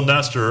 Bill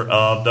Nestor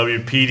of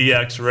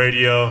WPDX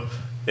Radio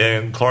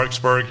in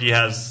Clarksburg. He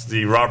has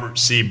the Robert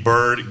C.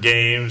 Byrd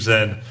games,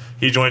 and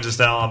he joins us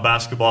now on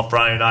Basketball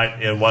Friday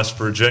Night in West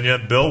Virginia.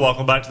 Bill,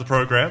 welcome back to the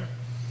program.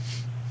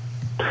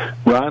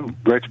 Ron,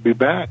 great to be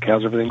back.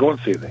 How's everything going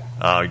this evening?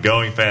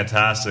 Going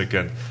fantastic,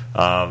 and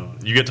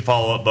you get to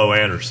follow up Bo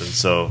Anderson,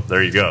 so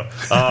there you go.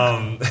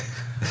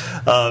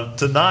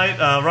 Tonight,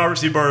 Robert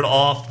C. Byrd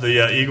off.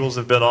 The Eagles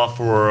have been off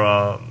for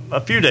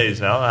a few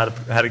days now.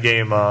 Had a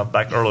game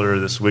back earlier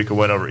this week, a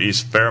win over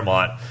East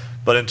Fairmont.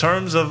 But in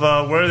terms of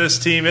where this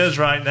team is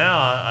right now,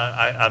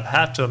 I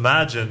have to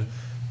imagine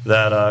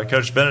that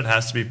Coach Bennett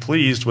has to be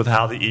pleased with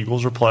how the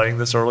Eagles are playing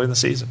this early in the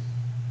season.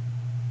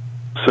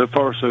 So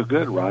far, so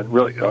good, Ron.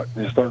 Really,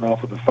 starting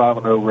off with a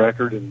 5-0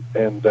 record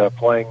and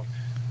playing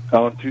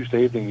on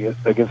Tuesday evening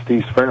against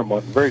East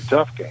Fairmont. A very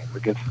tough game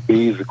against the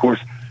Bees. Of course,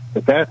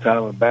 at that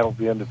time, we battled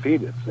the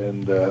undefeated,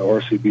 and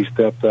RCB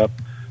stepped up,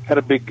 had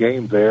a big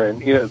game there.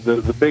 And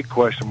the big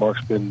question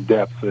mark's been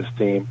depth for this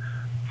team,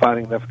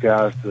 finding enough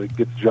guys to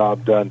get the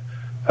job done.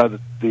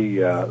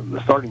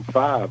 The starting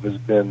five has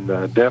been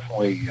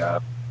definitely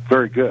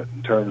very good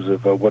in terms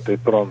of what they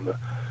put on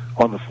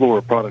the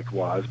floor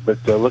product-wise,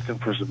 but looking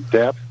for some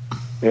depth,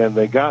 and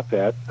they got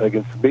that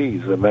against the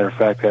Bees. As a matter of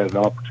fact, had an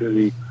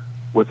opportunity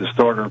with the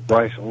starter,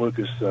 Bryson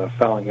Lucas,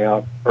 fouling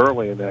out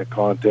early in that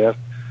contest.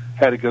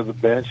 Had to go to the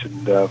bench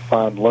and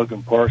find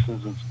Logan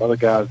Parsons and some other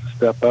guys to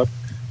step up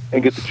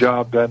and get the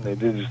job done. They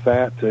did just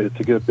that to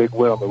get a big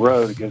win on the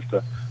road against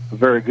a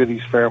very good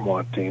East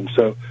Fairmont team.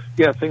 So,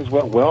 yeah, things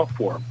went well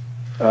for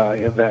them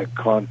in that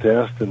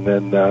contest, and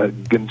then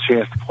getting a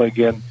chance to play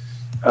again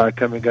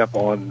coming up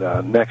on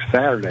next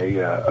Saturday,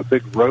 a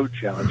big road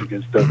challenge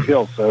against Oak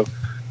Hill. So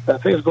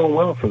things going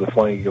well for the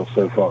Flying Eagles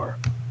so far.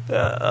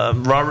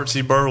 Robert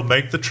C. Byrd will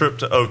make the trip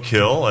to Oak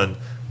Hill, and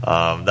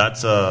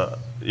that's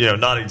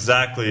not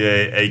exactly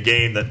a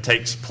game that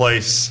takes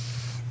place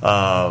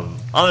on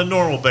a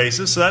normal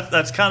basis. So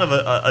that's kind of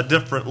a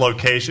different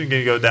location.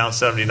 Going to go down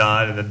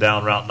 79 and then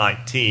down Route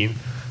 19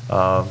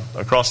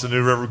 across the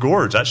New River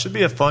Gorge. That should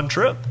be a fun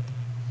trip.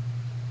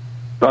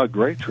 A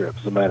great trip,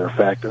 as a matter of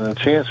fact, and a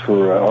chance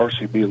for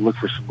RCB to look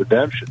for some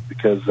redemption,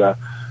 because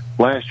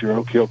last year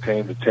Oak Hill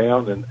came to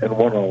town and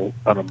won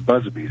on a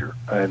buzzer beater,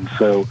 and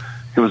so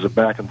it was a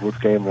back and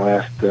forth game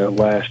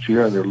last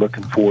year, and they're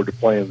looking forward to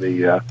playing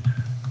the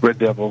Red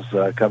Devils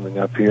coming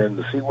up here and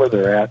to see where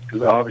they're at.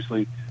 Because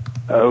obviously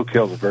Oak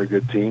Hill's a very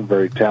good team,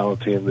 very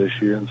talented team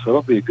this year, and so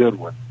it'll be a good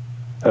one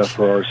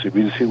for RCB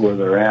to see where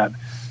they're at.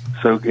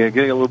 So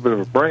getting a little bit of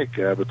a break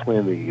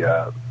between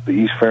the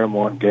East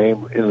Fairmont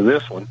game into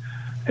this one.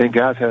 And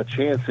guys had a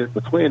chance in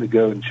between to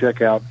go and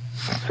check out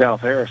South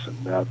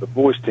Harrison, the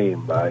boys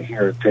team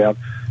here in town.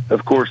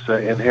 Of course,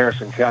 in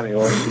Harrison County,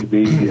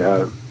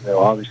 RCB,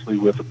 obviously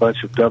with a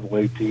bunch of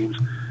AA teams,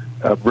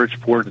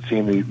 Bridgeport, the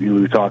team that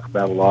we talk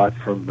about a lot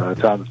from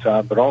time to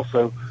time, but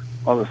also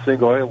on the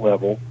single A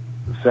level,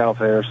 South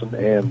Harrison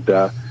and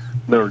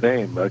Notre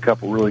Dame, a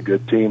couple really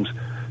good teams.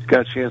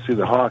 Got a chance to see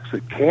the Hawks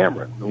at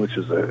Cameron, which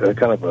is a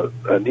kind of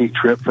a neat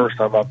trip. First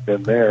time I've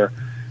been there.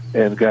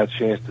 And got a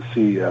chance to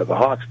see the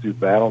Hawks do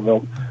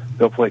battle.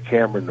 They'll play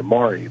Cameron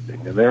tomorrow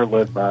evening, and they're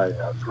led by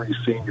three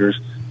seniors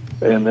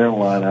in their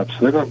lineup. So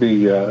they're going to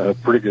be a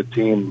pretty good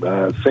team,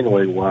 single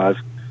A-wise.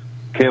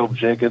 Caleb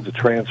Jenkins, a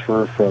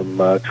transfer from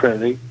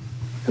Trinity,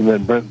 and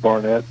then Brent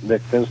Barnett,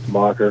 Nick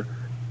Finstemacher,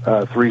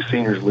 three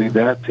seniors lead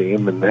that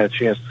team, and had a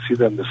chance to see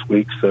them this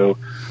week. So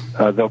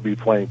they'll be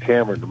playing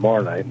Cameron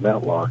tomorrow night in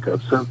that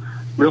lockup. So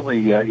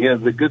really,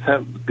 the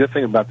good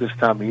thing about this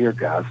time of year,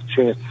 guys, a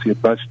chance to see a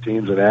bunch of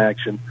teams in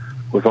action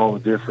with all the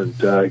different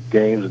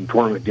games and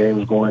tournament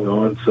games going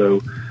on. So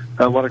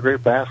a lot of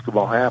great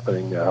basketball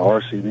happening.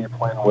 RCB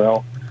playing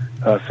well,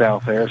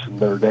 South Harrison,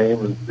 Notre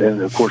Dame,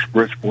 and of course,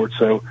 Bridgeport.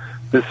 So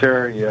this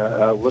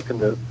area looking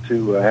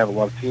to have a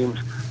lot of teams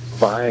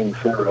vying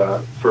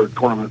for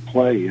tournament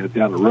play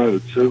down the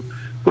road. So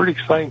pretty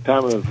exciting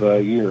time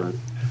of year.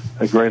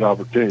 A great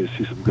opportunity to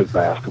see some good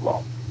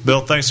basketball. Bill,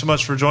 thanks so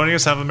much for joining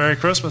us. Have a Merry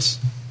Christmas.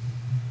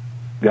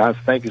 Guys,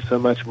 thank you so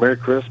much. Merry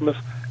Christmas,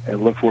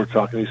 and look forward to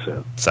talking to you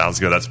soon. Sounds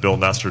good. That's Bill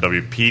Nestor,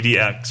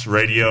 WPDX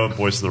Radio,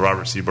 voice of the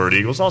Robert C. Byrd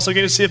Eagles. Also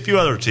getting to see a few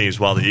other teams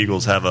while the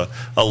Eagles have a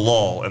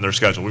lull in their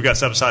schedule. We've got to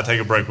step aside,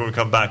 take a break. When we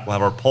come back, we'll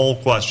have our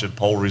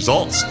poll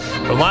results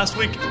from last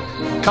week.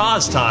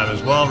 Cause time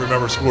as well.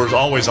 Remember, scores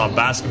always on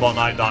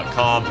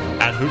basketballnight.com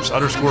and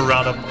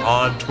hoops_roundup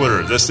on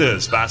Twitter. This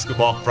is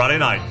Basketball Friday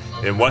Night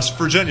in West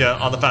Virginia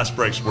on the Fast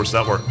Break Sports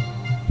Network.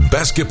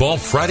 Basketball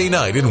Friday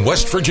Night in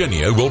West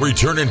Virginia will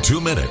return in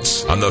 2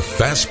 minutes on the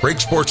Fast Break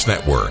Sports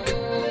Network.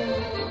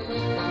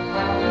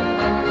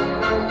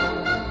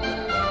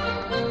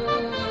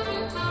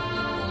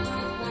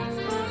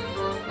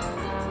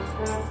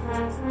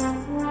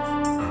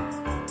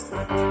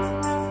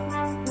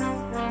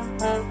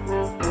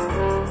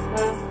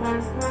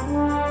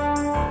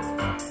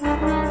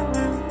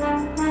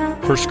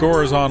 For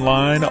scores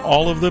online,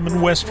 all of them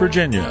in West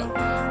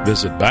Virginia,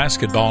 visit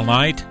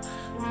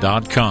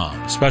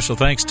basketballnight.com. Special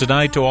thanks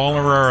tonight to all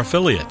of our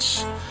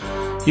affiliates.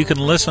 You can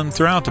listen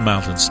throughout the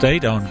Mountain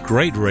State on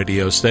great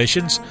radio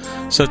stations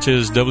such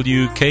as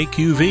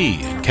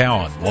WKQV in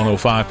Cowan,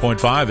 105.5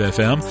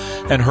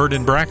 FM, and heard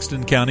in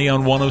Braxton County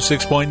on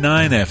 106.9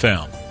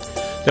 FM.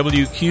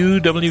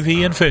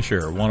 WQWV in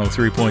Fisher,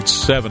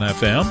 103.7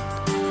 FM.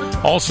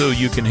 Also,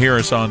 you can hear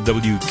us on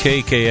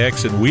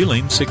WKKX in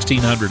Wheeling,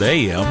 1600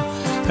 AM,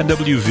 and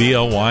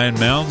WVLY in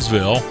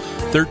Moundsville,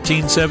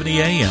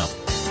 1370 AM.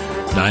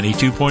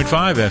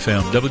 92.5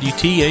 FM,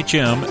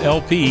 WTHM,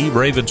 LP,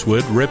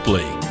 Ravenswood,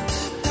 Ripley.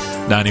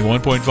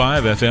 91.5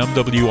 FM,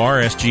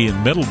 WRSG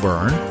in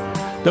Middleburn.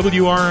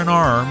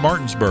 WRNR,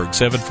 Martinsburg,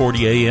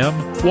 740 AM,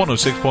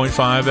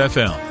 106.5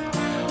 FM.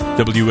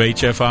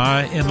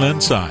 WHFI in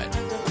Linside.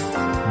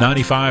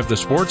 95 The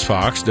Sports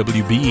Fox,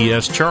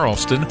 WBES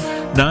Charleston,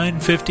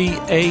 950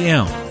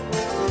 AM.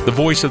 The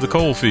Voice of the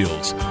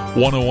Coalfields,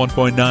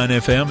 101.9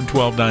 FM and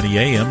 1290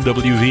 AM,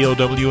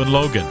 WVOW in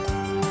Logan.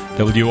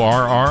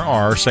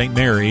 WRRR St.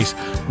 Mary's,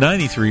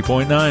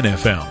 93.9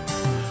 FM.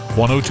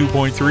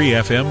 102.3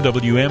 FM,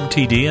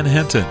 WMTD in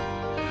Hinton.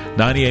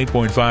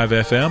 98.5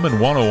 FM and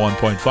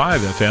 101.5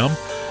 FM,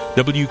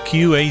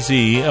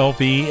 WQAZ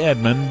LP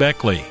Edmond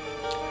Beckley.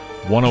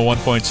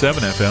 101.7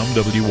 FM,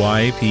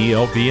 WYAP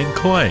LP in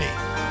Clay.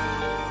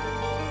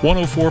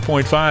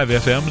 104.5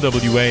 FM,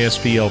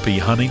 WASP LP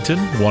Huntington.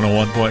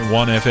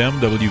 101.1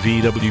 FM,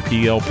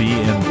 WVWP LP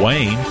in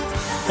Wayne.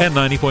 And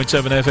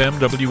 90.7 FM,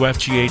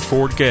 WFGH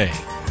Fort Gay.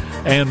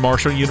 And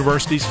Marshall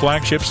University's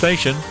flagship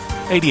station,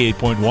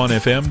 88.1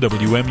 FM,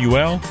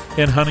 WMUL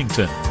in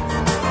Huntington.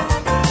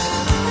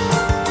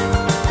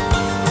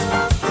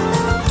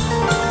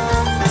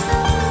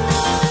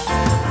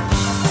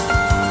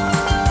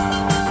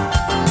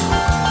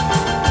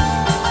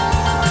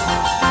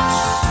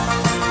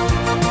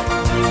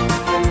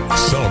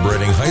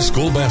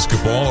 School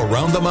basketball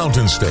around the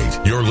Mountain State.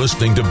 You're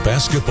listening to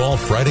Basketball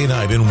Friday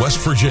Night in West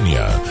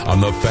Virginia on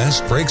the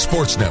Fast Break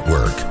Sports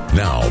Network.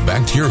 Now,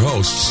 back to your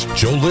hosts,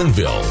 Joe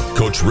Linville,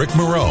 Coach Rick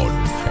Marone,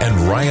 and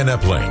Ryan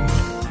Epling.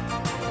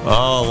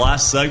 Oh,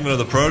 last segment of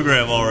the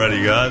program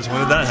already, guys. When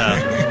did that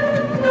happen?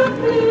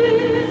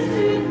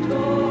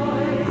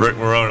 Rick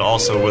Marone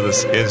also with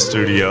us in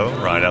studio.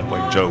 Ryan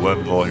Epling, Joe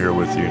Linville here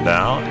with you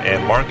now.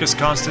 And Marcus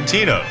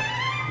Constantino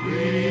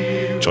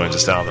joins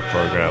us down on the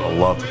program. I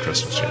love the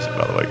Christmas music,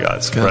 by the way,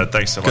 guys. Fred,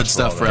 thanks so much. Good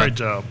stuff, Fred. Great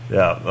job.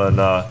 Yeah, and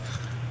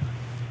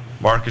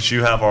Marcus,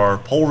 you have our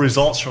poll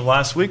results from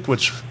last week,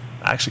 which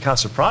actually kind of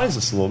surprised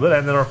us a little bit,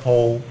 and then our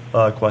poll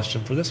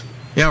question for this week.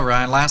 Yeah,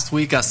 Ryan, last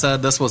week I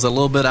said this was a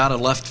little bit out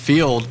of left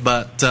field,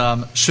 but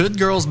should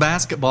girls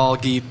basketball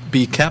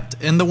be kept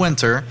in the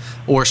winter,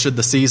 or should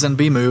the season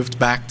be moved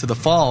back to the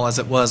fall as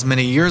it was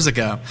many years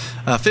ago?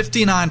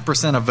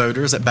 59% of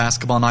voters at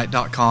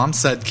basketballnight.com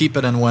said keep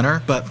it in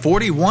winter, but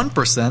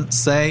 41%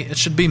 say it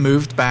should be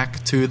moved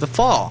back to the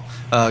fall.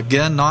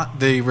 Again, not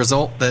the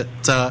result that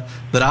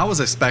I was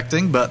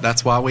expecting, but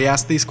that's why we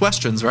ask these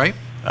questions, right?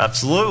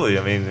 Absolutely.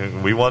 I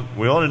mean, we want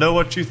to know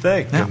what you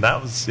think, yeah. And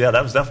that was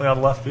definitely out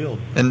of left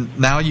field. And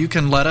now you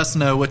can let us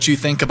know what you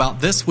think about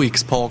this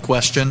week's poll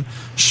question: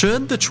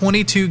 should the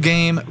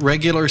 22-game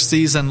regular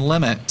season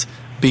limit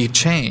be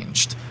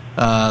changed?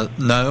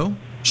 No.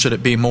 Should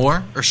it be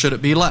more, or should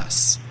it be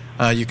less?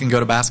 You can go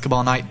to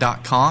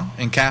basketballnight.com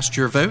and cast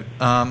your vote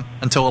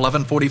until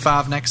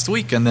 11:45 next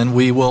week, and then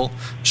we will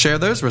share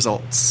those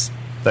results.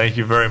 Thank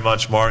you very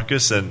much,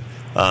 Marcus. And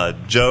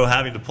Joe,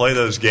 having to play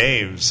those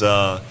games,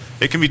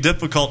 it can be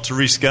difficult to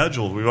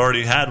reschedule. We've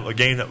already had a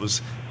game that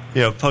was,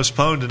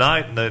 postponed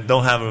tonight, and they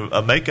don't have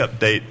a makeup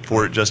date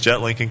for it just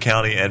yet. Lincoln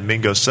County and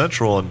Mingo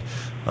Central, and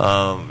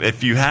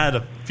if you had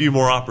a few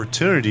more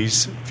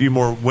opportunities, a few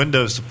more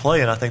windows to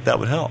play in, I think that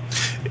would help.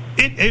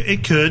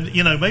 It could,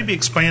 maybe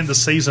expand the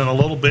season a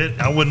little bit.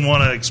 I wouldn't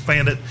want to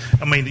expand it.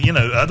 I mean,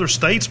 other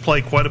states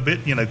play quite a bit,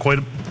 quite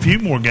a few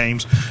more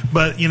games.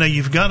 But,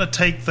 you've got to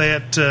take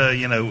that,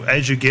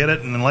 as you get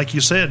it. And like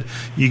you said,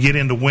 you get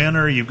into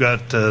winter, you've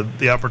got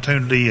the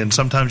opportunity, and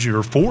sometimes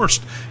you're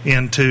forced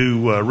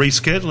into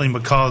rescheduling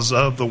because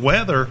of the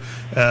weather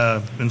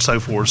and so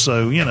forth.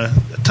 So, a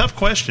tough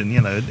question,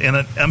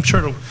 and I'm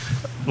sure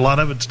a lot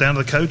of it's down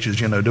to the coaches.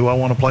 Do I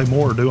want to play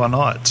more or do I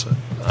not? So.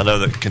 I know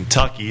that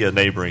Kentucky, a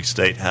neighboring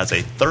state, has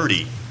a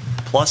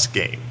 30-plus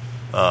game.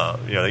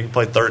 They can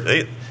play 30.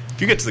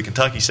 If you get to the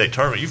Kentucky State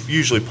Tournament, you've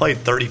usually played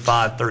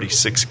 35,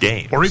 36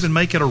 games. Or even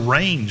make it a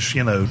range,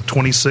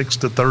 26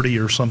 to 30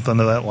 or something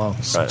of that long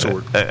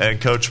sort.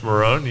 And Coach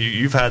Marone,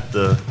 you've had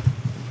the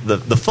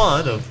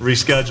fun of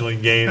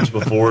rescheduling games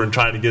before and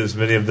trying to get as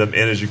many of them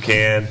in as you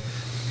can.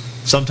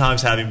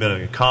 Sometimes having been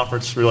in a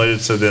conference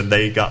related, so then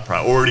they got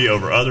priority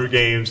over other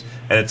games,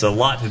 and it's a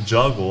lot to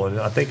juggle.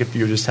 And I think if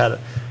you just had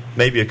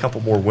maybe a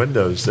couple more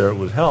windows there, it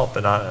would help.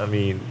 And I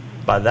mean,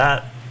 by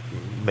that,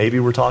 maybe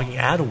we're talking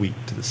add a week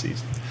to the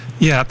season.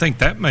 Yeah, I think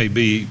that may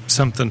be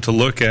something to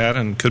look at,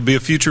 and could be a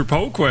future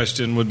poll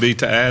question, would be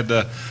to add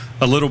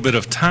a little bit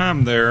of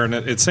time there. And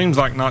it seems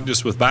like not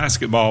just with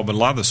basketball, but a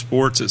lot of the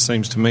sports, it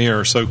seems to me,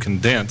 are so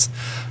condensed.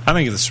 I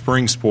think of the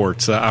spring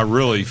sports, I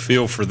really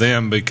feel for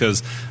them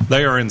because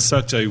they are in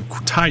such a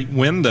tight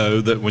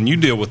window that when you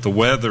deal with the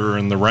weather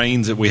and the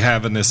rains that we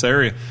have in this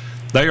area,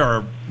 they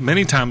are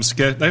many times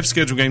they have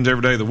scheduled games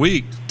every day of the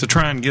week to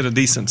try and get a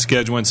decent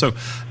schedule. And so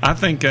I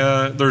think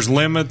there's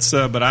limits,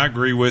 but I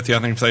agree with you. I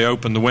think if they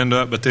open the window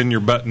up, but then you're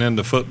butting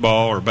into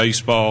football or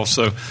baseball.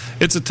 So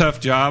it's a tough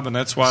job, and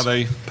that's why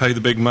they pay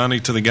the big money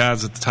to the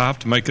guys at the top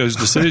to make those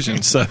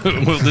decisions. So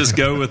we'll just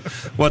go with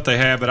what they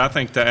have. But I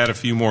think to add a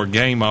few more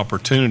game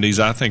opportunities,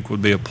 I think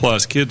would be a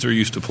plus. Kids are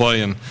used to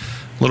playing a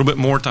little bit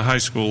more at the high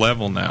school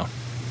level now.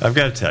 I've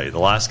got to tell you, the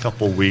last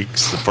couple of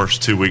weeks, the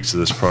first 2 weeks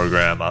of this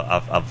program,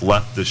 I've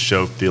left this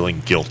show feeling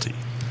guilty.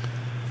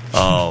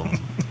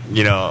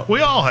 You know,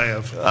 we all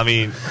have. I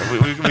mean,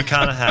 we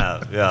kind of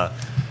have, yeah.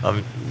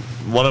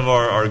 One of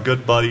our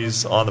good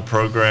buddies on the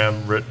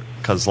program, Rick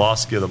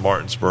Kozlowski of the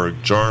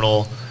Martinsburg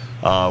Journal,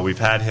 we've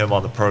had him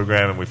on the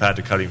program, and we've had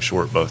to cut him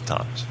short both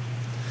times.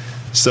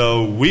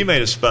 So we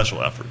made a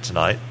special effort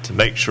tonight to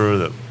make sure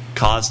that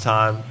Cause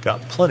Time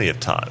got plenty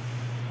of time,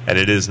 and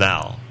it is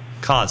now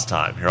Cause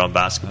Time here on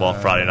Basketball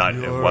Friday Night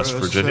in West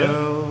Virginia.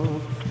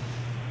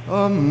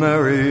 A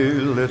merry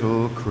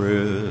little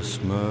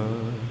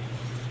Christmas.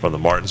 From the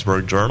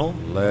Martinsburg Journal,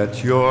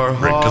 let your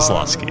Rick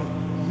Kozlowski.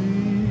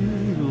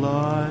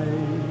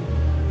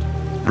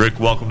 Rick,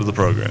 welcome to the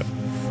program.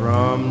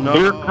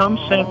 Here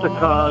comes Santa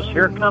Claus.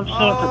 Here comes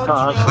Santa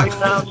Claus. Right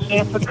down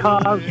Santa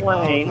Claus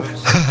Lane.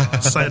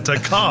 Santa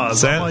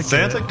Claus.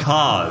 Santa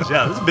Claus.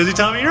 Yeah, this is a busy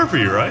time of year for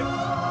you,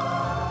 right?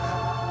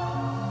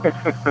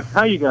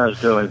 How you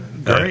guys doing?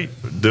 Great.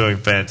 Doing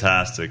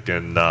fantastic.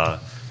 And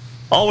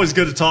always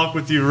good to talk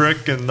with you,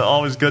 Rick, and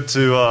always good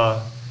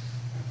to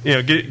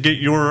get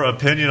your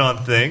opinion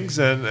on things.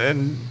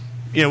 And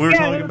we were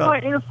talking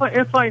about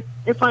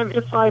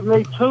if I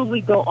may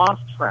totally go off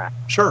track.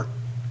 Sure.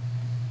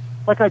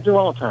 Like I do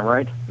all the time,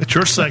 right? It's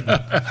your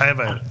segment. Have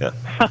at it.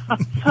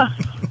 Yeah.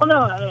 Well,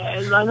 no,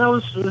 I know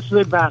this is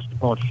a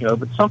basketball show,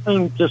 but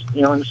something just,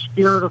 in the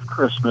spirit of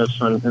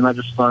Christmas, and I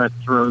just thought I'd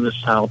throw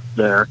this out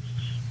there.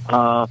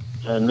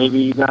 And maybe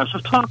you guys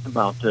have talked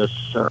about this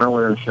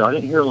earlier in the show. I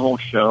didn't hear the whole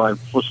show. I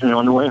was listening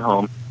on the way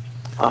home.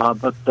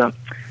 But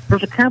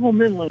there's a Cabell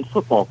Midland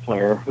football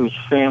player whose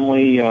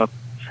family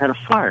had a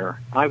fire,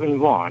 Ivan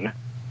Vaughn.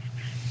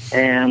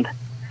 And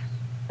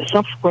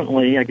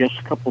subsequently, I guess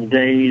a couple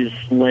days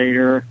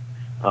later,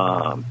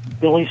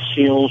 Billy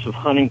Seals of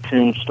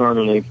Huntington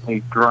started a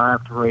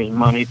drive to raise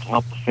money to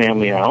help the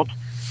family out.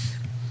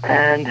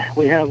 And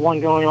we have one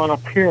going on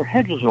up here,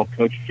 Hedgesville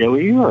coach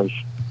Joey Ures.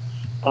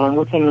 And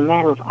within a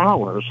matter of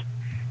hours,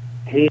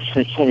 he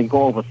set a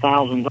goal of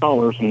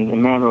 $1,000, and in a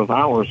matter of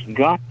hours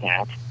got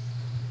that.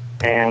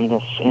 And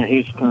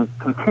he's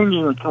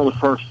continuing until the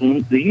first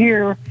of the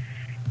year.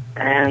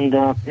 And,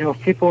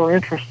 if people are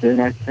interested,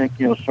 I think,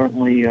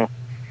 certainly, you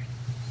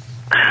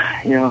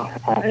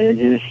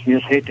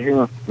just hate to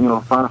hear,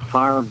 about a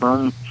fire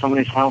burn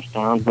somebody's house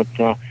down. But,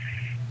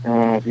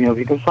 if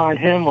you can find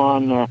him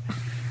on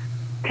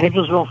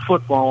Hedgesville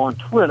Football on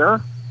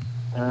Twitter,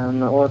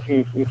 and or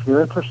if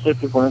you're interested,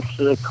 people are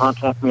interested,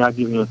 contact me. I'll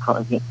give you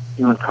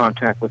in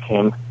contact with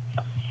him.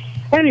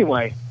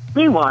 Anyway,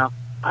 meanwhile,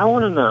 I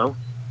want to know,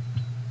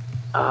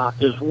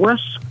 is Wes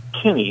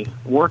Kinney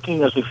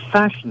working as a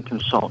fashion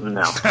consultant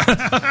now?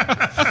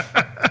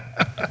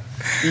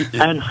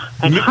 and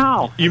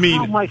how? You mean,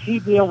 how might he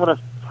be able to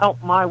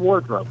help my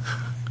wardrobe?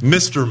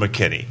 Mr.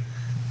 McKinney.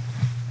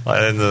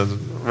 And the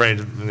range,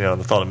 the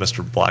thought of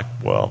Mr.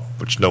 Blackwell,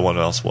 which no one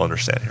else will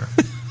understand here.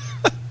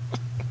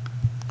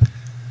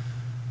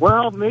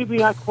 Well,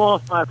 maybe I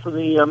qualify for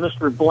the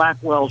Mr.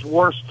 Blackwell's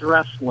worst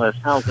dress list.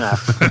 How's that?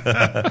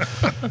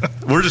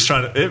 We're just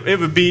trying to... It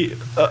would be...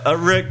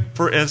 Rick,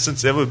 for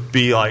instance, it would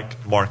be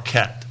like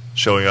Marquette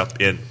showing up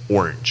in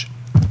orange.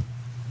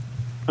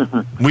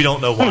 We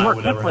don't know why it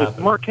would ever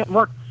happen.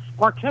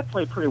 Marquette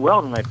played pretty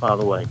well tonight, by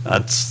the way.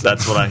 That's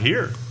what I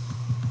hear.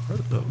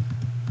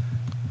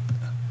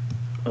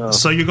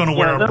 So you're going to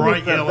wear a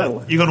bright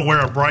yellow... You're going to wear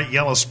a bright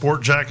yellow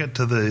sport jacket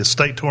to the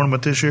state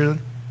tournament this year,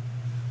 then?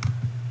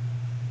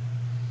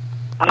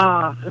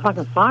 If I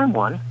can find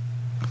one.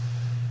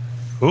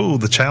 Ooh,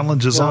 the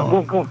challenge is on.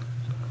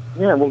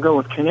 We'll go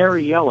with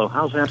canary yellow.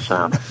 How's that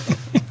sound?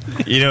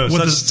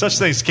 Such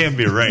things can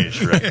be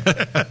arranged, Rick.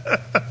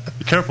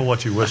 Be careful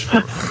what you wish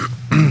for.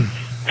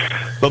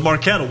 But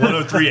Marquette, a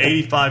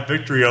 103-85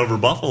 victory over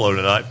Buffalo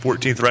tonight.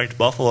 14th ranked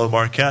Buffalo.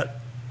 Marquette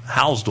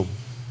housed them.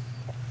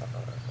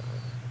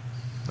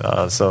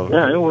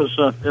 It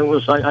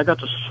was. I got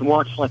to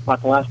watch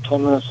about the last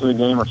 10 minutes of the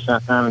game. I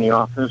sat down in the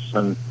office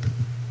and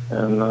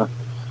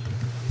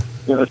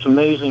it's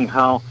amazing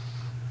how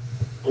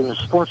in the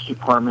sports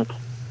department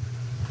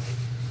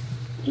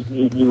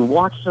you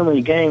watch so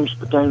many games,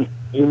 but then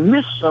you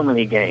miss so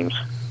many games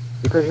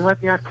because you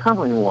might be out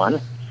covering one,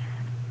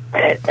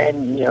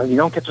 and you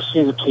don't get to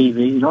see the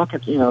TV. You don't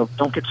get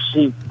to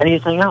see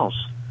anything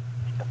else.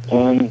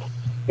 And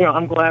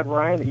I'm glad,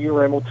 Ryan, that you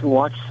were able to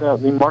watch the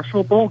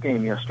Marshall Bowl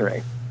game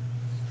yesterday.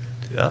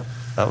 Yeah,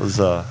 that was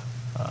a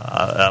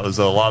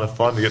lot of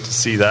fun to get to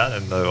see that,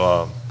 and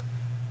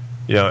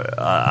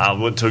I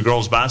went to a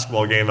girls'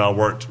 basketball game. I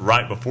worked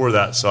right before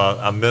that, so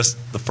I missed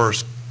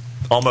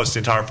almost the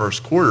entire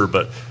first quarter.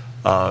 But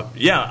I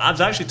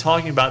was actually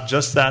talking about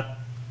just that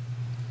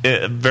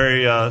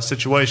very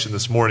situation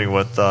this morning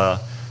with our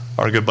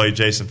good buddy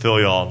Jason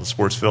Filial on the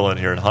Sports Fill-In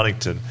here in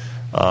Huntington.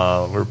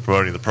 We're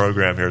promoting the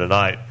program here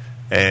tonight,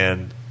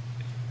 and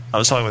I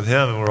was talking with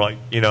him, and we're like,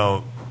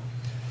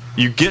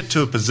 you get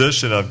to a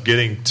position of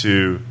getting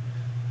to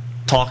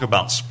talk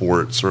about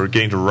sports or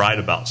getting to write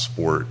about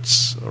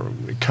sports or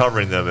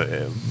covering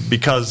them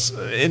because,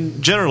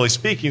 generally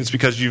speaking, it's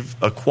because you've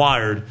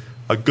acquired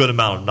a good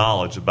amount of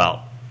knowledge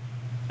about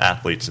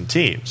athletes and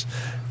teams.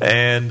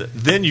 And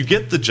then you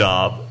get the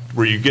job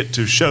where you get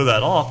to show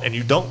that off, and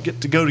you don't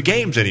get to go to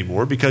games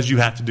anymore because you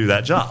have to do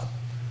that job,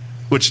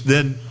 which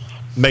then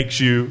makes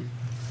you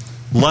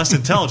less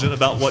intelligent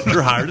about what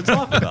you're hired to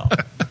talk about.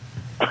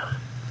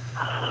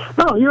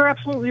 No, you're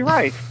absolutely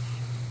right.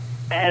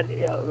 And,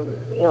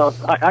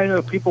 I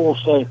know people will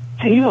say,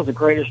 hey, you have the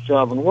greatest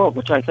job in the world,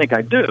 which I think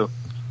I do.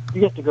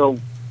 You get to go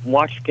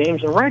watch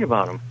games and write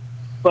about them.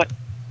 But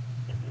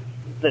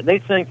they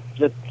think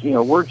that,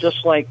 we're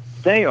just like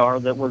they are,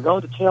 that we're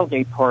going to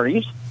tailgate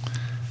parties,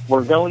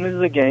 we're going into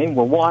the game,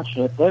 we're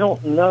watching it. They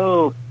don't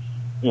know,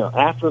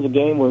 after the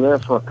game we're there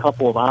for a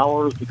couple of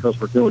hours because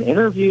we're doing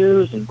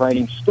interviews and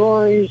writing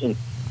stories, and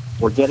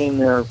we're getting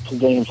there to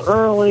games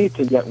early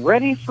to get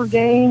ready for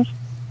games.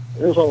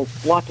 There's a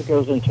lot that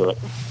goes into it.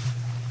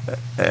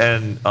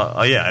 And,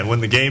 and when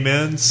the game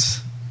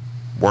ends,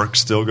 work's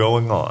still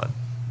going on.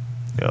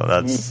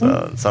 That's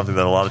something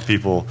that a lot of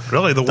people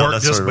really the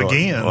work just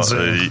begins.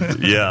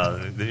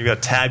 Then you got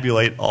to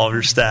tabulate all of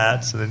your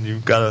stats, and then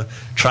you've got to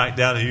track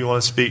down who you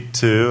want to speak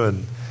to,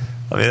 and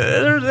I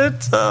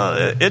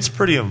mean it's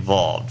pretty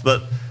involved.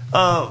 But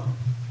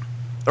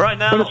right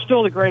now, but it's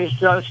still the greatest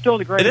job. It's still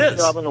the greatest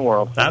job in the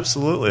world.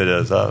 Absolutely, it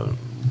is.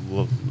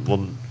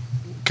 We'll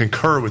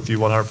concur with you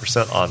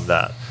 100% on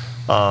that.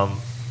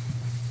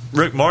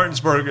 Rick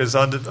Martinsburg is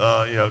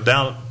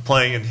down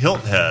playing in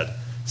Hilton Head,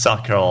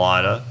 South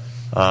Carolina.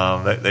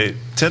 They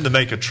tend to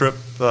make a trip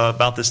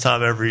about this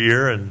time every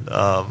year, and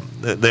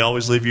they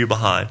always leave you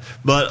behind.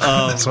 But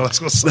that's what I was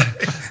going to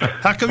say.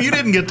 How come you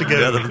didn't get to go?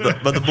 Yeah,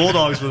 but the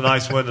Bulldogs with a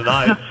nice win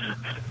tonight.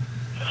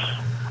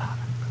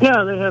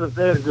 Yeah, they had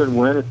a good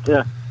win.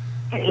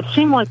 It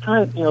seemed like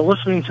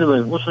listening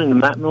to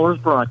Matt Miller's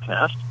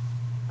broadcast.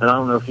 And I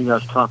don't know if you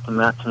guys talked to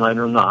Matt tonight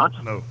or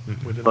not. No,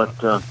 we did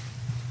not.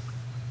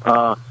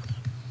 But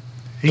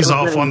he's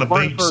off on the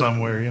beach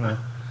somewhere,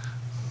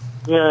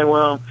 Yeah,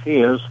 well, he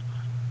is.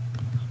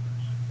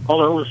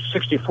 Although it was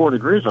 64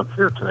 degrees up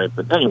here today.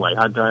 But anyway,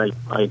 I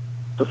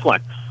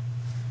deflect.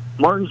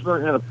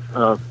 Martinsburg had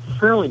a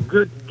fairly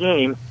good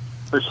game,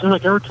 but it seemed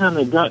like every time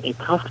they got a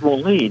comfortable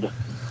lead,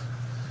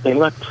 they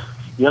let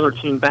the other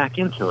team back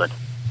into it.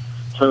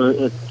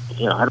 So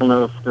I don't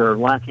know if they're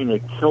lacking a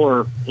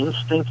killer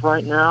instinct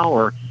right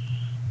now,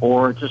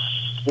 or just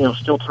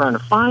still trying to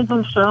find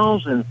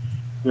themselves and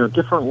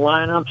different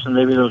lineups, and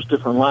maybe those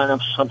different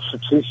lineups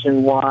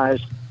substitution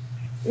wise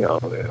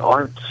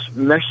aren't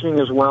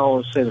meshing as well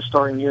as say the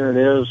starting unit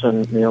is,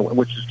 and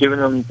which is giving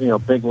them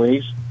big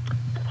leads.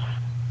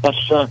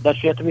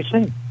 That's yet to be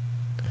seen.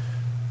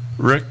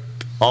 Rick,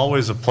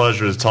 always a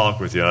pleasure to talk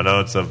with you. I know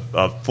it's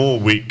a full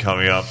week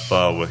coming up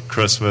with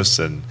Christmas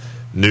and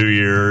New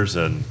Year's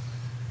and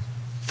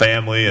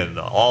family and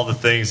all the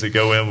things that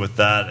go in with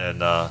that.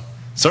 And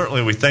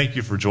certainly we thank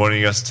you for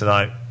joining us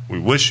tonight. We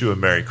wish you a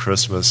Merry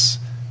Christmas,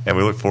 and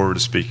we look forward to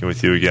speaking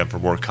with you again for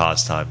more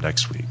Cause Time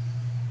next week.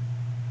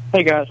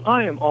 Hey, guys,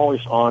 I am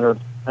always honored,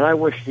 and I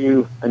wish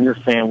you and your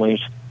families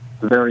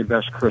the very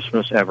best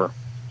Christmas ever.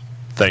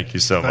 Thank you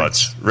so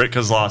much. Rick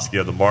Kozlowski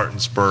of the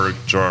Martinsburg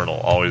Journal,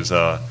 always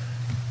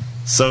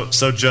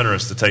so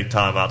generous to take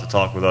time out to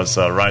talk with us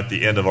right at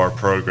the end of our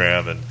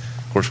program. And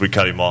of course, we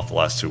cut him off the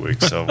last 2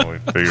 weeks, so we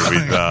figured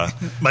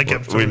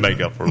we'd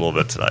make up for a little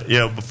bit tonight.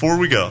 Before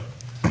we go,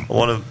 I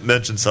want to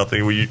mention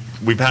something.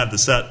 We've had the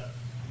set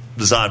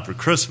designed for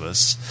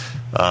Christmas,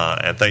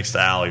 and thanks to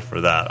Allie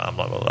for that. I'm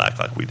not going to act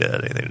like we did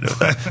anything to do with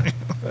that.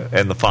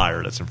 And the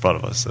fire that's in front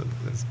of us.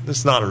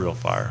 It's not a real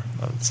fire.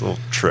 It's a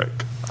little trick.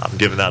 I'm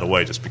giving that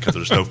away just because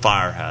there's no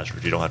fire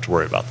hazard. You don't have to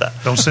worry about that.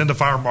 Don't send a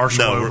fire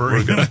marshal over.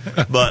 We're good.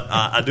 But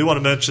I do want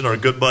to mention our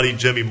good buddy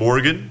Jimmy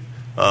Morgan,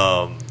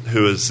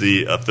 who is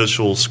the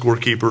official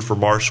scorekeeper for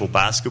Marshall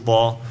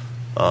basketball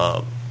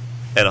and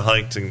a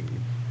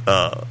Huntington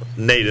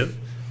native,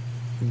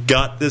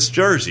 got this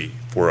jersey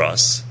for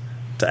us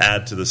to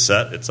add to the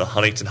set. It's a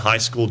Huntington High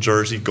School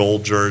jersey,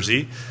 gold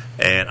jersey,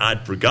 and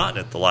I'd forgotten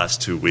it the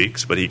last 2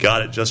 weeks, but he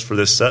got it just for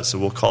this set, so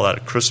we'll call that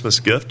a Christmas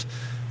gift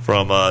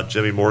from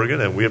Jimmy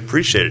Morgan, and we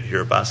appreciate it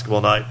here at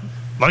Basketball Night.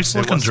 Nice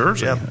looking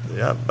jersey.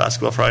 Yeah,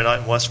 Basketball Friday Night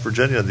in West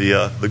Virginia,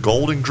 the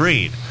gold and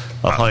green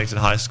of Huntington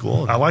High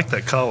School. I like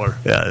that color.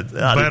 Yeah,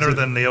 better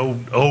than the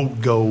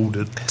old gold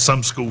that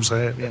some schools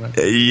have.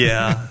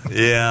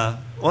 Yeah.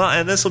 Well,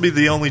 and this will be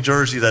the only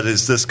jersey that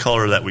is this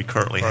color that we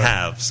currently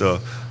have. So,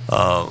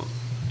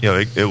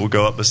 it will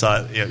go up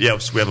beside.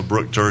 Yes, we have a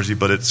Brook jersey,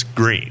 but it's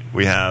green.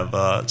 We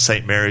have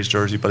St. Mary's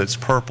jersey, but it's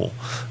purple.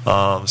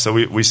 So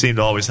we seem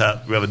to always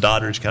have. We have a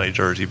Doddridge County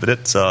jersey, but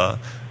it's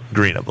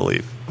green, I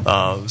believe.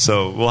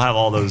 So we'll have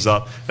all those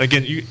up. And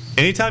again,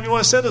 anytime you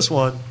want to send us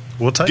one,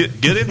 we'll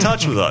get in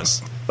touch with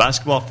us.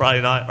 Basketball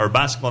Friday Night or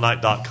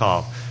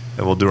basketballnight.com,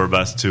 and we'll do our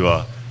best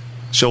to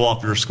show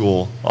off your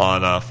school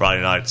on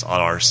Friday nights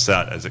on our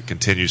set as it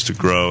continues to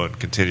grow and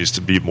continues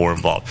to be more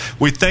involved.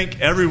 We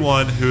thank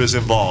everyone who is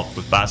involved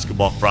with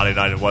Basketball Friday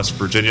Night in West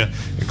Virginia,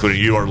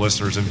 including you, our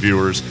listeners and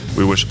viewers.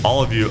 We wish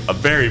all of you a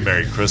very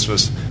Merry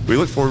Christmas. We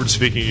look forward to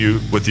speaking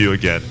with you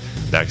again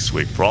next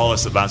week. For all of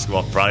us at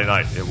Basketball Friday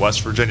Night in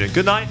West Virginia,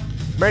 good night.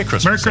 Merry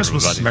Christmas. Merry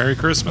Christmas. Everybody. Merry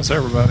Christmas,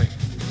 everybody.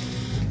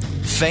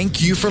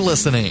 Thank you for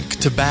listening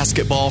to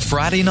Basketball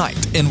Friday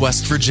Night in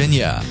West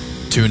Virginia.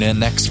 Tune in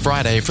next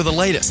Friday for the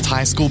latest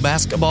high school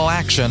basketball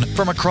action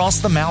from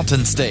across the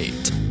Mountain State.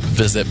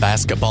 Visit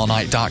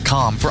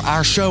basketballnight.com for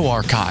our show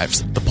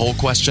archives, the poll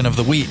question of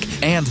the week,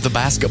 and the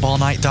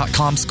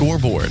basketballnight.com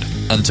scoreboard.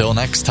 Until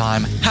next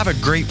time, have a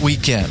great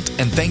weekend,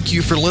 and thank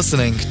you for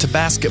listening to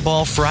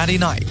Basketball Friday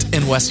Night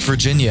in West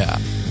Virginia.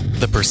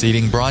 The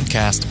preceding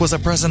broadcast was a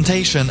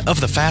presentation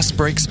of the Fast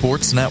Break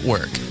Sports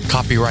Network.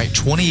 Copyright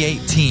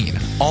 2018.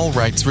 All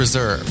rights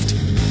reserved.